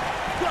down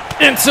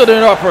into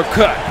the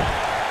uppercut.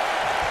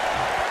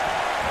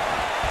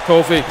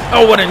 Kofi,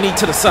 oh, what a knee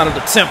to the side of the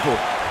temple.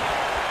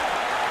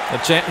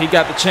 He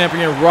got the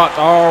champion rocked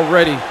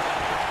already.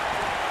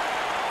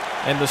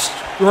 And the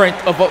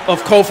strength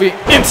of Kofi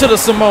into the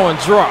Samoan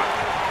drop.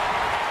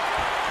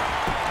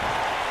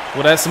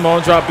 Will that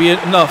Samoan drop be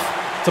enough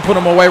to put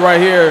him away right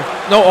here?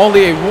 No,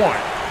 only a one.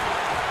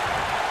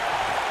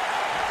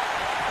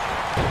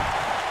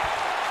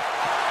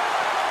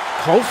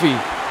 Kofi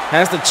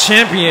has the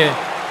champion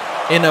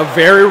in a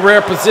very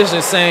rare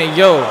position, saying,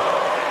 yo,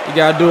 you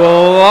got to do a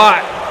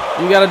lot.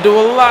 You got to do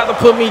a lot to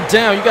put me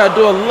down. You got to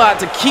do a lot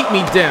to keep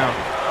me down.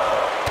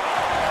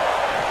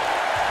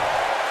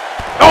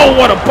 Oh,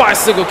 what a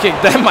bicycle kick.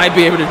 That might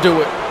be able to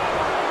do it.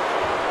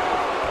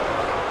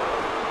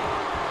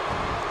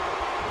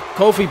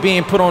 Kofi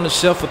being put on the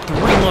shelf for 3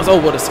 months. Oh,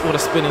 what a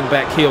spinning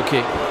back heel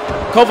kick.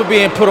 Kofi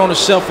being put on the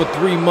shelf for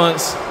 3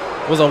 months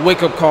was a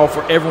wake-up call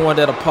for everyone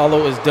that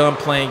Apollo is done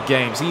playing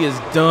games. He is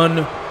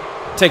done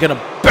taking a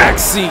back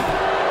seat.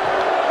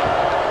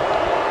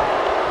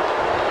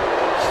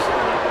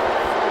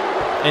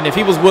 And if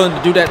he was willing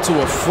to do that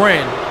to a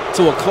friend,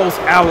 to a close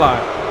ally,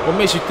 what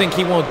makes you think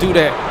he won't do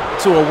that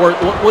to a work?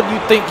 What do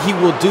you think he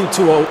will do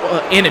to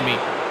an enemy?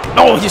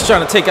 Oh, he's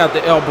trying to take out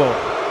the elbow.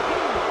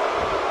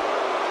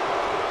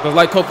 But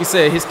like Kofi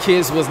said, his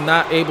kids was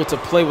not able to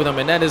play with him,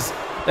 and that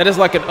is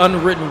like an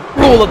unwritten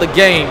rule of the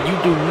game. You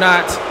do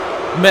not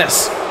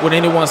mess with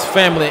anyone's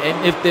family,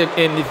 and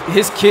if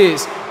his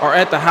kids are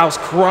at the house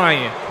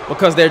crying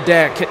because their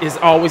dad is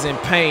always in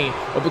pain,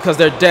 or because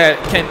their dad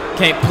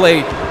can't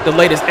play the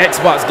latest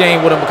Xbox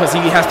game with him because he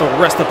has to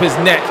rest up his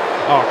neck.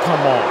 Oh, come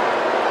on.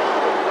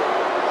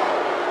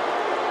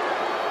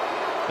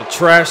 The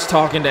trash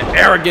talking, the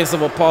arrogance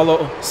of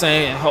Apollo,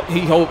 saying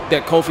he hoped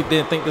that Kofi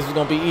didn't think this was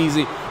going to be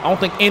easy. I don't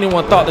think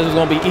anyone thought this was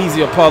going to be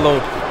easy, Apollo.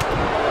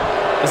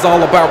 It's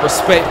all about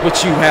respect,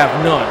 which you have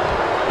none.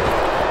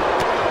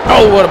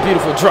 Oh, what a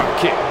beautiful drop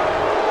kick.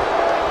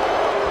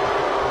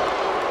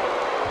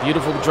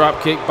 Beautiful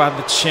drop kick by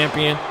the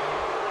champion.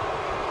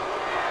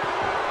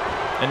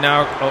 And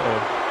now,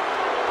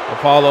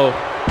 Apollo.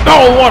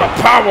 Oh, what a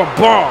power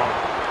bomb.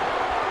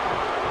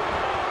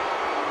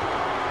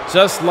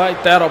 Just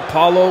like that,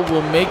 Apollo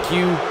will make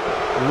you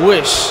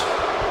wish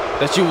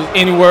that you was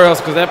anywhere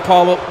else, because that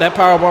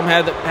power bomb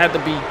had to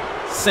be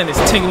sent his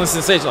tingling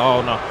sensation.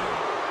 Oh no,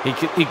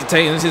 he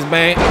contains his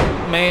man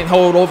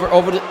hold over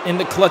in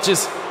the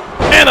clutches,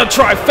 and a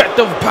trifecta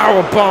of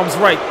power bombs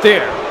right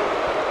there.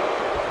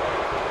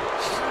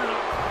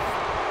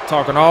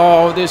 Talking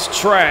all this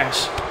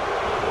trash,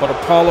 but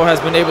Apollo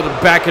has been able to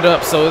back it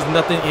up, so there's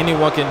nothing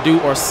anyone can do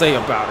or say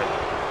about it.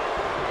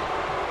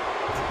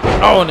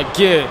 Oh, and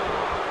again.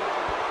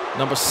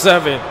 Number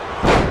 7,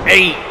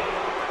 8,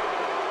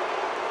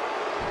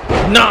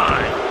 9.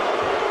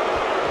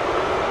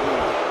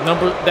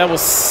 That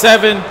was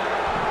 7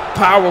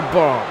 power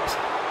bombs.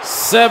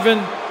 7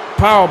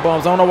 power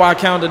bombs. I don't know why I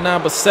counted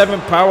 9, but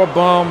 7 power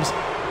bombs.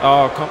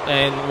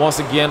 And once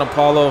again,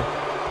 Apollo,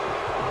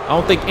 I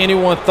don't think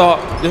anyone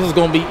thought this was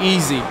going to be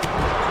easy.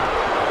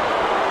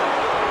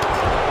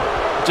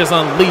 Just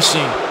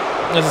unleashing.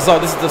 This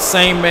is the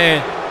same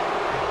man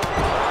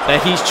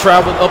that he's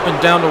traveled up and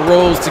down the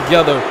roads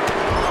together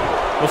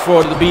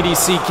before the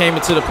BDC came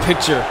into the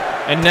picture.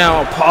 And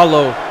now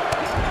Apollo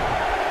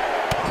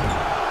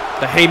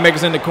The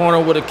haymakers in the corner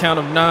with a count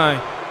of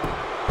 9.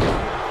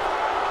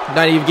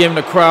 Not even giving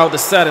the crowd the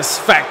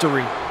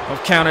satisfactory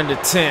of counting to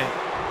 10.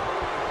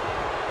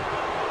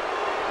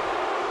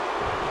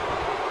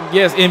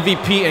 Yes,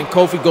 MVP and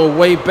Kofi go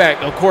way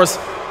back. Of course,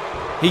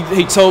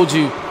 he told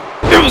you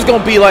it was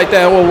gonna be like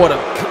that. Oh, what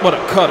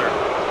a cutter!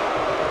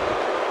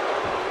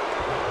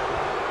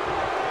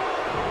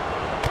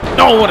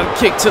 No, what a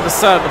kick to the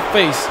side of the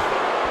face.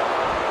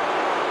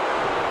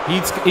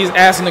 He's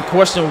asking the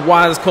question,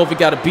 why does Kofi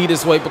got to be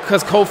this way?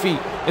 Because Kofi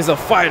is a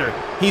fighter.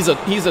 He's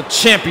a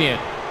champion.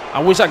 I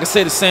wish I could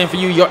say the same for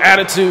you. Your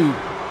attitude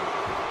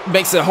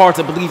makes it hard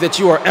to believe that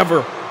you are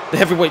ever the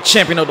heavyweight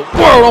champion of the world.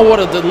 Oh, what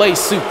a delayed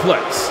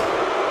suplex.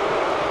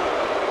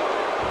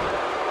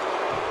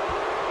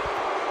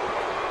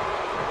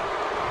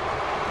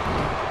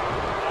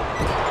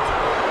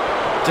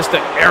 Just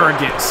the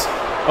arrogance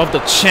of the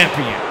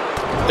champion.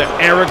 The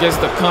arrogance,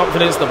 the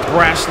confidence, the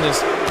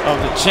brashness of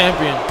the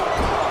champion.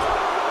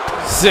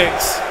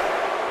 6.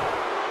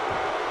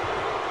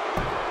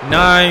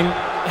 9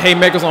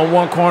 haymakers on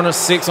one corner,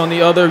 6 on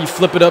the other. You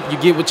flip it up, you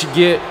get what you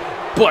get.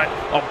 But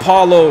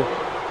Apollo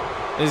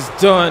is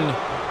done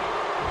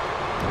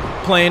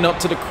playing up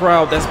to the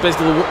crowd. That's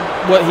basically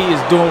what he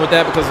is doing with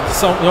that, because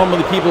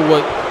normally people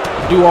would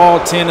do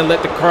all 10 and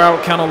let the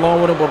crowd count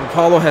along with him, but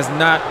Apollo has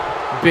not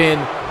been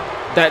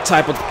that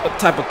type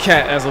of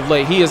cat as of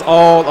late. He is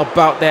all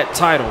about that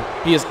title.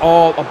 He is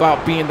all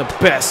about being the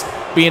best,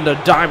 being the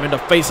diamond, the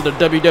face of the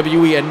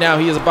WWE, and now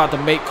he is about to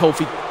make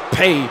Kofi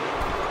pay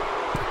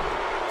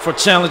for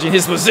challenging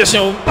his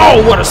position.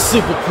 Oh, what a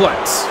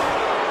superplex.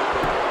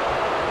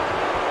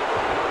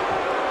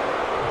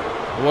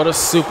 What a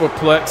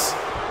superplex.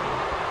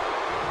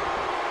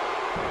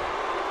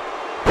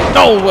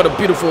 Oh, what a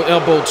beautiful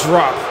elbow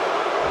drop.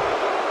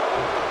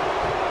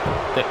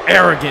 The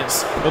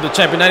arrogance of the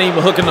champion, not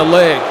even hooking the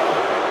leg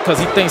because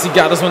he thinks he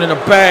got this one in the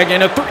bag.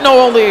 And a 3, no,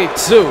 only a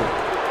 2.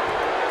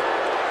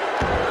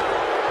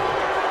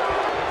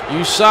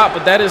 You shot,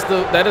 but that is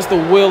the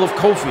will of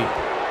Kofi.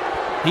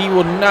 He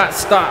will not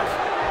stop.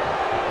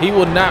 He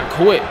will not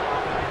quit.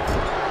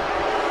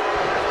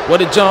 What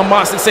did John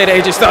Moxley say to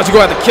AJ Styles? You're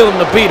going to have to kill him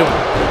to beat him.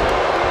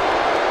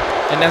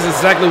 And that's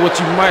exactly what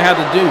you might have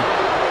to do.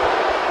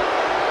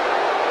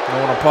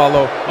 No one,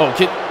 Apollo. Oh,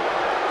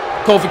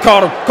 Kofi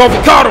caught him. Kofi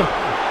caught him.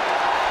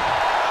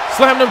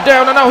 Slammed him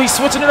down, and now he's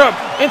switching it up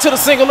into the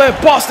single leg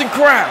Boston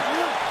Crab.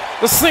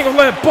 The single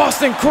leg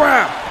Boston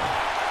Crab.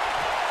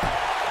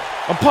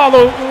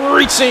 Apollo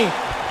reaching.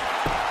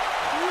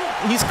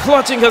 He's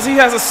clutching because he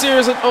has a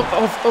series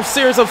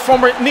of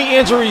former knee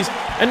injuries,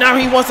 and now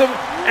he wants to.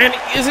 And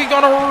is he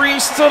gonna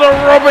reach to the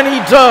rope? And he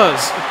does,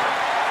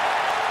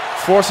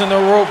 forcing the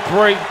rope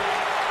break.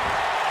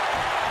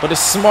 But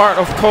it's smart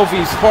of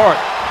Kofi's part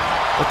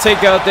to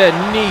take out that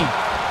knee,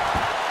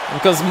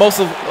 because most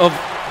of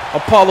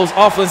Apollo's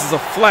offense is a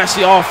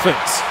flashy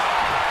offense.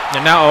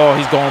 And now, oh,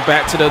 he's going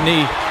back to the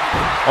knee.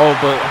 Oh,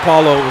 but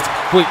Apollo was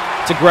quick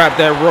to grab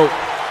that rope.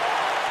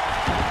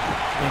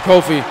 And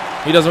Kofi,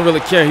 he doesn't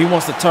really care. He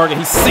wants to target.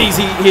 He sees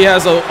he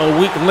has a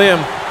weak limb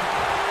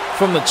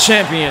from the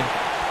champion,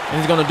 and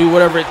he's going to do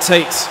whatever it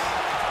takes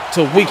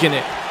to weaken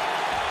it.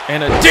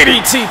 And a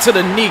DDT to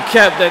the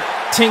kneecap, that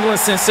tingling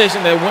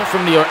sensation that went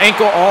from your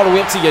ankle all the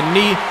way up to your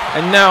knee.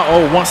 And now,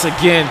 oh, once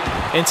again,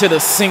 into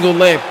the single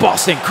leg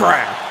Boston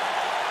Crab.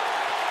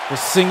 The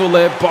single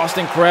leg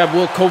Boston Crab.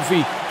 Will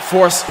Kofi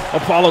force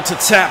Apollo to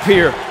tap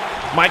here?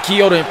 Mike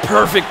Chioda in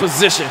perfect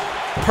position,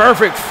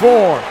 perfect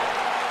form.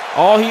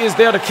 All he is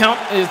there to count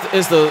is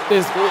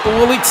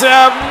will he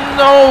tap?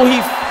 No, he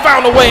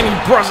found a way and he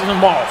brushes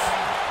him off.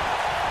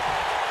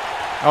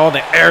 Oh,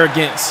 the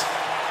arrogance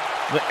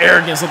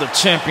of the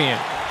champion,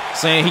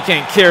 saying he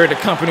can't carry the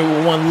company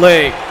with one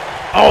leg.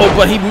 Oh,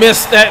 but he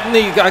missed that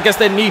knee. I guess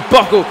that knee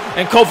buckled,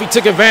 and Kofi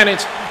took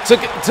advantage,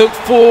 took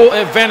full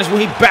advantage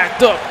when he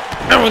backed up.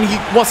 And when he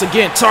once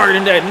again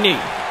targeting that knee.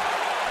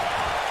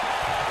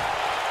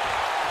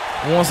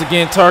 Once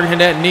again targeting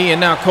that knee, and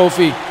now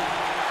Kofi,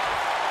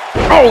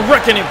 oh,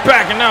 wrecking it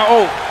back, and now,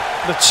 oh,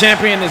 the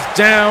champion is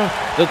down.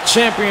 The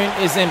champion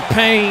is in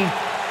pain.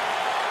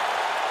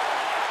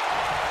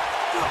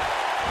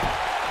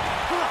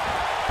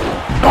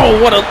 Oh,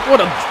 what a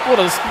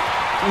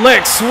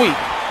leg sweep,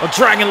 a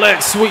dragon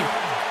leg sweep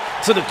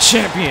to the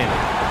champion.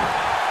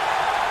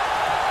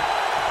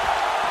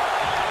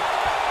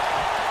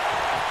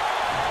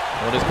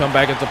 Well, this come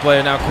back into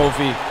play. Now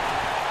Kofi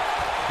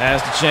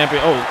has the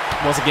champion. Oh,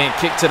 once again,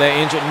 kick to that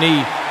injured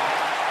knee.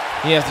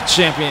 He has the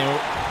champion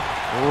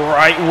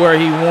right where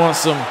he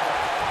wants him,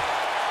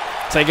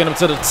 taking him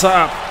to the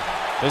top.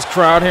 This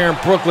crowd here in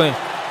Brooklyn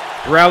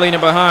rallying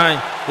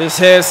behind this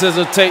head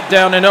scissor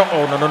takedown, and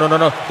oh,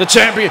 no. The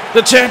champion,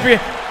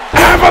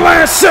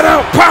 avalanche sit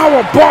out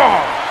power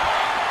bomb.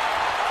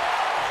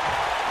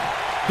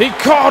 He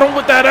caught him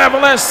with that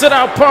avalanche sit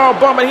out power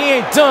bomb, and he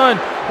ain't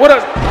done with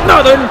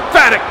another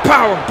emphatic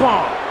power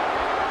bomb.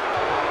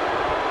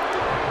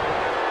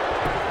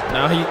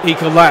 Now he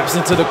collapsed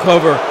into the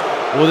cover.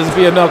 Will this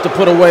be enough to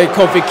put away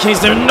Kofi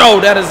Kingston? No,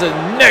 that is a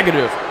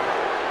negative.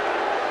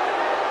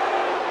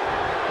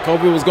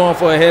 Kofi was going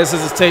for a head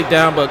scissors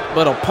takedown,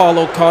 but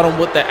Apollo caught him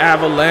with the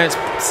avalanche,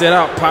 set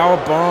out power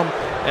bomb,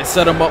 and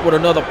set him up with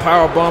another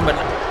power bomb, and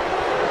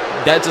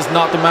that just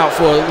knocked him out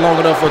for long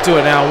enough for 2.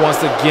 And now once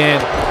again,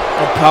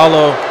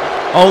 Apollo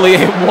only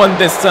won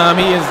this time.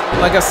 He is,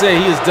 like I said,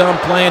 he is done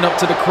playing up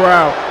to the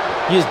crowd.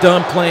 He is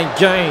done playing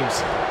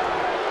games.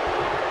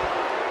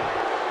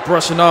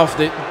 Brushing off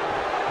the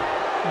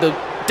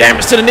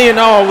damage to the knee and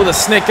all with the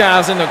snake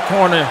eyes in the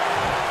corner.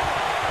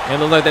 It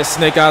looked like that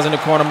snake eyes in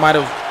the corner might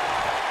have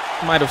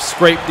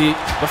scraped the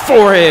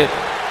forehead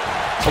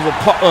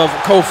of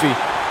Kofi.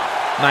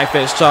 Knife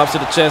edge chops to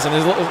the chest, and he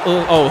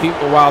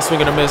a wild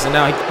swing and a miss, and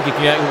now he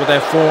connected with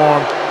that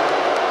forearm.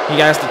 He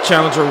has the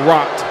challenger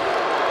rocked,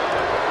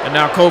 and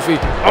now Kofi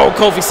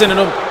sending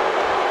him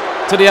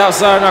to the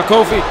outside. Now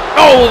Kofi,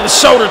 the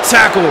shoulder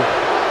tackle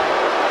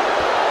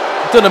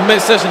to the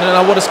midsection. And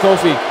now what is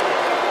Kofi?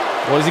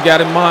 What has he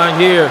got in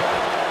mind here?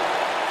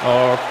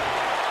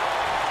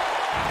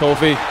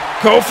 Kofi,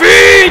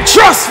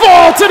 trust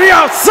fall to the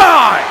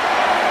outside.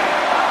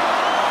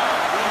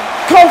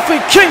 Kofi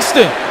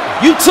Kingston,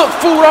 you took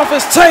food off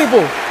his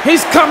table.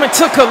 He's coming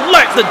to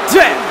collect the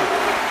debt.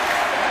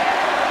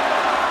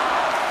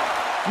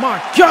 My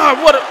God,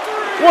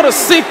 what a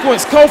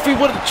sequence. Kofi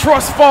with a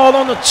trust fall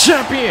on the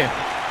champion.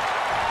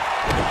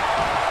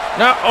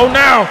 Now,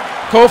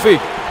 Kofi,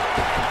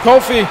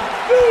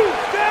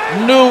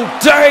 New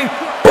Day,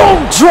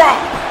 boom, drop.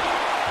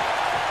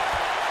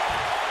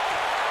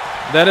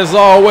 That is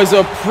always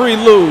a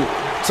prelude.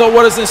 So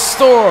what is in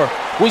store?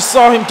 We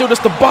saw him do this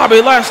to Bobby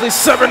Lashley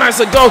 7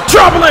 nights ago.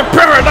 Trouble in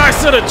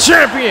Paradise to the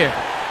champion.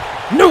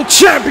 New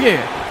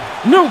champion.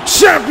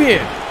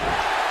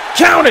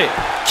 Count it.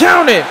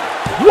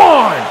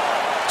 1,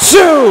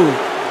 2,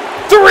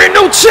 3.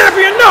 New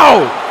champion.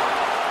 No.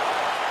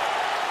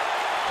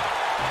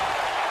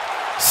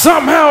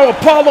 Somehow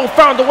Apollo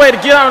found a way to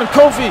get out, and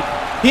Kofi,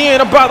 he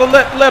ain't about to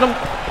let him.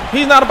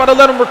 He's not about to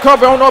let him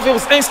recover. I don't know if it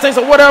was instincts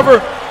or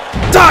whatever.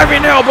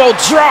 Diving elbow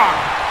drop.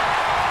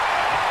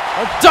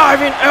 A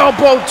diving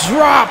elbow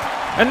drop.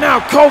 And now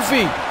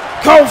Kofi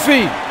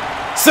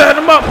set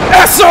him up.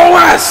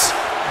 SOS.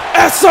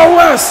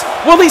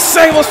 Will he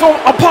save us from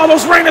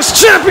Apollo's reign as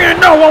champion?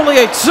 No, only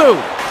a 2.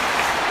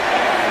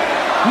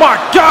 My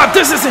God,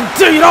 this is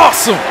indeed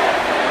awesome.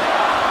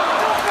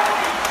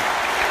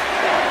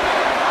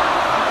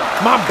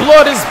 My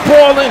blood is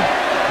boiling.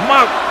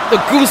 The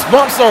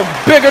goosebumps are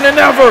bigger than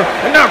ever.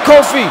 And now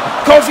Kofi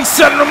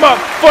setting him up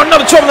for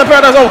another Trouble in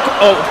Paradise.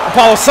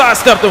 Apollo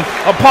sidestepped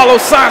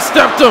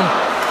him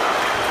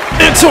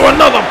into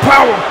another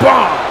power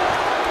bomb.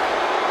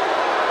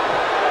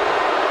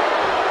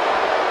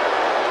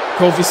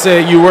 Kofi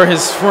said you were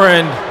his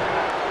friend.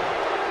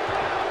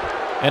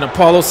 And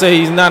Apollo said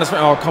he's not his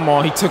friend. Oh, come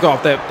on. He took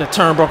off the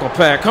turnbuckle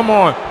pad. Come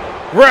on.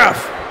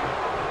 Ref.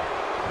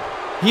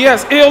 He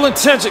has ill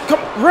intention.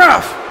 Come,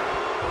 ref.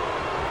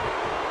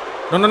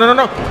 No. No,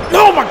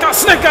 my God,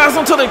 snake eyes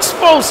onto the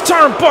exposed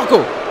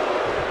turnbuckle.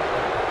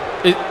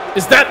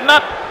 Is that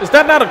not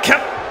a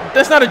count?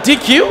 That's not a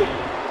DQ?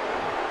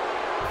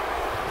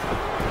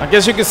 I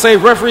guess you could say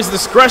referee's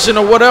discretion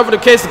or whatever the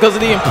case because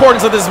of the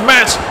importance of this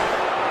match.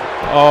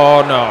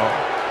 Oh, no.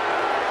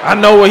 I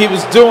know what he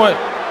was doing.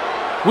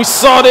 We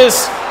saw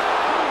this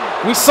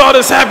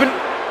happen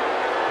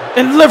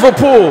in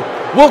Liverpool.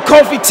 Will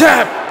Kofi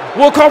tap?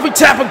 Will Kofi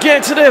tap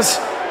again to this?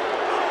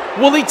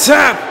 Will he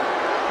tap?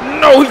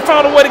 No, he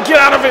found a way to get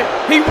out of it.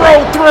 He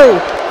rolled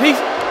through.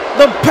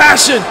 The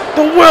passion,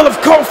 the will of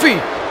Kofi.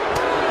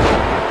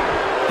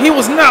 He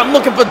was not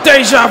looking for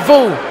deja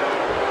vu.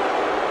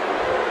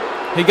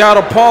 He got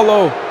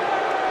Apollo.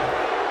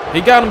 He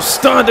got him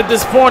stunned at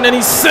this point, and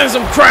he sends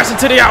him crashing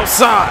to the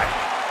outside.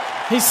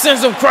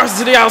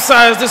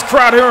 As this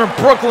crowd here in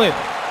Brooklyn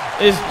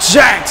is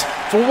jacked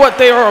for what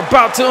they are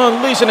about to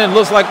unleash. And it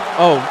looks like,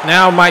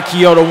 now Mike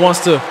Chioda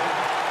wants to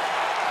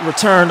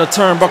return the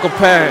turnbuckle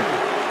pad.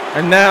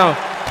 And now,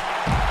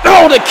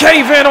 the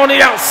cave in on the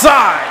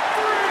outside.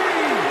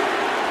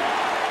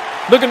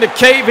 Looking to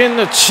cave in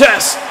the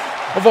chest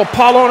of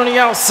Apollo on the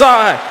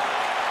outside.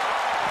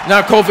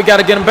 Now Kofi got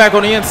to get him back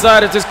on the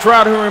inside at this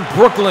crowd here in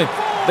Brooklyn.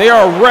 They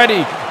are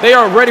ready. They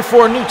are ready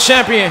for a new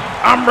champion.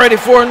 I'm ready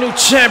for a new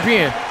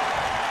champion.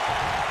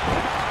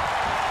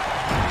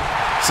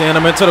 Send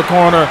him into the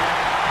corner.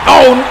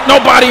 Oh,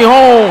 nobody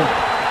home.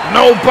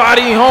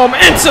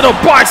 Into the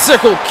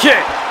bicycle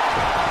kick.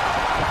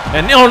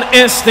 And on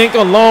instinct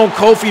alone,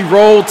 Kofi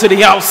rolled to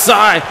the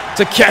outside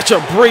to catch a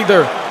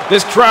breather.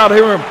 This crowd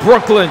here in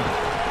Brooklyn.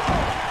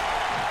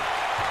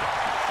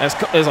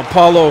 As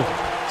Apollo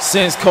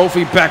sends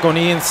Kofi back on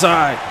the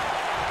inside.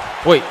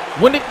 Wait,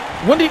 when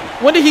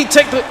did he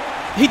take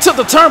he took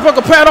the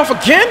turnbuckle pad off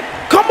again?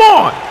 Come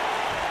on!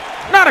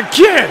 Not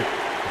again!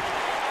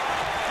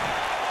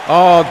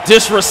 Oh,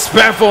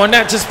 disrespectful, and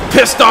that just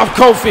pissed off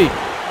Kofi.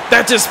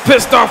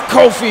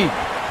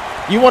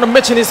 You want to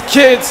mention his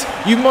kids?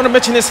 You want to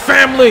mention his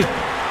family?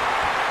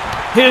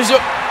 Here's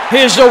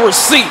your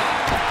receipt.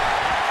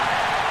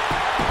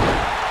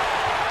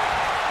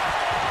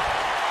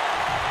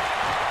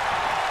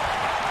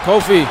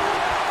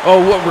 Oh,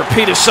 what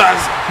repeated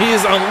shots he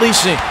is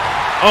unleashing.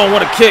 Oh,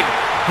 what a kick.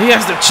 He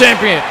has the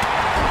champion.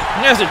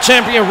 He has the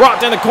champion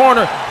rocked in the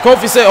corner.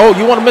 Kofi said, oh,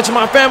 you want to mention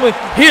my family?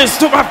 Here's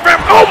to my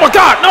family. Oh, my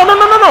God. No.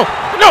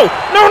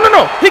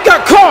 He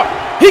got caught.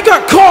 He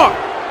got caught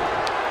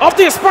off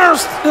the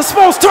exposed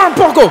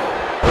turnbuckle.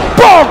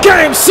 Ball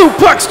game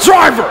suplex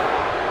driver.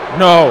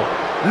 No.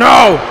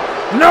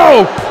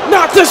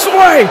 Not this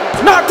way.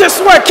 Not this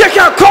way. Kick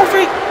out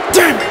Kofi.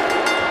 Damn it.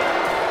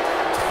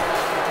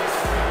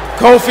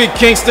 Kofi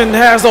Kingston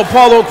has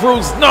Apollo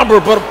Crews' number,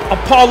 but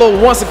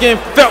Apollo once again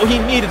felt he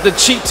needed to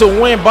cheat to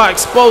win by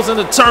exposing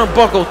the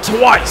turnbuckle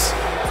twice.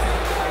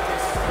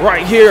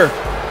 Right here.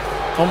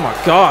 Oh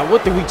my God,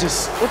 what did we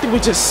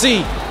just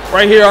see?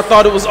 Right here, I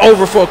thought it was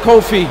over for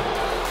Kofi.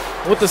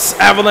 With the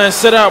avalanche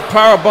set out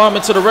powerbomb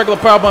into the regular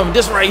powerbomb.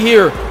 This right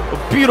here,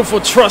 a beautiful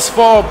trust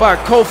fall by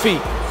Kofi,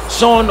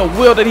 showing the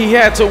will that he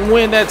had to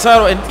win that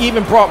title and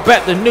even brought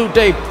back the New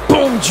Day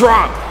boom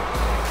drop.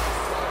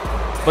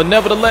 But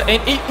nevertheless,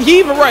 and he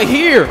even right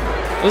here,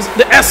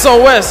 the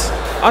SOS,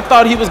 I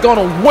thought he was going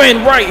to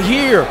win right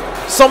here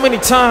so many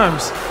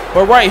times.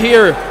 But right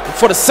here,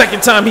 for the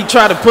second time, he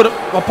tried to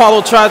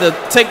Apollo tried to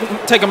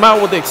take him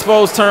out with the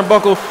exposed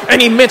turnbuckle. And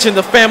he mentioned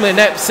the family, and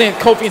that sent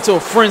Kofi into a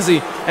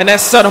frenzy. And that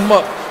set him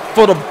up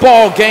for the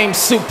ball game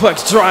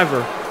suplex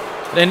driver.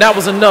 And that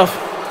was enough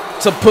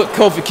to put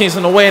Kofi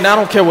Kingston away. And I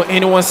don't care what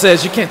anyone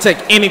says, you can't take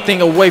anything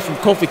away from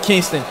Kofi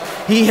Kingston.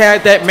 He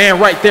had that man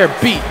right there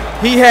beat.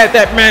 He had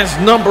that man's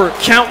number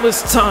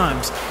countless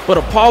times, but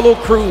Apollo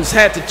Crews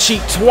had to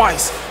cheat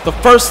twice. The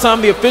first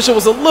time the official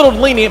was a little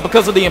lenient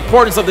because of the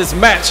importance of this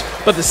match,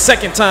 but the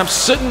second time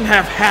shouldn't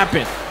have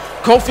happened.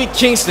 Kofi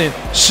Kingston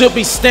should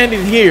be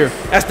standing here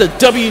as the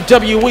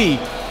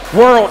WWE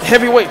World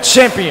Heavyweight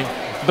Champion,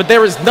 but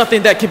there is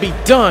nothing that can be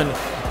done.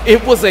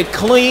 It was a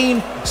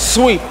clean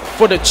sweep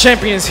for the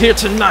champions here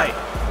tonight.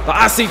 The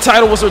IC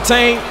title was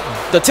retained,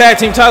 the tag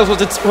team titles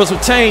was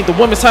retained, the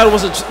women's title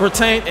was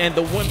retained, and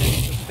the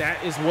women.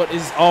 That is what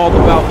is all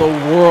about the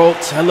World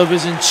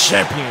Television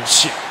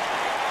Championship.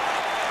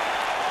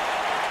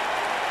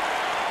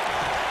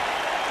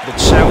 The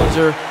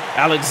challenger,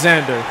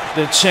 Alexander.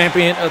 The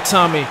champion,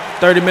 Atami.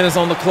 30 minutes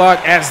on the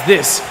clock as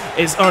this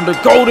is under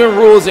Golden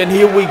Rules. And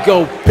here we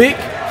go. Big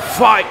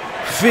fight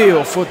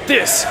feel, for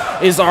this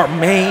is our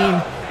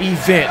main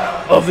event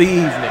of the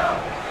evening.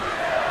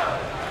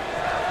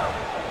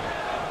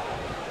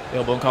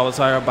 Elbow and collar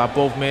tie by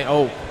both men.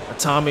 Oh,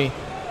 Atami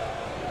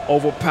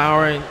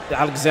overpowering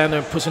Alexander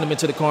and pushing him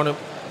into the corner.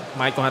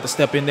 Mike gonna have to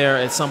step in there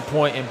at some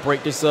point and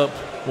break this up.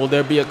 Will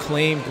there be a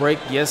clean break?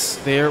 Yes,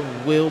 there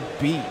will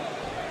be.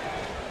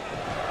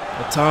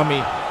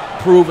 Atami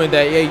proving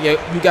that,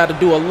 yeah, you got to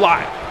do a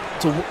lot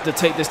to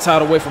take this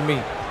title away from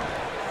me.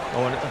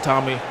 Oh, and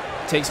Atami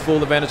takes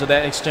full advantage of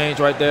that exchange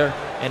right there.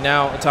 And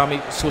now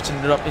Atami switching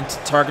it up into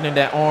targeting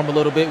that arm a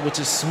little bit, which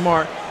is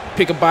smart.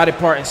 Pick a body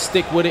part and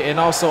stick with it. And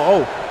also,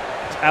 oh,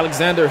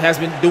 Alexander has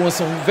been doing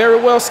some very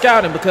well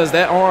scouting because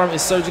that arm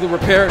is surgically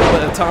repaired,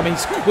 but Atami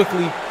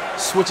quickly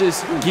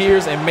switches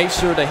gears and makes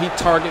sure that he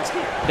targets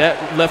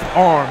that left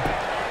arm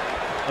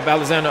of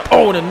Alexander.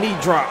 Oh, and a knee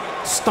drop,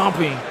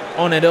 stomping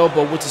on that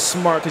elbow, which is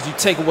smart because you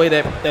take away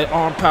that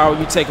arm power,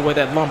 you take away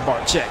that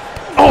lumbar check.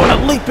 Oh,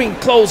 and a leaping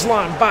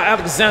clothesline by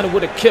Alexander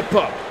with a kip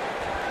up.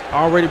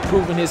 Already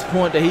proving his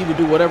point that he would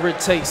do whatever it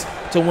takes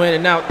to win.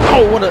 And now,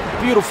 oh, what a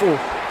beautiful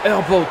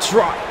elbow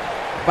drop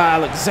by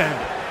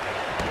Alexander.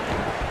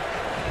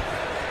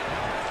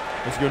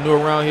 If you're new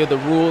around here, the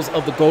rules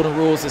of the Golden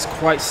Rules is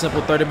quite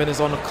simple. 30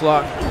 minutes on the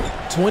clock,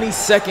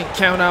 20-second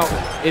count out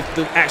if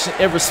the action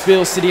ever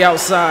spills to the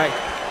outside.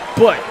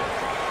 But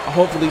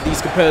hopefully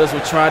these competitors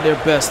will try their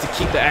best to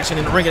keep the action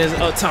in the ring. As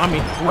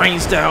Tommy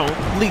rains down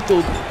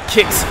lethal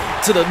kicks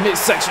to the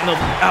midsection of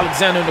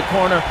Alexander in the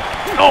corner.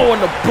 Oh,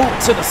 and the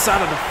boot to the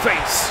side of the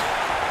face.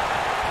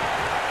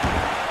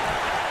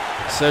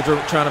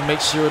 Cedric trying to make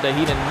sure that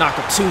he didn't knock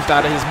a tooth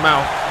out of his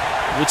mouth,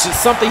 which is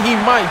something he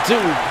might do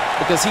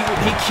because he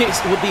kicks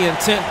with the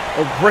intent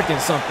of breaking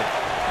something.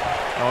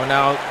 Oh,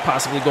 now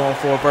possibly going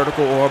for a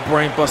vertical or a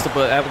brain buster,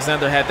 but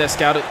Alexander had that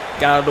scouted,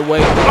 got out of the way.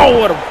 Oh,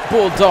 what a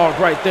bulldog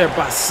right there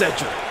by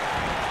Cedric.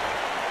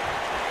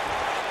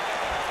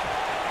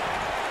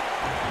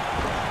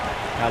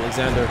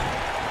 Alexander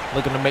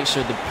looking to make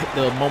sure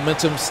the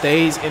momentum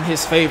stays in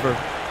his favor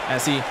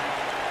as he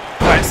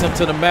plants him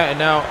to the mat. And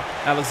now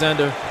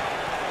Alexander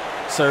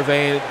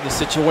surveying the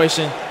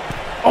situation.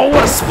 Oh,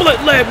 what a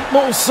split leg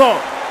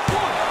moonsault.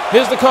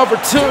 Here's the cover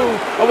two.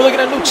 Oh, we're looking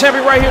at a new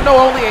champion right here. No,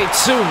 only a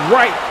two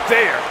right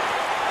there.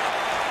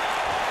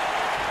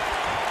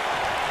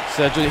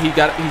 Cedric, he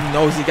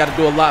knows he got to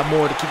do a lot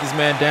more to keep this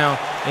man down,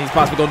 and he's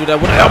possibly gonna do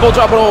that with an elbow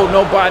drop. Oh,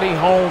 nobody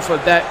home for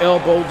that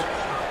elbow,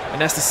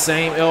 and that's the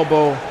same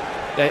elbow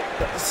that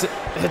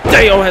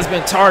Hideo has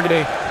been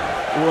targeting.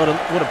 What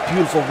a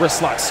beautiful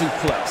wrist lock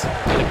suplex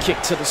and a kick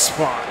to the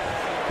spine.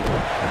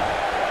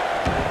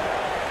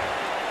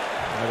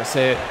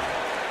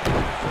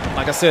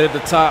 Like I said at the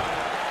top,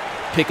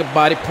 pick a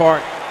body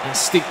part and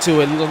stick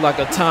to it. It looks like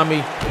a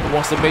Tommy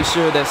wants to make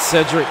sure that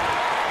Cedric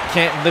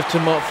Can't lift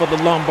him up for the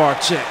lumbar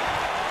check.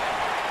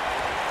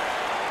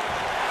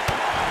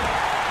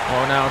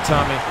 Oh, now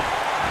Tommy.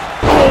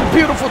 Oh,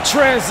 beautiful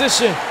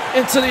transition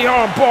into the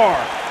arm bar.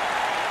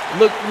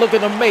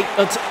 Looking to make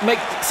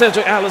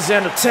Cedric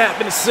Alexander tap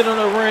in the center of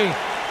the ring.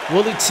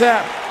 Will he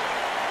tap?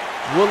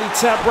 Will he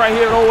tap right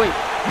here? Oh, wait.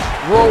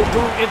 Roll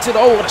through into the,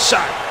 oh, what a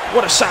shot.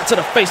 What a shot to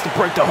the face to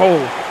break the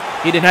hold.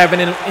 He didn't have it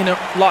in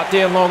locked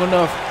in long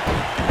enough.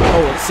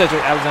 Oh,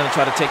 Cedric Alexander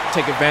tried to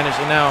take advantage,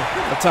 and now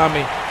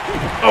Tommy,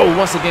 oh,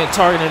 once again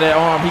targeting that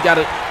arm.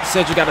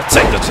 Cedric got to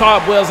take the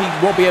cobwebs. He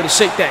won't be able to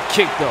shake that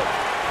kick though.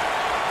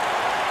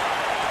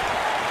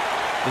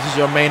 This is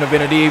your main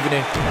event of the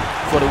evening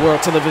for the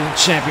World Television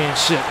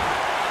Championship.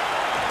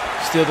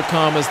 Still to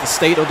come is the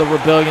State of the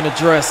Rebellion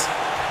address.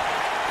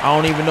 I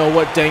don't even know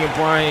what Daniel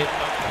Bryan,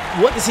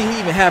 what does he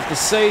even have to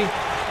say?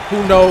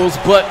 Who knows?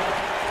 But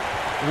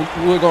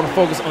we're going to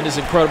focus on this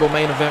incredible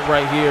main event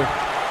right here.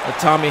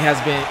 Tommy has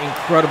been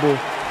incredible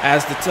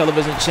as the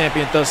television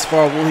champion thus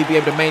far. Will he be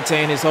able to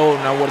maintain his hold?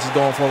 Now what is he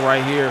going for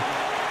right here?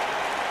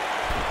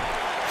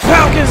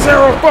 Falcon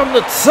Zero from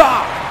the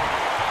top.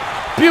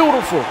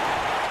 Beautiful.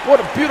 What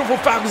a beautiful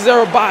Falcon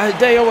Zero by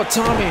Hideo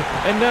Itami.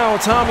 And now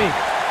Tommy.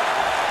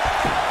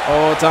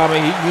 Oh, Tommy,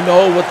 you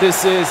know what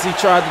this is. He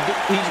tried to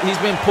do, he's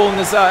been pulling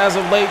this out as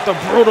of late. The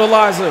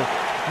brutalizer.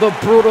 The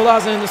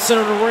brutalizer in the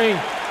center of the ring.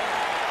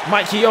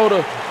 Mike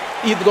Chioda,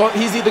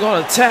 he's either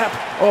going to tap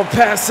or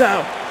pass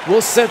out.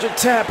 Will Cedric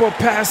tap or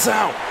pass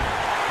out?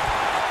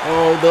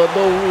 Oh, the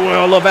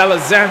will of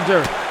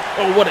Alexander.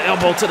 Oh, what an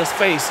elbow to the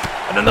face.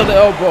 And another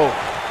elbow.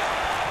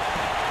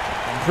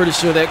 I'm pretty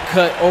sure that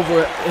cut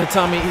over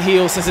Tommy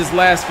heel since his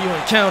last few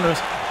encounters.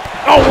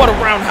 Oh, what a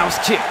roundhouse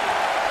kick.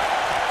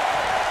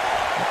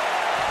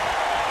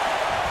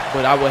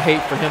 But I would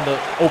hate for him to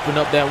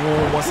open up that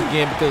wound once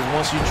again, because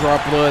once you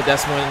draw blood,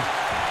 that's when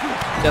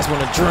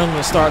adrenaline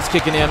starts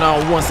kicking in. Now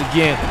once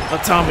again,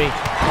 Tommy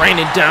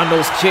raining down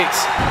those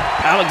kicks.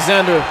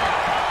 Alexander.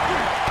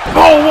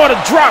 Oh, what a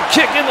drop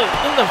kick in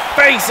the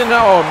face, and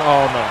oh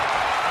no.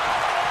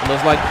 It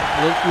looks like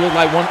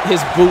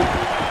his boot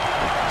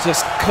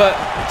just cut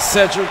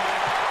Cedric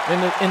in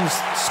the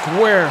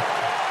square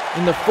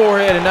in the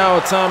forehead, and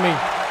now Tommy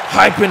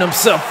hyping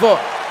himself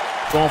up.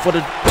 Going for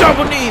the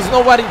double knees.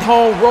 Nobody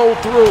home. Roll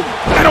through.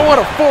 I don't want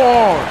a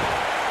forearm.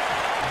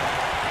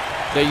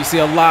 There you see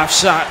a live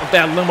shot of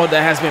that limo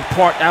that has been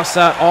parked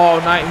outside all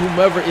night.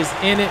 Whomever is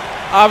in it,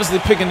 obviously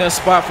picking their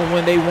spot for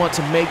when they want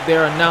to make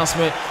their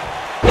announcement.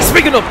 And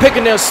speaking of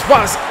picking their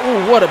spots,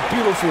 ooh, what a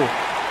beautiful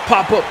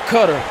pop-up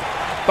cutter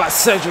by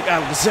Cedric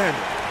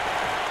Alexander.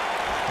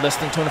 Less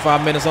than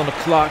 25 minutes on the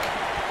clock.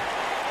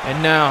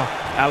 And now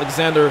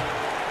Alexander,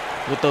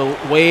 with the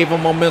wave of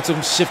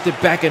momentum, shifted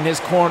back in his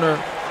corner.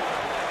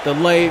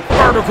 Delayed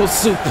vertical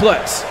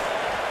suplex.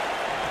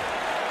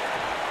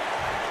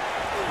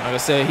 Like I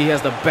said, he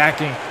has the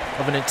backing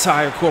of an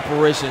entire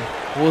corporation.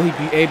 Will he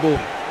be able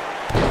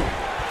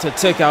to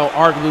take out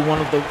arguably one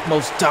of the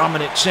most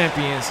dominant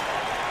champions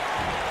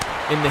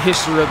in the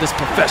history of this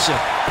profession?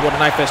 What a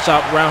knife edge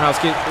chop, roundhouse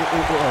kick.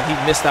 He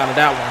missed out on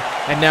that one.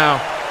 And now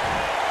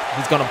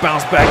he's gonna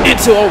bounce back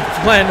into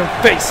planting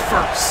face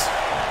first.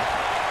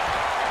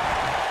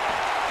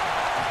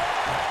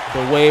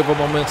 The wave of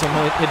momentum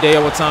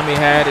Hideo Itami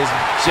had is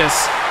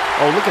just,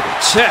 oh, look at the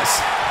chest.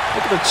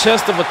 Look at the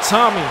chest of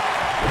Itami.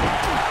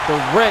 The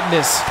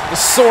redness, the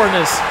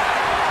soreness.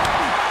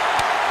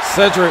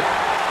 Cedric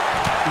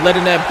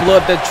letting that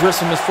blood that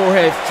drips from his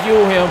forehead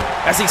fuel him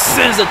as he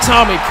sends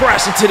Itami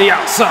crashing to the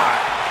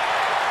outside.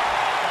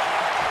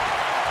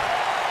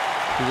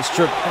 He was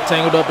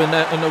tangled up in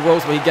the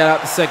ropes, but he got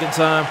out the second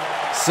time.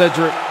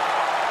 Cedric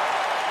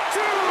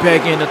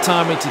begging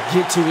Itami to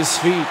get to his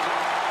feet.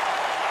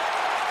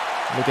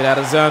 Look at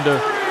Alexander.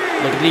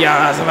 Look at the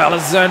eyes of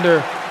Alexander.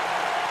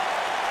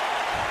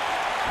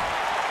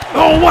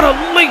 Oh, what a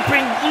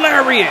leaping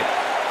lariat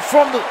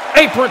from the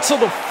apron to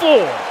the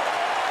floor.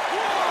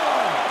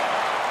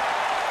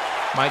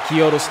 Mike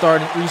Chioda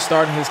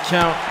restarting his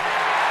count.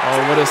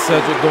 Oh, what is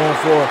Cedric going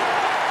for?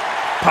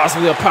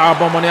 Possibly a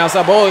powerbomb on the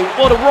outside. But oh,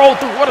 what a roll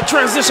through. What a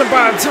transition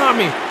by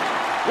Tommy.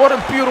 What a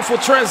beautiful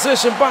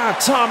transition by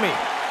Tommy.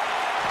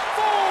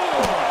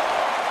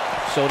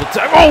 Shoulder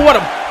tap. Oh, what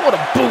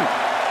a boot.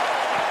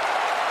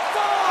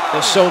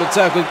 That shoulder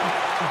tackle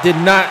did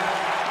not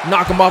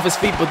knock him off his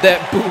feet, but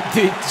that boot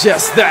did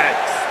just that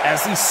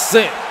as he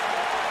sent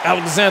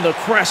Alexander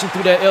crashing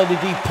through that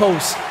LED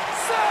post,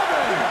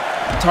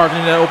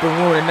 targeting that open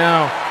wound. And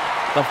now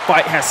the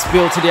fight has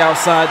spilled to the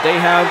outside. They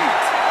have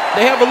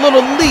a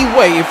little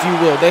leeway, if you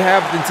will. They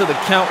have until the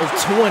count of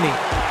 20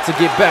 to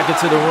get back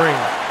into the ring,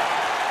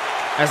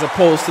 as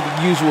opposed to the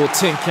usual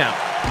 10 count.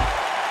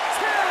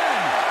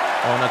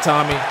 Oh, now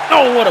Tommy.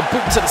 Oh, what a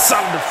boot to the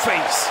side of the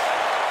face.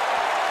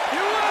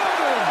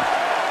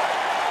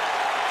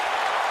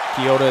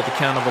 Chioda at the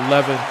count of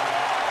 11.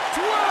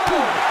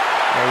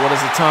 Oh, what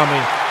is it, Tommy?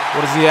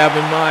 What does he have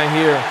in mind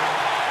here?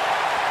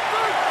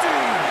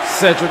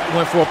 Cedric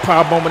went for a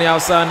powerbomb on the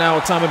outside. Now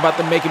Tommy about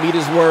to make him eat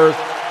his words.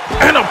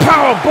 And a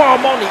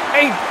powerbomb on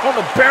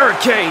the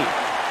barricade.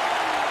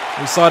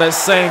 We saw that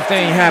same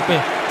thing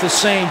happen to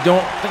Shane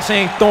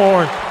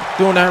Thorne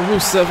during that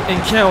Rusev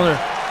encounter.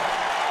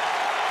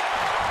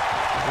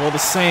 Well, the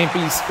same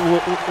piece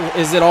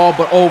is it all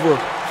but over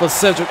for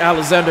Cedric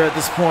Alexander at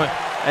this point.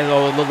 And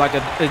it looked like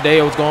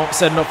Hideo was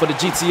setting up for the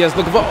GTS,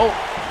 looking for, oh,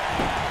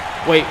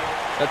 wait,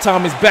 that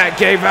Tommy's back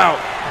gave out.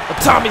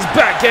 Tommy's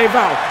back gave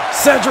out.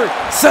 Cedric,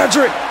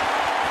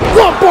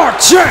 lumbar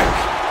check.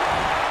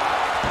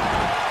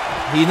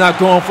 He's not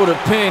going for the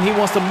pin. He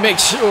wants to make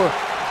sure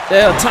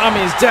that Tommy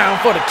is down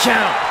for the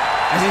count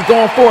as he's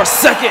going for a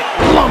second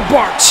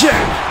lumbar check.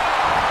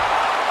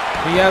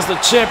 He has the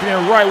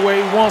champion right where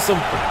he wants him,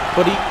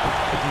 but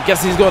I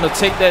guess he's going to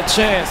take that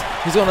chance.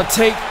 He's going to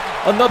take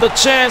another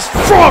chance.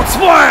 Frog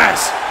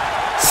splash!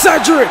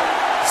 Cedric!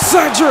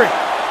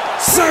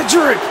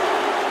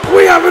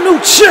 We have a new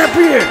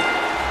champion!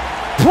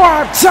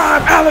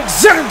 Primetime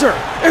Alexander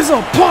is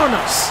upon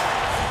us!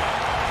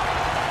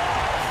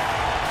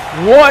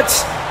 What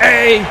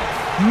a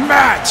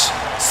match!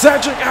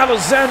 Cedric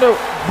Alexander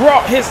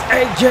brought his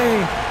A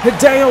game.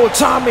 Hideo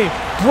Itami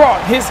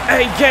brought his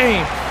A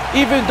game.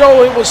 Even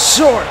though it was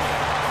short,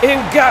 it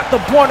got the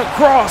point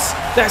across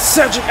that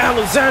Cedric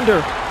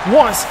Alexander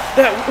wants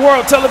that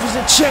World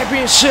Television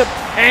Championship,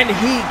 and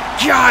he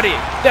got it.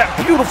 That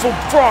beautiful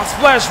frog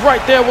splash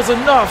right there was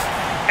enough.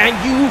 And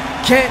you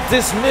can't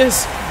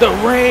dismiss the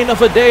reign of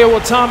Hideo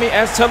Itami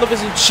as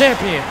television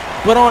champion.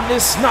 But on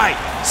this night,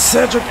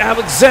 Cedric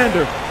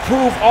Alexander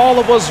proved all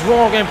of us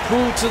wrong and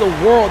proved to the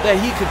world that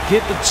he could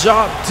get the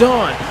job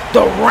done.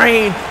 The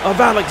reign of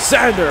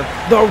Alexander,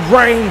 the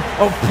reign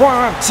of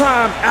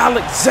primetime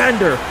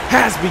Alexander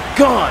has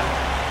begun.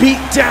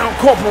 Beatdown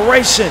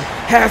Corporation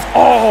has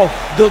all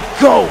the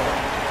gold.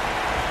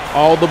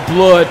 All the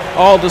blood,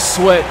 all the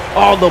sweat,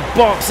 all the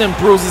bumps and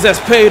bruises has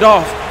paid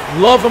off.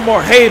 Love him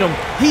or hate him,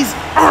 he's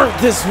earned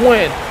this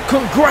win.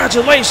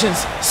 Congratulations,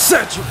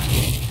 Cedric.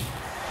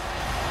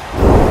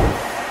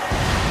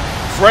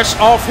 Fresh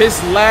off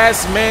his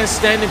last man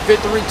standing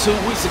victory 2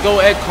 weeks ago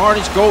at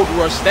Carnage Gold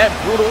Rush, that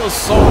brutal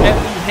assault at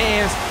the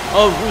hands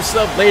of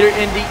Rusev later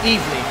in the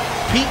evening,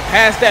 Pete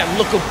has that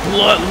look of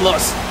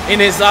bloodlust in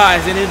his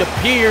eyes, and it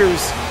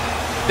appears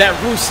that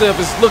Rusev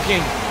is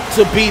looking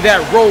to be that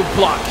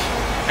roadblock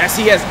as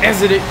he has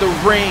exited the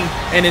ring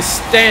and is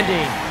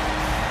standing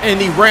in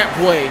the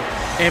rampway.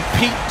 And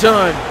Pete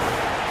Dunne,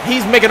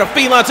 he's making a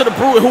feline to the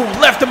Brewer, who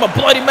left him a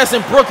bloody mess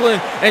in Brooklyn,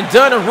 and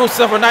Dunne and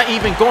Rusev are not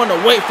even going to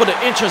wait for the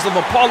entrance of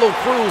Apollo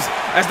Crews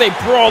as they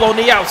brawl on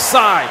the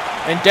outside.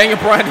 And Daniel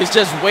Bryan is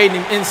just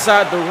waiting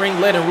inside the ring,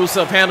 letting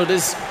Rusev handle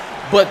this.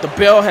 But the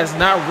bell has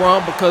not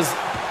rung because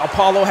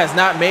Apollo has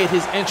not made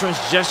his entrance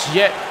just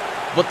yet.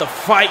 But the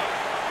fight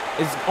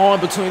is on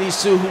between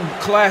these two, who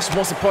clashed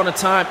once upon a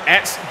time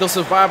at the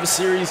Survivor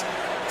Series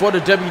for the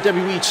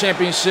WWE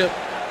Championship.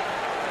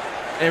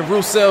 And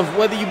Rusev,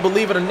 whether you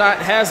believe it or not,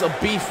 has a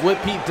beef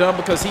with Pete Dunne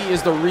because he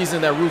is the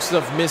reason that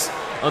Rusev missed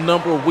a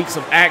number of weeks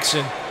of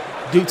action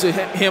due to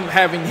him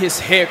having his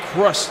head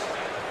crushed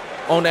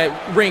on that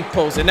ring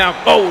post. And now,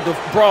 oh, the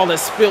brawl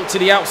has spilled to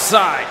the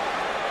outside.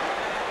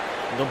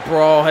 The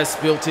brawl has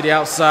spilled to the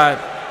outside.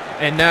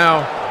 And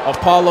now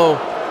Apollo,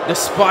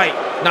 despite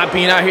not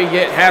being out here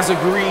yet, has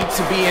agreed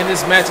to be in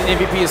this match, and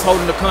MVP is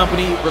holding the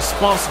company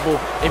responsible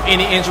if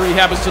any injury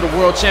happens to the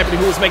world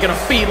champion, who is making a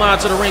feline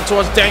to the ring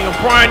towards Daniel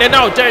Bryan. And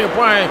now Daniel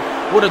Bryan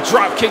with a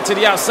drop kick to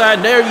the outside.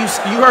 And there you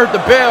heard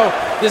the bell.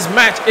 This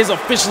match is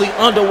officially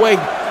underway.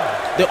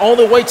 The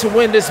only way to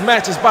win this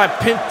match is by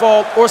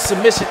pinfall or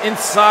submission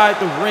inside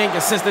the ring.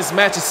 And since this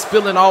match is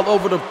spilling all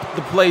over the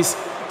place,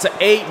 to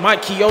aid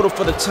Mike Chioda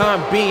for the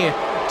time being,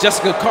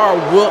 Jessica Carr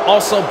will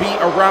also be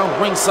around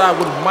ringside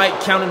with Mike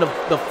counting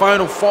the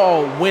final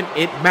fall when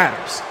it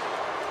matters.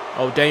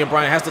 Oh, Daniel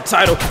Bryan has the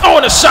title. Oh,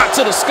 and a shot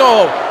to the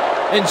skull.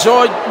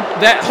 Enjoy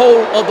that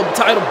hold of the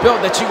title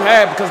belt that you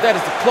have, because that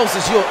is the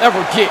closest you'll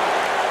ever get.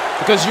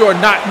 Because you are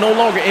no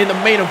longer in the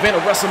main event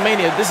of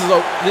WrestleMania. This is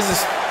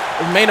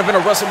the main event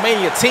of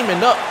WrestleMania,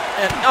 teaming up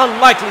an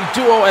unlikely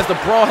duo as the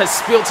brawl has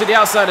spilled to the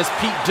outside as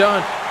Pete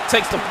Dunne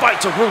takes the fight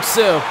to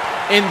Rusev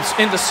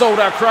in the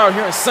sold-out crowd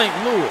here in St.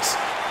 Louis.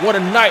 What a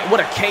night,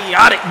 what a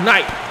chaotic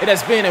night it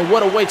has been, and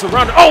what a way to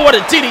round it. Oh, what a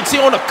DDT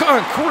on the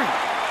concrete.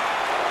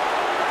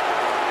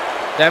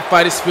 That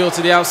fight is spilled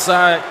to the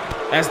outside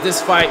as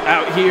this fight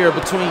out here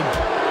between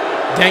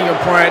Daniel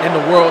Bryan and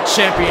the world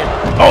champion.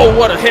 Oh,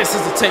 what a head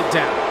scissor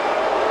takedown.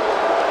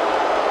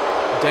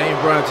 Daniel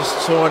Bryan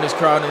just showing his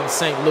crowd in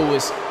St.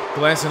 Louis,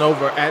 glancing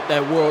over at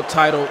that world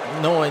title,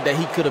 knowing that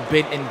he could have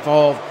been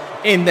involved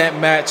in that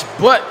match.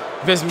 But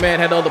Vince McMahon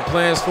had other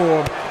plans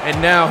for him,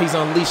 and now he's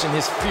unleashing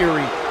his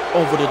fury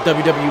over the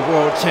WWE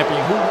World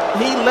Champion, who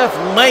he left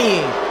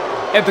laying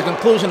at the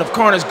conclusion of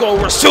Carnage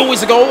Gold Rush 2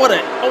 weeks ago. What a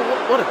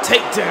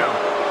takedown.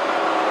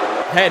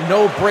 Had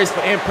no brace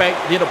for impact,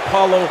 did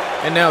Apollo,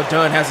 and now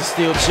Dunne has a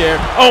steel chair.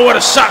 Oh, what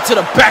a shot to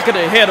the back of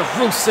the head of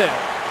Rusev.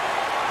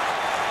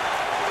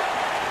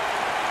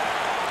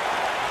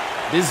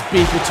 This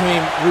beef between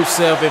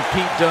Rusev and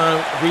Pete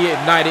Dunne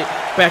reignited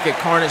back at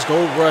Carnage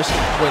Gold Rush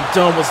when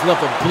Dunne was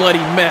left a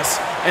bloody mess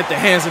at the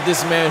hands of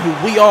this man who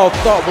we all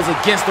thought was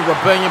against the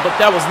rebellion, but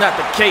that was not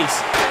the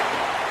case.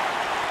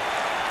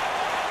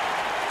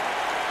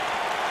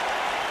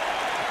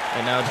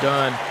 And now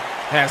Dunn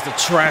has the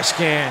trash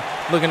can,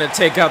 looking to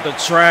take out the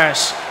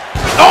trash.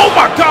 Oh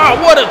my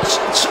God, what a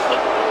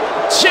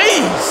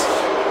cheese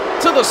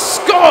to the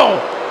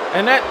skull.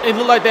 And that, it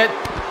looked like that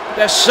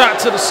shot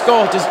to the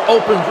skull just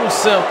opened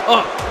Rusev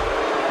up.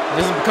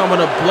 This is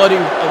becoming a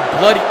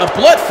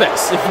blood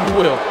fest, if you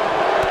will.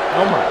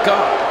 Oh my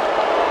God.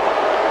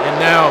 And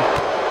now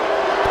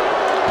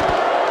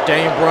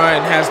Daniel Bryan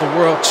has the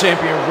world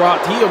champion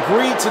rocked. He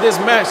agreed to this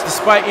match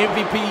despite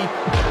MVP.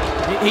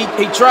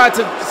 He tried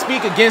to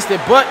speak against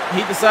it, but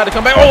he decided to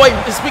come back. Oh wait,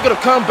 speaking of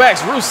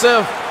comebacks,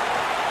 Rusev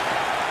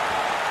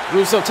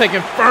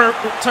taking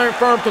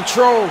firm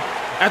control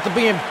after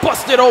being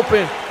busted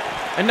open.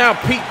 And now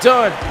Pete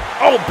Dunne,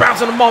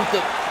 bouncing him off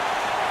that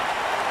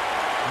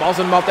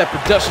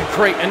production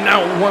crate. And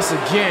now once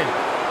again.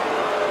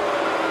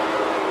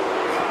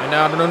 And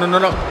now,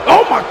 no.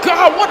 Oh my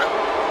God, what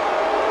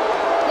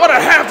a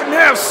half and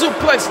half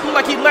suplex. Looked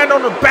like he landed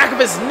on the back of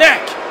his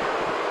neck.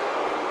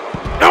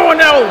 Oh, and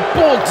now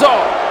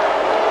Bulldog.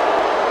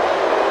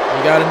 You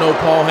gotta know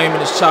Paul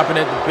Heyman is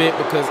chopping at the bit,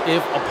 because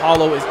if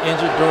Apollo is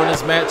injured during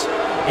this match,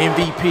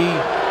 MVP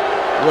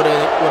with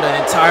an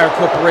entire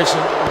corporation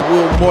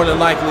will more than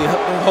likely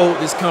hold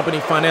this company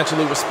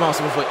financially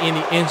responsible for any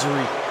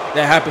injury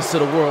that happens to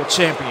the world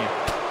champion.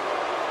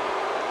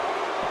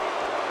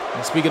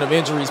 And speaking of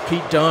injuries,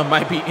 Pete Dunne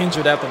might be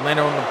injured after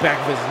landing on the back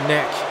of his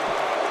neck.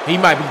 He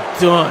might be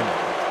done,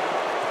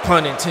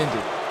 pun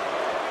intended.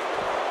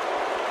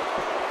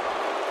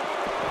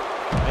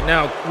 And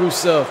now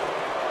Rusev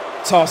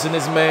tossing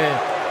this man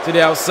to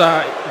the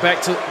outside,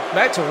 back to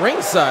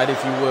ringside,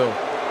 if you will.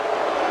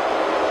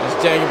 As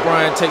Daniel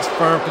Bryan takes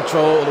firm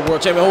control of the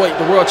world champion. Oh wait,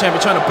 the world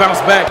champion trying to bounce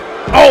back.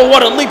 Oh,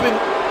 what a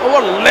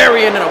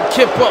lariat and a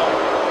kip up.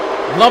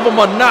 Love him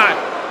or not,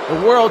 the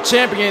world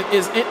champion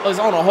is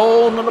on a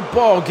whole nother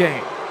ball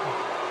game.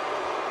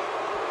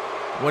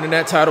 Winning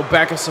that title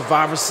back in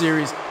Survivor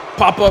Series,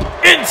 pop up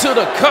into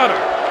the cutter.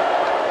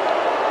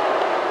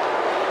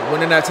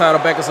 Winning that title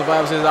back in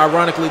Survivor Series,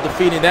 ironically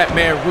defeating that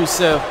man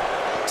Rusev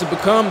to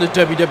become the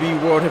WWE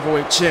World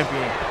Heavyweight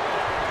Champion.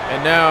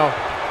 And now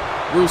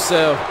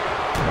Rusev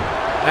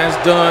has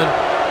done.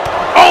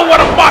 Oh, what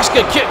a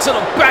Moshka kick to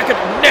the back of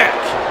the neck.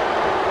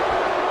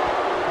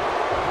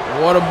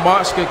 What a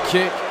Moshka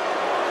kick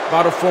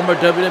by the former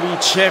WWE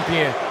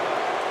Champion.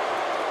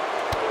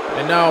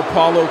 And now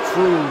Apollo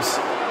Crews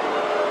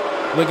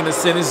looking to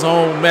send his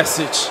own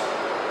message.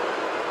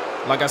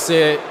 Like I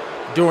said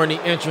during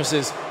the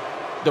entrances,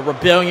 the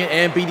Rebellion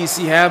and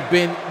BDC have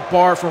been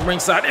barred from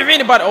ringside. If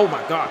anybody, oh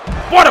my God,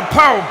 what a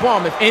power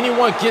bomb. If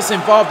anyone gets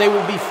involved, they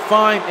will be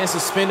fined and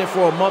suspended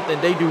for a month,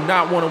 and they do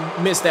not want to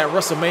miss that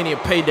WrestleMania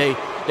payday.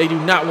 They do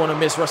not want to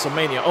miss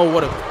WrestleMania. Oh,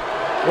 what a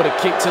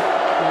kick to,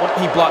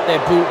 he blocked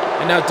that boot.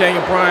 And now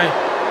Daniel Bryan,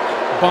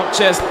 bump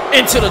chest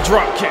into the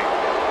drop kick.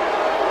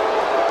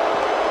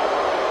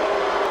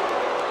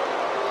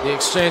 The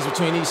exchange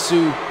between these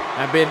two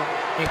have been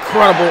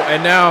incredible,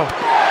 and now,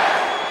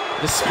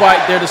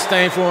 despite their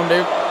disdain for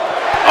him,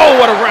 oh,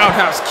 what a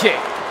roundhouse kick.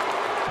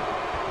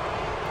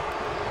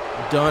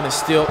 Dunn is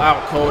still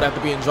out cold after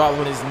being dropped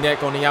on his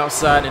neck on the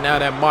outside, and now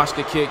that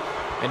Moshka kick,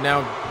 and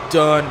now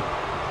Dunn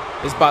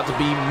is about to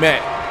be met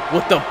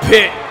with the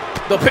pit.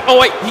 Oh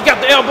wait, he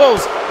got the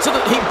elbows.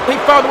 He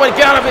found a way to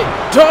get out of it.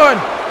 Dunn,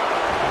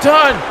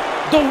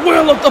 the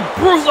will of the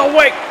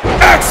Bruiserweight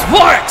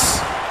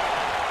X-Plex.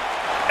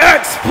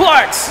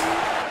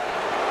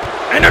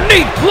 And a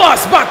knee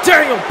plus by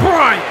Daniel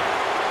Bryan.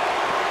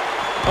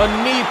 A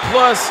knee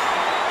plus.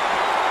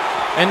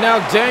 And now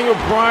Daniel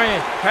Bryan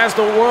has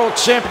the world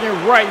champion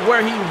right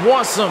where he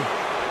wants him.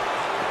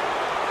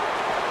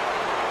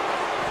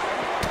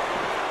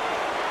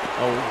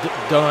 Oh,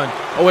 Dunn.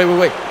 Oh, wait.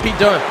 Pete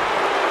Dunne.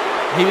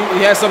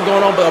 He has something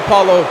going on, but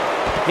Apollo,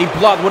 he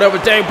blocked whatever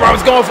Daniel Bryan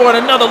was going for, and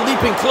another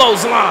leaping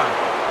clothesline.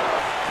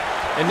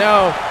 And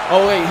now,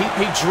 oh wait,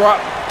 he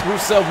dropped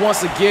Rusev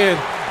once again.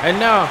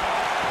 And now,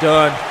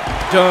 Dunn.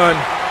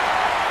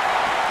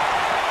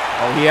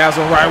 Oh, he has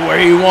him right where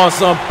he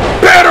wants him.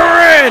 Better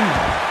in!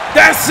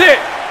 That's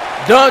it!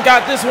 Dunn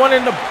got this one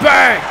in the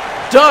bag.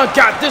 Dunn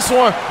got this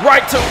one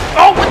right to,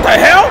 oh, what the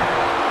hell?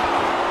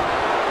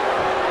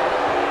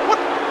 What?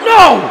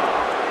 No!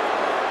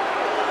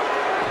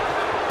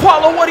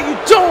 Apollo, what are you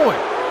doing?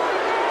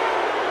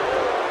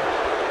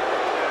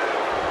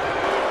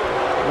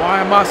 Why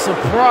am I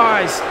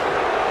surprised?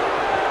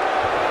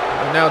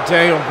 And now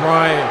Daniel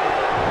Bryan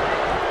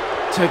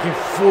taking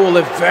full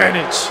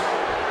advantage.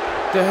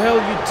 The hell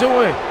are you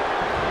doing?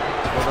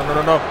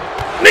 No.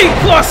 Knee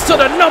plus to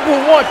the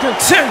 #1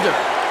 contender.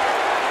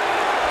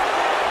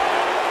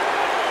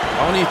 I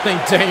don't even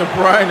think Daniel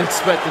Bryan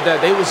expected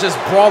that. They was just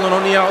brawling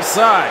on the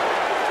outside.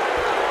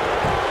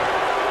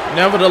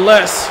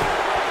 Nevertheless,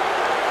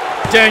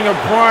 Daniel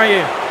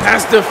Bryan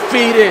has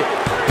defeated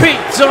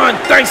Pete Dunne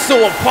thanks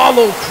to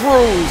Apollo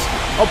Crews.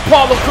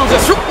 Apollo Crews,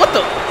 that's what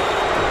the?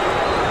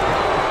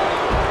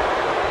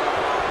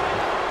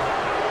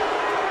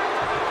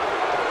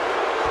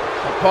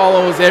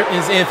 Apollo is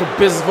in for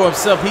business for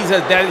himself.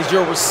 That is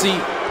your receipt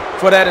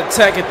for that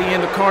attack at the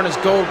end of Carnage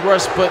Gold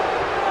Rush, but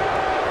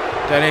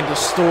that ain't the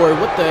story.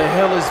 What the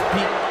hell is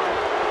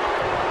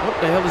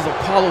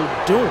Apollo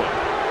doing?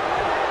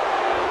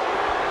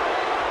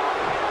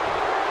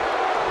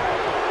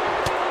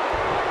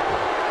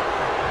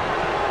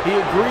 He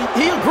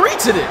agreed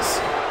to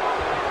this.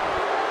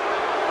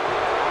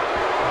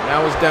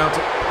 Now it's down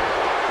to,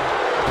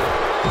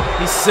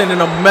 he's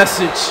sending a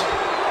message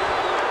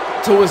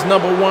to his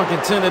 #1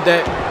 contender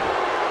that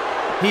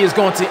he is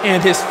going to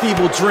end his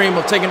feeble dream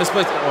of taking this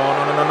place.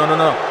 Oh,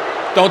 no.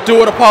 Don't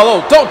do it,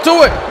 Apollo. Don't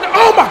do it.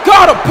 Oh, my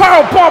God, a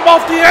power bomb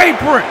off the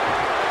apron.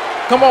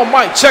 Come on,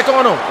 Mike, check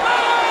on him.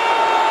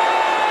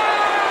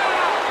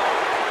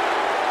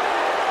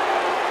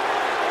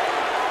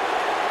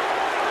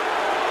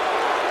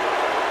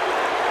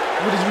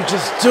 What did you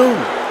just do?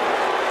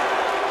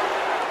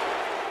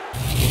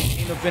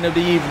 Main event of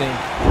the evening.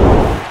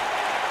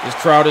 This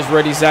crowd is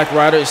ready. Zack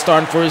Ryder is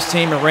starting for his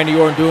team, and Randy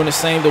Orton doing the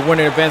same. The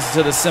winner advances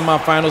to the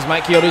semifinals.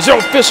 Mike Chioda is your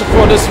official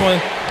for this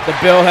one. The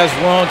bell has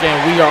rung, and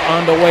we are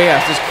underway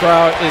as this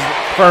crowd is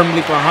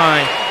firmly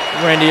behind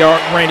Randy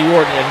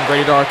Orton and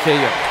Rated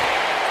RKO.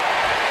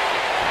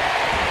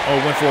 Oh,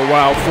 went for a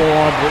wild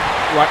forearm,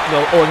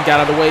 but Orton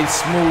got out of the way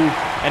smooth,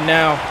 and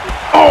now,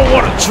 oh,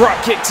 what a drop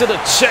kick to the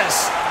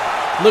chest.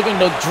 Looking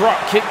to drop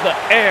kick the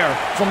air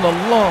from the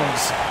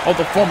lungs of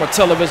the former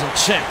television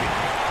champion.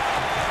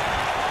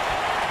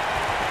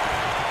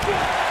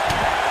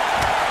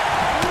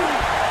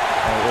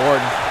 Oh,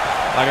 Orton,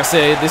 like I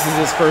said, this is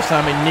his first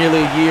time in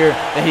nearly a year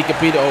that he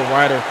competed. Oh,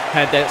 Ryder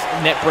had that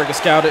net breaker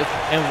scouted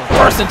and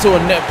burst into a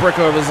net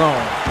breaker of his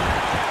own.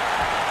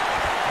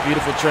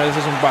 Beautiful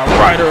transition by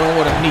Ryder, and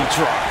what a knee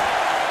drop.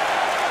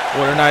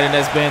 What a night it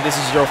has been. This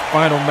is your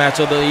final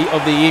match of the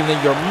evening,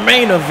 your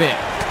main event,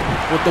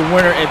 with the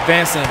winner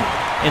advancing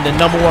in the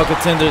 #1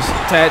 Contenders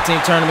Tag Team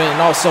Tournament,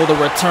 and also the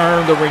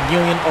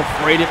reunion of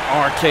Rated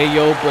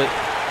RKO, but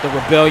the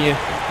Rebellion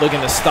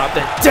looking to stop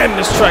that. Damn,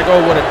 this track.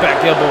 Oh, what a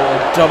back elbow, a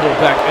double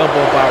back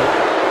elbow by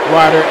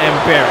Ryder and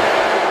Barrett.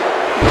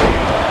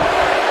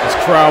 This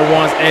crowd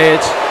wants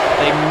Edge.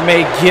 They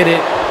may get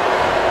it.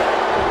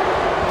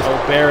 Oh,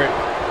 Barrett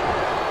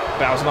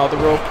bouncing off the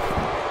rope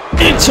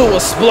into a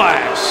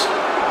splash.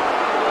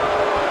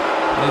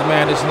 This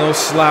man is no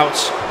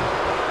slouch.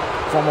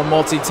 Former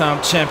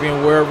multi-time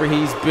champion, wherever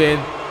he's been,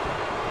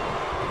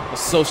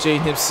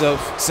 associating himself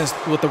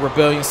with the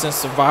Rebellion since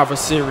Survivor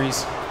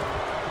Series.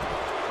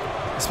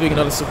 Speaking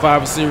of the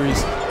Survivor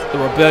Series, the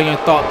Rebellion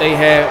thought they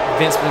had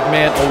Vince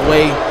McMahon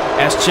away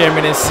as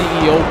chairman and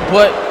CEO,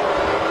 but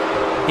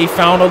he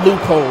found a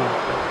loophole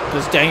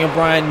because Daniel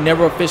Bryan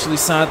never officially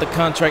signed the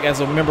contract as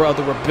a member of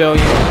the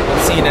Rebellion,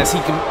 seeing as he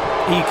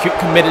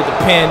committed the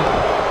pin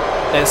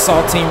that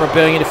saw Team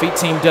Rebellion defeat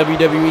Team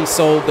WWE,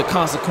 so the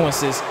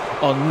consequences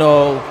are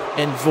null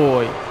and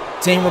void.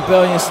 Team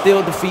Rebellion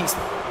still defeats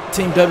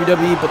Team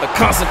WWE, but the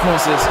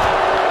consequences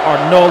are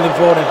null and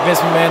void, and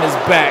Vince McMahon is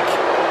back.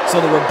 So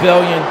the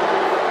Rebellion,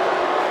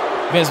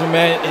 Vince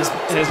McMahon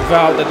has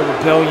vowed that the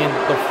Rebellion,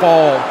 the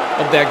fall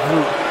of that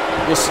group,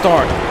 will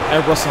start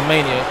at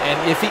WrestleMania. And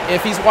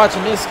if he's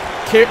watching this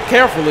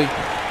carefully,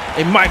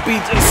 it might be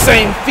the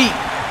same feat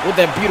with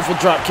that beautiful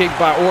drop kick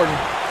by Orton,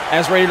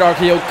 as Rated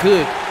RKO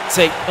could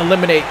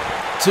eliminate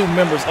 2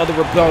 members of the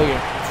Rebellion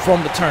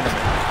from the tournament.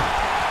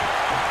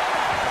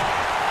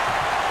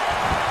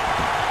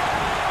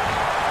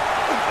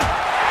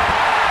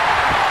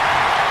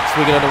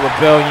 Speaking of the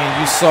Rebellion,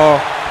 you saw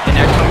in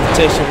that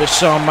confrontation with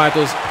Shawn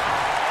Michaels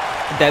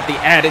that the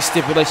added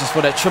stipulations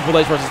for that Triple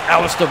H versus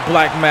Aleister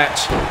Black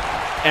match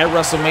at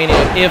WrestleMania.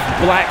 If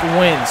Black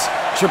wins,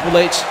 Triple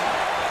H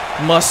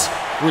must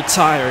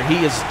retire.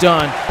 He is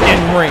done in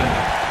ring,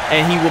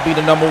 and he will be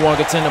the #1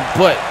 contender.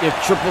 But if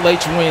Triple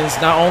H wins,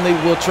 not only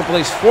will Triple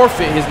H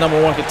forfeit his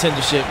 #1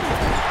 contendership,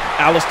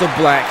 Aleister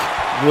Black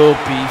will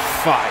be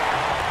fired.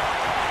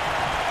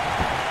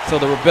 So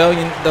the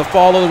Rebellion, the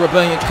fall of the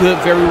Rebellion could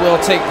very well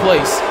take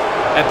place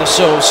at the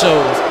show of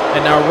shows.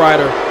 And now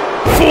Ryder,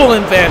 full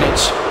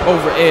advantage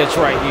over Edge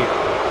right here.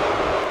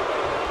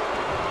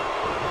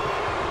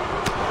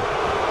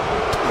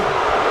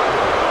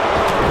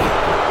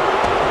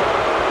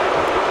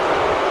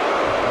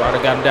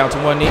 Ryder got him down to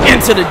one knee,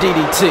 into the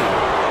DDT.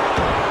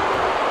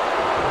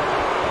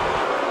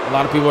 A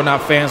lot of people are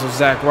not fans of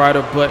Zack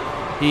Ryder, but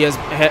he has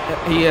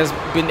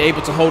been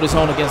able to hold his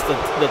own against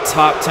the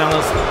top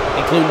talents,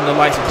 including the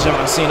likes of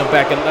John Cena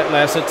back in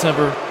last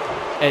September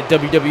at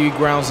WWE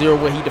Ground Zero,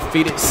 where he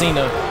defeated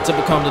Cena to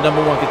become the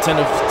 #1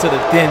 contender to the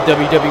then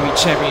WWE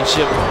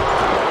Championship.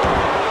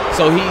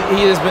 So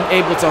he has been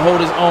able to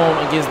hold his own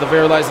against the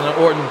very likes of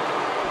Orton,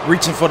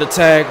 reaching for the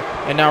tag,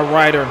 and now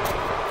Ryder,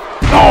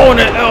 oh, and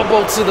an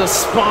elbow to the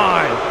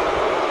spine.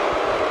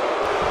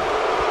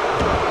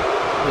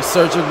 The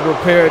surgically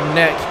repaired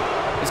neck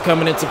is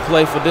coming into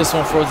play for this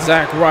one for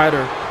Zack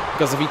Ryder,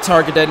 because if he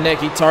target that neck,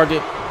 he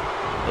target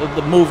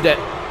the move that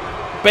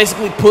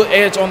basically put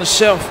Edge on the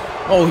shelf.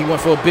 Oh, he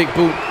went for a big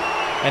boot,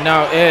 and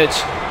now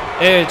Edge,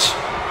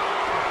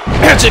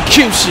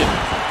 execution.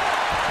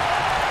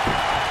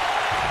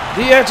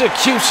 The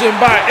execution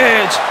by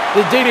Edge.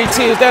 The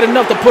DDT, is that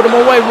enough to put him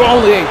away? We're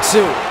only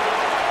 8-2.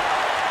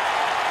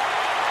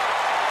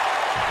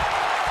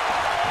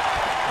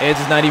 Edge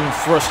is not even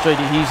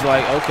frustrated. He's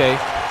like, okay,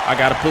 I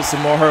got to put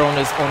some more hurt on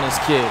this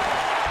kid.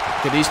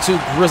 Because these two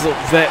grizzled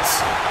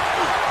vets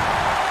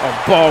are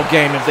ball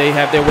game if they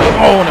have their way.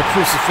 Oh, and a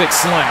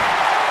crucifix slam.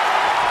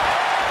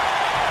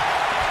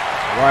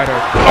 Ryder.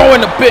 Oh,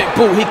 and the big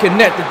boot. He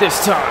connected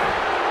this time.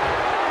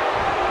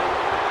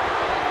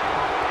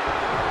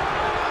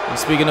 And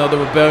speaking of the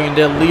Rebellion,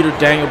 their leader,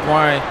 Daniel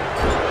Bryan,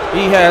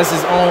 he has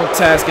his own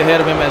task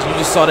ahead of him. As you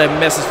just saw that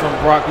message from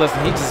Brock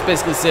Lesnar. He just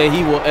basically said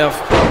he will F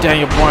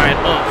Daniel Bryan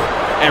up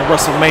at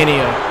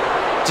WrestleMania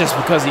just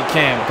because he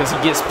can. Because he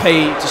gets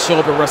paid to show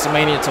up at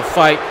WrestleMania to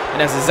fight. And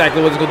that's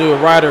exactly what he's going to do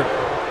with Ryder.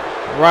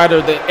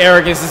 Ryder, the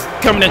arrogance is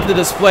coming into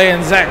display.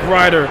 And Zack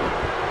Ryder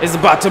is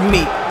about to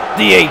meet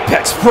the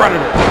Apex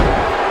Predator.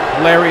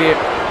 Lariat.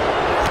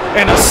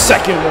 And a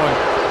second one.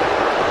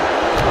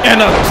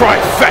 And a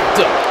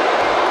trifecta.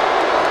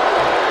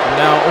 And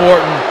now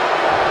Orton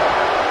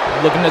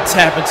looking to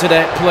tap into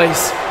that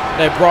place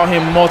that brought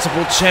him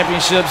multiple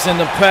championships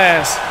in the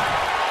past.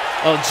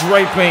 A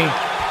draping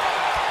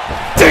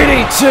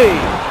DDT.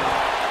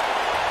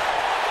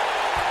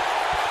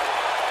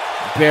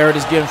 Barrett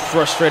is getting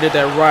frustrated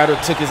that Ryder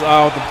took his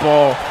eye off the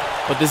ball,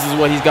 but this is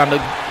what he's about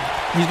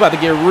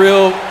to get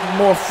real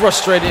more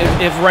frustrated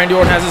if Randy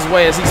Orton has his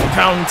way as he's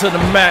pounding to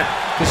the mat,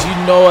 because you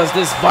know as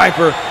this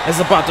Viper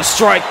is about to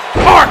strike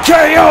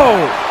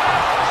RKO.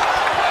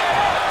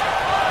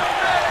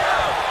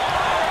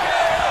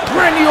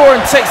 Randy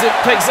Orton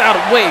takes out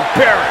Wade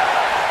Barrett.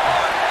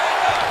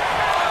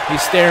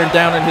 He's staring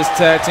down at his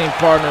tag team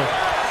partner,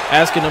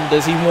 asking him,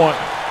 does he want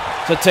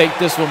to take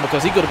this one?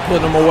 Because he could have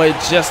put him away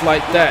just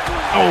like that.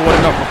 Oh, what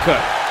an uppercut.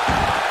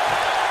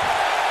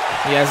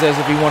 He asks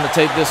if he want to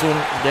take this one.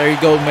 There he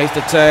goes, makes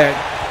the tag.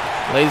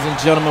 Ladies and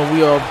gentlemen,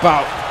 we are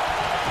about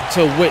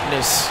to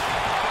witness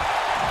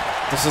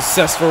the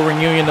successful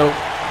reunion of,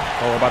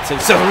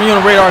 successful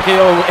reunion of Rated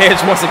RKO.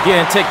 Edge once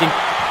again taking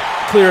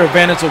clear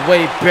advantage of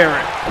Wade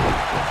Barrett.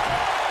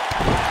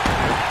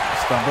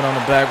 Stomping on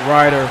the back,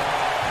 Ryder.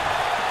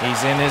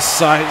 He's in his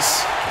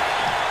sights.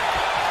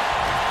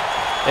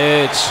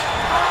 Edge.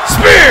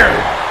 Spear!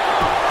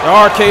 The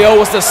RKO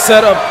was the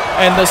setup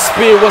and the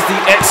spear was the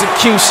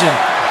execution.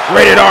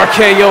 Rated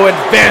RKO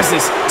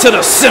advances to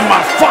the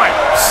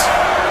semifinals.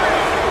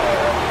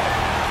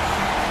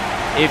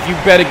 If you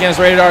bet against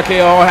Rated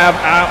RKO,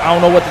 I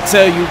don't know what to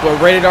tell you,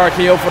 but Rated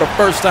RKO for the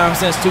first time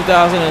since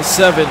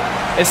 2007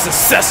 is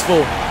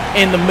successful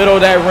in the middle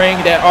of that ring.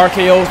 That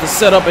RKO is the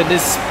setup, and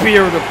this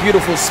spear, the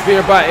beautiful spear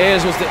by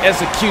Edge, was the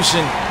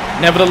execution.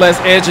 Nevertheless,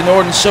 Edge and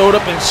Orton showed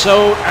up and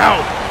showed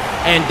out.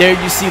 And there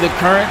you see the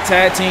current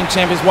tag team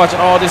champions watching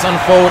all this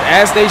unfold,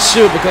 as they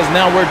should, because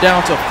now we're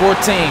down to 4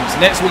 teams.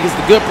 Next week is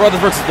the Good Brothers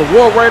versus the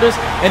War Raiders,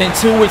 and in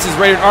 2 weeks is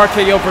Rated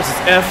RKO versus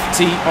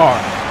FTR.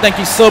 Thank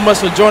you so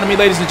much for joining me,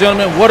 ladies and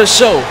gentlemen. What a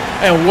show,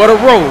 and what a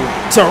road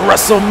to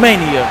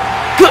WrestleMania.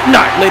 Good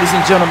night, ladies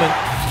and gentlemen.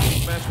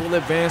 The match will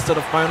advance to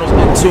the finals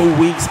in 2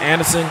 weeks.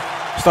 Anderson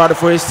started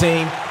for his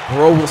team.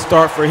 Rowe will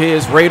start for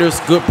his. Raiders,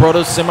 Good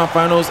Brothers,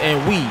 semifinals,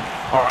 and we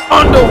are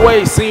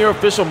underway. Senior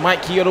official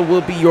Mike Chioda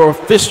will be your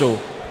official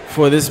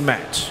for this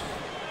match.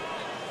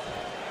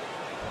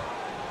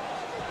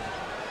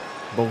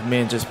 Both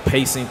men just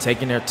pacing,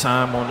 taking their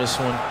time on this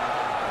one.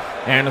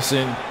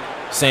 Anderson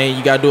saying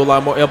you got to do a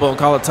lot more elbow and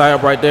collar tie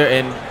up right there,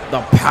 and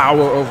the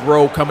power of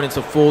Rowe coming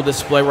into full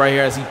display right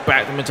here as he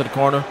backed him into the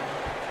corner.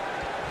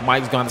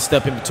 Mike's going to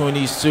step in between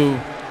these two,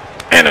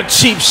 and a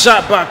cheap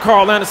shot by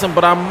Carl Anderson,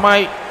 but I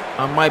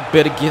might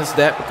bet against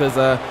that because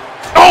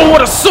oh,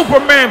 what a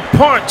Superman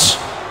punch!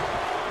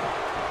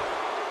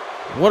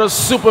 What a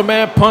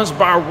Superman punch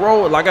by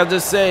Rowe. Like I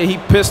just said, he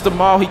pissed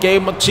him off. He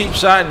gave him a cheap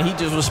shot, and he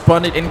just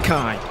responded in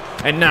kind.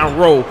 And now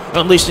Rowe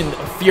unleashing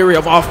a fury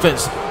of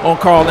offense on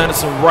Carl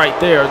Anderson right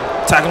there,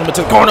 tackling him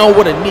into the corner. Oh,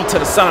 what a knee to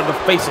the side of the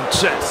face and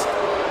chest.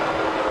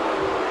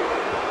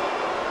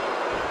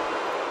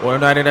 What a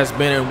night it has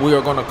been, and we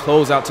are going to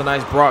close out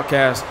tonight's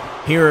broadcast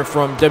hearing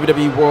from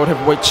WWE World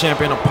Heavyweight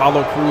Champion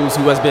Apollo Crews,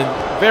 who has been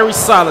very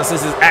silent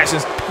since his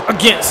actions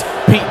against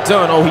Pete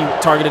Dunne. Oh, he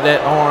targeted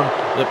that arm,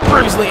 the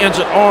previously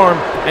injured arm,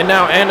 and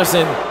now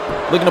Anderson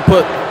looking to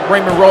put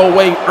Raymond Rowe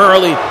away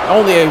early,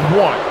 only a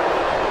 1.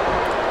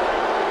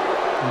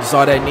 You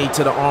saw that knee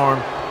to the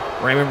arm.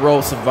 Raymond Rowe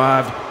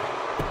survived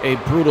a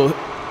brutal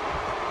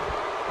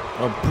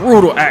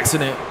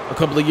accident a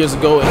couple of years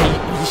ago,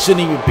 and he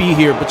shouldn't even be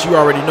here, but you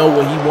already know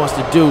what he wants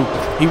to do.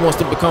 He wants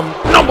to become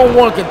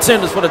 #1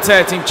 contenders for the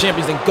tag team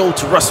champions and go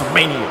to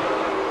WrestleMania.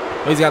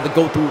 He's got to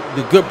go through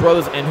the Good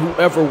Brothers and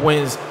whoever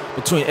wins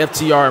between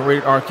FTR and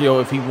Rated RKO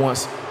if he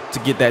wants to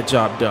get that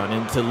job done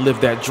and to live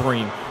that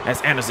dream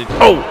as Anderson.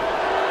 Oh!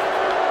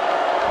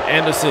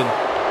 Anderson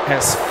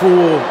has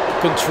full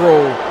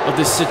control of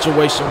this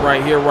situation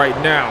right here, right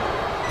now.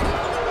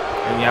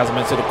 And he has him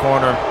into the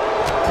corner.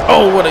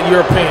 Oh, what a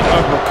European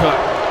uppercut.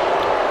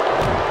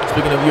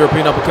 Speaking of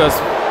European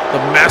uppercuts, the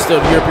master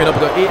of the European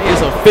uppercut. It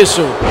is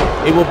official.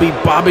 It will be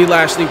Bobby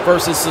Lashley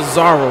versus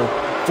Cesaro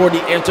for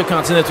the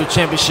Intercontinental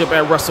Championship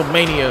at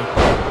WrestleMania.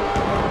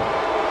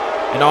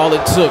 And all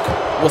it took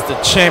was the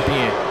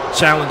champion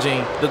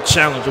challenging the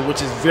challenger,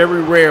 which is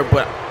very rare,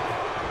 but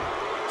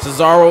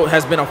Cesaro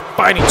has been a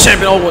fighting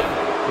champion. Oh,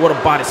 what a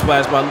body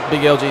splash by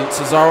Big LG.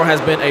 Cesaro has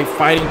been a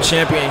fighting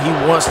champion. He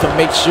wants to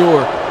make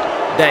sure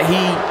that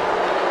he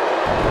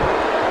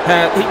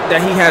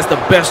has the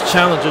best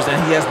challengers,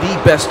 and he has the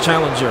best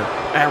challenger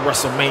at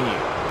WrestleMania.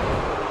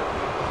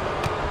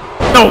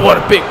 Oh, what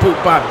a big boot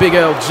by Big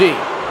LG.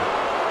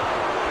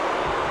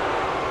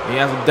 He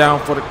has him down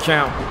for the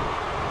count.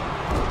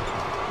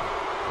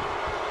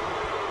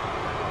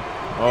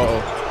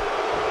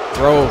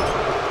 Bro,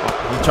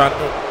 he tried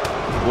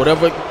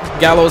whatever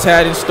Gallows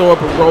had in store,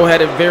 but Ro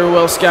had it very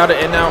well scouted,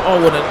 and now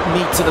with a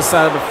knee to the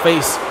side of the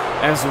face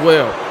as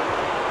well.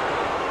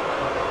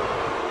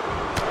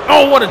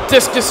 Oh, what a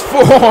discus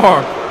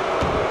forearm.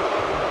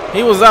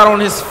 He was out on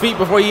his feet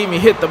before he even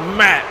hit the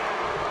mat.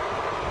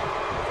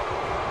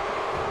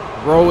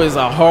 Ro is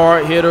a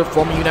hard hitter,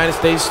 former United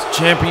States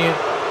champion,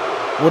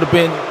 would have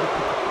been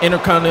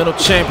Intercontinental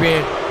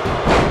champion,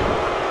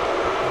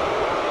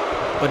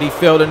 but he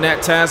failed in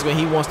that task, and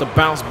he wants to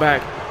bounce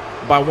back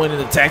by winning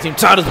the tag team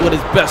titles with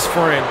his best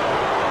friend.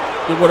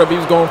 Whatever he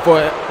was going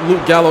for,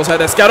 Luke Gallows had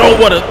that scout. Oh,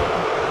 what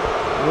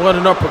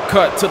an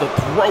uppercut to the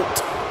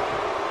throat.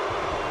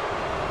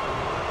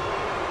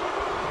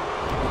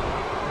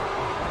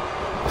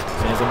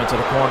 Sends him into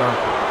the corner.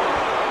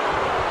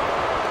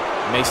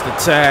 Makes the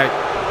tag.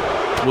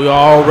 We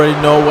already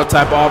know what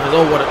type of offense.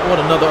 Oh, what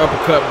another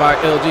uppercut by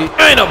LG.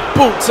 And a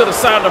boot to the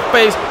side of the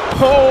face.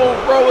 Oh,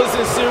 Ro is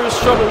in serious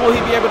trouble. Will he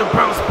be able to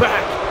bounce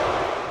back?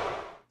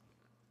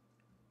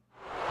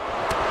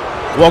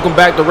 Welcome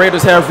back. The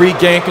Raiders have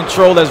regained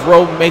control as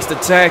Ro makes the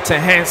tag to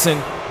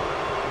Hanson.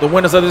 The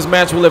winners of this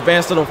match will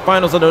advance to the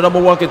finals of the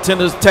 #1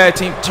 Contenders Tag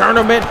Team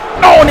Tournament.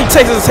 Oh, and he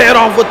takes his head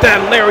off with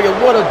that lariat.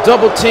 What a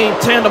double team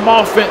tandem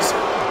offense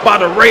by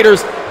the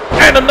Raiders.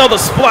 And another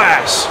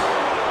splash.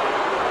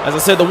 As I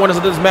said, the winners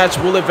of this match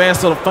will advance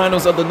to the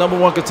finals of the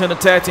 #1 Contender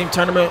Tag Team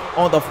Tournament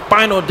on the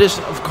final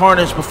edition of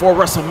Carnage before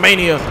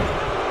WrestleMania.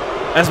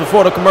 As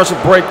before the commercial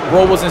break,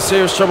 Ro was in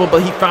serious trouble,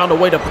 but he found a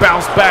way to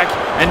bounce back,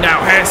 and now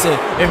Hanson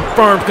in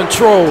firm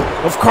control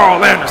of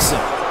Carl Anderson.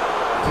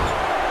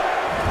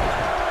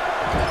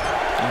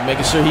 And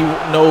making sure he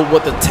knows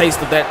what the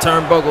taste of that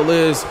turnbuckle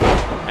is.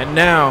 And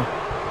now,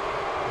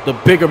 the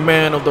bigger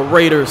man of the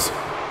Raiders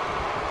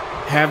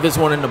have this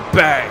one in the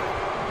bag.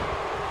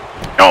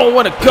 Oh,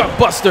 what a gut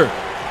buster.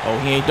 Oh,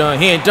 he ain't done.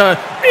 He ain't done.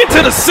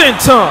 Into the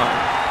senton.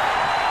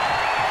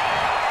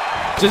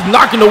 Just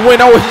knocking the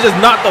wind. Oh, he just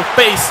knocked the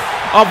face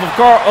off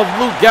of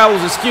Luke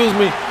Gallows, excuse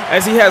me,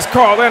 as he has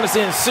Carl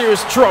Anderson in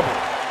serious trouble.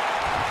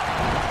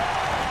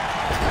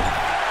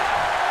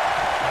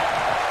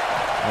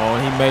 Oh,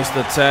 he makes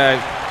the tag.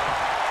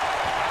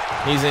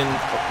 He's in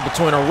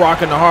between a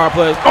rock and a hard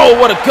place. Oh,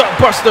 what a gut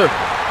buster.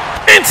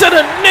 Into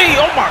the knee.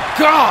 Oh, my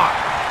God.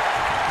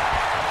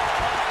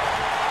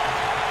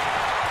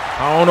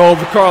 I don't know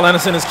if Carl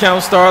Anderson is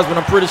count stars, but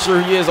I'm pretty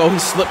sure he is. Oh, he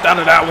slipped out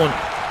of that one.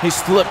 He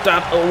slipped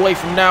out away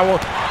from that one.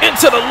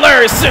 Into the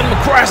lariat, sending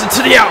him crashing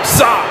to the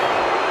outside.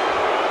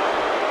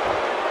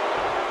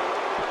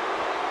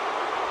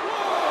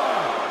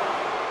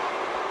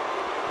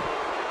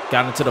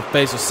 Got into the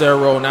face of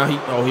Cesaro. Now he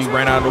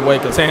ran out of the way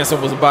because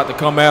Hanson was about to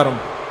come at him.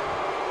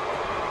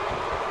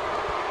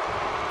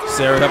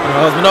 Sarah helping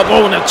her husband up.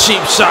 Oh, and a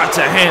cheap shot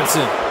to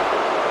Hanson.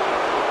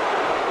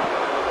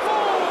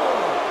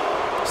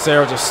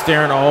 Sarah just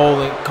staring a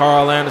hole in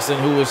Carl Anderson,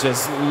 who is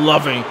just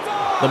loving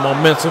the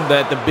momentum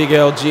that the Big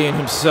LG and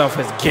himself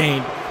has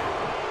gained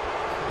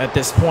at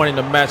this point in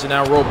the match. And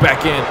now roll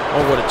back in.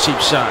 Oh, what a cheap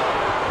shot.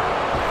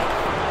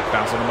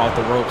 Bouncing him off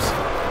the ropes.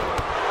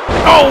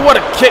 Oh, what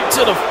a kick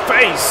to the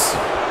face.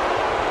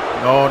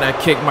 Oh, that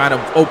kick might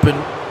have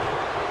opened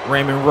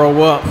Raymond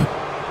Rowe up.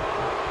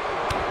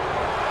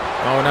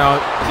 Oh, now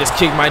this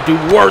kick might do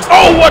worse.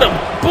 Oh, what a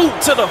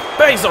boot to the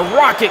face. A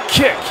rocket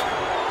kick.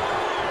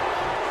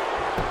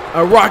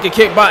 A rocket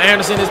kick by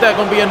Anderson. Is that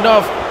going to be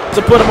enough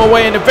to put him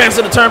away in advance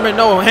of the tournament?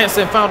 No,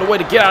 Hanson found a way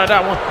to get out of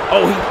that one.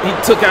 Oh, he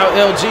took out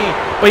LG,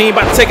 but he ain't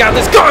about to take out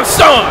this gun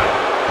stun.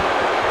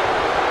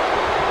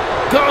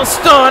 Gun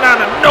stun out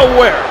of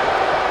nowhere.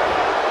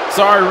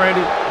 Sorry,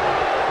 Randy.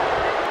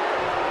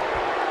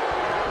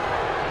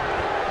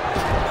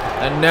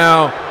 And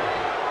now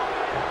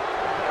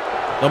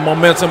the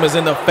momentum is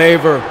in the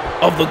favor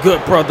of the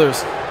Good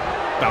Brothers.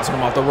 Bouncing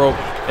him off the rope.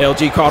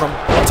 LG caught him.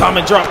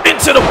 Atomic drop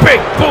into the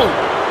big boot.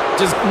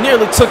 Just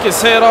nearly took his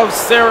head off.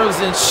 Sarah's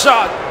in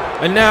shock.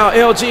 And now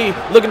LG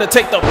looking to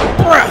take the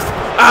breath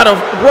out of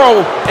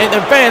Rowe and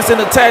advance in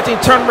the tag team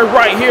tournament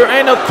right here.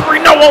 And a 3,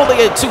 no,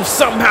 only a 2.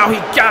 Somehow he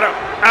got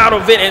out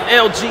of it, and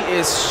LG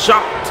is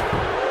shocked.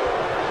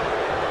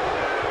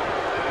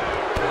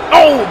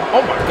 Oh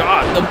my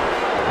God.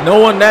 No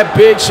one that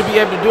big should be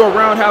able to do a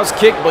roundhouse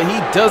kick, but he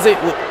does it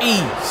with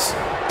ease.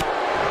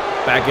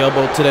 Back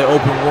elbow to the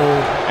open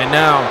wound, and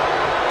now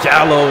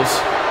Gallows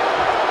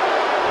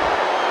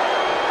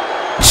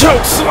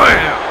choke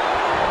slam.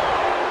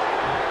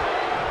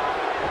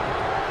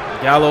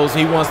 Gallows,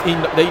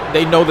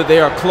 they know that they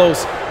are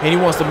close, and he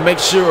wants to make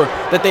sure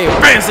that they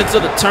advance into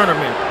the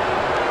tournament.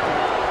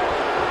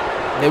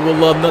 They will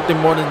love nothing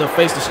more than to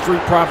face the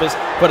Street Profits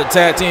for the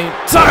tag team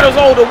titles.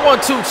 Oh, the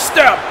 1-2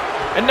 step,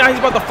 and now he's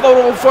about to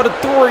float over for the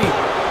 3.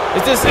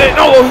 Is this it?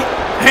 Oh,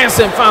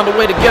 Hansen found a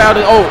way to get out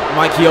of it. Oh,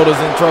 Mike Chioda's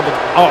in trouble.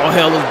 All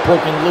hell is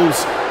broken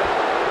loose.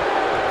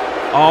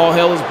 All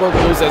hell is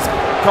broken loose as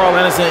Carl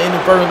Anderson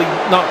inadvertently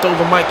knocked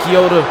over Mike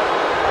Chioda.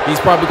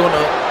 He's probably going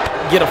to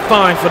get a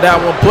fine for that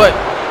one, but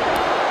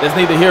there's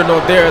neither here nor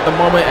there at the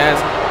moment as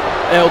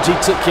LG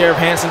took care of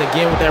Hansen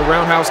again with that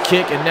roundhouse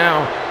kick, and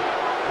now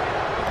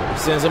he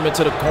sends him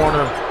into the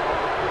corner.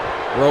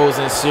 Rose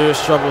in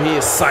serious trouble. He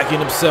is psyching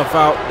himself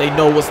out. They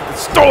know what's the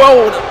story.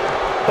 Oh, the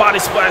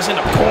body splash in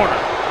the corner.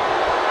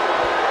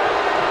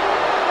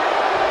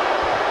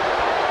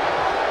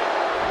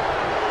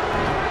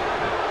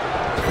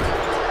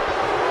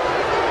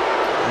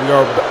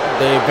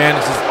 The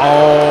advantage is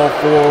all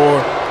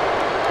for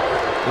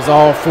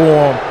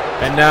him.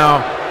 And now,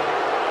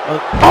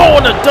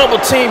 and a double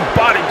team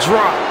body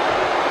drop.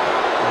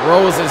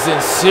 Rose is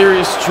in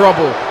serious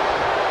trouble.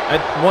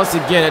 Once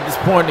again at this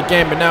point in the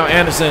game, and now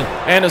Anderson,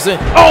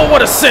 oh,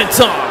 what a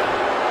senton!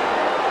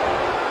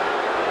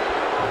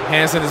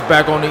 Hansen is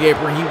back on the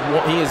apron.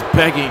 He is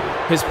begging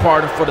his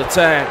partner for the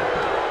tag.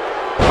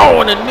 Oh,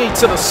 and a knee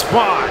to the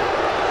spine.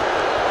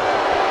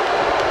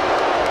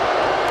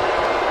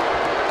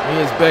 He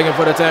is begging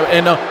for the tag,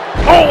 and a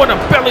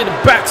belly to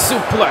back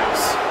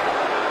suplex.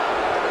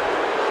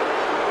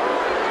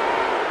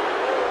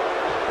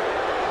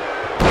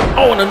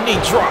 Oh, and a knee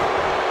drop.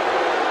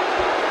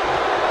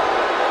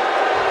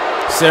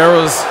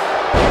 Sarah's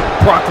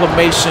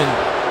proclamation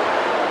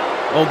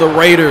of the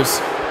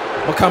Raiders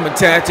becoming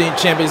tag team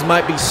champions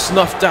might be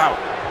snuffed out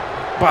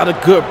by the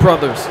Good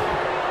Brothers.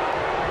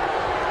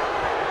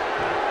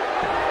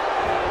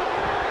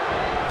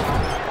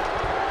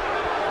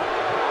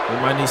 We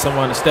might need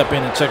someone to step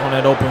in and check on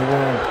that open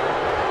wound.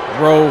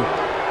 Rowe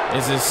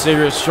is in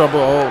serious trouble.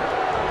 Oh,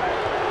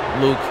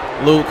 Luke,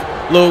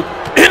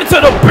 into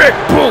the big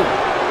boot.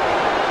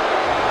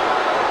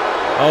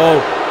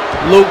 Oh,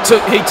 Luke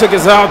took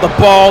his eye off the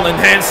ball, and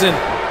Hansen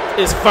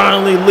is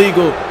finally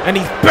legal, and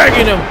he's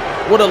begging him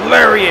with a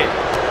lariat.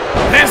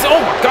 Hansen,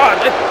 oh my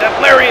God, that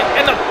lariat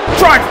and the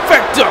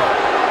trifecta.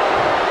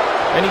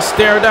 And he's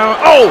staring down.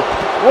 Oh,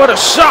 what a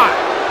shot.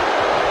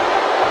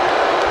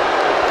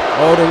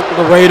 Oh,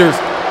 the Raiders.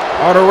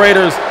 Oh, the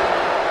Raiders.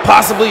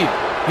 Possibly.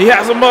 He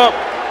has him up.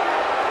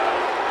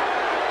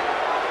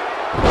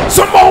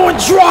 Samoan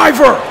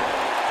driver.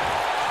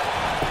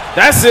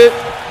 That's it.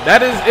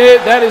 That is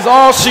it. That is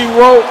all she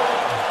wrote.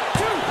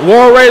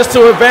 War Raiders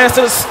to advance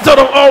to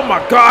the oh my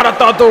God, I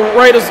thought the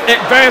Raiders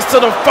advanced to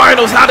the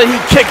finals. How did he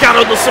kick out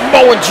of the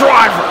Samoan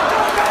driver?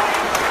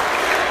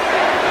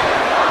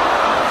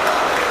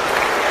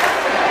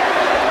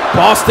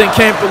 Boston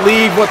can't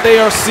believe what they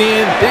are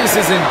seeing. This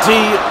is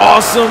indeed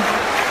awesome.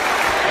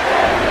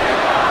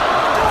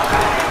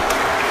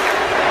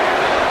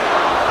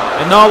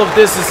 And all of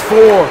this is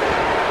for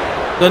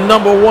the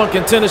 #1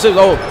 contendership.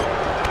 Oh,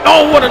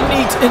 what a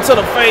knee into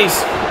the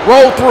face.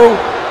 Roll through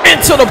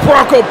into the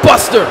Bronco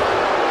Buster.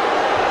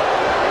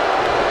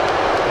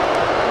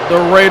 The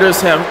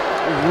Raiders have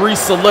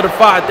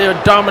re-solidified their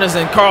dominance,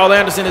 and Carl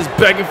Anderson is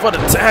begging for the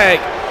tag.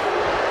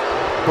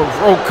 But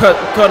Rowe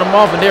cut him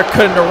off, and they're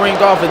cutting the ring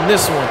off in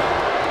this one.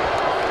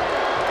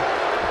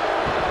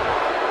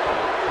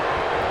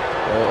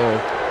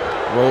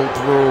 Roll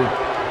through.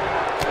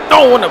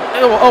 Oh, and an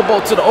elbow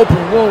to the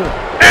open wound.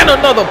 And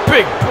another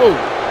big boot.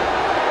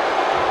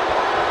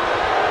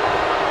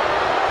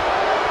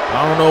 I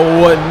don't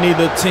know what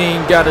neither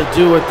team got to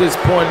do at this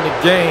point in the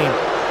game.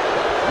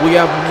 We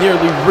have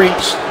nearly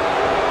reached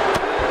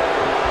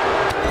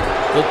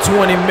the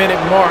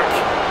 20-minute mark.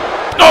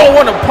 Oh,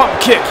 what a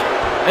pump kick.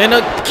 And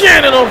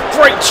again in a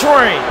freight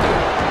train.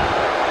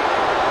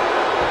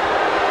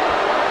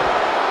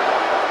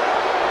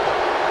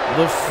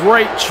 The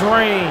freight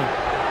train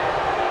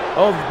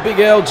of Big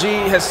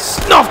LG has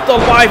snuffed the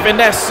life, and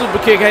that super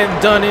kick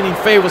hadn't done any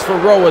favors for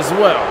Rowe as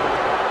well.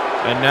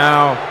 And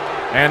now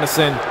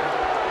Anderson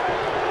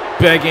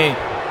begging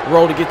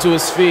Rowe to get to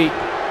his feet.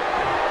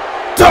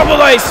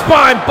 Double A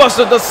spine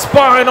buster, the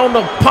spine on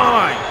the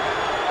pine.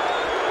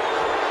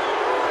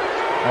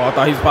 Oh, I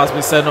thought he was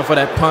possibly setting up for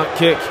that punt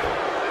kick,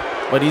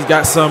 but he's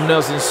got something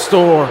else in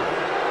store.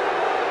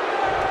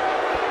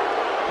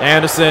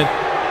 Anderson,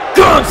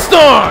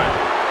 Gunstone.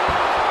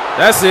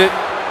 That's it.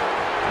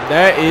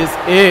 That is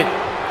it.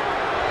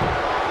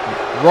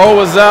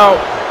 Rowe is out.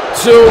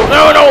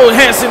 No,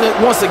 Hansen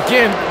once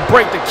again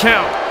break the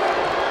count.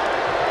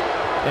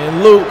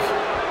 And Luke.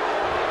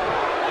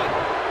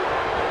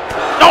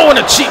 And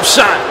a cheap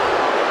shot.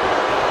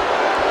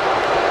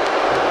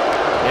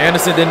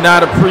 Anderson did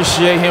not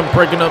appreciate him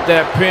breaking up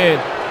that pin,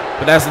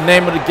 but that's the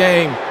name of the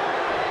game.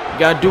 You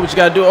gotta do what you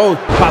gotta do. Oh,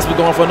 possibly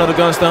going for another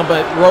gun stun,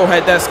 but Rowe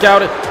had that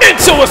scouted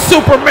into a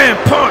Superman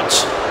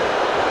punch.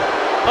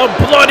 A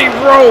bloody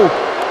Rowe.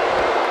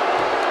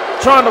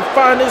 trying to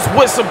find his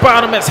wits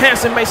about him as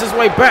Hanson makes his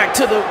way back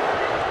to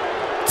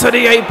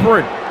the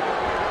apron.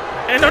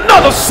 And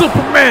another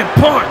Superman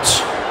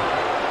punch.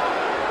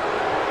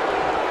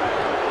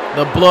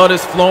 The blood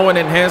is flowing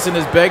and Hanson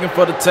is begging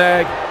for the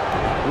tag.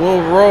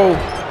 Will Rowe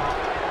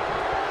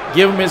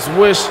give him his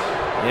wish?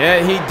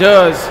 Yeah, he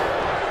does.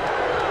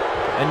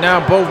 And now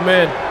both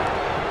men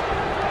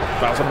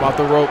bounce him off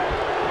the rope.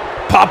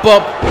 Pop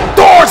up.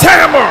 Thor's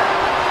hammer.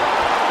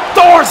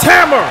 Thor's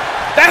hammer.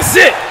 That's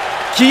it.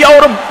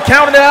 Kyoto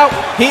counted out.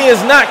 He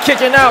is not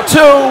kicking out. 2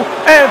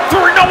 and 3.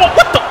 No,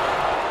 what the?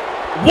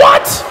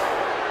 What?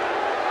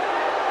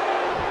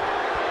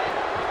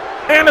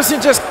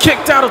 Anderson just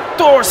kicked out of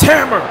Thor's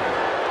hammer.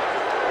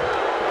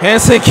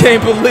 Hanson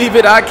can't believe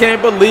it. I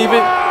can't believe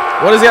it.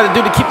 What does he have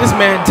to do to keep this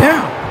man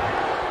down?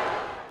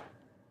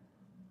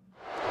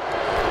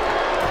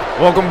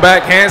 Welcome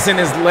back. Hanson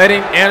is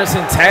letting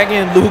Anderson tag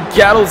in. Luke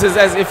Gallows is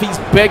as if he's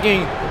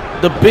begging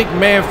the big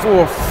man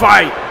for a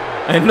fight.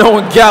 And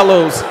knowing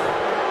Gallows,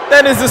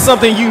 that isn't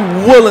something you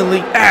willingly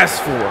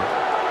ask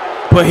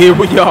for. But here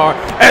we are.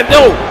 And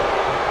no!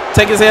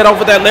 Take his head off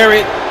with that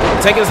lariat.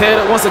 Take his head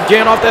once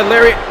again off that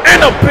lariat.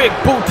 And a big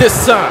boot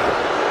this time.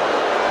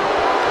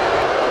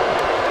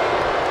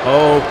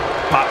 Oh,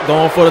 Pop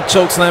going for the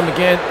choke slam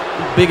again.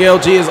 Big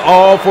LG is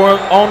all for him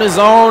on his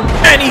own.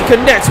 And he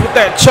connects with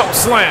that choke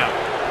slam.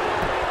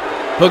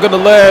 Hook of the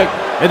leg.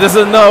 And this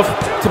is enough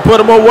to put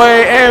him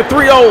away. And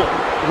 3-0.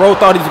 Rowe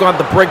thought he was going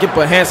to have to break it,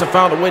 but Hanson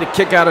found a way to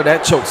kick out of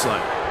that choke slam.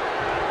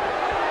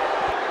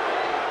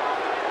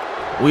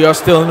 We are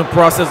still in the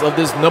process of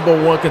this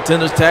 #1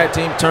 Contenders Tag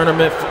Team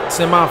Tournament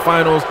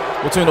semifinals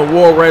between the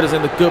War Raiders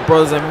and the Good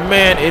Brothers. And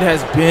man, it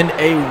has been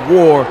a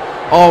war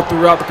all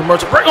throughout the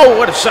commercial break. Oh,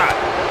 what a shot.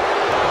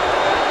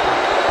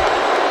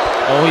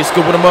 Oh, he's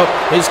scooping him up.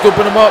 He's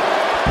scooping him up.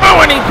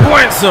 Oh, and he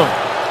plants him.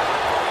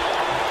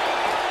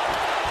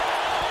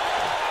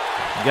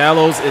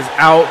 Gallows is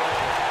out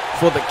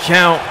for the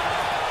count.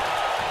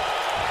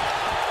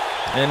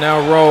 And now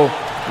Rowe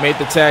made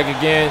the tag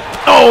again.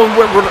 Oh,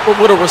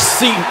 with a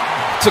receipt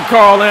to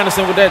Carl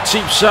Anderson with that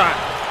cheap shot.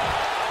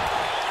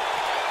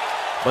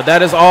 But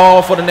that is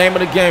all for the name of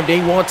the game. They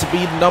want to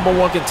be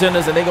 #1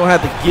 contenders, and they're going to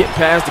have to get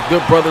past the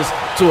Good Brothers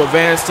to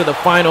advance to the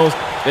finals.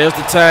 There's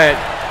the tag.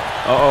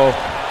 Uh-oh.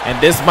 And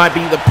this might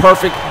be the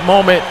perfect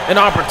moment and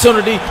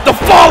opportunity. The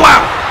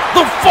fallout!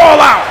 The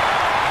fallout!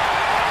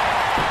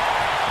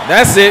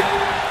 That's it.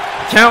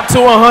 Count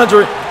to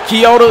 100.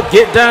 Kyoto,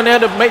 get down there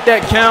to make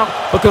that count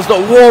because the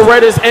War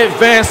Raiders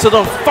advance to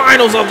the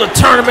finals of the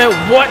tournament.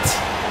 What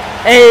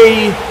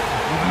a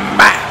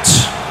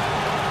match.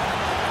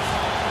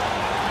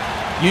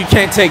 You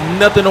can't take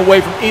nothing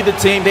away from either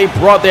team. They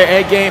brought their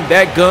A game.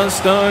 That gun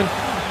stun,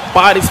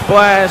 body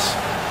splash,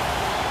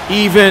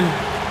 even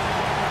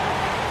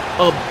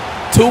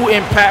 2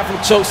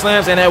 impactful choke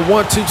slams and that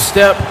 1-2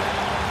 step.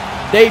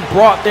 They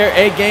brought their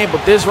A game,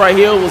 but this right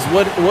here was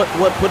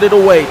what put it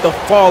away. The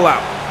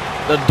fallout.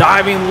 The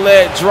diving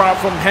leg drop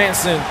from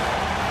Hanson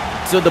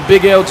to the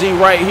big LG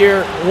right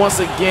here. Once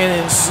again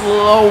in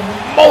slow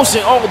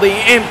motion. Oh, the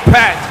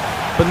impact.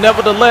 But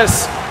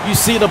nevertheless, you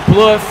see the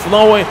blood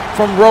flowing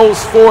from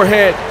Rowe's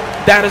forehead.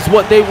 That is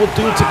what they will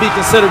do to be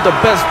considered the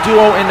best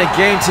duo in the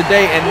game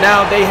today. And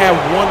now they have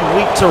 1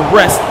 week to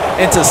rest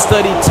and to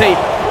study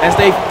tape as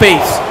they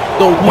face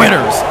the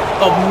winners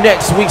of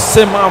next week's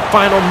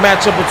semifinal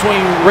matchup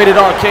between Rated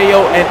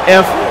RKO and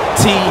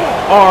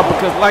FTR.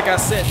 Because like I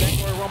said,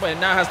 and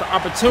now has the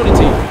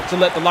opportunity to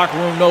let the locker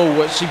room know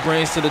what she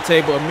brings to the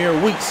table a mere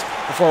weeks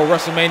before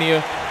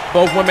WrestleMania.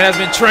 Both women has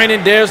been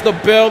training. There's the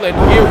bell, and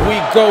here we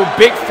go.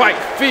 Big fight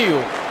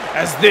field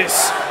as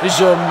this is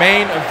your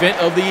main event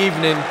of the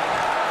evening.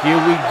 Here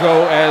we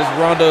go as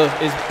Ronda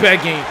is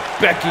begging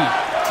Becky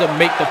to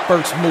make the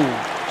first move.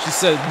 She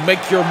says, make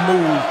your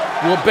move.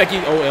 Will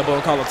Becky, oh, elbow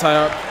and collar tie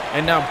up.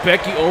 And now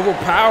Becky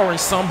overpowering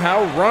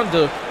somehow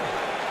Ronda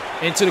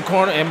into the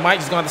corner, and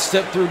Mike's going to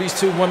step through these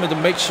 2 women to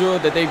make sure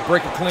that they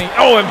break it clean.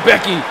 Oh, and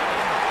Becky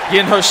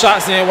getting her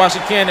shots in while she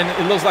can, and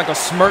it looks like a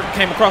smirk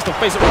came across the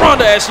face of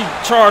Ronda as she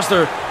charged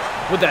her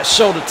with that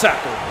shoulder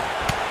tackle.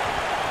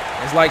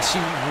 It's like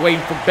she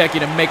waiting for Becky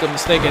to make a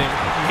mistake, and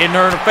hitting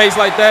her in the face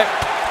like that,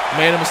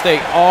 made a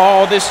mistake.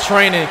 All this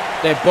training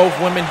that both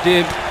women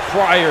did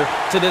prior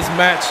to this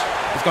match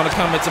is going to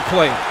come into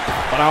play.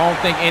 But I don't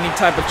think any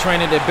type of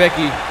training that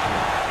Becky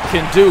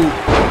can do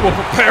will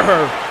prepare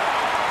her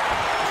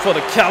for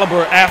the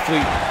caliber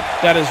athlete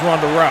that is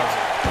Ronda Rousey.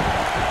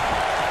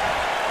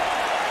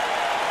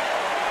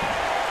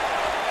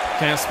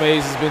 Cam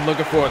Spades has been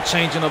looking for a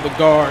changing of the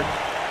guard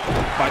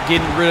by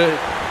getting rid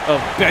of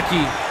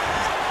Becky,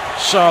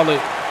 Charlotte,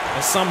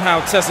 and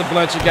somehow Tessa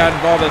Blanchard got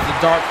involved as the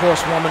dark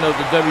horse woman of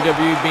the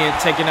WWE being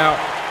taken out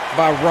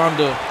by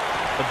Ronda.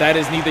 But that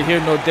is neither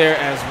here nor there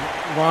as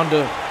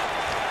Ronda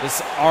is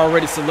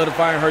already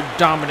solidifying her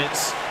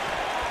dominance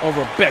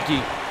over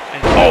Becky. And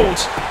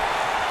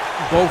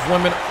both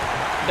women,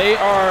 they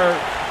are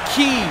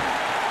key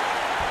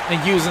in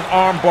using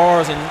arm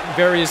bars and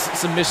various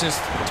submissions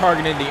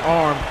targeting the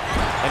arm.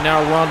 And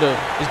now Ronda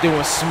is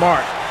doing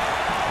smart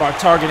by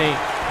targeting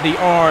the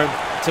arm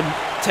to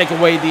take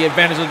away the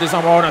advantage of this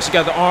arm. Oh, now she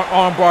got the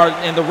arm bar,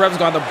 and the ref's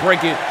going to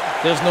break it.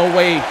 There's no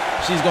way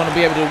she's going to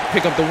be able to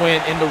pick up the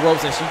win in the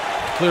ropes, and she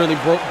clearly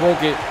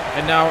broke it.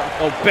 And now,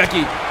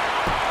 Becky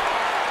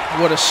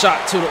with a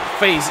shot to the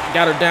face,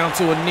 got her down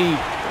to a knee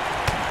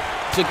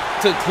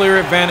to clear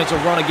advantage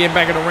of Ronda getting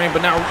back in the ring.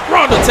 But now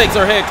Ronda takes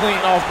her head clean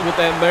off with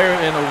that lariat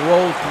and a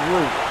roll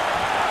through.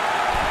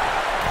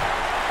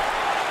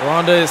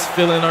 Ronda is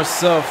feeling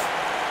herself,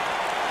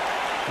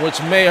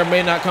 which may or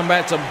may not come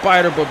back to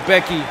bite her, but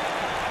Becky,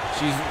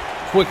 she's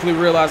quickly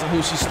realizing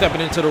who she's stepping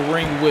into the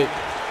ring with.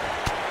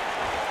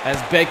 As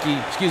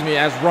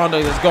Ronda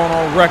has gone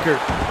on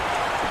record,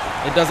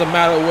 it doesn't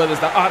matter whether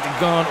it's the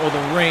octagon or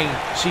the ring,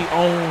 she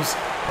owns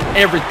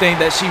everything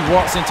that she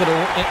walks into.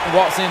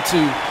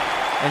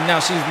 And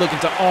now she's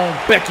looking to own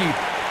Becky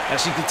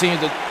as she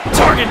continues to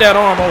target that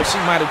arm. Oh, she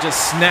might have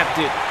just snapped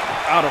it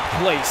out of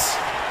place.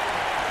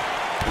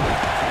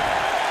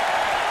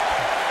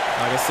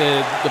 Like I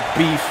said, the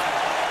beef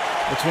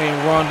between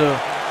Ronda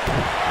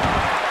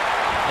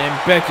and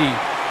Becky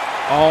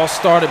all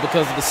started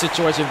because of the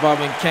situation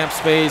involving Camp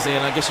Spades, and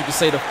I guess you could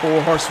say the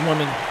 4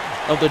 horsewomen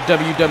of the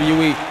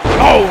WWE.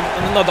 Oh,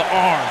 and another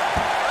arm.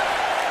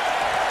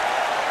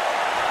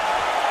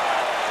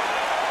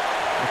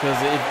 Because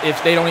if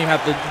they don't even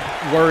have to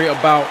worry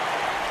about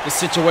the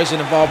situation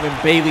involving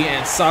Bayley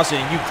and Sasha,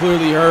 and you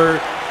clearly heard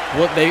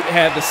what they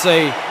had to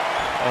say.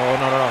 Oh,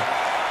 no.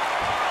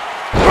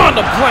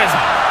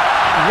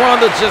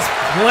 Ronda just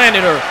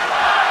planted her.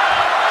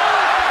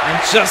 And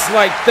just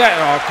like that,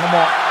 oh, come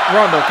on.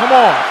 Ronda, come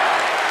on.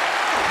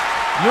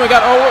 You ain't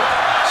got over.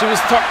 She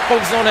was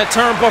focused on that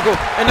turnbuckle,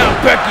 and now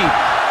Becky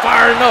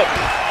firing up.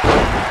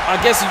 I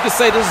guess you could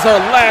say this is her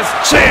last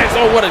chance.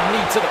 Oh, what a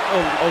knee to the,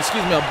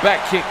 a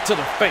back kick to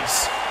the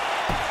face.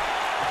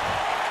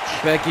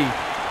 Becky,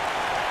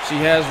 she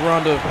has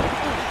Ronda,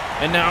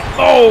 and now,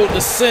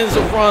 the sins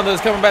of Ronda is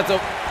coming back to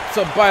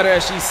bite her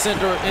as she sent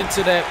her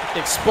into that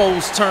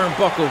exposed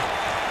turnbuckle.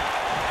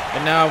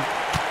 And now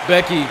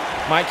Becky,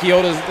 Mike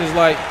Chioda is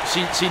like,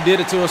 she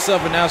did it to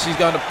herself, and now she's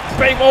got to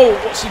bang. Oh,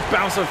 she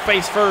bounced her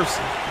face first,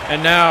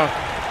 and now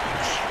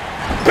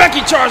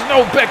Becky charged.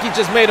 No, Becky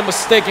just made a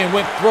mistake and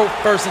went throat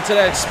first into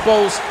that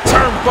exposed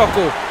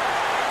turnbuckle.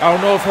 I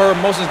don't know if her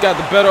emotions got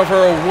the better of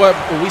her or what,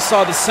 but we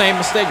saw the same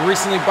mistake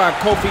recently by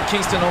Kofi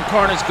Kingston on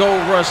Carnage Gold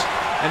Rush,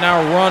 and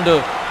now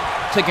Ronda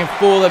taking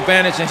full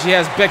advantage, and she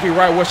has Becky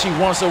right where she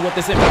wants her with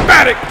this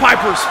emphatic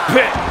Piper's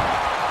Pit.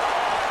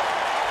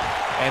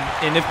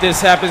 And if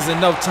this happens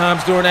enough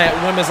times during that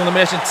women's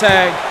elimination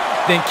tag,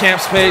 then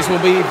Camp Spades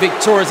will be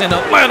victorious in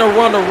Atlanta.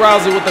 Ronda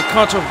Rousey with the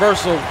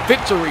controversial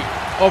victory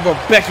over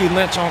Becky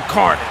Lynch on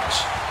Carnage.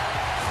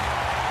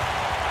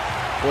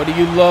 Whether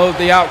you love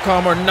the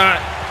outcome or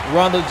not,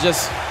 Ronda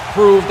just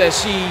proved that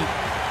she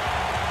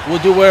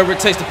will do whatever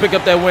it takes to pick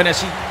up that win, and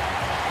she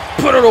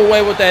put it away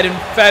with that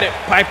emphatic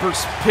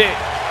Piper's Pit.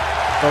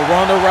 But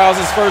Ronda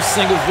Rousey's first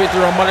singles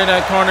victory on Monday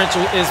Night Carnage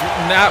is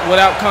not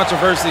without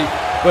controversy,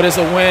 but it's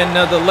a win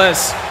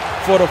nonetheless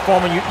for the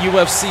former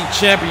UFC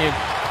champion.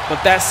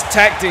 But that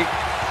tactic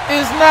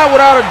is not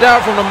without a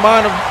doubt from the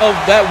mind of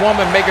that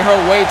woman making her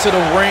way to the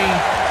ring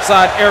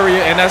side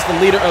area, and that's the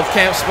leader of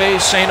Camp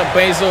Spades, Shayna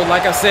Baszler.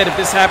 Like I said, if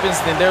this happens,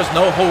 then there's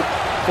no hope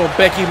for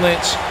Becky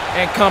Lynch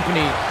and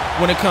company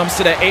when it comes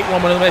to that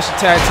 8-woman elimination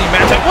tag team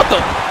match. What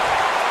the?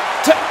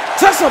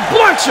 Tessa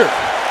Blanchard!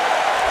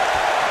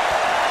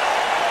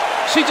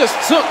 She just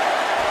took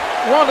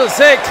Ronda's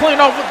head clean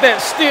off with that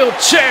steel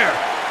chair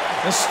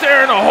and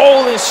staring a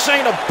hole in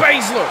Shayna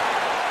Baszler.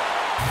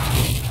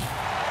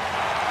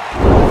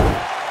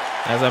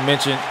 As I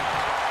mentioned,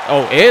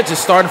 Edge is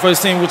starting for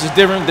this team, which is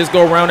different this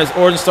go around as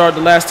Orton started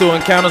the last 2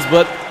 encounters,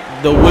 but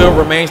the wheel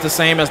remains the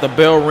same as the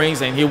bell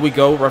rings, and here we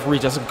go. Referee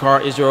Justin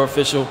Carr is your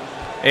official.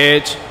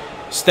 Edge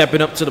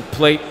stepping up to the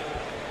plate,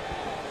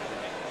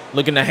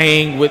 looking to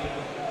hang with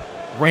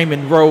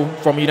Raymond Rowe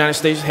from United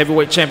States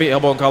heavyweight champion,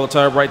 elbow and collar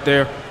tie right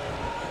there.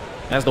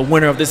 As the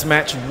winner of this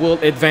match will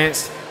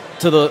advance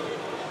to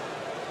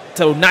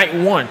night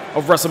 1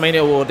 of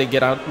WrestleMania. Will they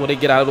get out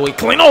of the way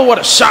clean? Oh, what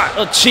a shot!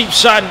 A cheap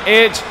shot, and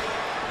Edge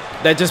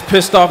that just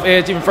pissed off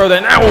Edge even further.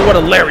 And now what a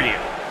lariat!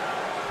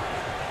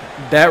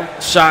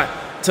 That shot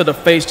to the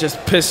face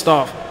just pissed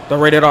off the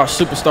Rated R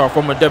superstar,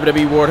 former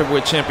WWE World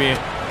Heavyweight Champion.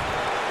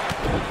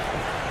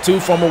 2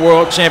 former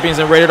world champions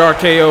and Rated R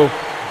KO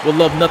would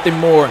love nothing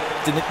more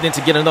than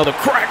to get another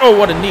crack. Oh,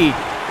 what a knee!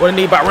 What a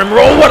knee by Raymond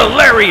Rowe! What a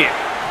lariat!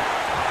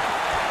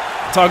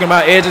 Talking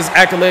about Edge's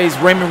accolades,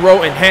 Raymond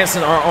Rowe and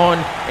Hanson are on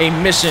a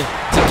mission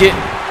to get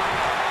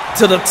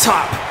to the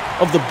top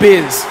of the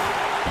biz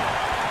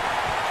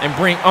and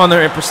bring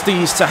honor and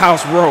prestige to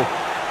House Rowe.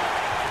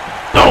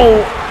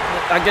 No,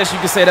 I guess you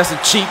could say that's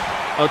a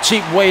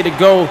cheap way to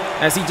go,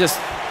 as he just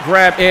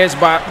grabbed Edge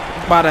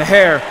by the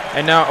hair,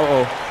 and now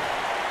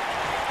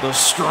the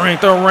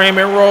strength of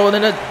Raymond Rowe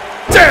and a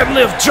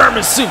deadlift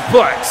German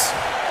suplex.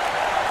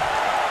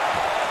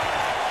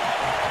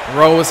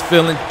 Rowe is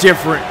feeling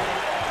different.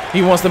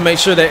 He wants to make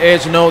sure that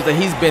Edge knows that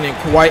he's been in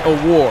quite a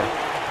war.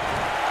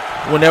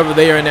 whenever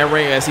they are in that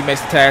ring as he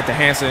makes the tag to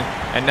Hanson.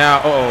 And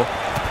now, oh,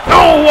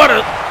 what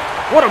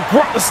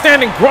a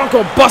standing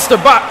Bronco Buster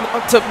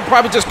to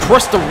probably just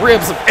crush the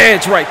ribs of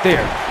Edge right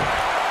there.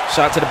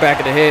 Shot to the back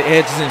of the head.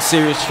 Edge is in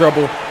serious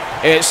trouble.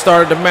 Edge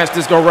started the match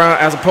this go round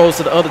as opposed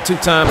to the other 2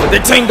 times. But they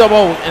teamed up,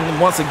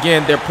 and once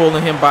again, they're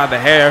pulling him by the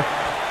hair.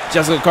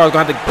 Jessica Carter's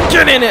going to have to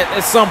get in it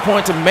at some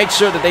point to make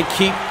sure that they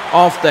keep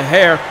off the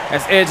hair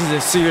as Edge is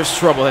in serious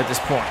trouble at this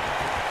point.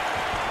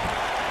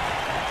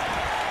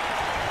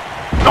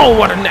 Oh,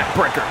 what a neck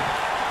breaker.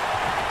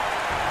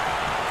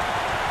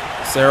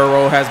 Sarah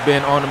Rowe has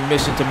been on a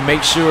mission to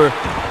make sure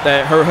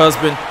that her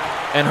husband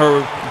and her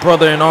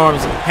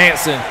brother-in-arms,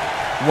 Hanson,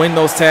 win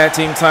those tag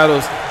team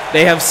titles.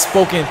 They have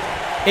spoken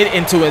it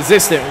into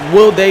existence.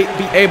 Will they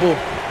be able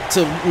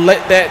to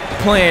let that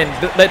plan,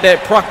 let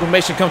that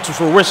proclamation come to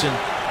fruition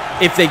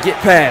if they get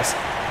past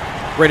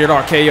Rated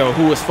RKO,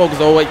 who is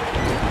focused? Oh, wait.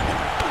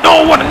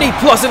 Oh, what a knee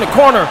plus in the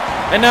corner.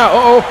 And now,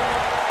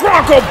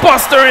 Bronco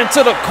Buster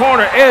into the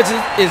corner. Edge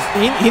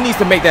he needs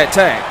to make that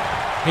tag.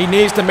 He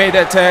needs to make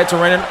that tag to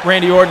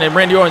Randy Orton, and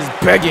Randy Orton is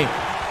begging,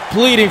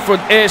 pleading for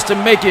Edge to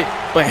make it,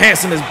 but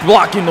Hanson is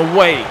blocking the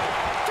way.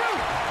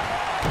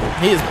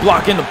 He is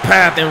blocking the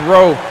path, and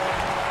Rowe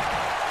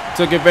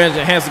took advantage,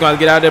 and Hanson's got to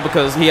get out of there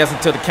because he has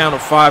until the count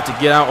of 5 to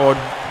get out, or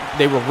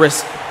they will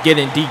risk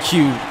getting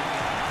DQ'd.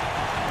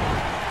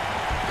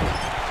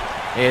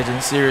 Edge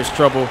in serious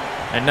trouble,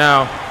 and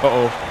now,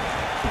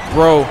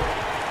 Rowe.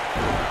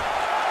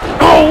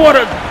 Oh, what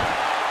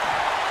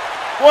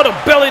a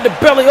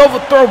belly-to-belly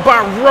overthrow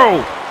by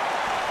Rowe.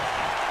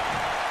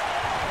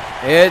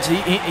 Edge,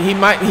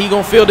 he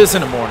gonna feel this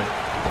in the morning.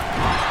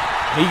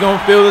 He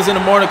gonna feel this in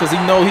the morning because he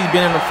knows he's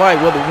been in the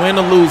fight. Whether win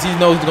or lose, he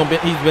knows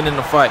he's been in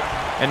the fight.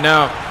 And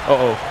now,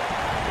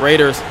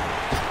 Raiders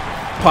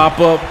pop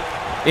up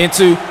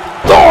into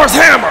Thor's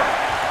hammer.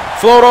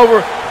 Float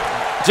over.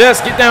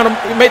 Just get down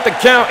and make the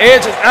count.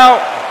 Edge is out.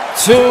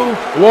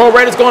 2. War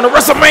Raiders going to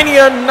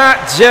WrestleMania. Not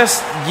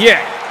just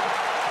yet.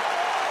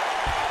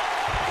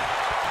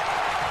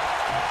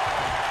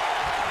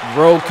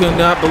 Rowe could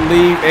not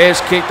believe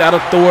Edge kicked out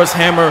of Thor's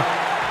hammer,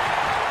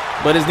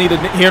 but it's neither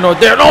here nor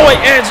there. No, wait,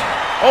 Edge.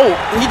 Oh,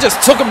 he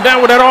just took him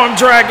down with that arm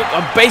drag,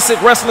 a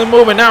basic wrestling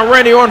move, and now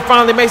Randy Orton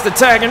finally makes the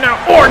tag, and now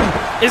Orton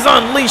is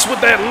unleashed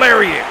with that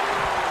lariat.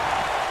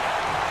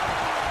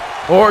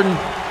 Orton,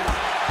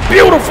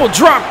 beautiful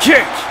drop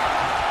kick.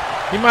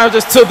 He might have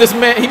just took this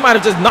man, he might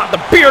have just knocked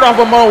the beard off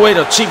him all the way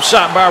to a cheap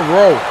shot by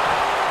Rowe.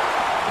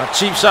 A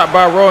cheap shot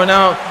by Rowe, and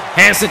now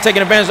Hanson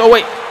taking advantage. Oh,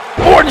 wait,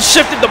 Orton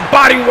shifted the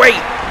body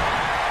weight.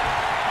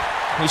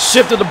 He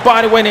shifted the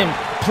body weight and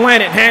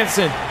planted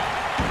Hanson.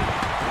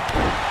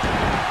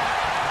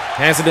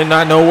 Hanson did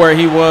not know where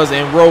he was,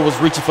 and Rowe was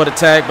reaching for the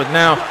tag, but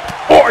now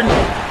Orton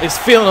is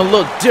feeling a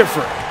little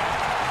different.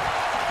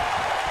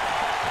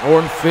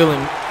 Orton feeling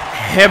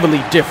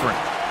heavily different.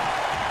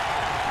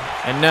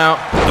 And now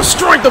the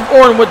strength of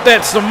Orton with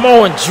that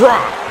Samoan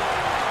drop.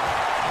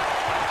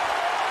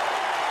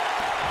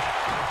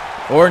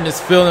 Orton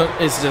is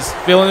just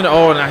feeling it.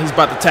 Oh, now he's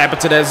about to tap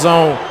into that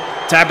zone.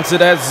 Tap into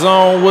that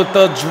zone with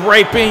the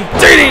draping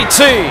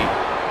DDT.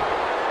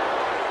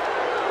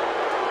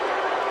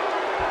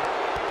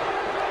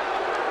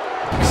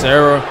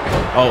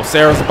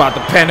 Sarah's about to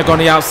panic on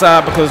the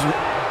outside because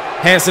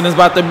Hanson is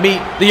about to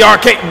meet the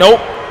arcade. Nope.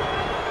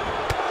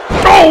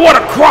 Oh, what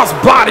a cross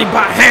body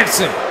by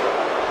Hanson.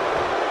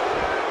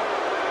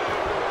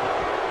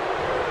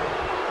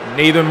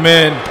 Neither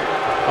man.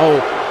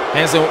 Oh,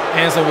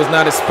 Hanson was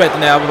not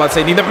expecting that. I was about to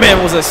say neither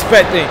man was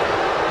expecting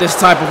this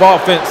type of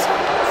offense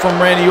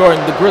from Randy Orton.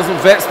 The Grizzled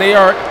Vets, they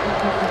are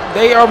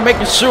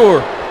making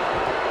sure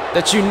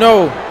that you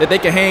know that they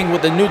can hang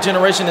with the new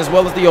generation as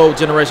well as the old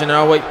generation.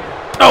 Now wait.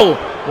 Oh,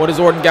 what has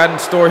Orton got in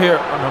store here?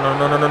 Oh,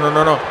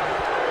 no.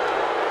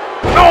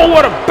 Oh,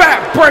 what a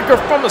backbreaker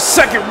from the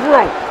second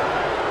row.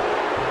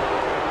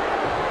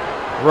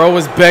 Rowe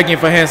is begging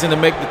for Hanson to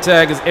make the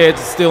tag as Edge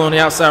is still on the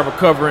outside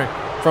recovering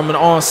from an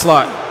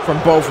onslaught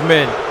from both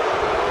men.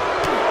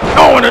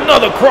 Oh, and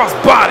another cross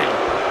body.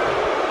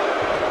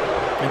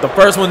 And the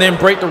first one didn't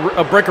break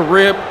a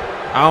rib.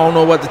 I don't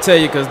know what to tell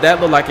you because that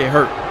looked like it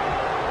hurt.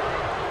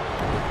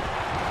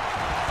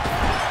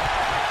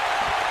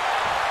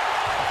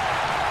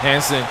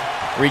 Hanson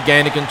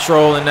regaining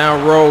control, and now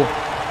Rowe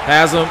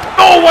has him.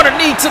 Oh, what a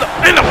knee to the,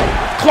 and a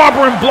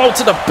clobbering blow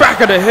to the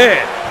back of the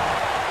head.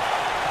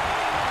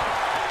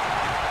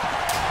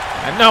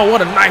 And now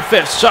what a knife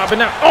edge chop, and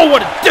now, oh,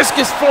 what a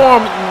discus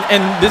form,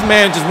 and this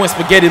man just went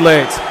spaghetti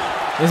legs.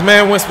 This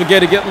man went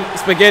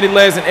spaghetti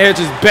legs, and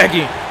Edge is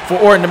begging for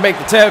Orton to make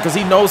the tag because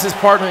he knows his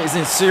partner is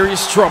in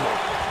serious trouble.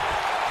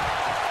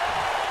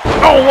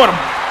 Oh,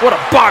 what a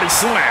body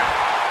slam.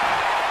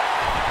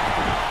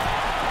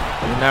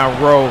 And now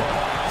Rowe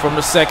from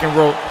the second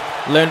rope,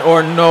 letting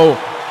Orton know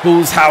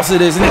whose house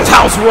it is, and it's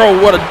House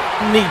Rowe. What a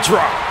knee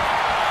drop.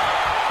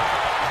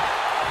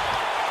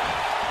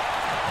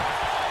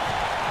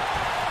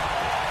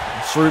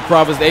 Street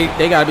Profits, they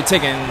got to be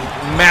taking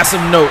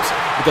massive notes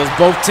because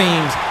both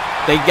teams,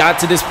 they got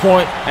to this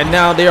point, and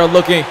now they are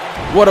looking,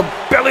 what a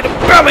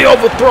belly-to-belly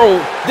overthrow,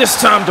 this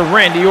time to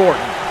Randy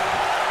Orton.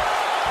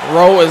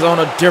 Rowe is on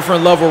a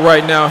different level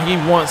right now. He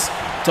wants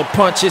to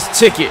punch his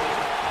ticket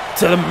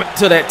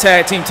to that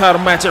tag team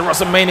title match at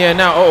WrestleMania. And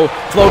now,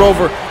 float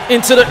over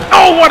into the,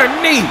 what a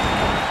knee.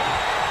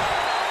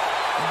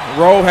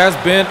 Rowe has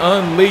been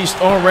unleashed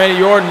on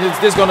Randy Orton. Is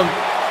this going to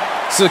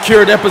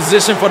secure that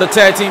position for the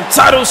tag team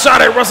title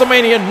shot at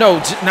WrestleMania? No,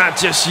 not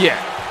just yet.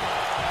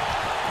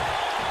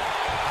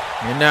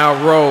 And now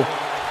Rowe.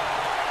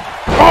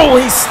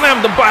 He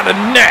slammed him by the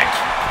neck.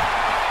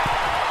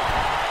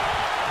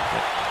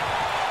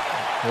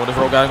 What is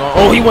Rowe got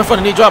going? He went for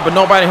the knee drop, but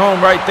nobody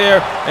home right there.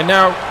 And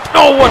now,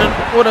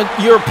 what a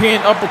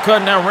European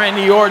uppercut. Now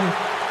Randy Orton,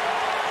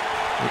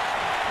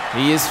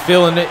 he is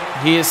feeling it.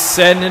 He is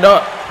setting it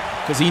up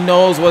because he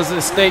knows what's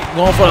at stake.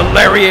 Going for the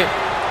lariat.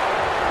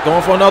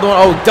 Going for another one.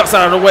 Ducks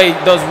out of the way.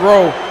 Does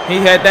Rowe. He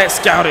had that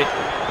scouted.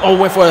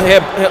 Went for a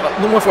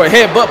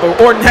headbutt,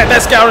 but Orton had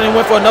that scouted and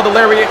went for another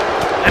lariat.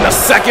 And the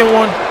second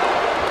one.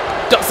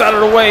 Ducks out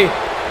of the way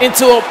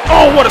into a,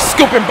 what a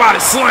scooping body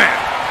slam.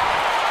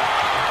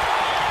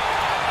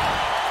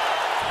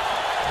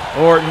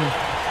 Orton.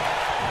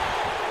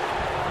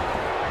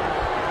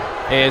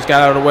 Edge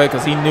got out of the way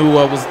because he knew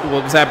what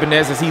was happening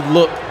next as he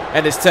looked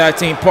at his tag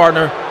team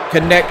partner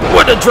connect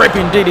with a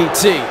draping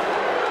DDT.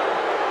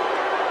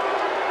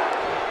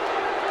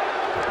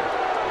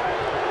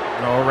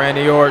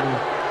 Randy Orton.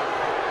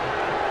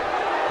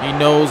 He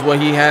knows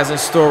what he has in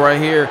store right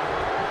here.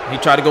 He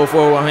tried to go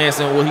for it with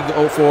Hanson. Will he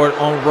go for it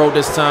on Rowe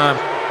this time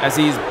as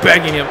he's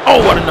begging him?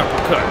 What an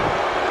uppercut.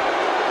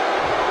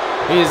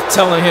 He is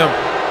telling him.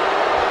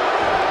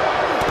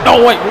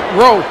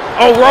 Rowe.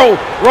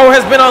 Rowe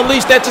has been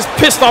unleashed. That just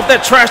pissed off.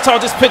 That trash talk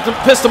just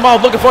pissed him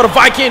off. Looking for the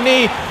Viking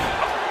knee.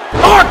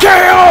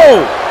 RKO!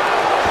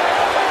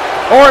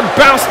 Orton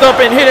bounced up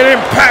and hit an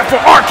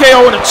impactful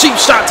RKO and a cheap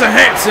shot to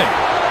Hanson.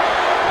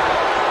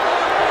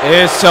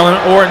 It's telling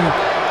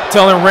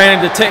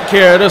Randy to take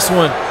care of this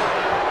one.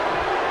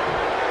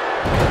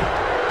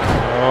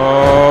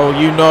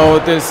 You know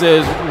what this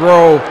is,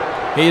 Rowe.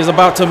 He is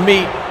about to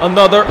meet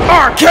another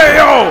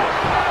RKO.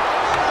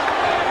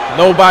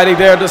 Nobody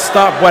there to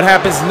stop what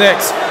happens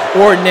next.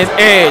 Orton and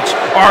Edge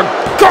are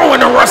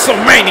going to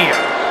WrestleMania.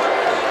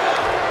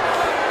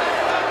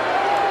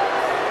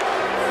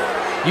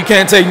 You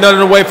can't take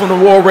nothing away from the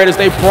War Raiders.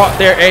 They brought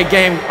their A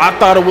game. I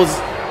thought it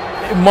was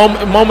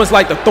moments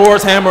like the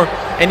Thor's hammer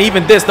and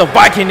even this, the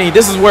Viking knee.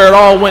 This is where it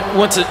all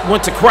went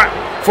to crap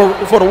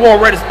for the War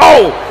Raiders.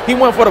 He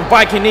went for the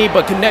Viking knee,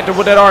 but connected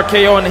with that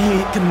RKO, and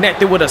he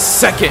connected with a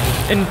second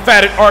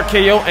emphatic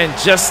RKO, and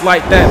just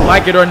like that,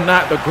 like it or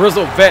not, the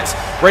Grizzled Vets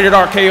Rated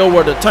RKO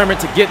were determined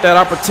to get that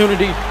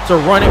opportunity to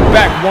run it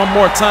back one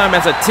more time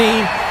as a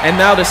team, and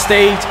now the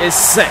stage is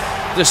set.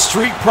 The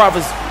Street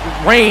Profits'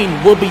 reign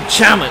will be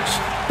challenged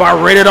by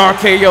Rated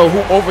RKO, who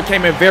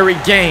overcame a very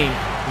game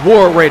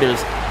War Raiders.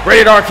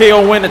 Rated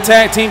RKO win the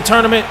tag team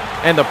tournament,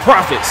 and the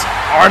Profits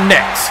are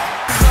next.